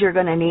food you're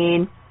going to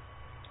need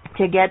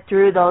to get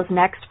through those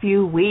next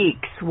few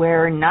weeks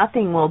where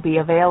nothing will be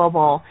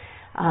available.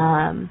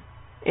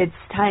 It's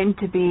time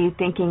to be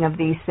thinking of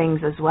these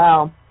things as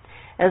well.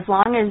 As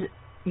long as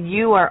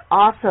you are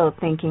also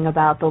thinking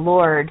about the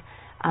Lord,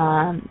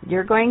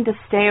 you're going to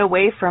stay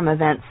away from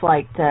events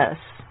like this.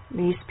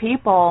 These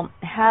people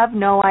have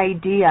no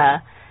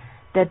idea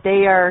that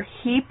they are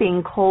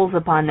heaping coals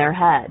upon their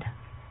head.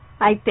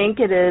 I think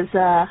it is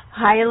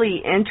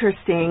highly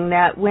interesting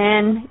that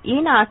when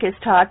Enoch is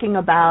talking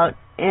about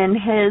in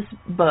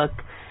his book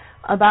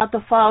about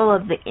the fall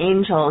of the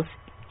angels,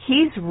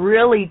 he's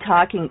really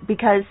talking,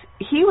 because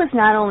he was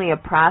not only a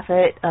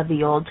prophet of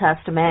the Old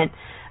Testament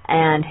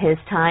and his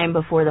time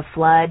before the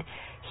flood,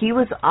 he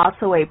was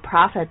also a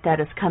prophet that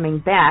is coming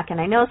back.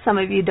 And I know some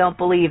of you don't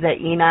believe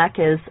that Enoch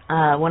is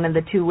one of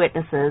the two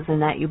witnesses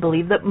and that you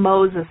believe that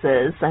Moses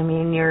is. I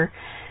mean, you're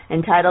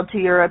entitled to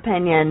your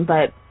opinion,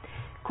 but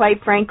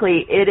quite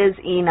frankly, it is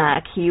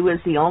Enoch. He was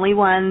the only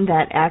one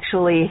that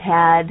actually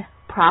had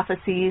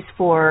prophecies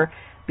for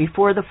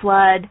before the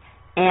flood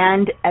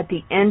and at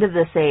the end of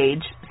this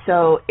age.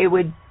 So it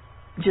would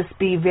just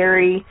be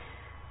very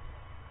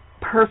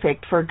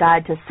perfect for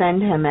God to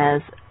send him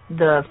as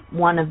the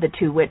one of the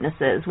two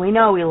witnesses. We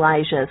know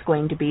Elijah is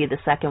going to be the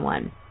second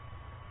one.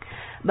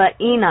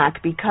 But Enoch,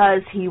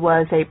 because he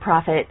was a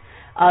prophet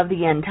of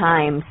the end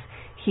times,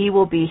 he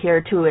will be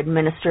here to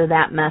administer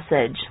that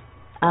message.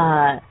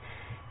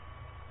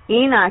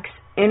 Enoch's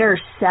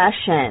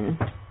intercession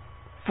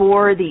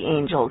for the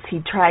angels, he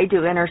tried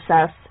to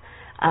intercess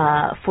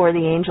for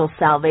the angels'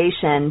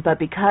 salvation, but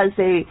because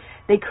they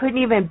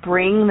couldn't even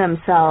bring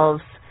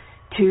themselves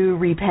to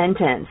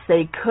repentance,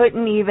 they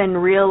couldn't even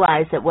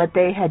realize that what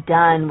they had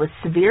done was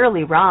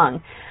severely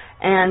wrong,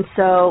 and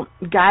so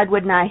God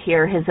would not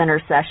hear his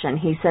intercession.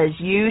 He says,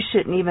 you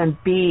shouldn't even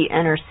be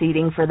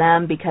interceding for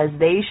them because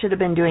they should have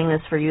been doing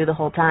this for you the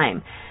whole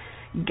time.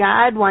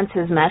 God wants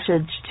his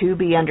message to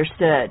be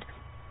understood.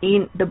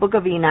 The book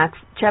of Enoch,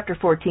 chapter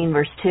 14,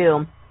 verse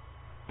 2,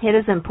 it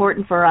is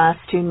important for us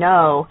to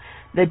know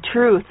the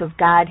truth of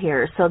God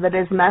here so that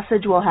his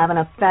message will have an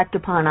effect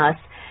upon us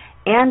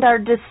and our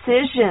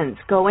decisions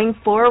going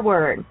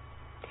forward.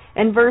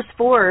 In verse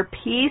 4,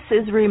 peace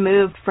is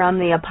removed from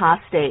the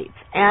apostates,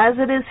 as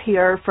it is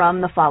here from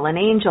the fallen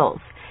angels.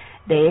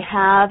 They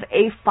have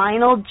a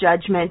final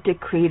judgment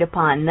decreed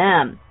upon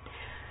them.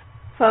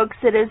 Folks,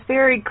 it is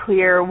very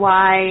clear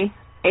why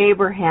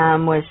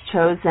Abraham was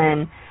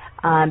chosen,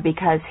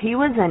 because he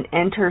was an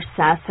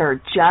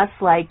intercessor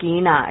just like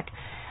Enoch.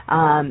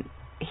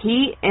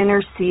 He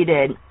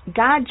interceded.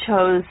 God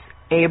chose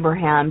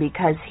Abraham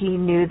because he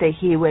knew that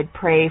he would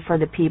pray for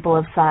the people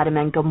of Sodom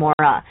and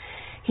Gomorrah.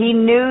 He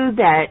knew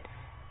that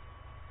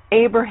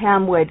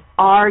Abraham would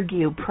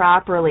argue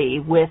properly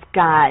with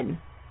God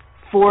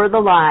for the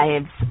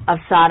lives of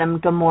Sodom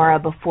and Gomorrah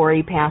before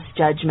he passed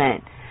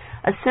judgment.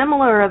 A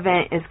similar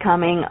event is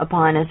coming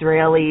upon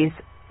Israelis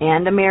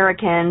and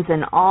Americans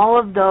and all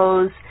of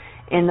those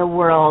in the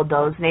world,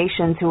 those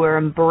nations who are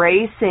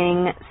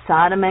embracing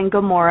Sodom and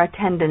Gomorrah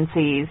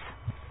tendencies.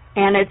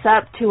 And it's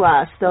up to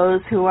us,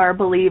 those who are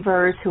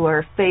believers, who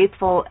are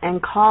faithful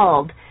and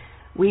called.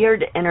 We are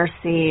to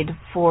intercede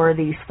for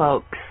these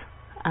folks.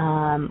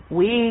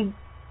 We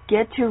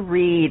get to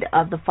read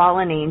of the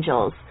fallen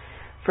angels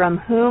from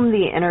whom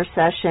the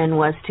intercession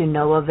was to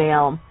no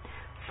avail.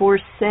 For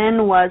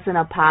sin was an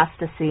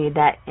apostasy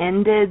that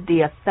ended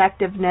the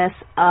effectiveness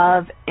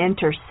of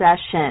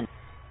intercession.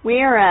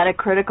 We are at a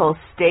critical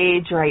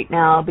stage right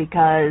now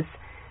because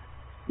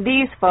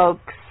these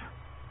folks,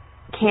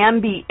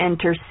 can be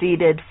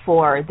interceded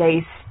for.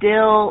 They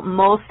still,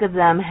 most of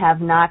them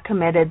have not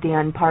committed the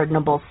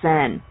unpardonable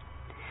sin.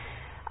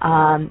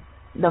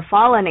 The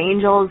fallen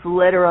angels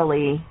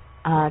literally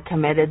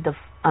committed the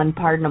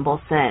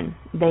unpardonable sin.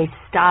 They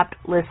stopped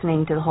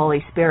listening to the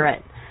Holy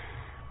Spirit.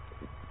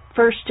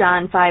 1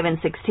 John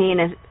 5:16,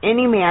 if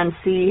any man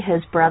see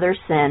his brother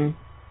sin,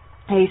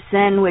 a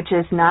sin which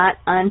is not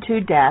unto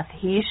death,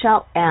 he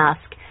shall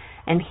ask,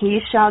 and he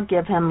shall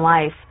give him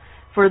life.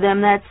 For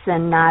them that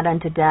sin not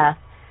unto death.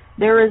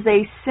 There is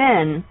a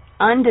sin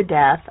unto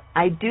death.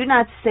 I do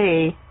not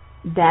say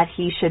that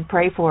he should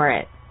pray for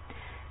it.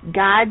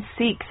 God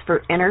seeks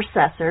for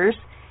intercessors.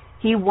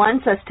 He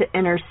wants us to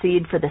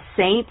intercede for the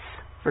saints,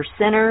 for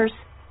sinners,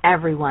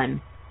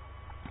 everyone.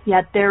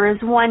 Yet there is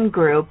one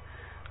group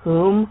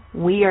whom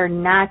we are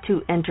not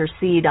to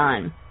intercede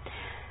on.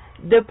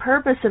 The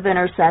purpose of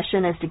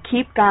intercession is to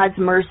keep God's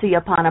mercy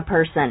upon a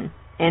person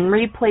in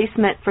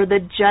replacement for the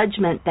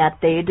judgment that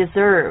they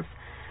deserve.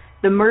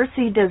 The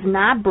mercy does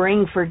not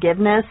bring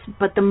forgiveness,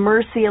 but the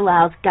mercy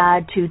allows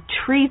God to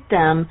treat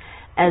them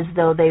as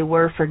though they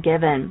were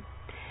forgiven.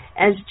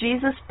 As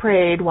Jesus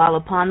prayed while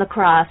upon the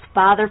cross,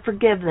 Father,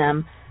 forgive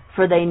them,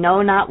 for they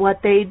know not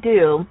what they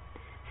do,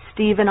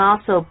 Stephen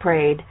also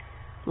prayed,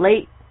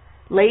 lay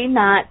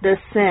not this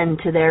sin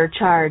to their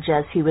charge,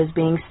 as he was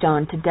being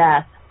stoned to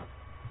death.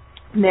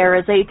 There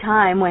is a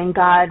time when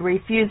God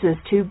refuses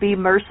to be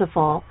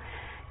merciful.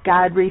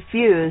 God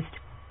refused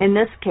in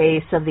this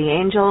case of the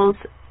angels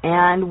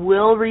and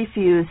will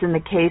refuse in the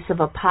case of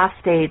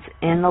apostates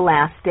in the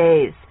last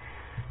days.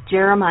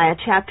 Jeremiah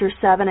chapter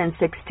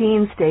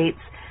 7:16 states,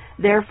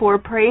 therefore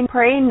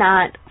pray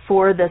not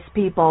for this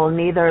people,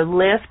 neither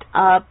lift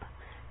up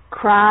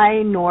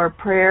cry nor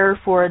prayer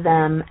for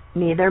them,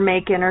 neither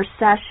make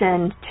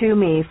intercession to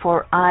me,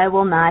 for I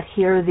will not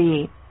hear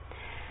thee.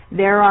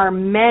 There are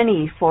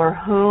many for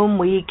whom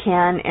we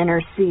can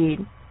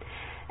intercede.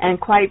 And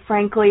quite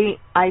frankly,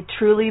 I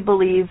truly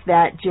believe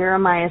that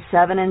Jeremiah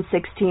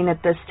 7:16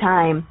 at this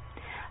time,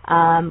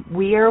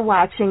 we are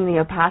watching the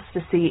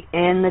apostasy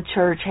in the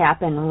church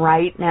happen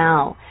right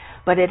now,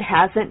 but it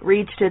hasn't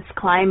reached its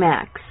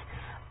climax.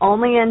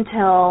 Only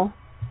until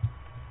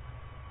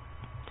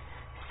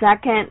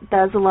 2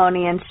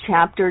 Thessalonians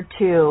chapter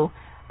 2,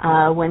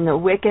 when the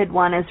wicked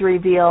one is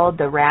revealed,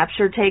 the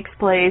rapture takes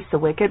place, the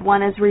wicked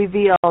one is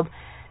revealed,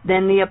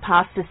 then the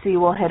apostasy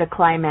will hit a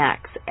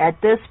climax.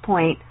 At this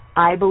point,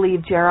 I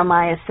believe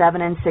Jeremiah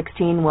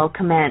 7:16 will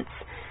commence.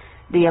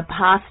 The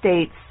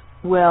apostates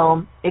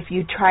will, if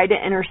you try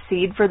to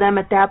intercede for them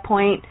at that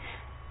point,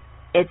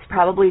 it's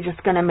probably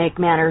just going to make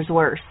matters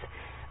worse.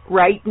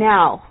 Right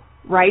now,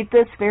 right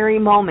this very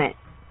moment,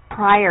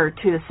 prior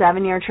to the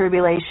 7-year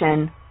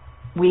tribulation,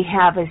 we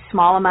have a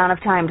small amount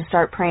of time to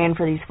start praying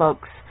for these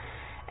folks.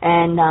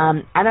 And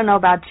I don't know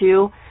about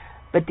you,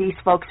 but these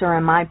folks are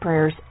in my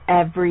prayers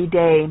every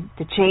day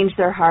to change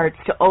their hearts,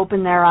 to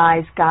open their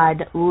eyes.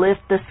 God,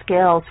 lift the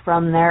scales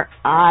from their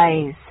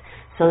eyes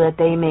so that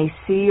they may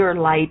see your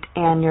light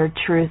and your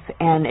truth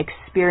and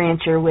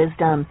experience your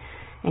wisdom.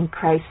 In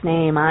Christ's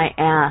name I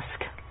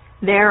ask.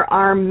 There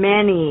are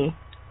many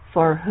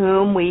for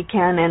whom we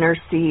can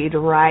intercede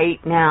right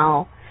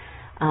now.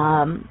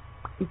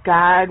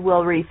 God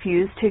will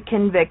refuse to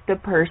convict the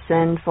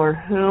person for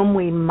whom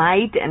we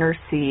might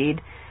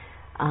intercede.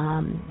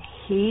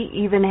 He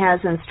even has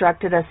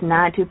instructed us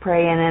not to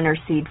pray and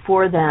intercede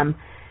for them.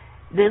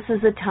 This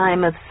is a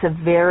time of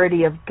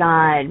severity of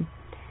God.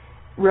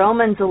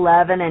 Romans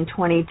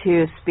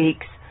 11:22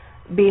 speaks,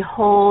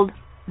 behold,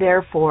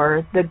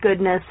 therefore, the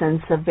goodness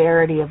and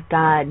severity of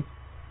God.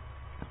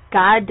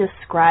 God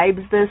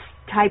describes this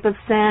type of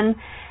sin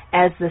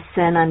as the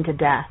sin unto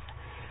death.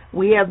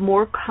 We have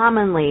more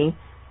commonly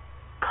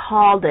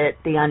called it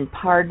the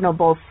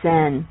unpardonable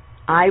sin.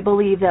 I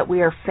believe that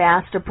we are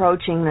fast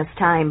approaching this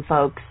time,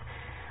 folks.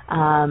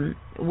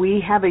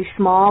 We have a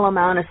small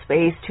amount of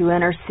space to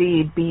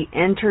intercede, be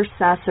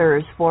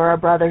intercessors for our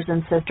brothers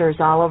and sisters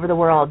all over the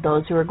world,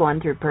 those who are going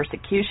through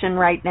persecution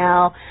right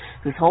now,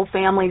 whose whole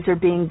families are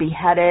being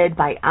beheaded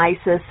by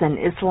ISIS and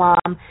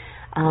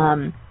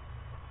Islam.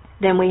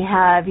 Then we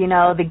have,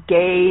 the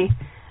gay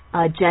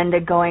agenda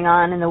going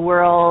on in the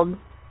world.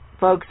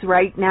 Folks,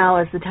 right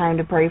now is the time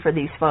to pray for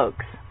these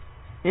folks.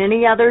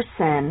 Any other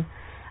sin,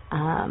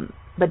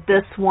 but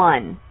this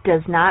one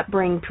does not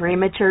bring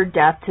premature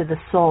death to the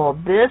soul.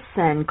 This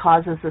sin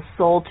causes the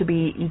soul to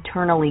be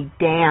eternally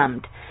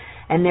damned,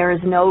 and there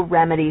is no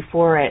remedy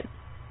for it.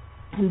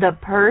 The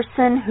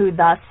person who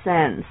thus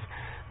sins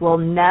will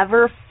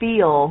never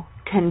feel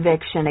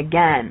conviction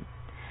again.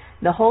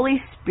 The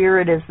Holy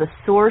Spirit is the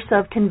source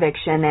of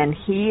conviction, and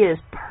He is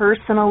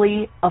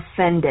personally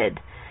offended.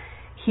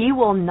 He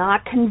will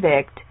not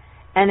convict,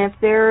 and if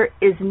there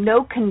is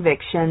no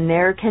conviction,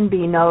 there can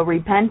be no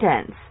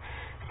repentance.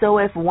 So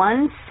if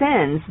one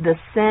sins the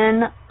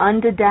sin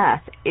unto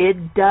death,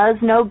 it does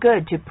no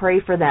good to pray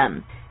for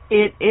them.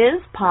 It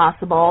is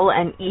possible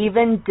and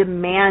even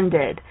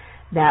demanded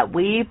that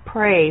we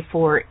pray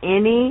for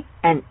any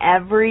and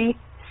every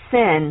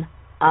sin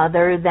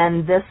other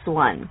than this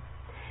one.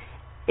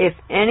 If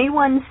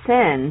anyone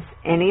sins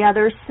any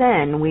other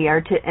sin, we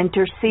are to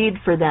intercede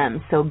for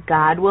them, so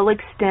God will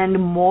extend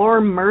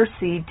more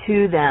mercy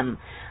to them,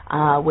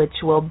 which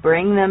will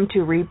bring them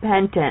to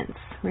repentance.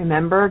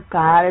 Remember,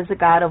 God is a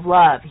God of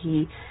love.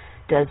 He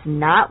does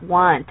not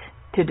want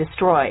to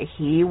destroy.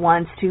 He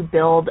wants to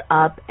build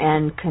up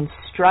and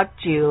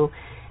construct you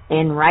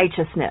in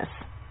righteousness.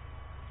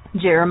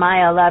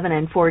 Jeremiah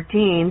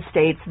 11:14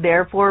 states,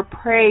 "Therefore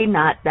pray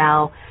not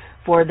thou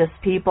for this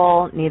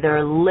people,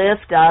 neither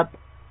lift up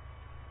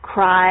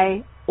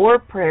cry or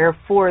prayer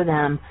for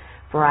them,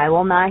 for I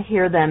will not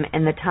hear them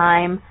in the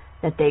time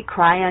that they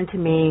cry unto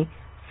me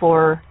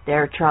for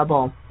their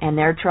trouble." And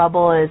their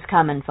trouble is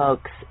coming,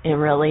 folks. It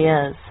really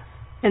is.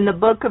 In the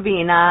book of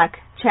Enoch,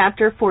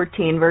 chapter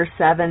 14, verse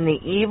 7,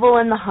 the evil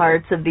in the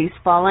hearts of these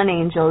fallen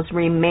angels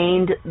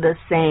remained the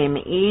same.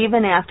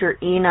 Even after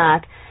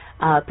Enoch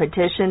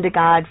petitioned to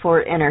God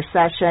for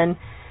intercession,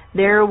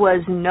 there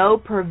was no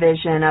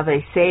provision of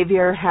a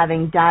Savior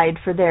having died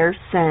for their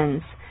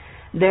sins.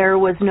 There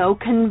was no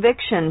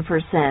conviction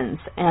for sins,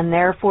 and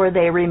therefore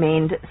they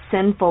remained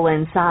sinful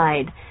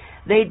inside.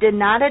 They did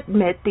not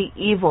admit the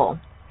evil.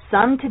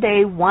 Some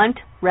today want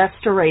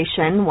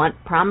restoration,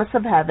 want promise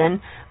of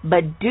heaven,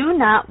 but do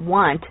not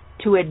want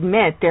to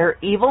admit their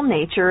evil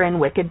nature and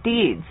wicked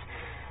deeds.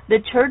 The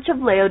Church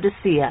of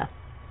Laodicea,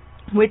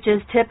 which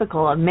is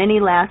typical of many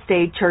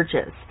last-day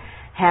churches,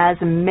 has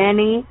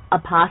many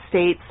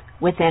apostates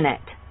within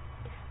it.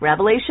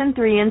 Revelation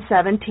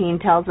 3:17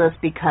 tells us,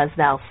 "Because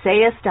thou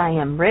sayest, I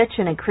am rich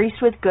and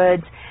increased with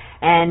goods,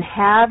 and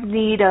have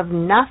need of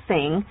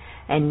nothing,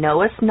 and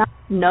knowest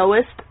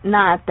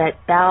not that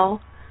thou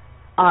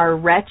art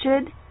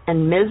wretched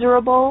and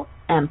miserable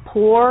and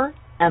poor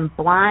and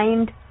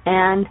blind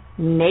and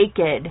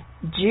naked."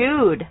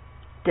 Jude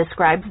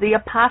describes the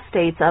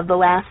apostates of the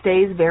last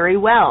days very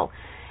well,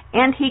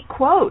 and he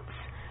quotes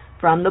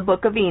from the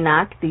book of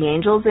Enoch. The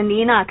angels in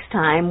Enoch's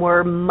time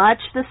were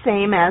much the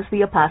same as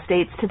the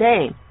apostates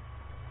today.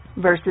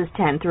 Verses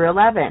 10 through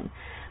 11.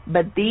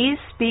 "But these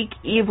speak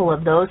evil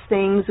of those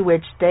things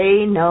which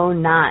they know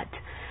not,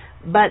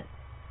 but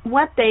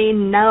what they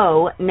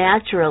know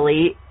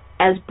naturally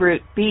as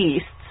brute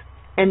beasts,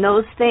 and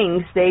those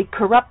things they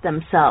corrupt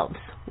themselves.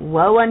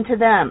 Woe unto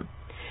them!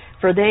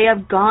 For they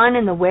have gone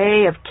in the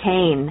way of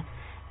Cain,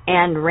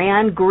 and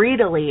ran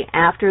greedily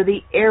after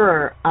the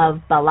error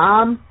of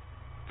Balaam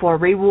for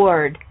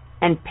reward,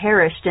 and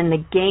perished in the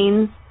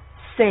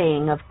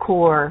gainsaying of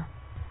Kor."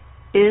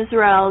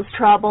 Israel's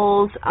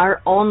troubles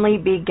are only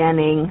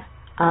beginning.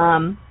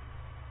 I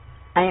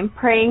am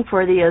praying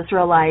for the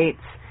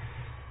Israelites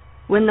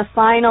when the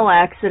final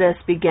exodus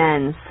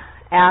begins,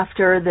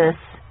 after this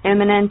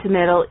imminent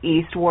Middle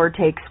East war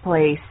takes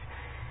place.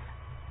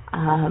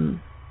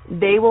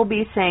 They will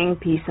be saying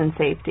peace and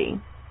safety.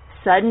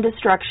 Sudden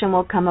destruction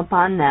will come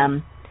upon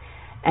them,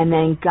 and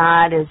then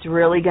God is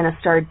really going to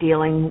start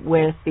dealing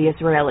with the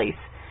Israelis,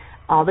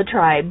 all the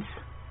tribes.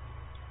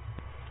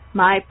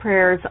 My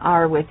prayers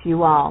are with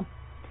you all.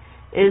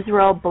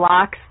 Israel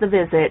blocks the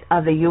visit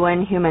of the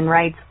UN Human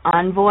Rights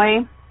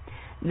Envoy.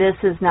 This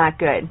is not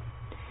good.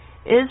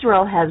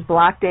 Israel has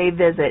blocked a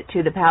visit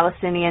to the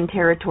Palestinian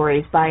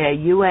territories by a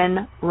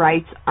UN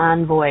Rights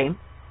Envoy,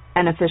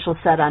 an official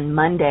said on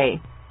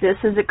Monday. This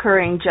is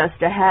occurring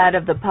just ahead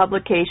of the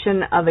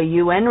publication of a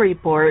UN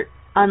report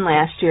on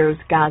last year's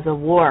Gaza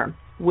war,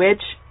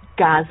 which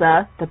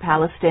Gaza, the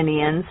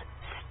Palestinians,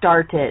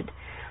 started.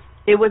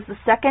 It was the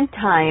second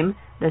time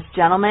this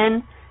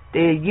gentleman,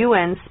 the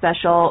UN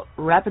Special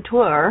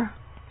Rapporteur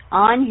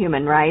on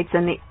Human Rights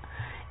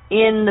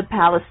in the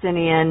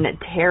Palestinian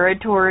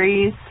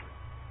territories.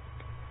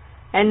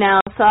 And now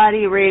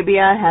Saudi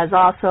Arabia has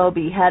also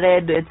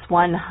beheaded its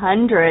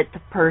 100th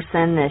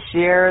person this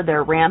year.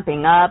 They're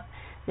ramping up.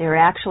 They're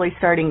actually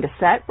starting to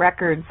set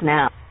records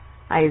now.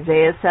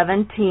 Isaiah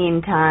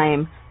 17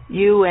 time,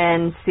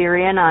 UN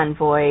Syrian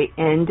envoy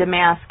in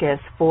Damascus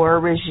for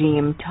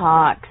regime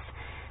talks.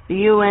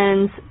 The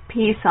UN's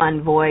peace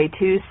envoy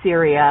to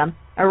Syria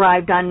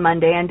arrived on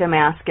Monday in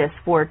Damascus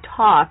for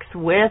talks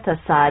with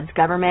Assad's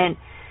government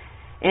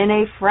in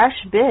a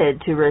fresh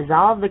bid to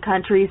resolve the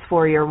country's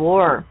 4-year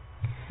war.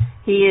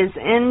 He is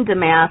in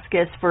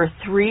Damascus for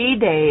 3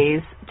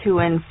 days to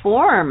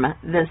inform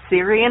the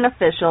Syrian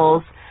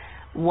officials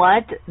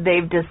what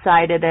they've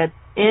decided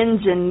in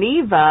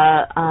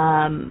Geneva,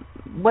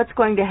 what's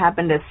going to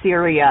happen to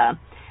Syria.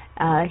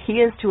 He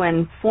is to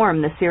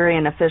inform the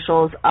Syrian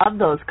officials of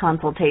those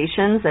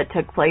consultations that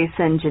took place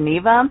in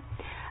Geneva.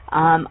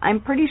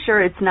 I'm pretty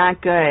sure it's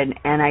not good,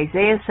 and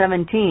Isaiah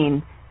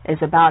 17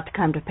 is about to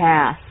come to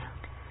pass.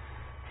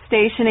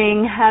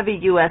 Stationing heavy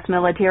U.S.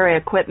 military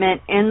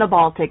equipment in the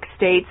Baltic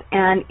states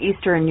and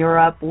Eastern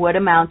Europe would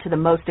amount to the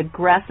most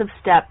aggressive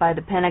step by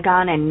the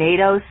Pentagon and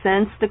NATO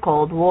since the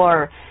Cold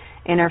War.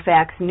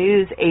 Interfax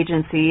news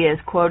agency is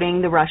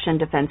quoting the Russian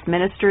Defense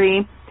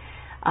Ministry.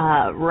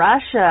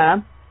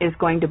 Russia is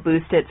going to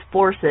boost its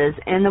forces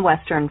in the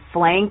western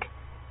flank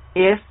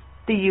if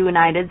the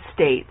United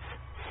States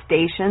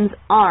stations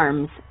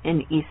arms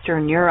in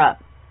Eastern Europe.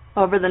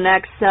 Over the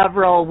next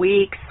several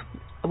weeks,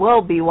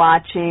 we'll be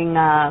watching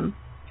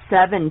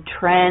 7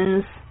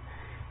 trends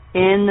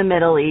in the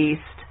Middle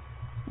East.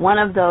 One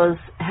of those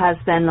has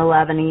been the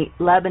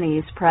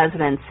Lebanese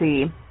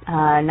presidency.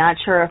 Not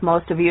sure if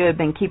most of you have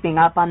been keeping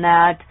up on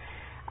that.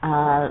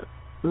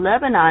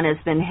 Lebanon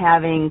has been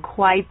having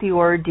quite the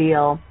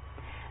ordeal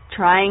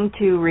trying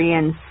to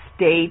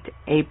reinstate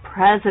a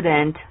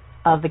president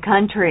of the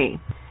country.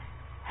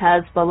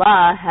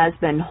 Hezbollah has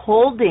been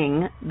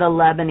holding the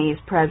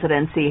Lebanese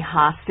presidency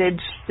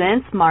hostage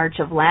since March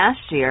of last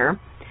year.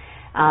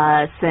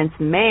 Since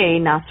May,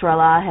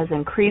 Nasrallah has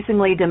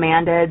increasingly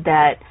demanded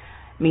that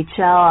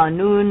Michel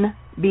Aoun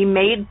be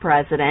made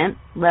president.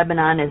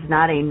 Lebanon is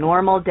not a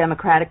normal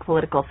democratic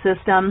political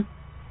system.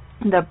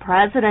 The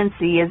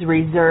presidency is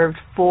reserved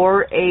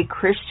for a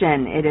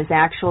Christian. It is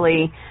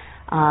actually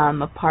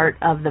a part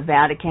of the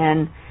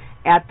Vatican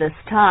at this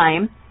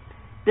time.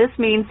 This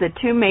means that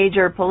 2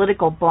 major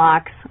political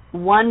blocs,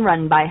 one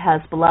run by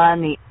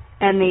Hezbollah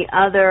and the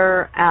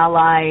other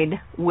allied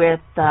with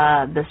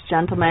this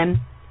gentleman,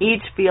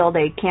 each field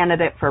a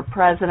candidate for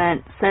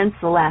president. Since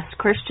the last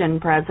Christian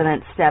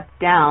president stepped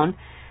down,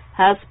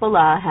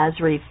 Hezbollah has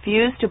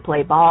refused to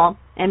play ball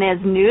and has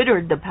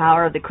neutered the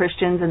power of the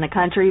Christians in the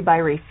country by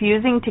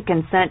refusing to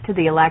consent to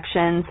the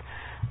elections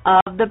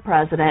of the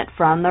president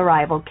from the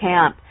rival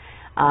camp.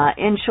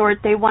 In short,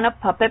 they want a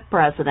puppet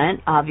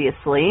president,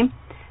 obviously.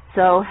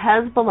 So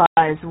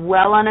Hezbollah is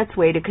well on its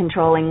way to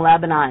controlling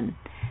Lebanon.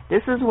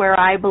 This is where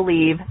I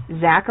believe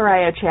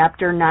Zechariah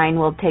chapter 9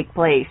 will take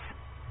place.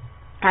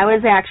 I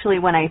was actually,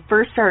 when I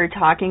first started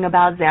talking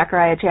about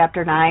Zechariah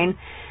chapter 9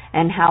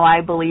 and how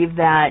I believe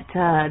that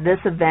this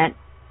event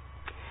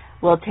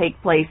will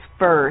take place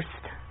first,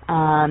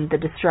 the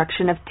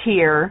destruction of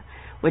Tyre,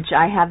 which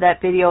I have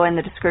that video in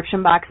the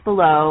description box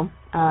below.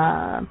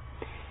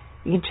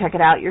 You can check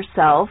it out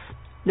yourself.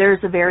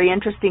 There's a very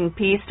interesting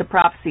piece to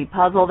prophecy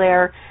puzzle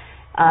there.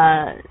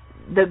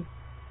 The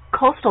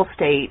coastal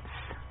states,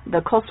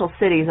 the coastal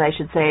cities, I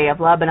should say,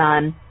 of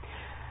Lebanon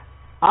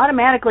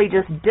automatically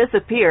just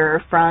disappear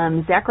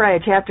from Zechariah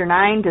chapter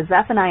 9 to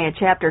Zephaniah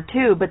chapter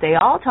 2, but they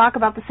all talk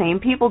about the same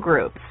people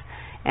groups.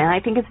 And I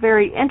think it's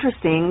very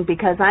interesting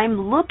because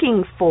I'm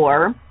looking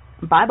for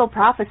Bible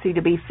prophecy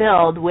to be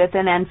filled with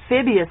an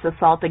amphibious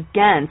assault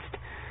against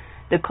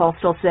the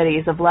coastal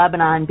cities of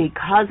Lebanon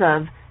because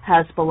of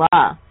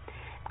Hezbollah.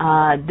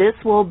 This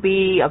will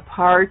be a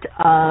part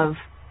of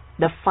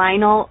the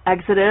final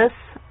exodus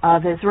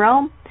of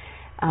Israel,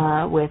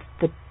 with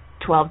the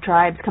 12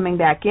 tribes coming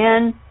back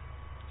in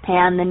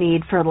and the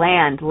need for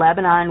land.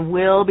 Lebanon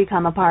will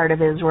become a part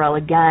of Israel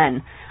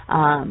again.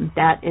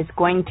 That is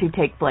going to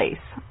take place.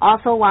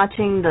 Also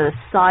watching the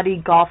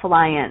Saudi Gulf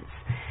Alliance.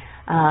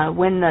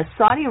 When the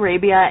Saudi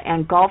Arabia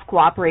and Gulf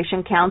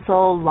Cooperation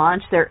Council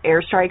launched their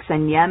airstrikes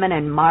in Yemen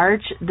in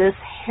March, this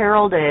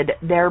heralded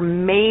their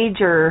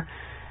major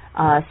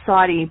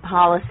Saudi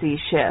policy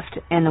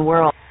shift in the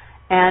world.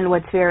 And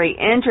what's very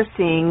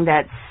interesting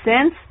that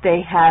since they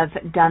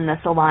have done this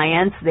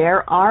alliance,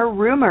 there are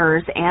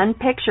rumors and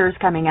pictures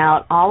coming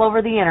out all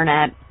over the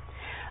internet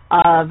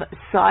of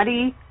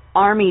Saudi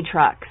army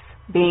trucks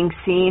being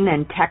seen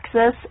in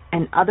Texas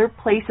and other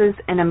places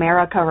in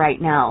America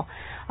right now.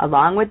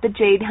 Along with the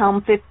Jade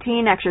Helm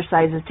 15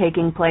 exercises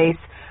taking place,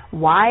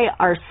 why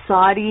are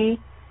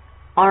Saudi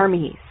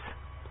armies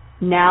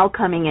now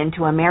coming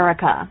into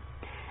America?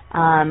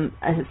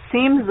 It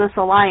seems this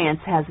alliance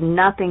has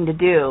nothing to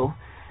do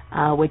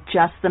with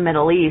just the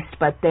Middle East,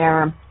 but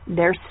their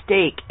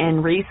stake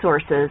in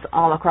resources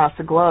all across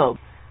the globe.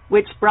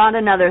 Which brought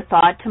another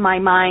thought to my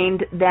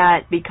mind,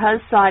 that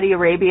because Saudi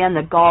Arabia and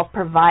the Gulf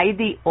provide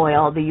the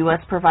oil, the U.S.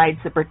 provides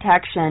the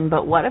protection,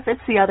 but what if it's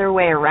the other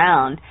way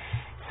around?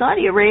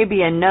 Saudi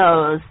Arabia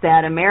knows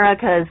that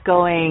America is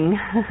going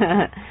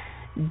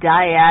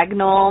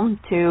diagonal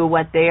to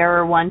what they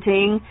are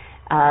wanting.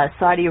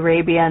 Saudi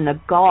Arabia and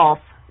the Gulf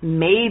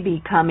may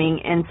be coming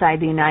inside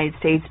the United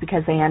States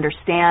because they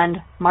understand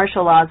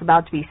martial law is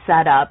about to be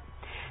set up.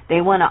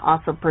 They want to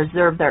also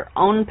preserve their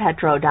own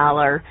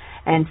petrodollar,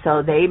 and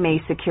so they may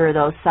secure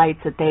those sites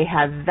that they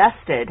have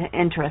vested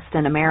interest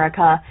in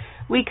America.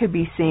 We could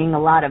be seeing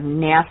a lot of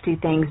nasty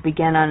things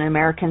begin on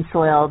American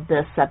soil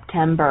this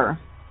September.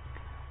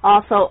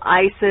 Also,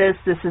 ISIS,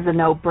 this is a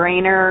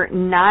no-brainer.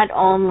 Not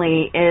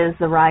only is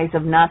the rise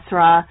of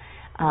Nusra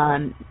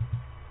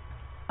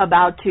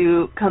about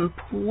to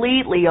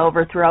completely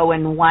overthrow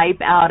and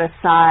wipe out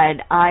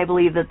Assad, I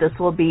believe that this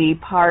will be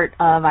part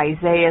of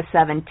Isaiah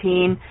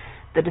 17,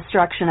 the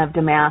destruction of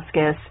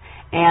Damascus,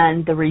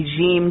 and the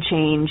regime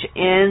change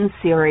in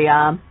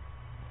Syria.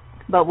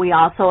 But we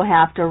also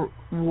have to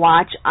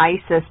watch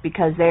ISIS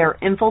because they are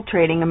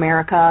infiltrating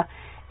America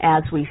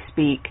as we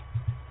speak.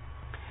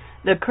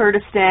 The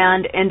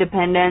Kurdistan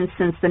independence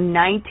since the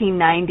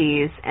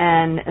 1990s,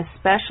 and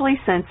especially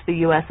since the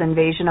U.S.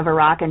 invasion of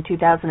Iraq in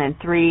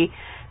 2003,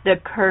 the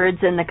Kurds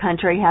in the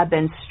country have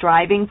been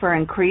striving for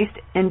increased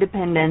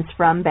independence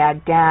from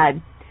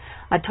Baghdad.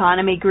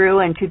 Autonomy grew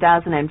in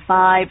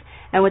 2005,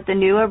 and with the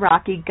new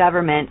Iraqi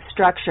government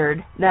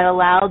structured that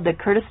allowed the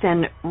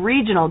Kurdistan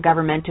regional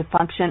government to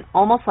function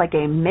almost like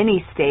a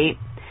mini-state.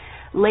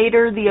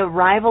 Later, the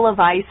arrival of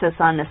ISIS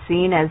on the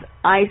scene has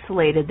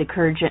isolated the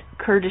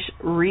Kurdish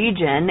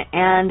region,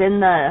 and in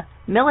the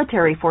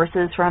military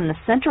forces from the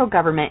central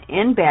government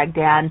in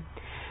Baghdad,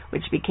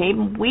 which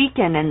became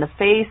weakened in the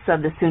face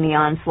of the Sunni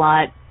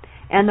onslaught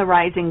and the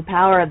rising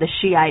power of the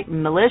Shiite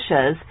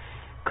militias,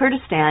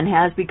 Kurdistan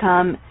has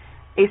become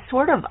a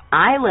sort of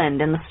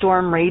island in the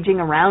storm raging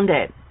around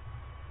it.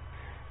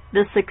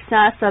 The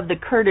success of the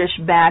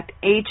Kurdish-backed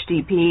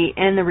HDP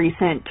in the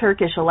recent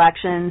Turkish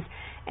elections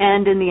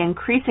and in the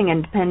increasing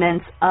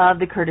independence of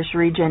the Kurdish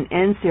region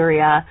in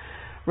Syria,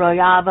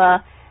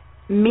 Rojava,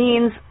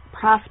 means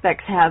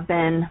prospects have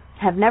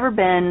never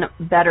been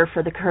better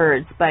for the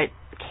Kurds, but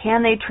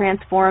can they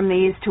transform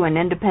these to an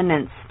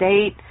independent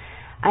state?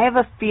 I have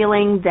a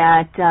feeling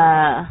that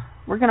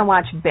we're going to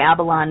watch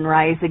Babylon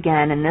rise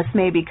again, and this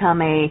may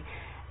become a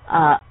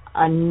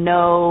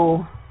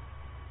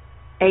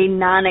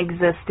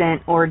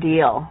non-existent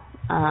ordeal.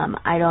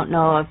 I don't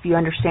know if you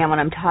understand what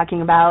I'm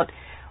talking about.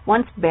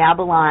 Once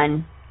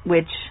Babylon,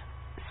 which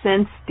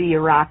since the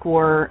Iraq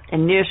War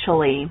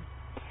initially,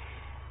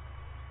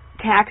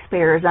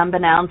 taxpayers,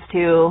 unbeknownst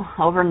to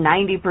over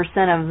 90%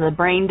 of the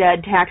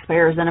brain-dead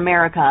taxpayers in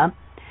America,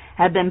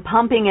 have been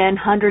pumping in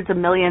hundreds of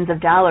millions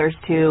of dollars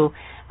to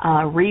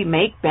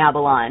remake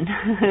Babylon.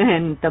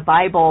 And the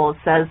Bible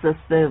says this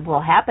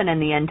will happen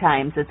in the end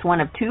times. It's one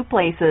of two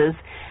places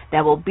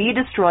that will be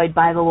destroyed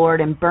by the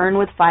Lord and burn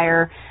with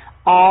fire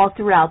all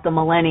throughout the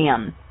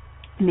millennium.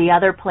 The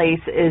other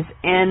place is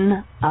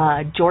in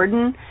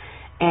Jordan,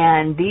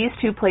 and these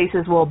two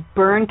places will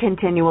burn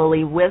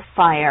continually with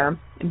fire,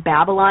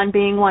 Babylon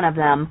being one of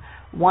them.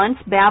 Once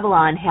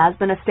Babylon has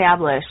been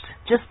established,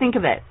 just think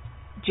of it.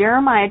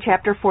 Jeremiah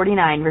chapter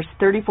 49, verse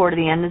 34 to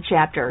the end of the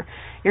chapter,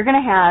 you're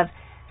going to have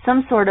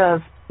some sort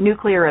of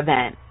nuclear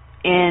event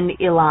in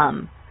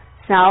Elam,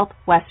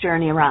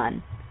 southwestern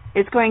Iran.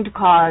 It's going to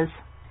cause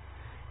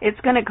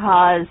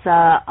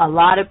a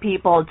lot of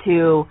people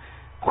to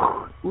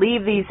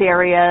leave these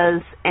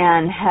areas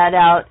and head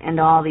out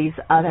into all these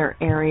other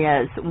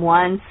areas.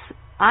 Once,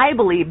 I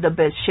believe, the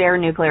Bushehr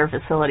nuclear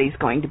facility is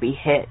going to be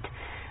hit.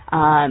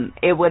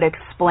 It would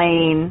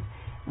explain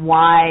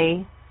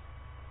why,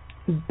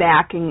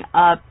 backing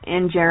up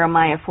in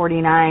Jeremiah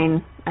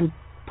 49, I'm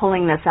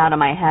pulling this out of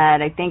my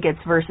head, I think it's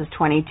verses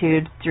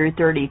 22 through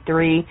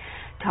 33,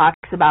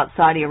 talks about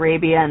Saudi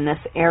Arabia and this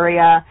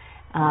area.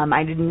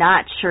 I'm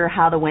not sure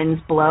how the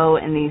winds blow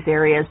in these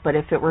areas, but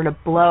if it were to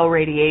blow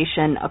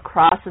radiation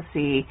across the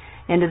sea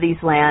into these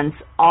lands,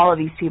 all of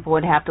these people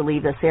would have to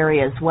leave this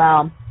area as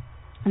well.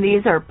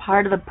 These are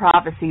part of the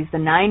prophecies, the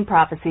 9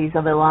 prophecies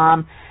of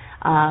Elam,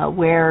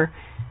 where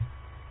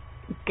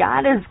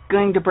God is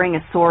going to bring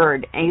a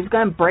sword, and he's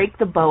going to break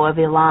the bow of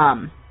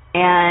Elam.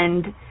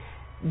 And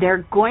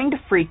they're going to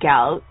freak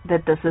out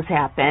that this has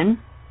happened.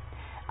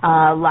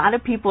 A lot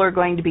of people are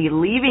going to be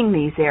leaving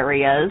these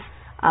areas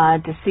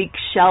to seek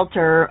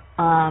shelter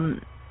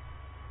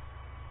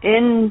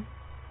in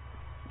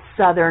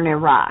southern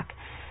Iraq.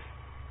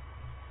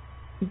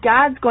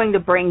 God's going to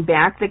bring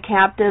back the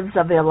captives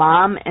of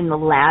Elam in the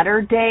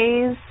latter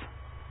days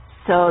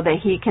so that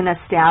he can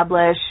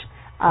establish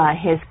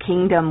his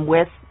kingdom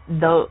with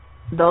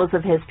those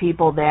of his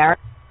people there.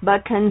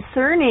 But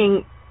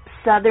concerning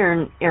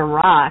southern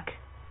Iraq,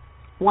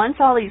 once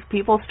all these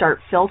people start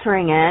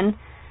filtering in,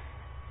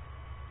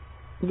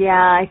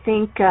 I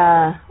think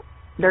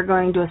they're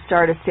going to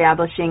start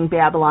establishing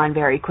Babylon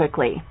very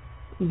quickly.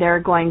 They're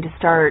going to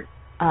start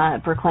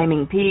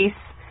proclaiming peace.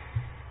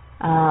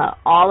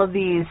 All of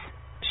these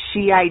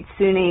Shiite,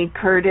 Sunni,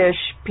 Kurdish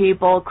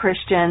people,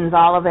 Christians,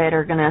 all of it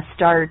are going to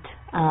start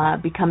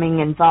becoming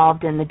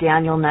involved in the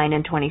Daniel 9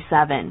 and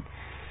 27,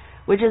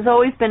 which has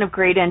always been of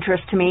great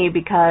interest to me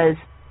because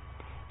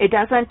it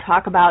doesn't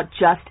talk about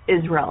just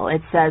Israel.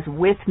 It says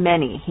with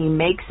many. He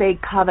makes a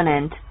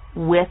covenant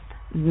with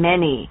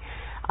many.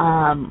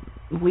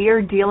 We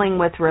are dealing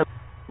with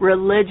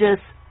religious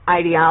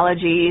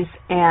ideologies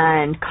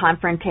and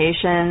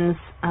confrontations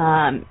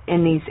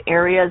in these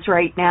areas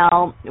right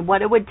now.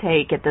 What it would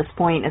take at this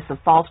point is a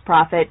false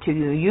prophet to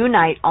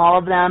unite all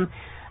of them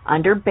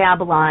under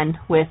Babylon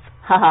with,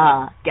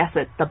 guess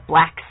it, the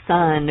Black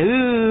Sun.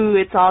 Ooh,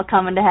 it's all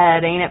coming to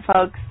head, ain't it,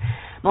 folks?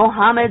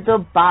 Mohammed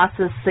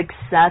Abbas's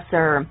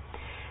successor.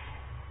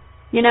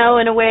 You know,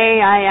 in a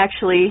way, I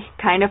actually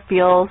kind of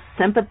feel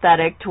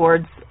sympathetic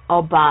towards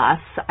Abbas.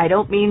 I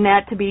don't mean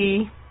that to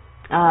be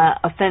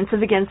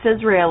offensive against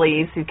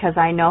Israelis because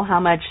I know how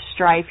much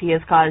strife he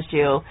has caused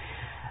you.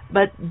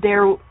 But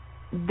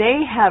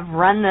they have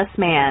run this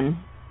man,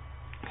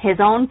 his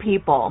own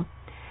people,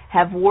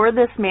 have wore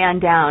this man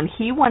down.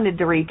 He wanted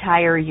to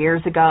retire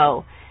years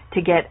ago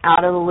to get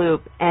out of the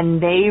loop,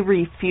 and they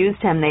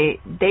refused him.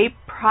 They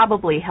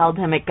probably held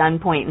him at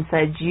gunpoint and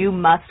said, you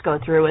must go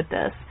through with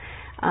this.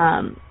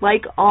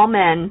 Like all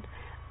men,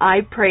 I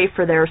pray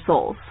for their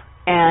souls,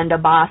 and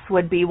Abbas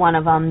would be one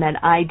of them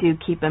that I do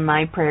keep in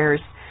my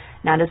prayers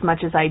Not as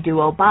much as I do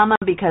Obama,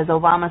 because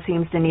Obama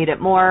seems to need it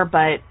more,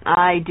 but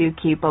I do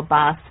keep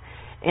Abbas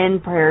in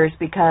prayers,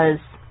 because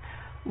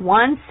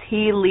once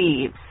he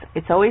leaves,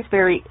 it's always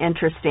very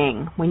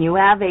interesting. When you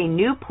have a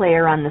new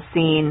player on the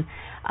scene,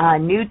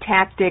 new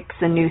tactics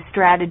and new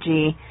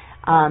strategy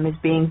is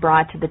being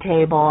brought to the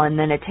table, and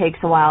then it takes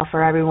a while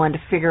for everyone to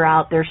figure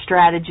out their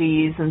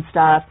strategies and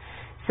stuff.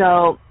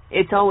 So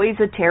it's always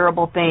a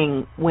terrible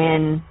thing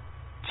when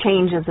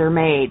changes are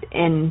made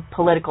in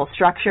political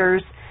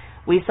structures.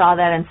 We saw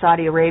that in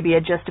Saudi Arabia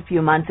just a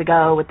few months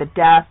ago with the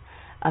death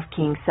of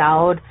King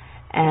Saud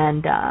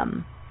and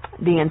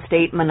the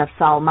instatement of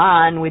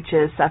Salman, which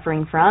is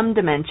suffering from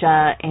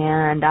dementia,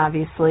 and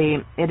obviously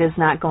it is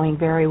not going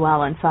very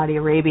well in Saudi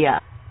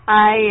Arabia.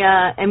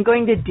 I am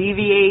going to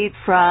deviate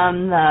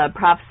from the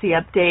Prophecy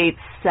Update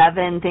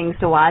 7 things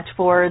to watch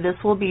for.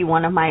 This will be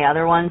one of my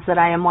other ones that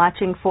I am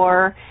watching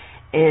for,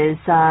 is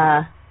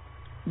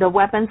the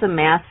Weapons of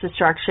Mass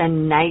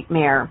Destruction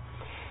Nightmare.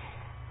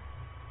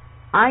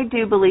 I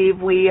do believe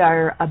we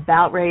are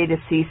about ready to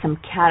see some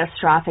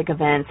catastrophic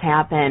events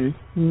happen,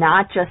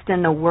 not just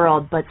in the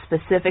world, but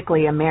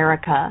specifically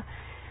America.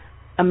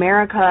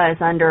 America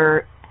is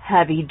under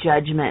heavy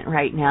judgment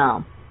right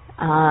now,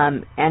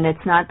 and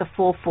it's not the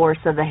full force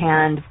of the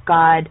hand of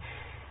God,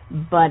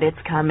 but it's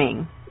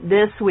coming.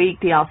 This week,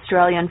 the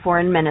Australian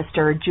Foreign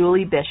Minister,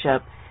 Julie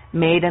Bishop,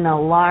 made an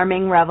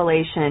alarming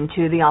revelation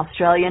to the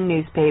Australian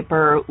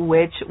newspaper,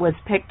 which was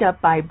picked up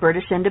by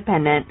British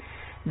Independent,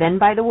 then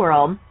by The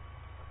World.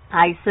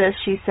 ISIS,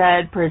 she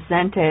said,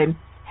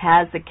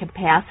 has the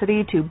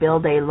capacity to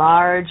build a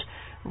large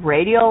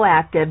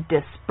radioactive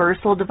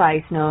dispersal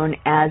device known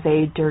as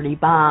a dirty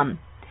bomb.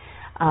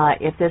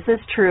 If this is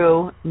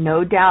true,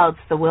 no doubts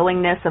the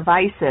willingness of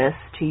ISIS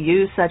to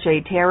use such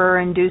a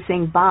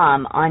terror-inducing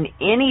bomb on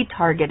any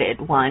targeted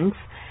ones.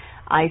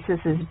 ISIS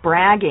is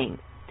bragging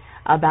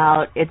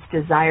about its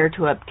desire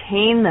to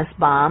obtain this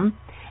bomb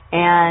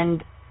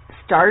and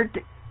start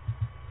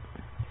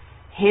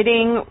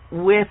hitting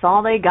with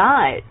all they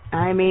got.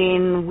 I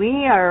mean,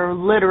 we are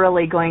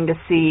literally going to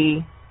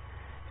see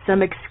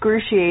some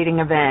excruciating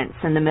events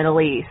in the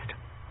Middle East.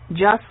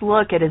 Just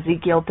look at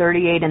Ezekiel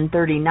 38 and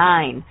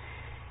 39.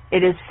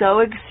 It is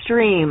so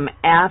extreme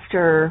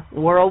after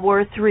World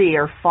War III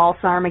or false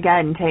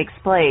Armageddon takes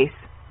place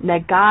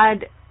that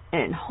God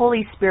and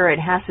Holy Spirit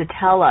has to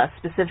tell us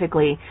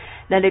specifically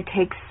that it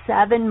takes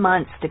 7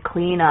 months to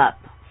clean up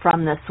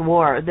from this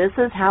war. This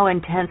is how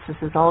intense this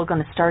is all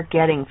going to start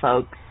getting,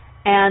 folks.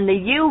 And the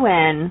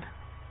UN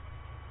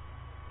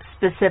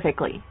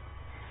specifically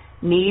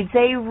needs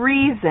a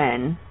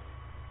reason,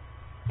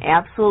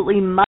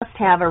 absolutely must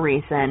have a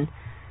reason,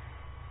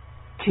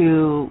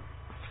 to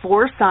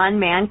force on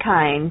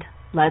mankind,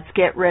 let's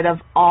get rid of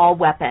all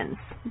weapons.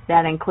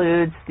 That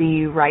includes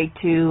the right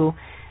to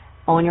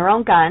own your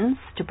own guns,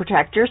 to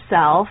protect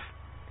yourself,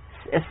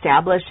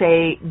 establish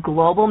a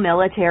global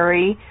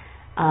military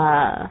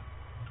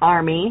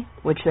army,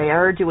 which they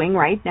are doing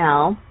right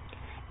now,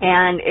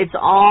 and it's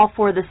all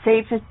for the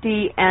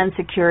safety and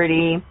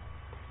security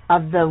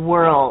of the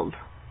world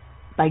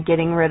by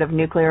getting rid of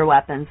nuclear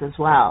weapons as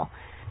well.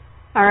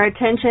 Our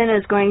attention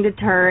is going to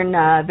turn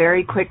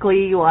very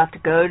quickly. You will have to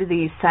go to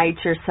these sites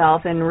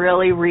yourself and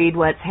really read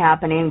what's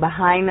happening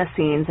behind the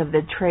scenes of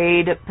the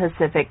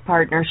Trade-Pacific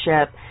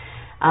Partnership.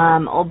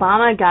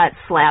 Obama got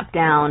slapped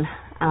down,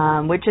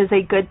 which is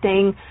a good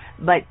thing,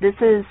 but this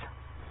is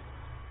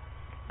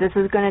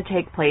going to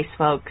take place,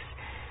 folks.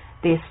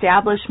 The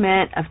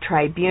establishment of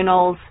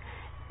tribunals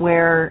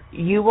where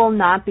you will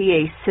not be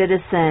a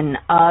citizen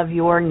of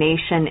your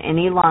nation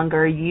any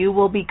longer. You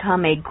will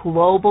become a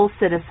global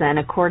citizen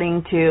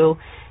according to,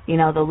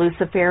 the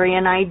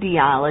Luciferian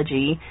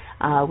ideology.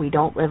 We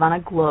don't live on a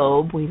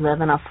globe. We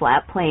live in a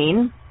flat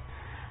plane.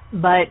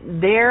 But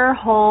their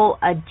whole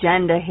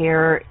agenda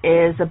here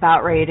is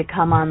about ready to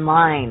come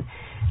online.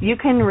 You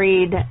can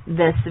read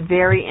this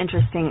very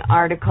interesting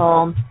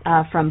article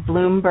from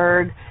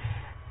Bloomberg.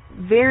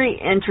 Very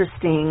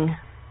interesting.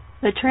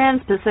 The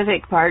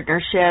Trans-Pacific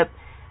Partnership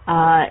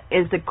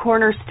is the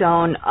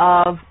cornerstone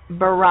of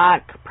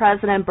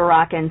President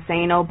Barack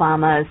Hussein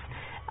Obama's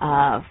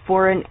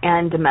foreign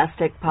and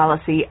domestic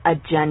policy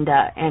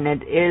agenda, and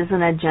it is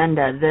an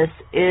agenda. This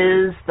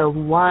is the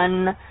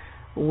one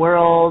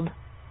world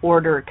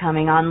order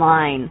coming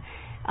online.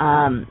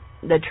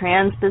 The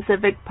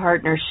Trans-Pacific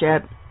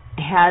Partnership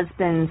has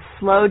been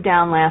slowed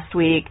down last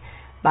week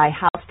by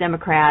House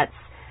Democrats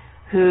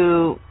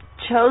who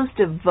chose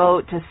to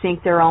vote to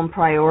sink their own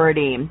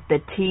priority, the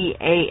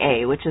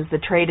TAA, which is the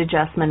Trade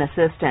Adjustment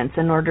Assistance,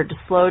 in order to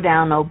slow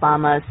down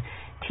Obama's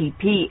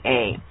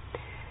TPA.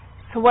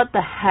 So what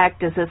the heck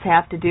does this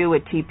have to do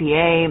with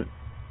TPA?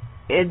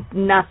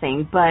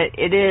 Nothing, but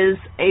it is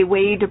a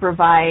way to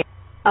provide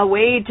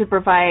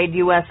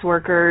U.S.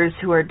 workers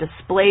who are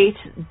displaced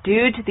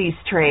due to these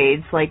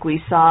trades, like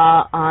we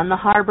saw on the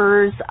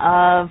harbors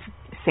of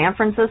San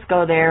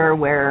Francisco there,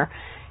 where,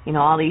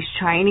 all these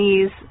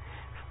Chinese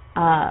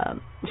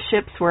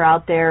ships were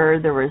out there.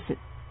 There was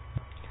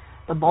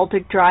the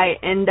Baltic Dry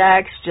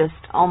Index just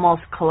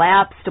almost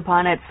collapsed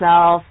upon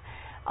itself.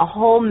 a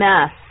whole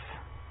mess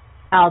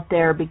out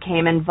there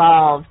became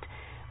involved,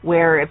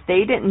 where if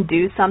they didn't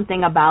do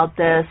something about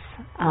this,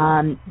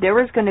 there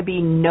was going to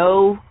be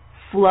no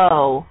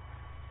flow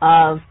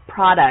of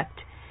product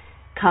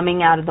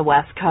coming out of the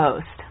West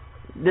Coast.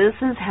 This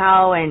is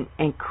how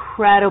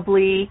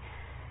incredibly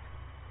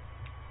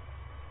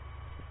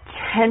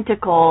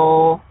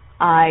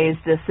tentacle-eyed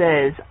this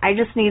is. I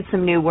just need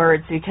some new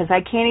words because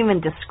I can't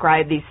even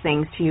describe these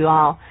things to you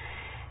all.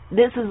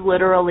 This is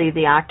literally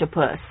the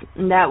octopus.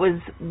 And that was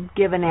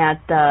given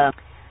at the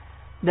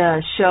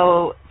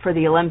show for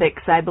the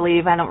Olympics, I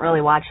believe. I don't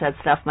really watch that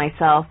stuff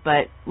myself,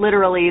 but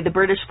literally the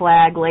British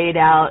flag laid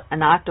out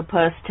an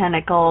octopus,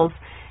 tentacles,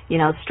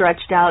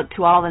 stretched out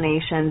to all the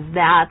nations.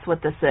 That's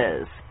what this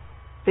is.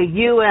 The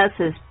U.S.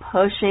 is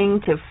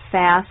pushing to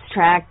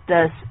fast-track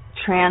this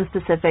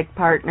Trans-Pacific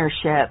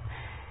Partnership.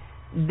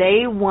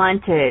 They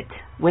want it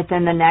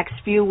within the next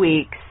few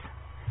weeks.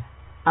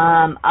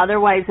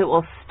 Otherwise, it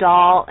will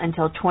stall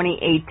until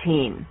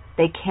 2018.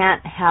 They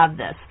can't have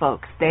this,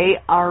 folks. They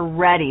are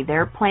ready.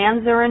 Their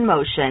plans are in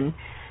motion.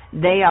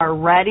 They are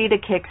ready to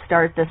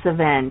kickstart this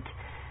event.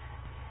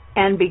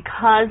 And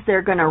because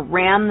they're going to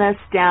ram this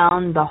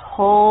down the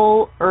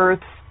whole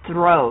Earth's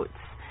throats,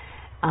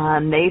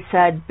 they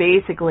said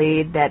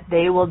basically that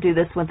they will do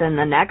this within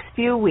the next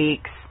few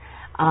weeks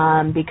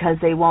because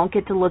they won't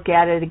get to look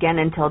at it again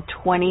until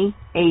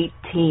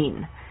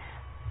 2018.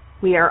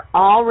 We are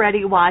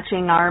already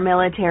watching our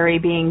military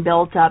being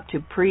built up to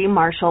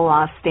pre-martial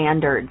law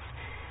standards.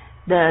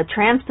 The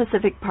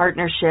Trans-Pacific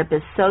Partnership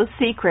is so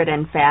secret,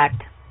 in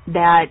fact,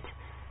 that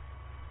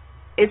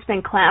it's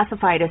been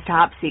classified as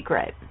top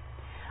secret.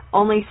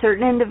 Only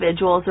certain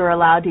individuals are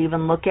allowed to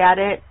even look at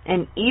it,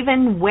 and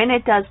even when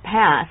it does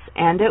pass,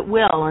 and it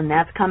will, and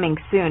that's coming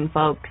soon,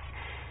 folks,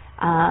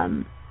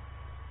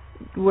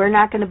 we're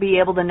not going to be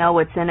able to know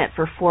what's in it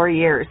for 4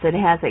 years. It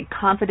has a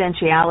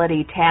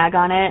confidentiality tag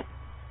on it,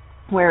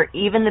 where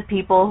even the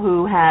people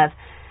who have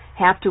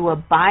to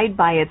abide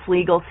by its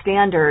legal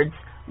standards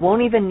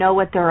won't even know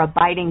what they're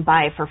abiding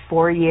by for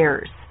 4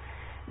 years.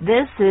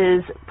 This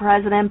is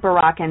President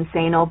Barack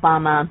Hussein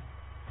Obama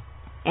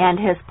and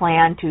his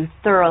plan to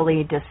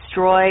thoroughly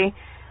destroy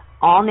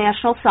all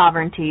national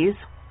sovereignties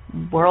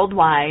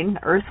worldwide,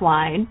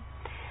 earthwide,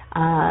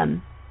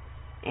 and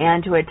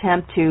to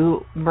attempt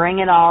to bring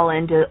it all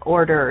into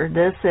order.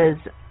 This is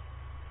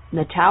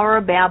the Tower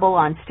of Babel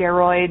on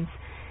steroids.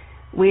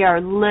 We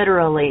are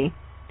literally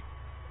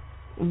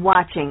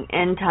watching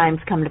end times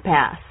come to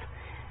pass.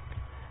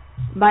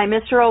 By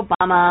Mr.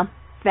 Obama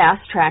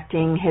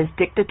fast-tracking his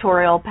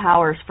dictatorial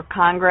powers for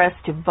Congress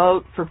to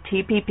vote for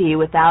TPP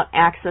without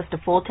access to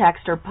full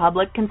text or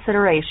public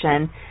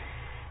consideration,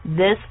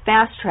 this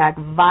fast-track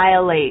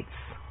violates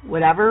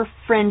whatever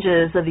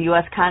fringes of the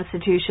U.S.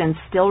 Constitution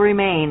still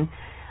remain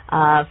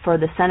for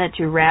the Senate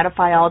to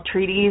ratify all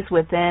treaties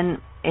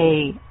within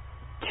a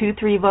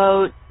 2-3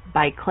 vote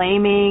by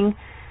claiming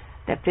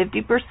that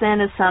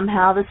 50% is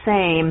somehow the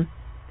same.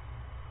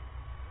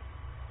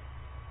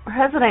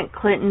 President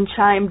Clinton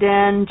chimed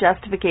in.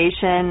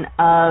 Justification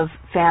of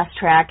fast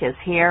track is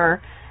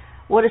here.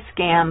 What a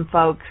scam,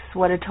 folks.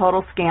 What a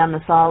total scam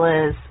this all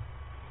is.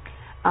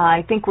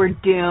 I think we're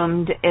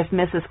doomed if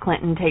Mrs.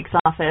 Clinton takes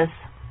office.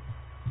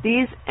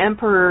 These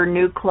emperor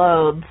new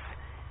clothes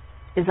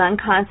is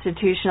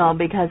unconstitutional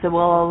because it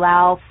will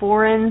allow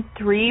foreign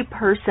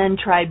 3-person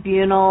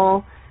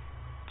tribunal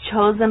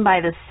chosen by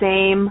the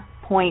same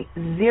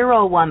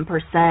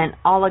 0.01%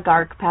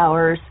 oligarch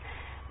powers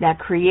that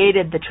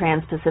created the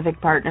Trans-Pacific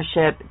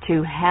Partnership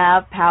to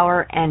have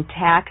power and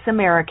tax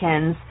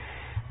Americans.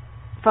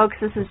 Folks,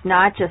 this is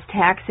not just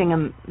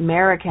taxing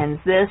Americans.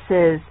 This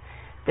is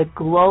the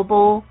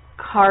global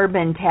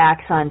carbon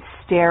tax on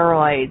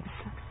steroids.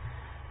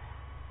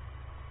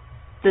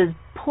 The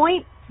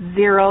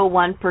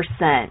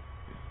 0.01%.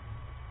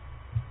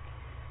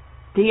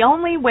 The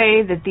only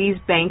way that these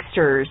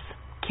banksters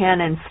can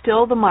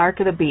instill the mark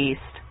of the beast,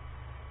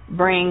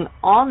 bring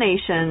all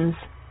nations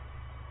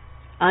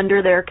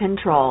under their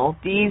control,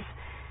 these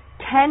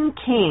 10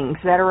 kings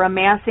that are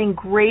amassing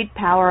great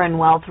power and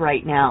wealth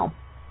right now,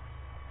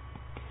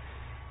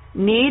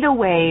 need a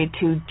way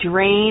to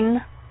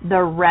drain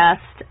the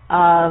rest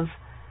of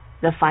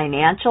the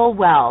financial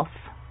wealth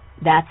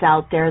that's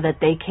out there that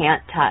they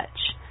can't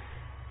touch.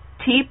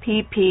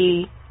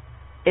 TPP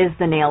is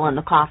the nail in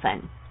the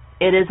coffin.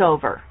 It is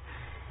over.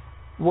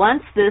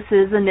 Once this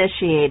is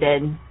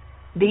initiated,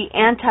 the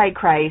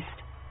Antichrist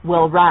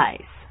will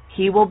rise.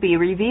 He will be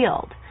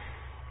revealed.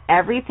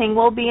 Everything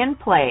will be in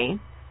play.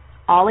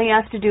 All he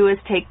has to do is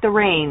take the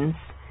reins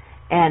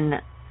and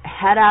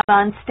head out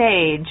on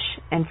stage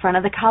in front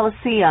of the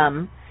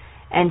Colosseum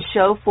and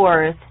show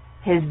forth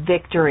his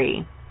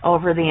victory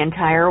over the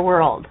entire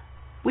world.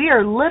 We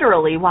are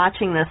literally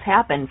watching this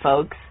happen,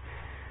 folks.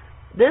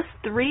 This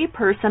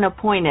 3-person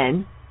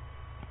appointed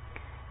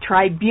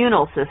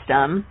tribunal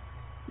system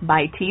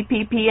by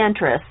TPP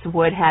interests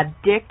would have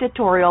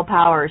dictatorial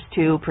powers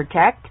to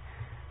protect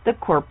the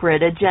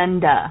corporate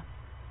agenda.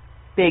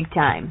 Big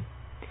time.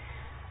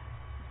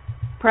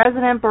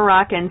 President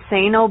Barack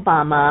Hussein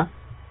Obama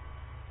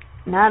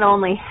not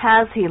only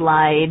has he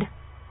lied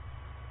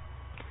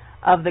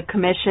of the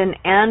commission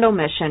and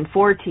omission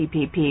for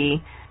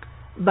TPP,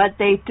 but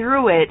they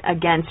threw it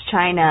against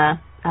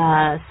China,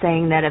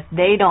 saying that if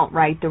they don't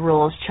write the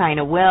rules,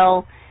 China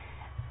will.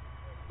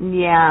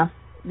 Yeah,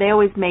 they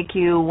always make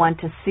you want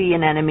to see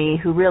an enemy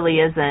who really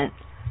isn't.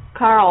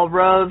 Karl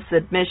Rove's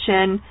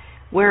admission,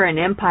 we're an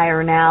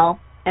empire now,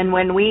 and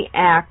when we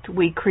act,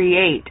 we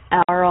create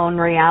our own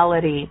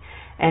reality.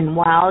 And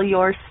while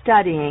you're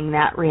studying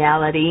that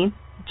reality,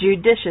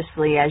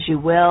 judiciously as you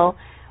will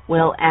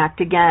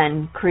act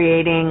again,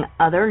 creating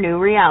other new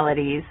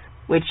realities,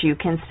 which you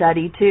can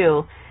study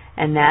too,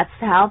 and that's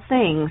how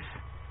things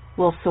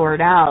will sort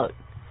out.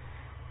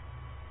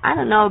 I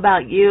don't know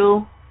about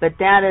you, but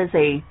that is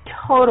a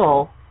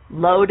total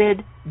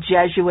loaded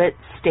Jesuit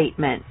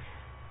statement.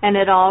 And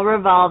it all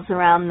revolves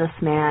around this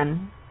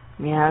man,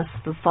 yes,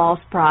 the false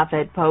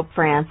prophet, Pope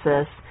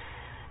Francis,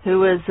 who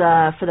was,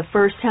 for the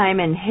first time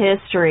in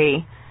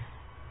history,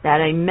 that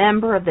a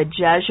member of the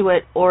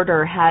Jesuit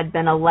order had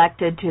been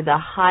elected to the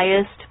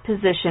highest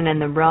position in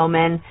the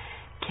Roman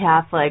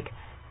Catholic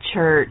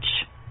Church.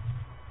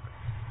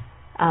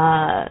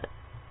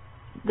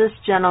 This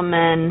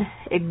gentleman,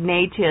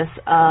 Ignatius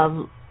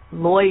of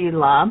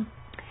Loyola,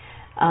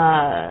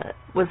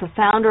 was the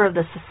founder of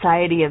the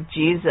Society of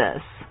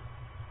Jesus.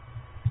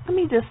 Let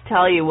me just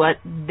tell you what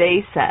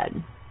they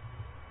said.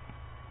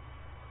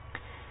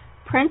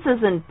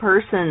 Princes and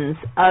persons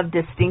of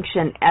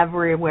distinction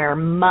everywhere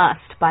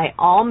must, by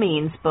all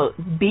means,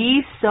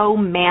 be so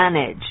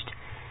managed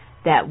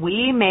that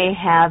we may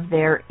have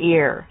their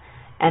ear,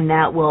 and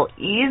that will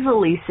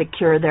easily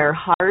secure their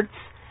hearts,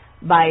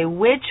 by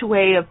which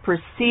way of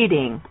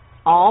proceeding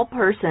all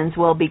persons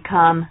will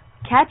become,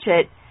 catch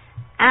it,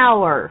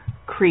 our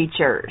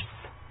creatures.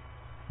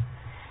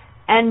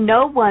 And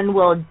no one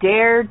will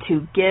dare to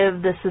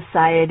give the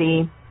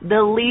society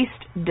the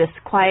least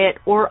disquiet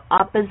or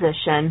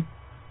opposition.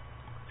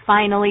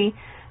 Finally,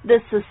 the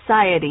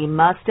society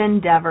must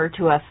endeavor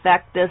to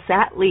effect this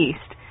at least,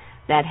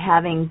 that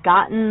having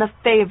gotten the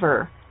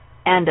favor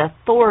and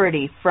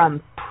authority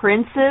from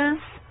princes,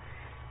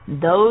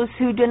 those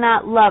who do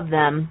not love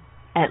them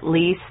at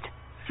least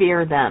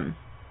fear them.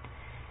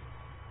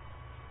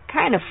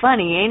 Kind of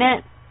funny, ain't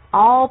it?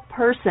 All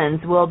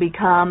persons will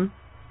become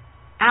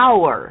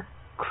our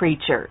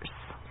creatures.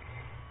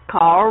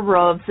 Karl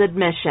Rove's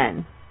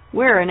admission,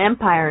 we're an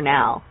empire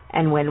now,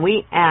 and when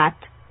we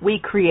act, we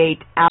create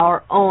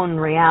our own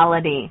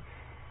reality.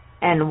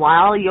 And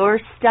while you're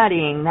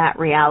studying that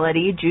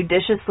reality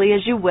judiciously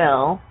as you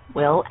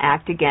will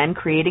act again,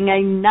 creating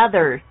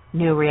another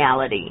new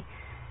reality,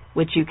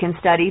 which you can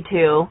study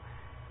too,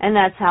 and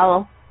that's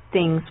how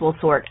things will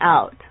sort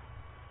out.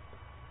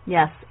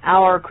 Yes,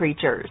 our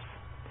creatures.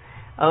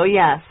 Oh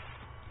yes,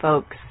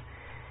 folks.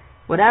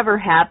 Whatever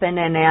happened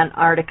in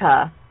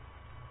Antarctica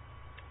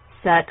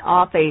set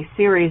off a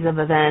series of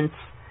events.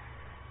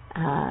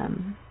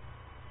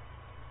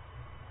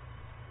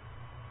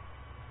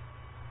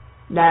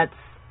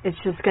 It's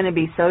just going to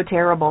be so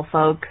terrible,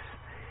 folks.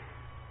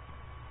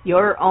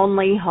 Your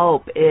only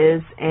hope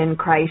is in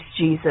Christ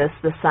Jesus,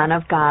 the Son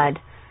of God.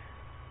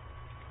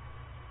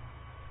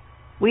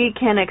 We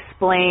can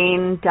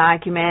explain,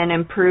 document,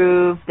 and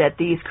prove that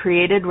these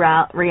created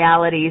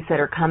realities that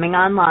are coming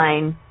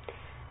online,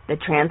 the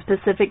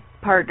Trans-Pacific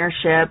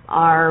Partnership,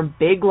 are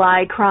big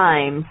lie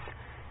crimes,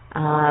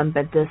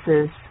 but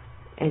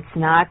it's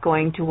not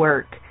going to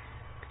work.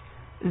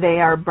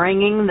 They are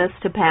bringing this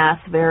to pass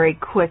very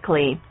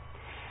quickly,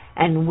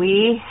 and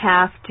we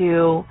have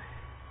to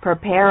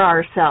prepare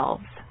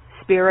ourselves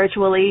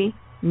spiritually,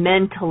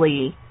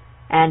 mentally,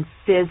 and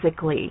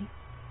physically.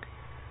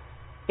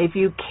 If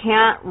you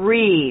can't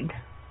read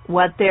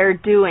what they're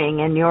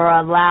doing and you're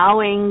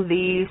allowing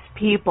these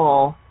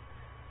people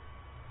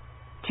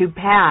to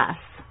pass,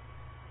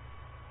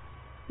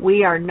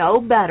 we are no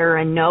better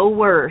and no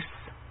worse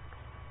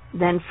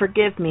than,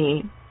 forgive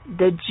me,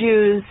 the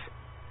Jews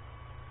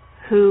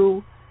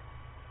who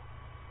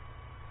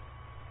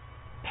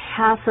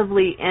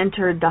passively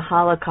entered the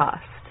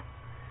Holocaust.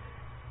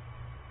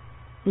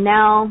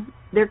 Now,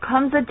 there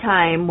comes a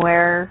time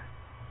where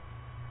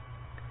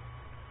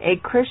a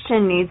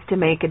Christian needs to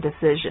make a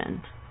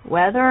decision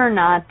whether or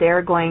not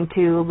they're going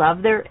to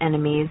love their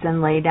enemies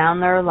and lay down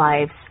their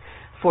lives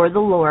for the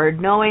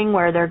Lord, knowing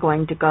where they're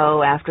going to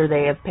go after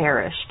they have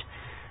perished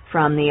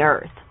from the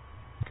earth.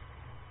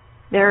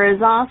 There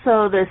is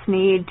also this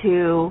need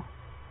to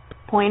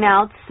point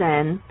out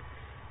sin,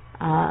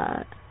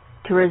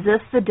 to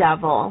resist the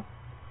devil,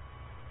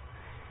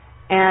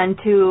 and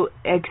to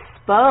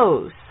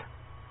expose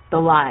the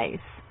lies.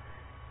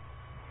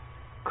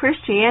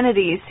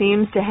 Christianity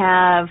seems to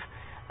have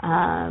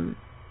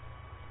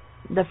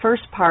the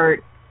first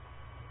part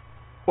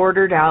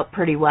ordered out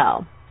pretty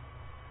well.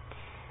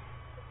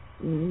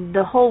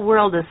 The whole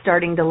world is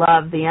starting to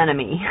love the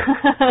enemy.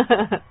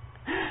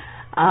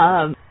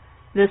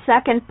 The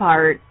second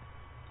part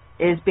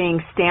is being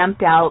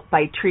stamped out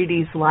by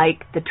treaties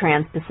like the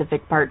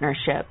Trans-Pacific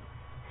Partnership.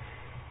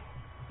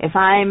 If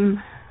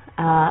I'm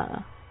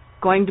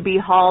going to be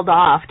hauled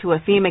off to a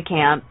FEMA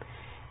camp,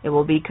 it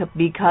will be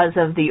because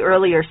of the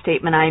earlier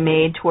statement I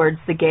made towards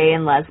the gay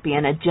and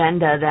lesbian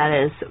agenda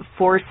that is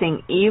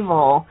forcing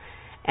evil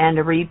and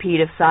a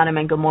repeat of Sodom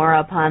and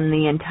Gomorrah upon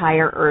the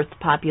entire earth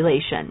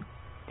population.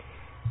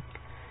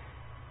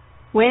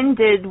 When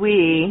did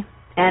we,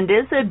 and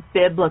is it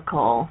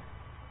biblical,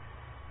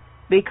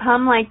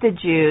 become like the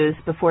Jews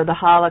before the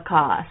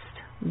Holocaust,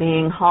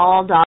 being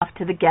hauled off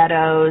to the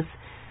ghettos,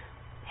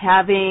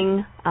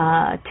 having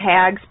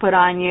tags put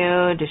on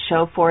you to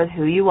show forth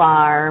who you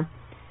are?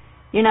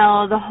 You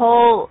know, the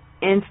whole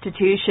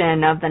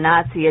institution of the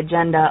Nazi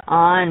agenda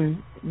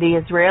on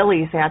the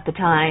Israelis at the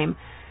time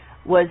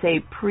was a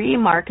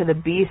pre-Mark of the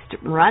Beast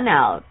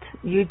runout.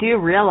 You do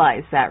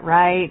realize that,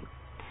 right?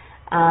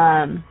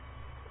 By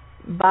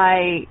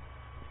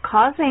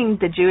causing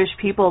the Jewish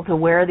people to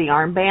wear the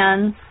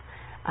armbands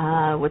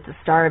with the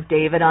Star of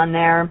David on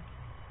there,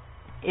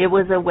 it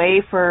was a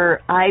way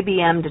for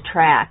IBM to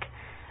track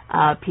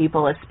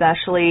people,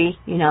 especially,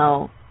 you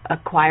know,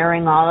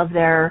 acquiring all of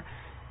their,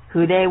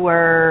 who they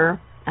were,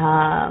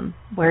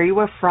 where you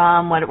were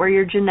from, what were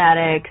your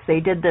genetics. They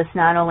did this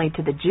not only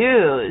to the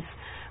Jews,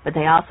 but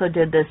they also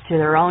did this to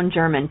their own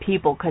German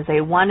people because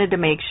they wanted to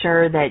make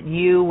sure that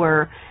you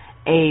were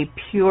a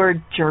pure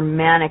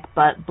Germanic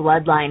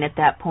bloodline at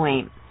that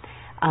point.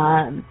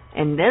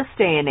 In this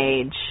day and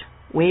age,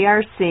 we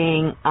are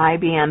seeing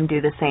IBM do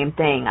the same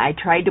thing. I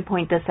tried to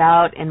point this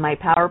out in my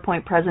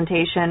PowerPoint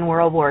presentation,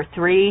 World War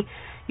III.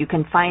 You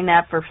can find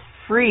that for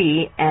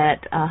free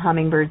at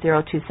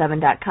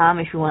hummingbird027.com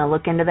if you want to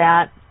look into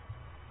that.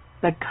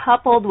 But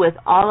coupled with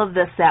all of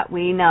this that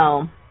we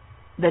know,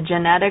 the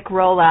genetic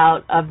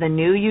rollout of the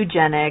new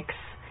eugenics,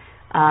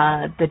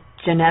 the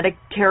genetic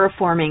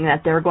terraforming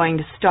that they're going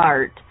to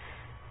start,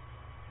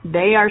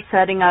 they are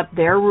setting up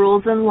their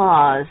rules and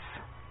laws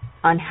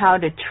on how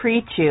to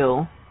treat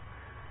you,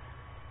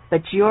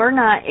 but you're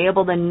not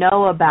able to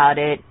know about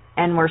it,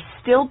 and we're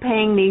still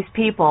paying these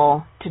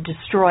people to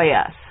destroy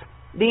us.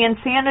 The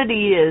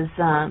insanity is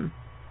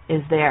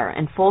there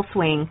in full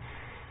swing.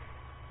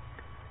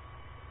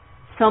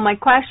 So my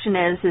question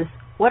is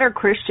what are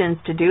Christians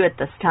to do at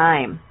this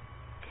time?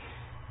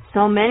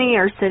 So many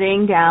are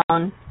sitting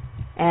down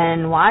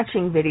and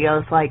watching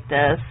videos like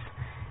this,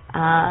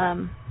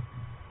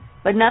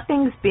 but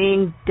nothing's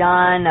being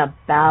done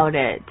about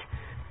it.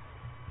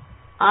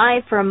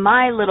 From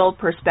my little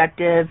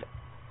perspective,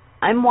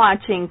 I'm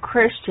watching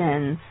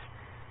Christians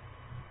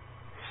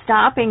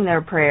stopping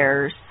their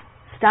prayers,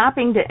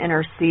 stopping to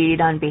intercede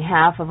on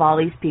behalf of all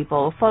these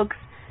people. Folks,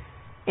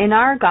 in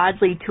our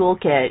godly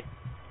toolkit,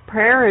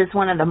 prayer is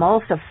one of the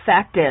most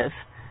effective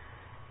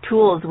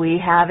tools we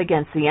have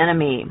against the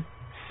enemy.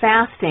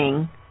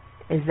 Fasting,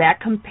 is that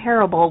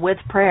comparable with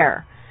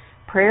prayer?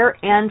 Prayer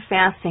and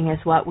fasting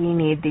is what we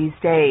need these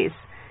days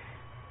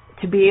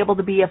to be able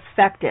to be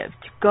effective,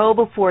 to go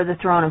before the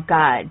throne of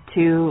God,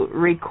 to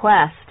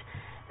request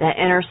that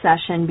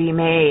intercession be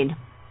made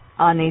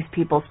on these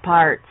people's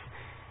parts.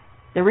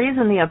 The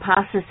reason the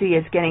apostasy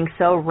is getting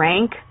so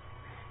rank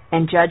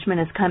and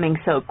judgment is coming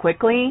so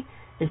quickly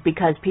is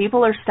because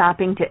people are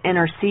stopping to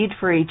intercede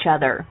for each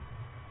other.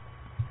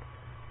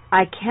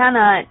 I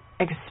cannot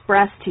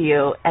express to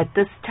you at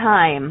this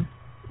time,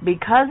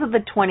 because of the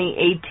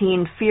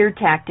 2018 fear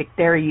tactic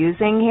they're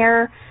using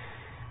here,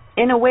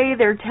 in a way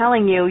they're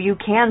telling you, you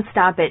can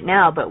stop it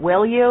now, but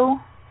will you?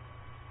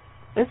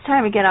 It's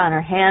time to get on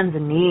our hands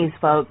and knees,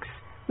 folks.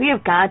 We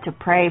have got to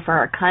pray for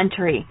our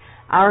country,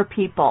 our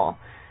people.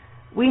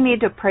 We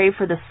need to pray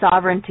for the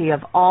sovereignty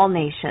of all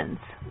nations.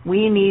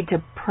 We need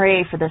to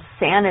pray for the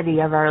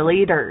sanity of our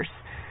leaders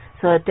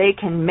so that they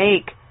can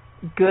make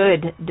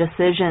good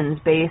decisions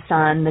based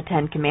on the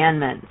Ten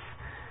Commandments.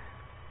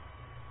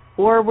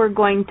 Or we're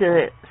going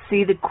to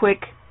see the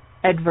quick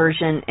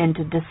aversion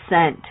into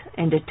descent,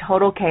 into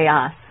total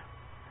chaos.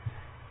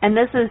 And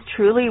this is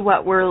truly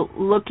what we're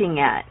looking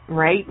at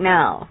right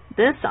now.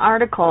 This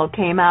article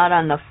came out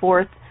on the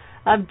 4th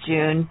of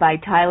June by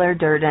Tyler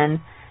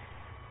Durden.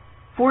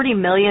 40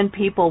 million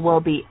people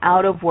will be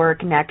out of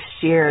work next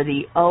year,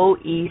 the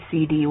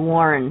OECD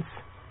warns.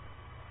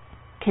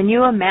 Can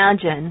you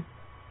imagine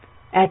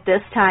at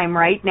this time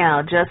right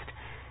now, just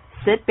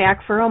sit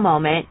back for a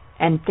moment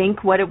and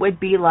think what it would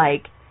be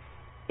like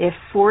if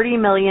 40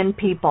 million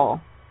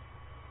people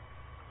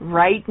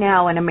right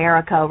now in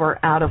America were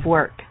out of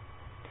work.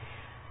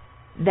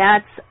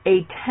 That's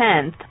a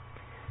tenth,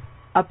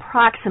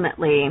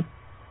 approximately,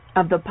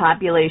 of the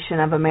population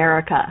of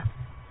America.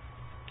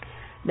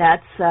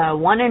 That's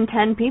 1 in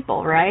 10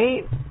 people,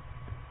 right?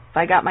 If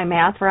I got my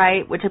math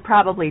right, which I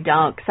probably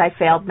don't because I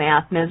failed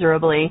math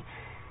miserably.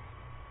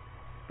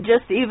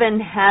 Just even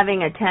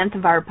having a tenth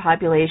of our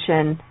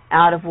population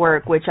out of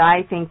work, which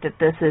I think that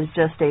this is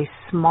just a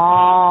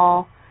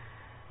small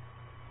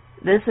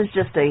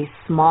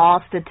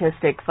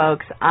statistic,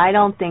 folks. I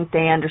don't think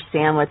they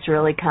understand what's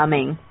really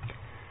coming.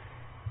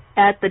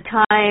 At the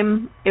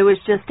time, it was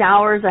just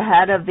hours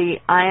ahead of the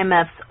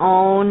IMF's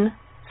own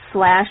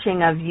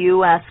slashing of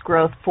U.S.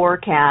 growth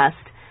forecast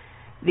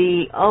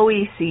the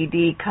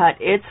OECD cut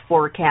its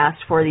forecast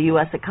for the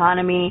U.S.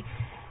 economy.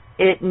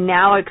 It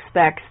now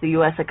expects the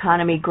U.S.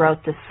 economy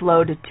growth to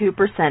slow to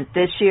 2%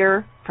 this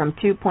year from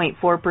 2.4%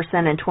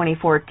 in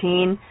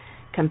 2014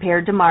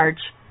 compared to March,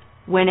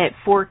 when it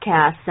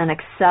forecasts an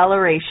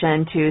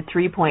acceleration to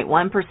 3.1%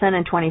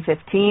 in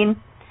 2015.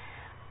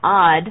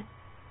 Odd,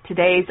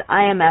 today's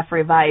IMF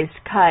revised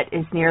cut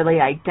is nearly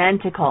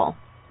identical.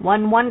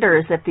 One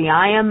wonders if the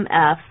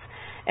IMF's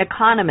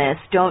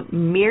economists don't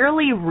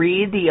merely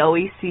read the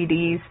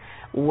OECD's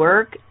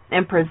work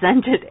and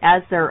present it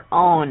as their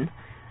own.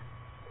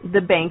 The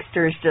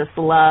banksters just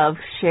love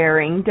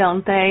sharing,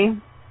 don't they?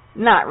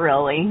 Not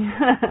really.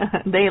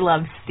 They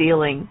love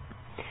stealing.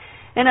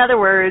 In other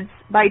words,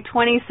 by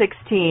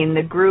 2016,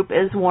 the group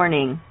is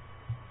warning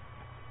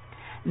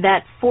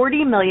that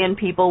 40 million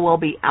people will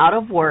be out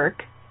of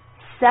work,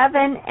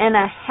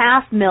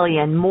 7.5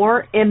 million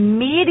more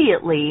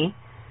immediately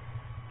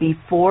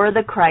before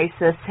the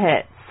crisis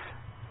hits.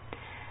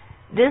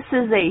 This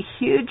is a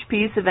huge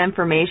piece of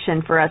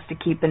information for us to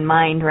keep in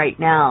mind right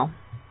now.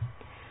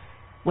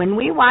 When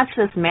we watch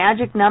this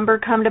magic number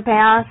come to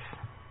pass,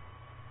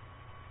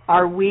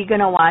 are we going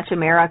to watch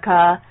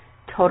America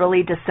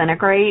totally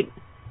disintegrate?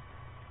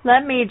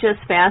 Let me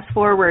just fast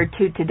forward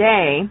to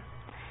today,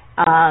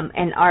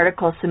 an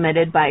article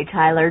submitted by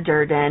Tyler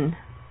Durden,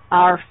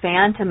 Our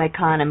Phantom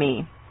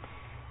Economy.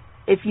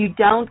 If you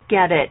don't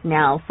get it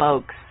now,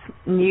 folks,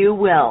 you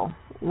will.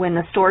 When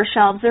the store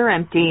shelves are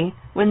empty,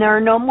 when there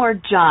are no more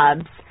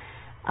jobs,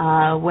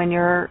 when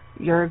you're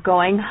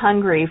going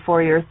hungry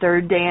for your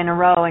third day in a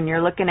row and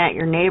you're looking at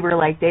your neighbor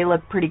like they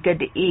look pretty good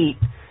to eat.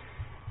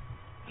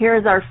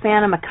 Here's our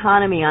phantom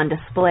economy on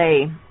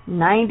display.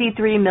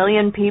 93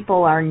 million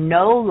people are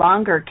no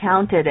longer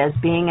counted as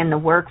being in the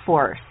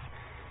workforce.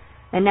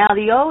 And now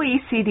the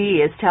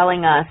OECD is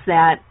telling us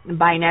that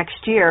by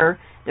next year,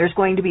 there's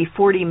going to be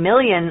 40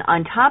 million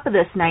on top of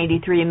this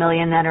 93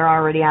 million that are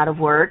already out of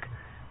work.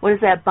 What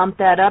does that bump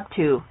that up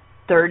to?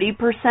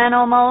 30%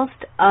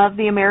 almost of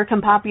the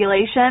American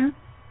population?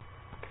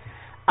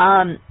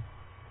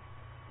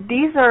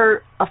 These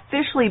are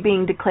officially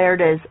being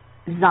declared as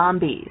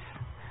zombies.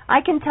 I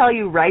can tell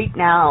you right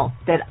now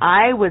that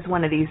I was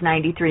one of these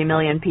 93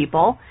 million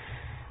people.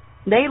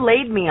 They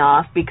laid me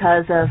off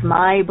because of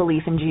my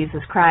belief in Jesus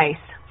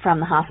Christ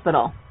from the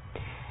hospital.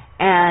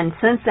 And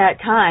since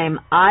that time,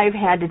 I've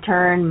had to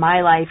turn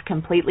my life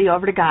completely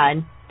over to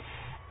God,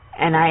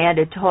 and I had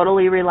to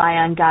totally rely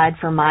on God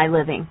for my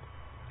living.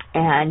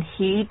 And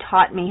He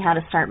taught me how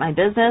to start my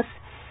business.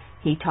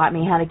 He taught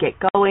me how to get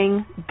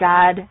going.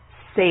 God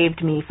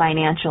saved me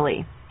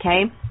financially,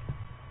 okay?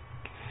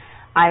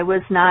 I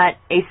was not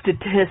a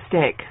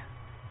statistic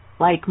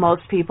like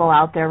most people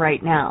out there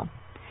right now.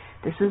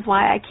 This is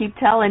why I keep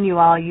telling you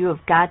all, you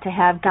have got to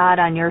have God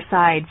on your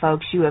side,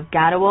 folks. You have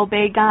got to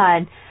obey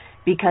God,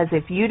 because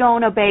if you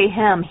don't obey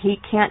Him, He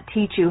can't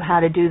teach you how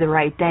to do the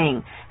right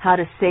thing, how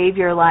to save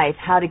your life,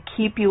 how to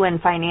keep you in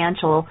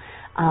financial,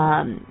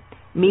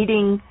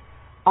 meeting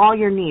all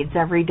your needs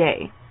every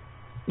day.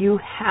 You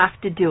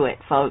have to do it,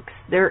 folks.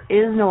 There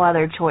is no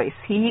other choice.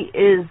 He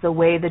is the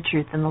way, the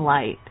truth, and the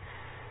light.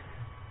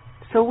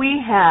 So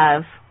we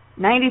have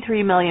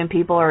 93 million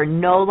people are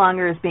no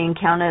longer as being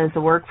counted as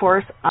the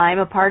workforce. I'm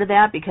a part of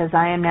that because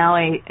I am now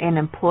an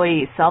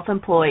employee,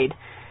 self-employed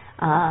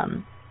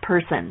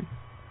person.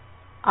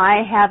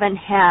 I haven't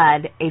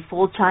had a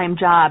full-time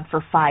job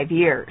for 5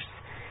 years.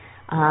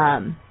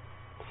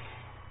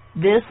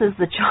 This is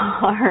the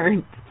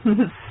chart.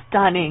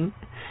 Stunning.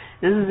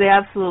 This is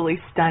absolutely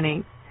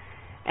stunning.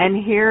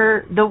 And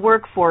here, the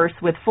workforce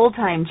with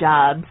full-time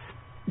jobs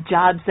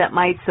that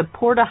might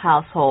support a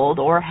household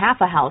or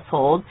half a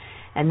household,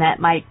 and that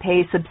might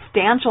pay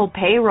substantial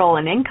payroll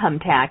and income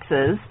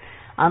taxes,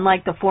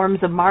 unlike the forms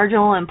of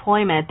marginal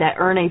employment that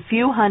earn a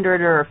few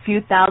hundred or a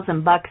few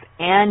 $1,000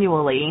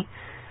 annually.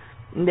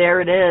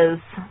 There it is.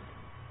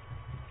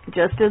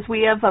 Just as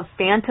we have a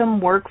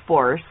phantom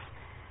workforce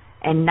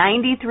and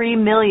 93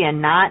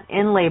 million not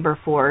in labor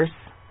force,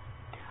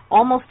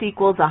 almost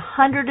equals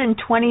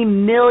 120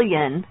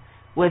 million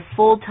with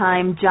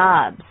full-time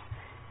jobs.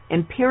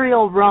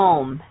 Imperial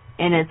Rome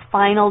in its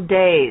final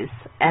days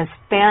as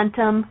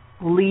phantom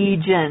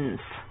legions.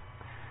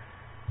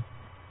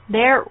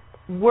 There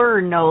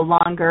were no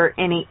longer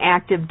any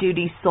active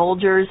duty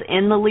soldiers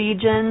in the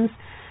legions,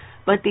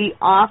 but the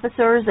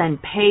officers and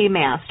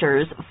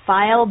paymasters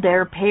filed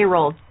their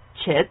payroll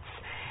chits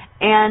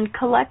and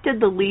collected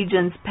the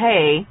legion's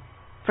pay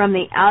from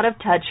the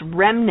out-of-touch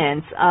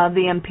remnants of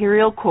the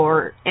imperial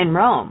court in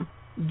Rome,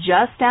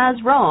 just as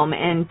Rome,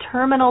 in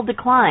terminal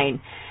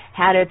decline,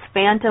 had its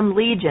phantom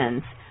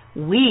legions.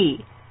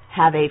 We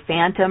have a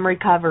phantom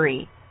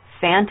recovery,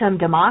 phantom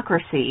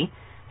democracy,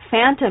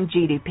 phantom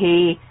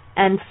GDP,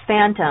 and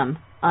phantom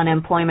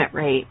unemployment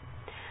rate.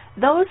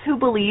 Those who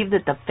believe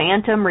that the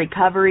phantom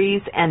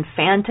recoveries and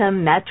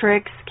phantom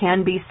metrics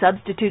can be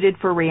substituted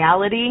for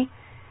reality,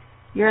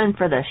 you're in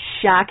for the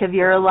shock of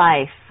your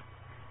life.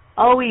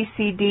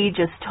 OECD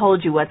just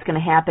told you what's going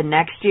to happen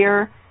next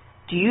year.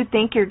 Do you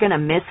think you're going to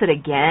miss it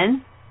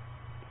again?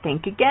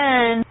 think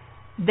again.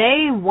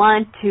 They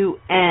want to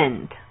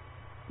end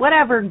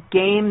whatever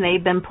game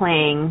they've been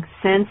playing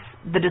since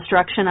the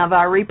destruction of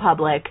our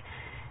republic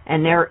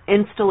and their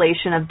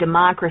installation of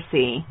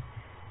democracy.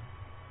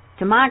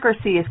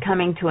 Democracy is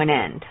coming to an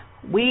end.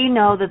 We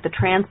know that the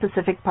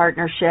Trans-Pacific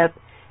Partnership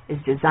is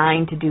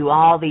designed to do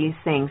all these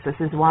things. This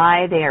is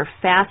why they are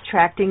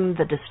fast-tracking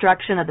the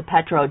destruction of the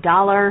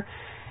petrodollar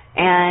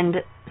and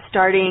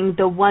starting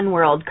the one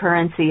world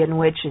currency, in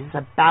which is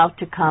about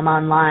to come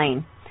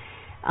online.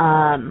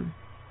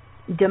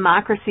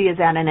 Democracy is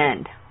at an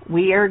end.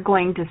 We are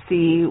going to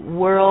see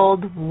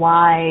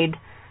worldwide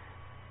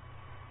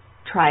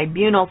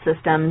tribunal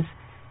systems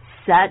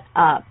set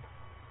up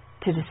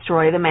to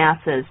destroy the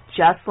masses,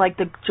 just like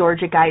the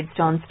Georgia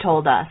Guidestones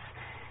told us.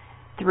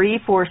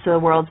 3/4 of the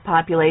world's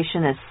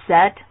population is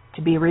set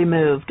to be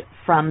removed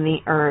from the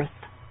earth.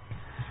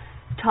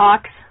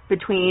 Talks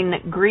between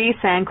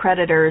Greece and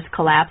creditors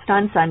collapsed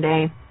on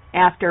Sunday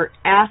after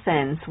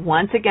Athens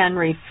once again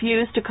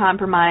refused to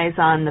compromise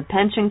on the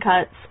pension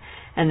cuts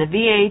and the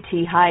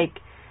VAT hike,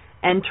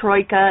 and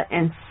Troika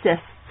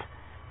insists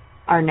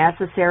are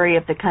necessary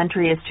if the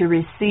country is to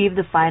receive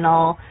the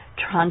final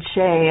tranche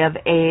of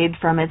aid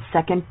from its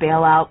second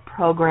bailout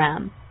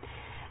program.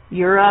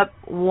 Europe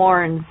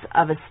warns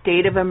of a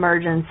state of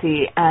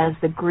emergency as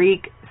the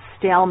Greek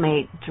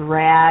stalemate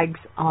drags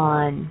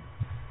on.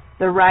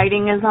 The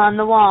writing is on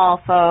the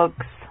wall,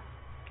 folks.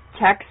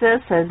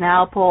 Texas has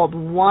now pulled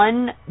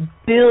 $1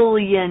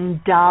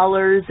 billion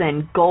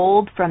in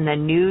gold from the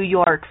New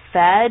York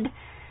Fed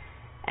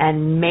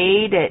and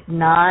made it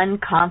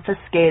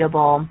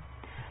non-confiscatable.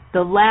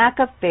 The lack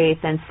of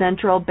faith in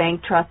central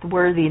bank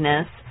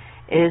trustworthiness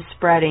is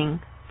spreading.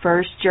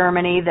 First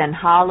Germany, then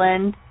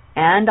Holland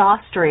and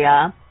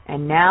Austria,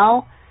 and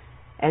now,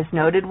 as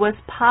noted was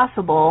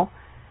possible,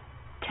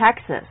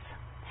 Texas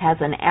has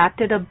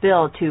enacted a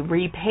bill to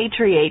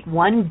repatriate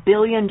 $1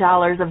 billion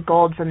of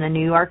gold from the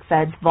New York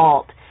Fed's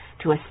vault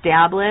to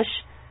establish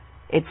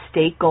its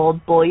state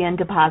gold bullion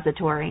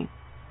depository.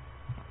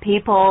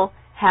 People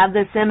have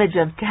this image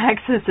of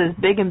Texas as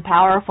big and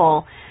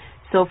powerful,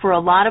 so for a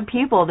lot of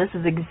people, this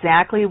is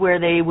exactly where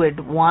they would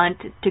want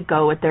to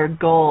go with their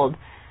gold.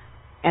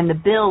 And the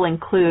bill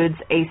includes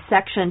a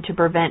section to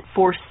prevent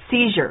forced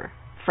seizure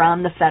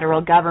from the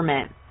federal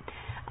government.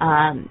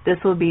 This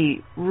will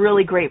be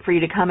really great for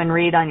you to come and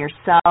read on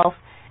yourself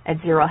at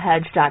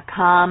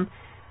zerohedge.com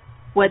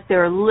what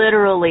they're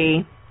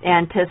literally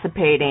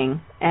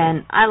anticipating.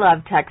 And I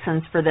love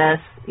Texans for this.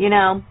 You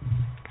know,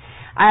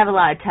 I have a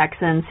lot of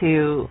Texans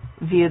who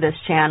view this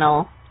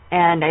channel,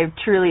 and I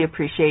truly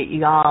appreciate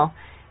you all.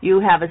 You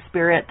have a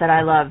spirit that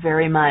I love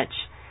very much.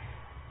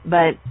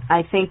 But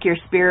I think your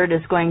spirit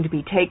is going to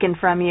be taken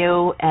from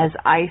you as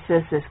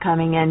ISIS is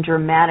coming in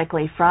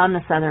dramatically from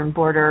the southern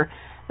border.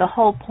 The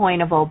whole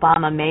point of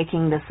Obama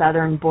making the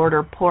southern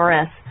border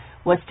porous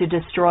was to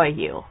destroy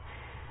you.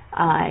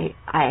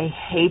 I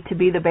hate to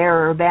be the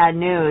bearer of bad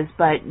news,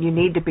 but you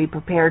need to be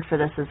prepared for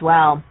this as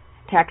well.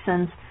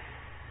 Texans,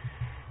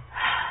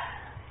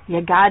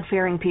 you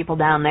God-fearing people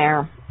down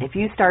there, if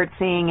you start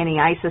seeing any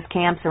ISIS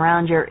camps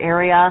around your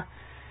area,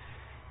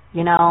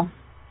 you know,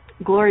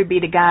 glory be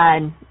to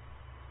God.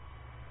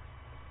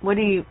 What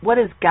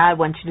does God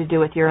want you to do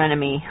with your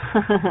enemy?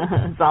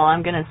 That's all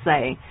I'm going to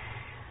say.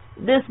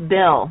 This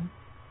bill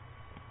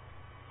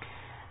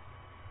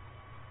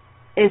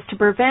is to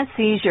prevent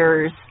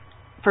seizures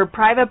for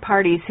private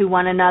parties who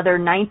want another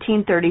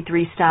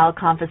 1933-style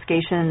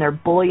confiscation in their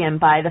bullion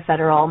by the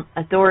federal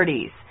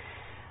authorities.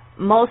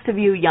 Most of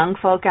you young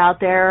folk out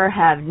there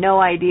have no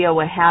idea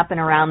what happened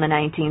around the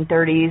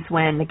 1930s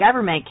when the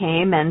government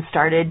came and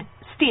started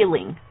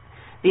stealing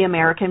the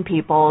American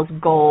people's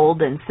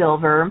gold and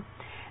silver.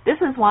 This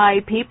is why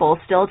people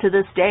still to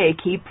this day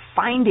keep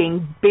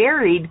finding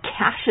buried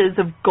caches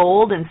of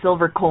gold and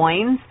silver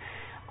coins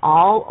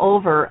all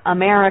over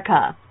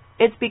America.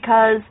 It's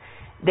because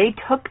they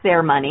took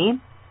their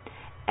money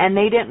and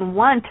they didn't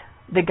want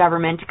the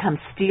government to come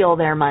steal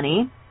their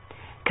money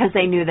because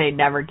they knew they'd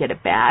never get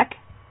it back.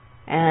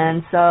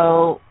 And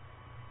so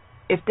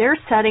if they're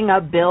setting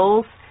up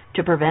bills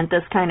to prevent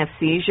this kind of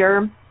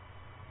seizure,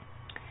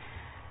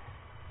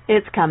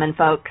 it's coming,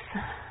 folks.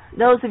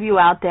 Those of you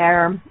out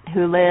there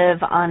who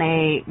live on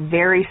a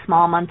very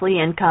small monthly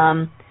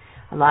income,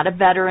 a lot of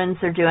veterans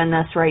are doing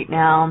this right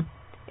now.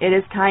 It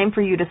is time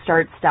for you to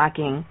start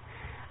stocking.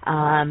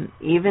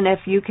 Even if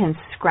you can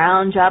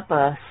scrounge up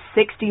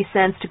 60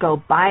 cents to go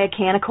buy a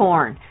can of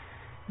corn,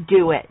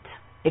 do it.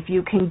 If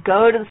you can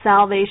go to the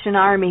Salvation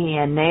Army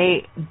and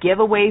they give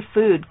away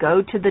food,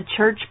 go to the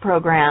church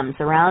programs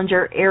around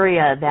your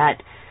area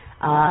that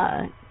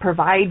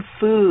provide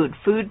food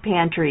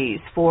pantries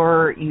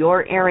for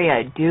your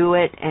area. Do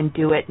it, and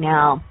do it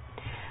now.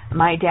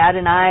 My dad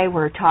and I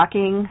were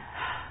talking.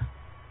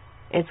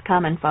 It's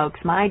coming, folks.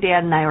 My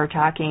dad and I were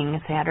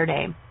talking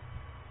Saturday.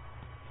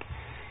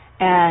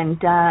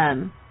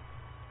 And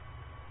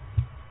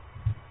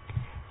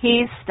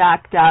he's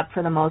stocked up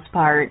for the most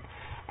part.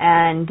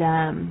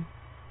 And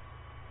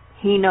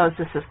he knows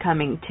this is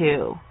coming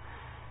too.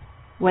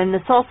 when the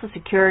Social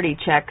Security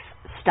checks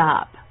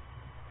stop,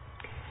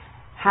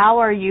 how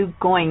are you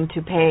going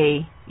to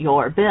pay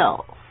your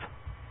bills?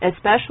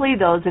 Especially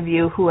those of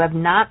you who have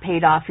not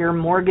paid off your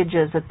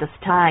mortgages at this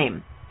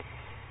time.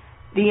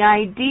 The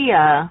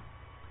idea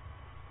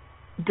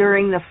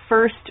during the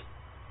first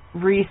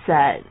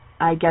reset,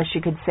 I guess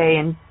you could say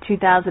in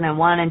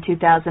 2001 and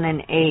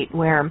 2008,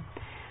 where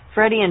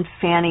Freddie and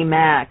Fannie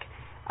Mac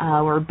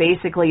were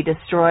basically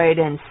destroyed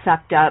and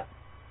sucked up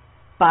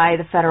by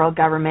the federal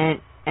government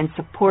and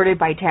supported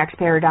by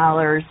taxpayer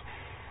dollars,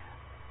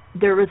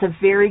 there was a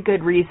very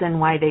good reason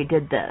why they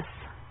did this.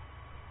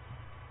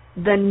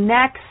 The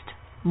next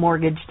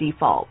mortgage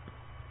default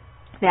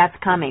that's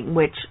coming,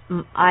 which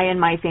I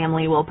and my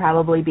family will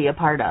probably be a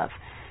part of,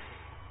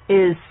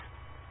 is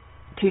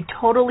to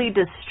totally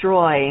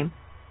destroy,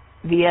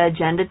 via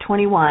Agenda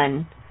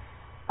 21,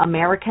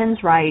 Americans'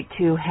 right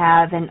to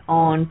have and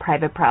own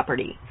private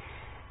property.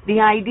 The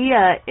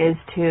idea is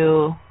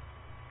to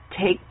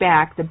take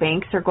back, the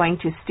banks are going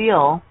to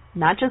steal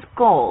not just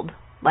gold,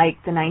 like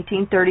the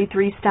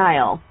 1933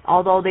 style,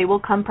 although they will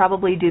come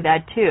probably do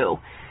that too.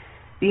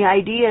 The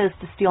idea is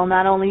to steal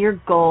not only your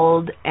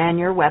gold and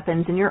your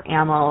weapons and your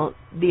ammo,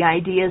 the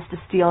idea is to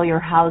steal your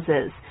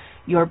houses,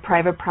 your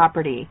private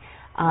property.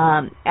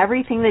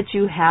 Everything that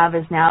you have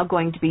is now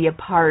going to be a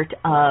part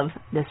of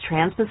this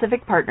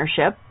Trans-Pacific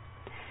Partnership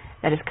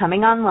that is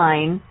coming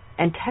online,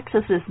 and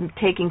Texas is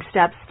taking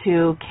steps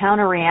to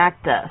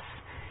counteract this,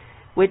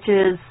 which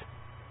is,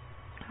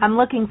 I'm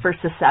looking for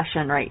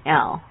secession right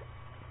now.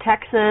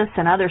 Texas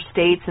and other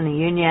states in the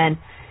Union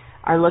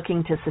are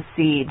looking to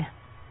secede,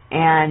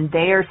 and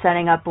they are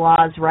setting up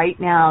laws right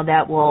now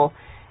that will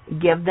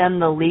give them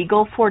the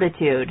legal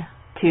fortitude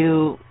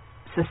to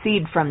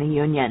secede from the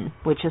Union,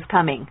 which is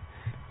coming.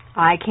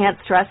 I can't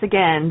stress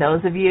again,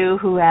 those of you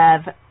who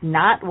have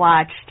not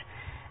watched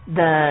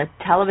the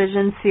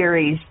television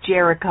series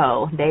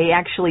Jericho, they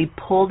actually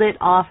pulled it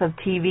off of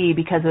TV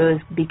because it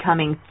was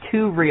becoming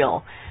too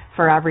real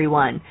for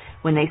everyone.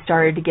 When they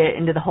started to get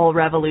into the whole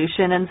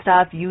revolution and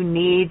stuff, you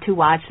need to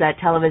watch that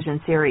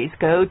television series.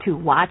 Go to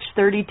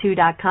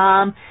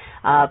watch32.com,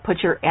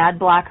 put your ad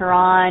blocker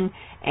on,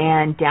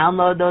 and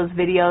download those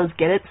videos.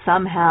 Get it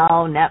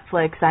somehow,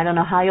 Netflix, I don't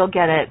know how you'll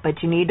get it,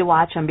 but you need to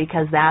watch them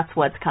because that's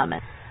what's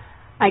coming.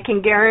 I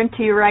can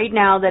guarantee you right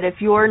now that if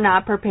you're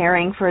not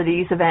preparing for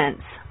these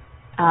events,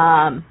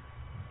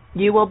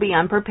 you will be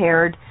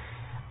unprepared.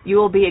 You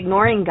will be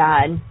ignoring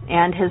God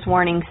and His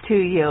warnings to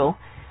you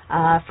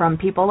from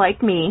people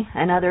like me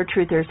and other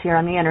truthers here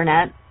on the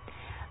internet,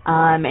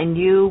 and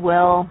you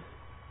will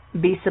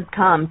be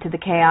succumbed to the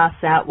chaos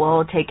that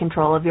will take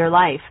control of your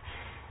life.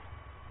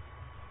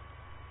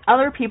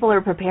 Other people are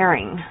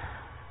preparing.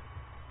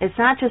 It's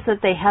not just that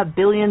they have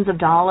billions of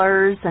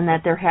dollars and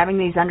that they're having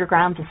these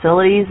underground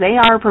facilities. They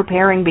are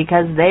preparing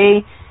because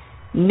they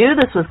knew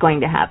this was going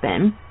to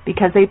happen,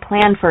 because they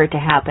planned for it to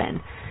happen.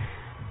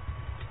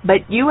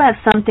 But you have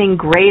something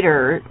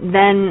greater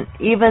than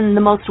even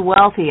the most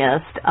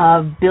wealthiest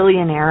of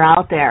billionaire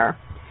out there.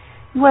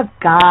 You have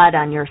God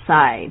on your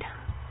side.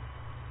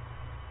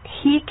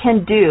 He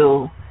can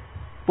do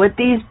what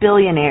these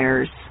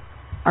billionaires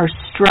are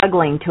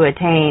struggling to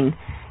attain.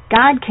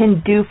 God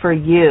can do for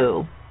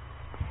you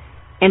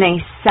in a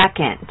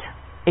second.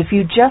 If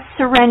you just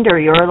surrender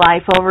your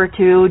life over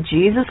to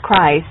Jesus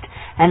Christ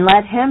and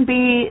let Him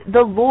be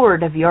the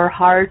Lord of your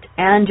heart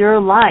and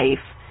your life,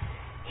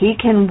 He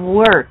can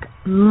work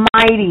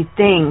mighty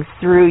things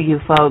through you,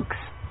 folks.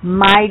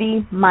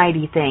 Mighty,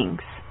 mighty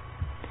things.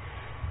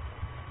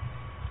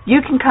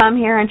 You can come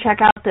here and check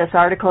out this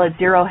article at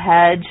Zero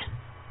Hedge.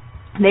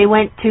 They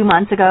went 2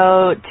 months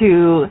ago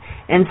to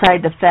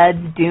inside the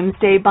Fed's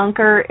doomsday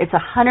bunker. It's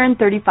a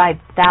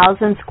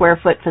 135,000 square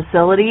foot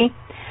facility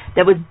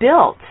that was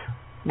built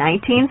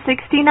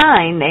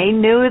 1969. They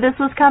knew this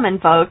was coming,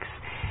 folks.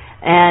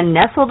 And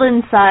nestled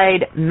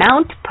inside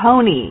Mount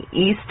Pony,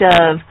 east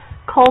of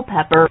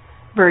Culpeper,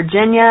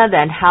 Virginia,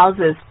 that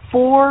houses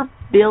 $4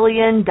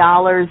 billion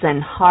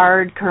in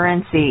hard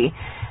currency,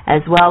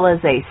 as well as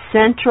a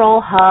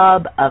central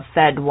hub of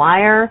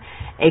FedWire,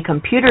 a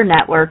computer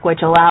network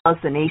which allows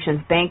the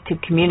nation's bank to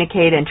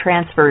communicate and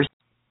transfer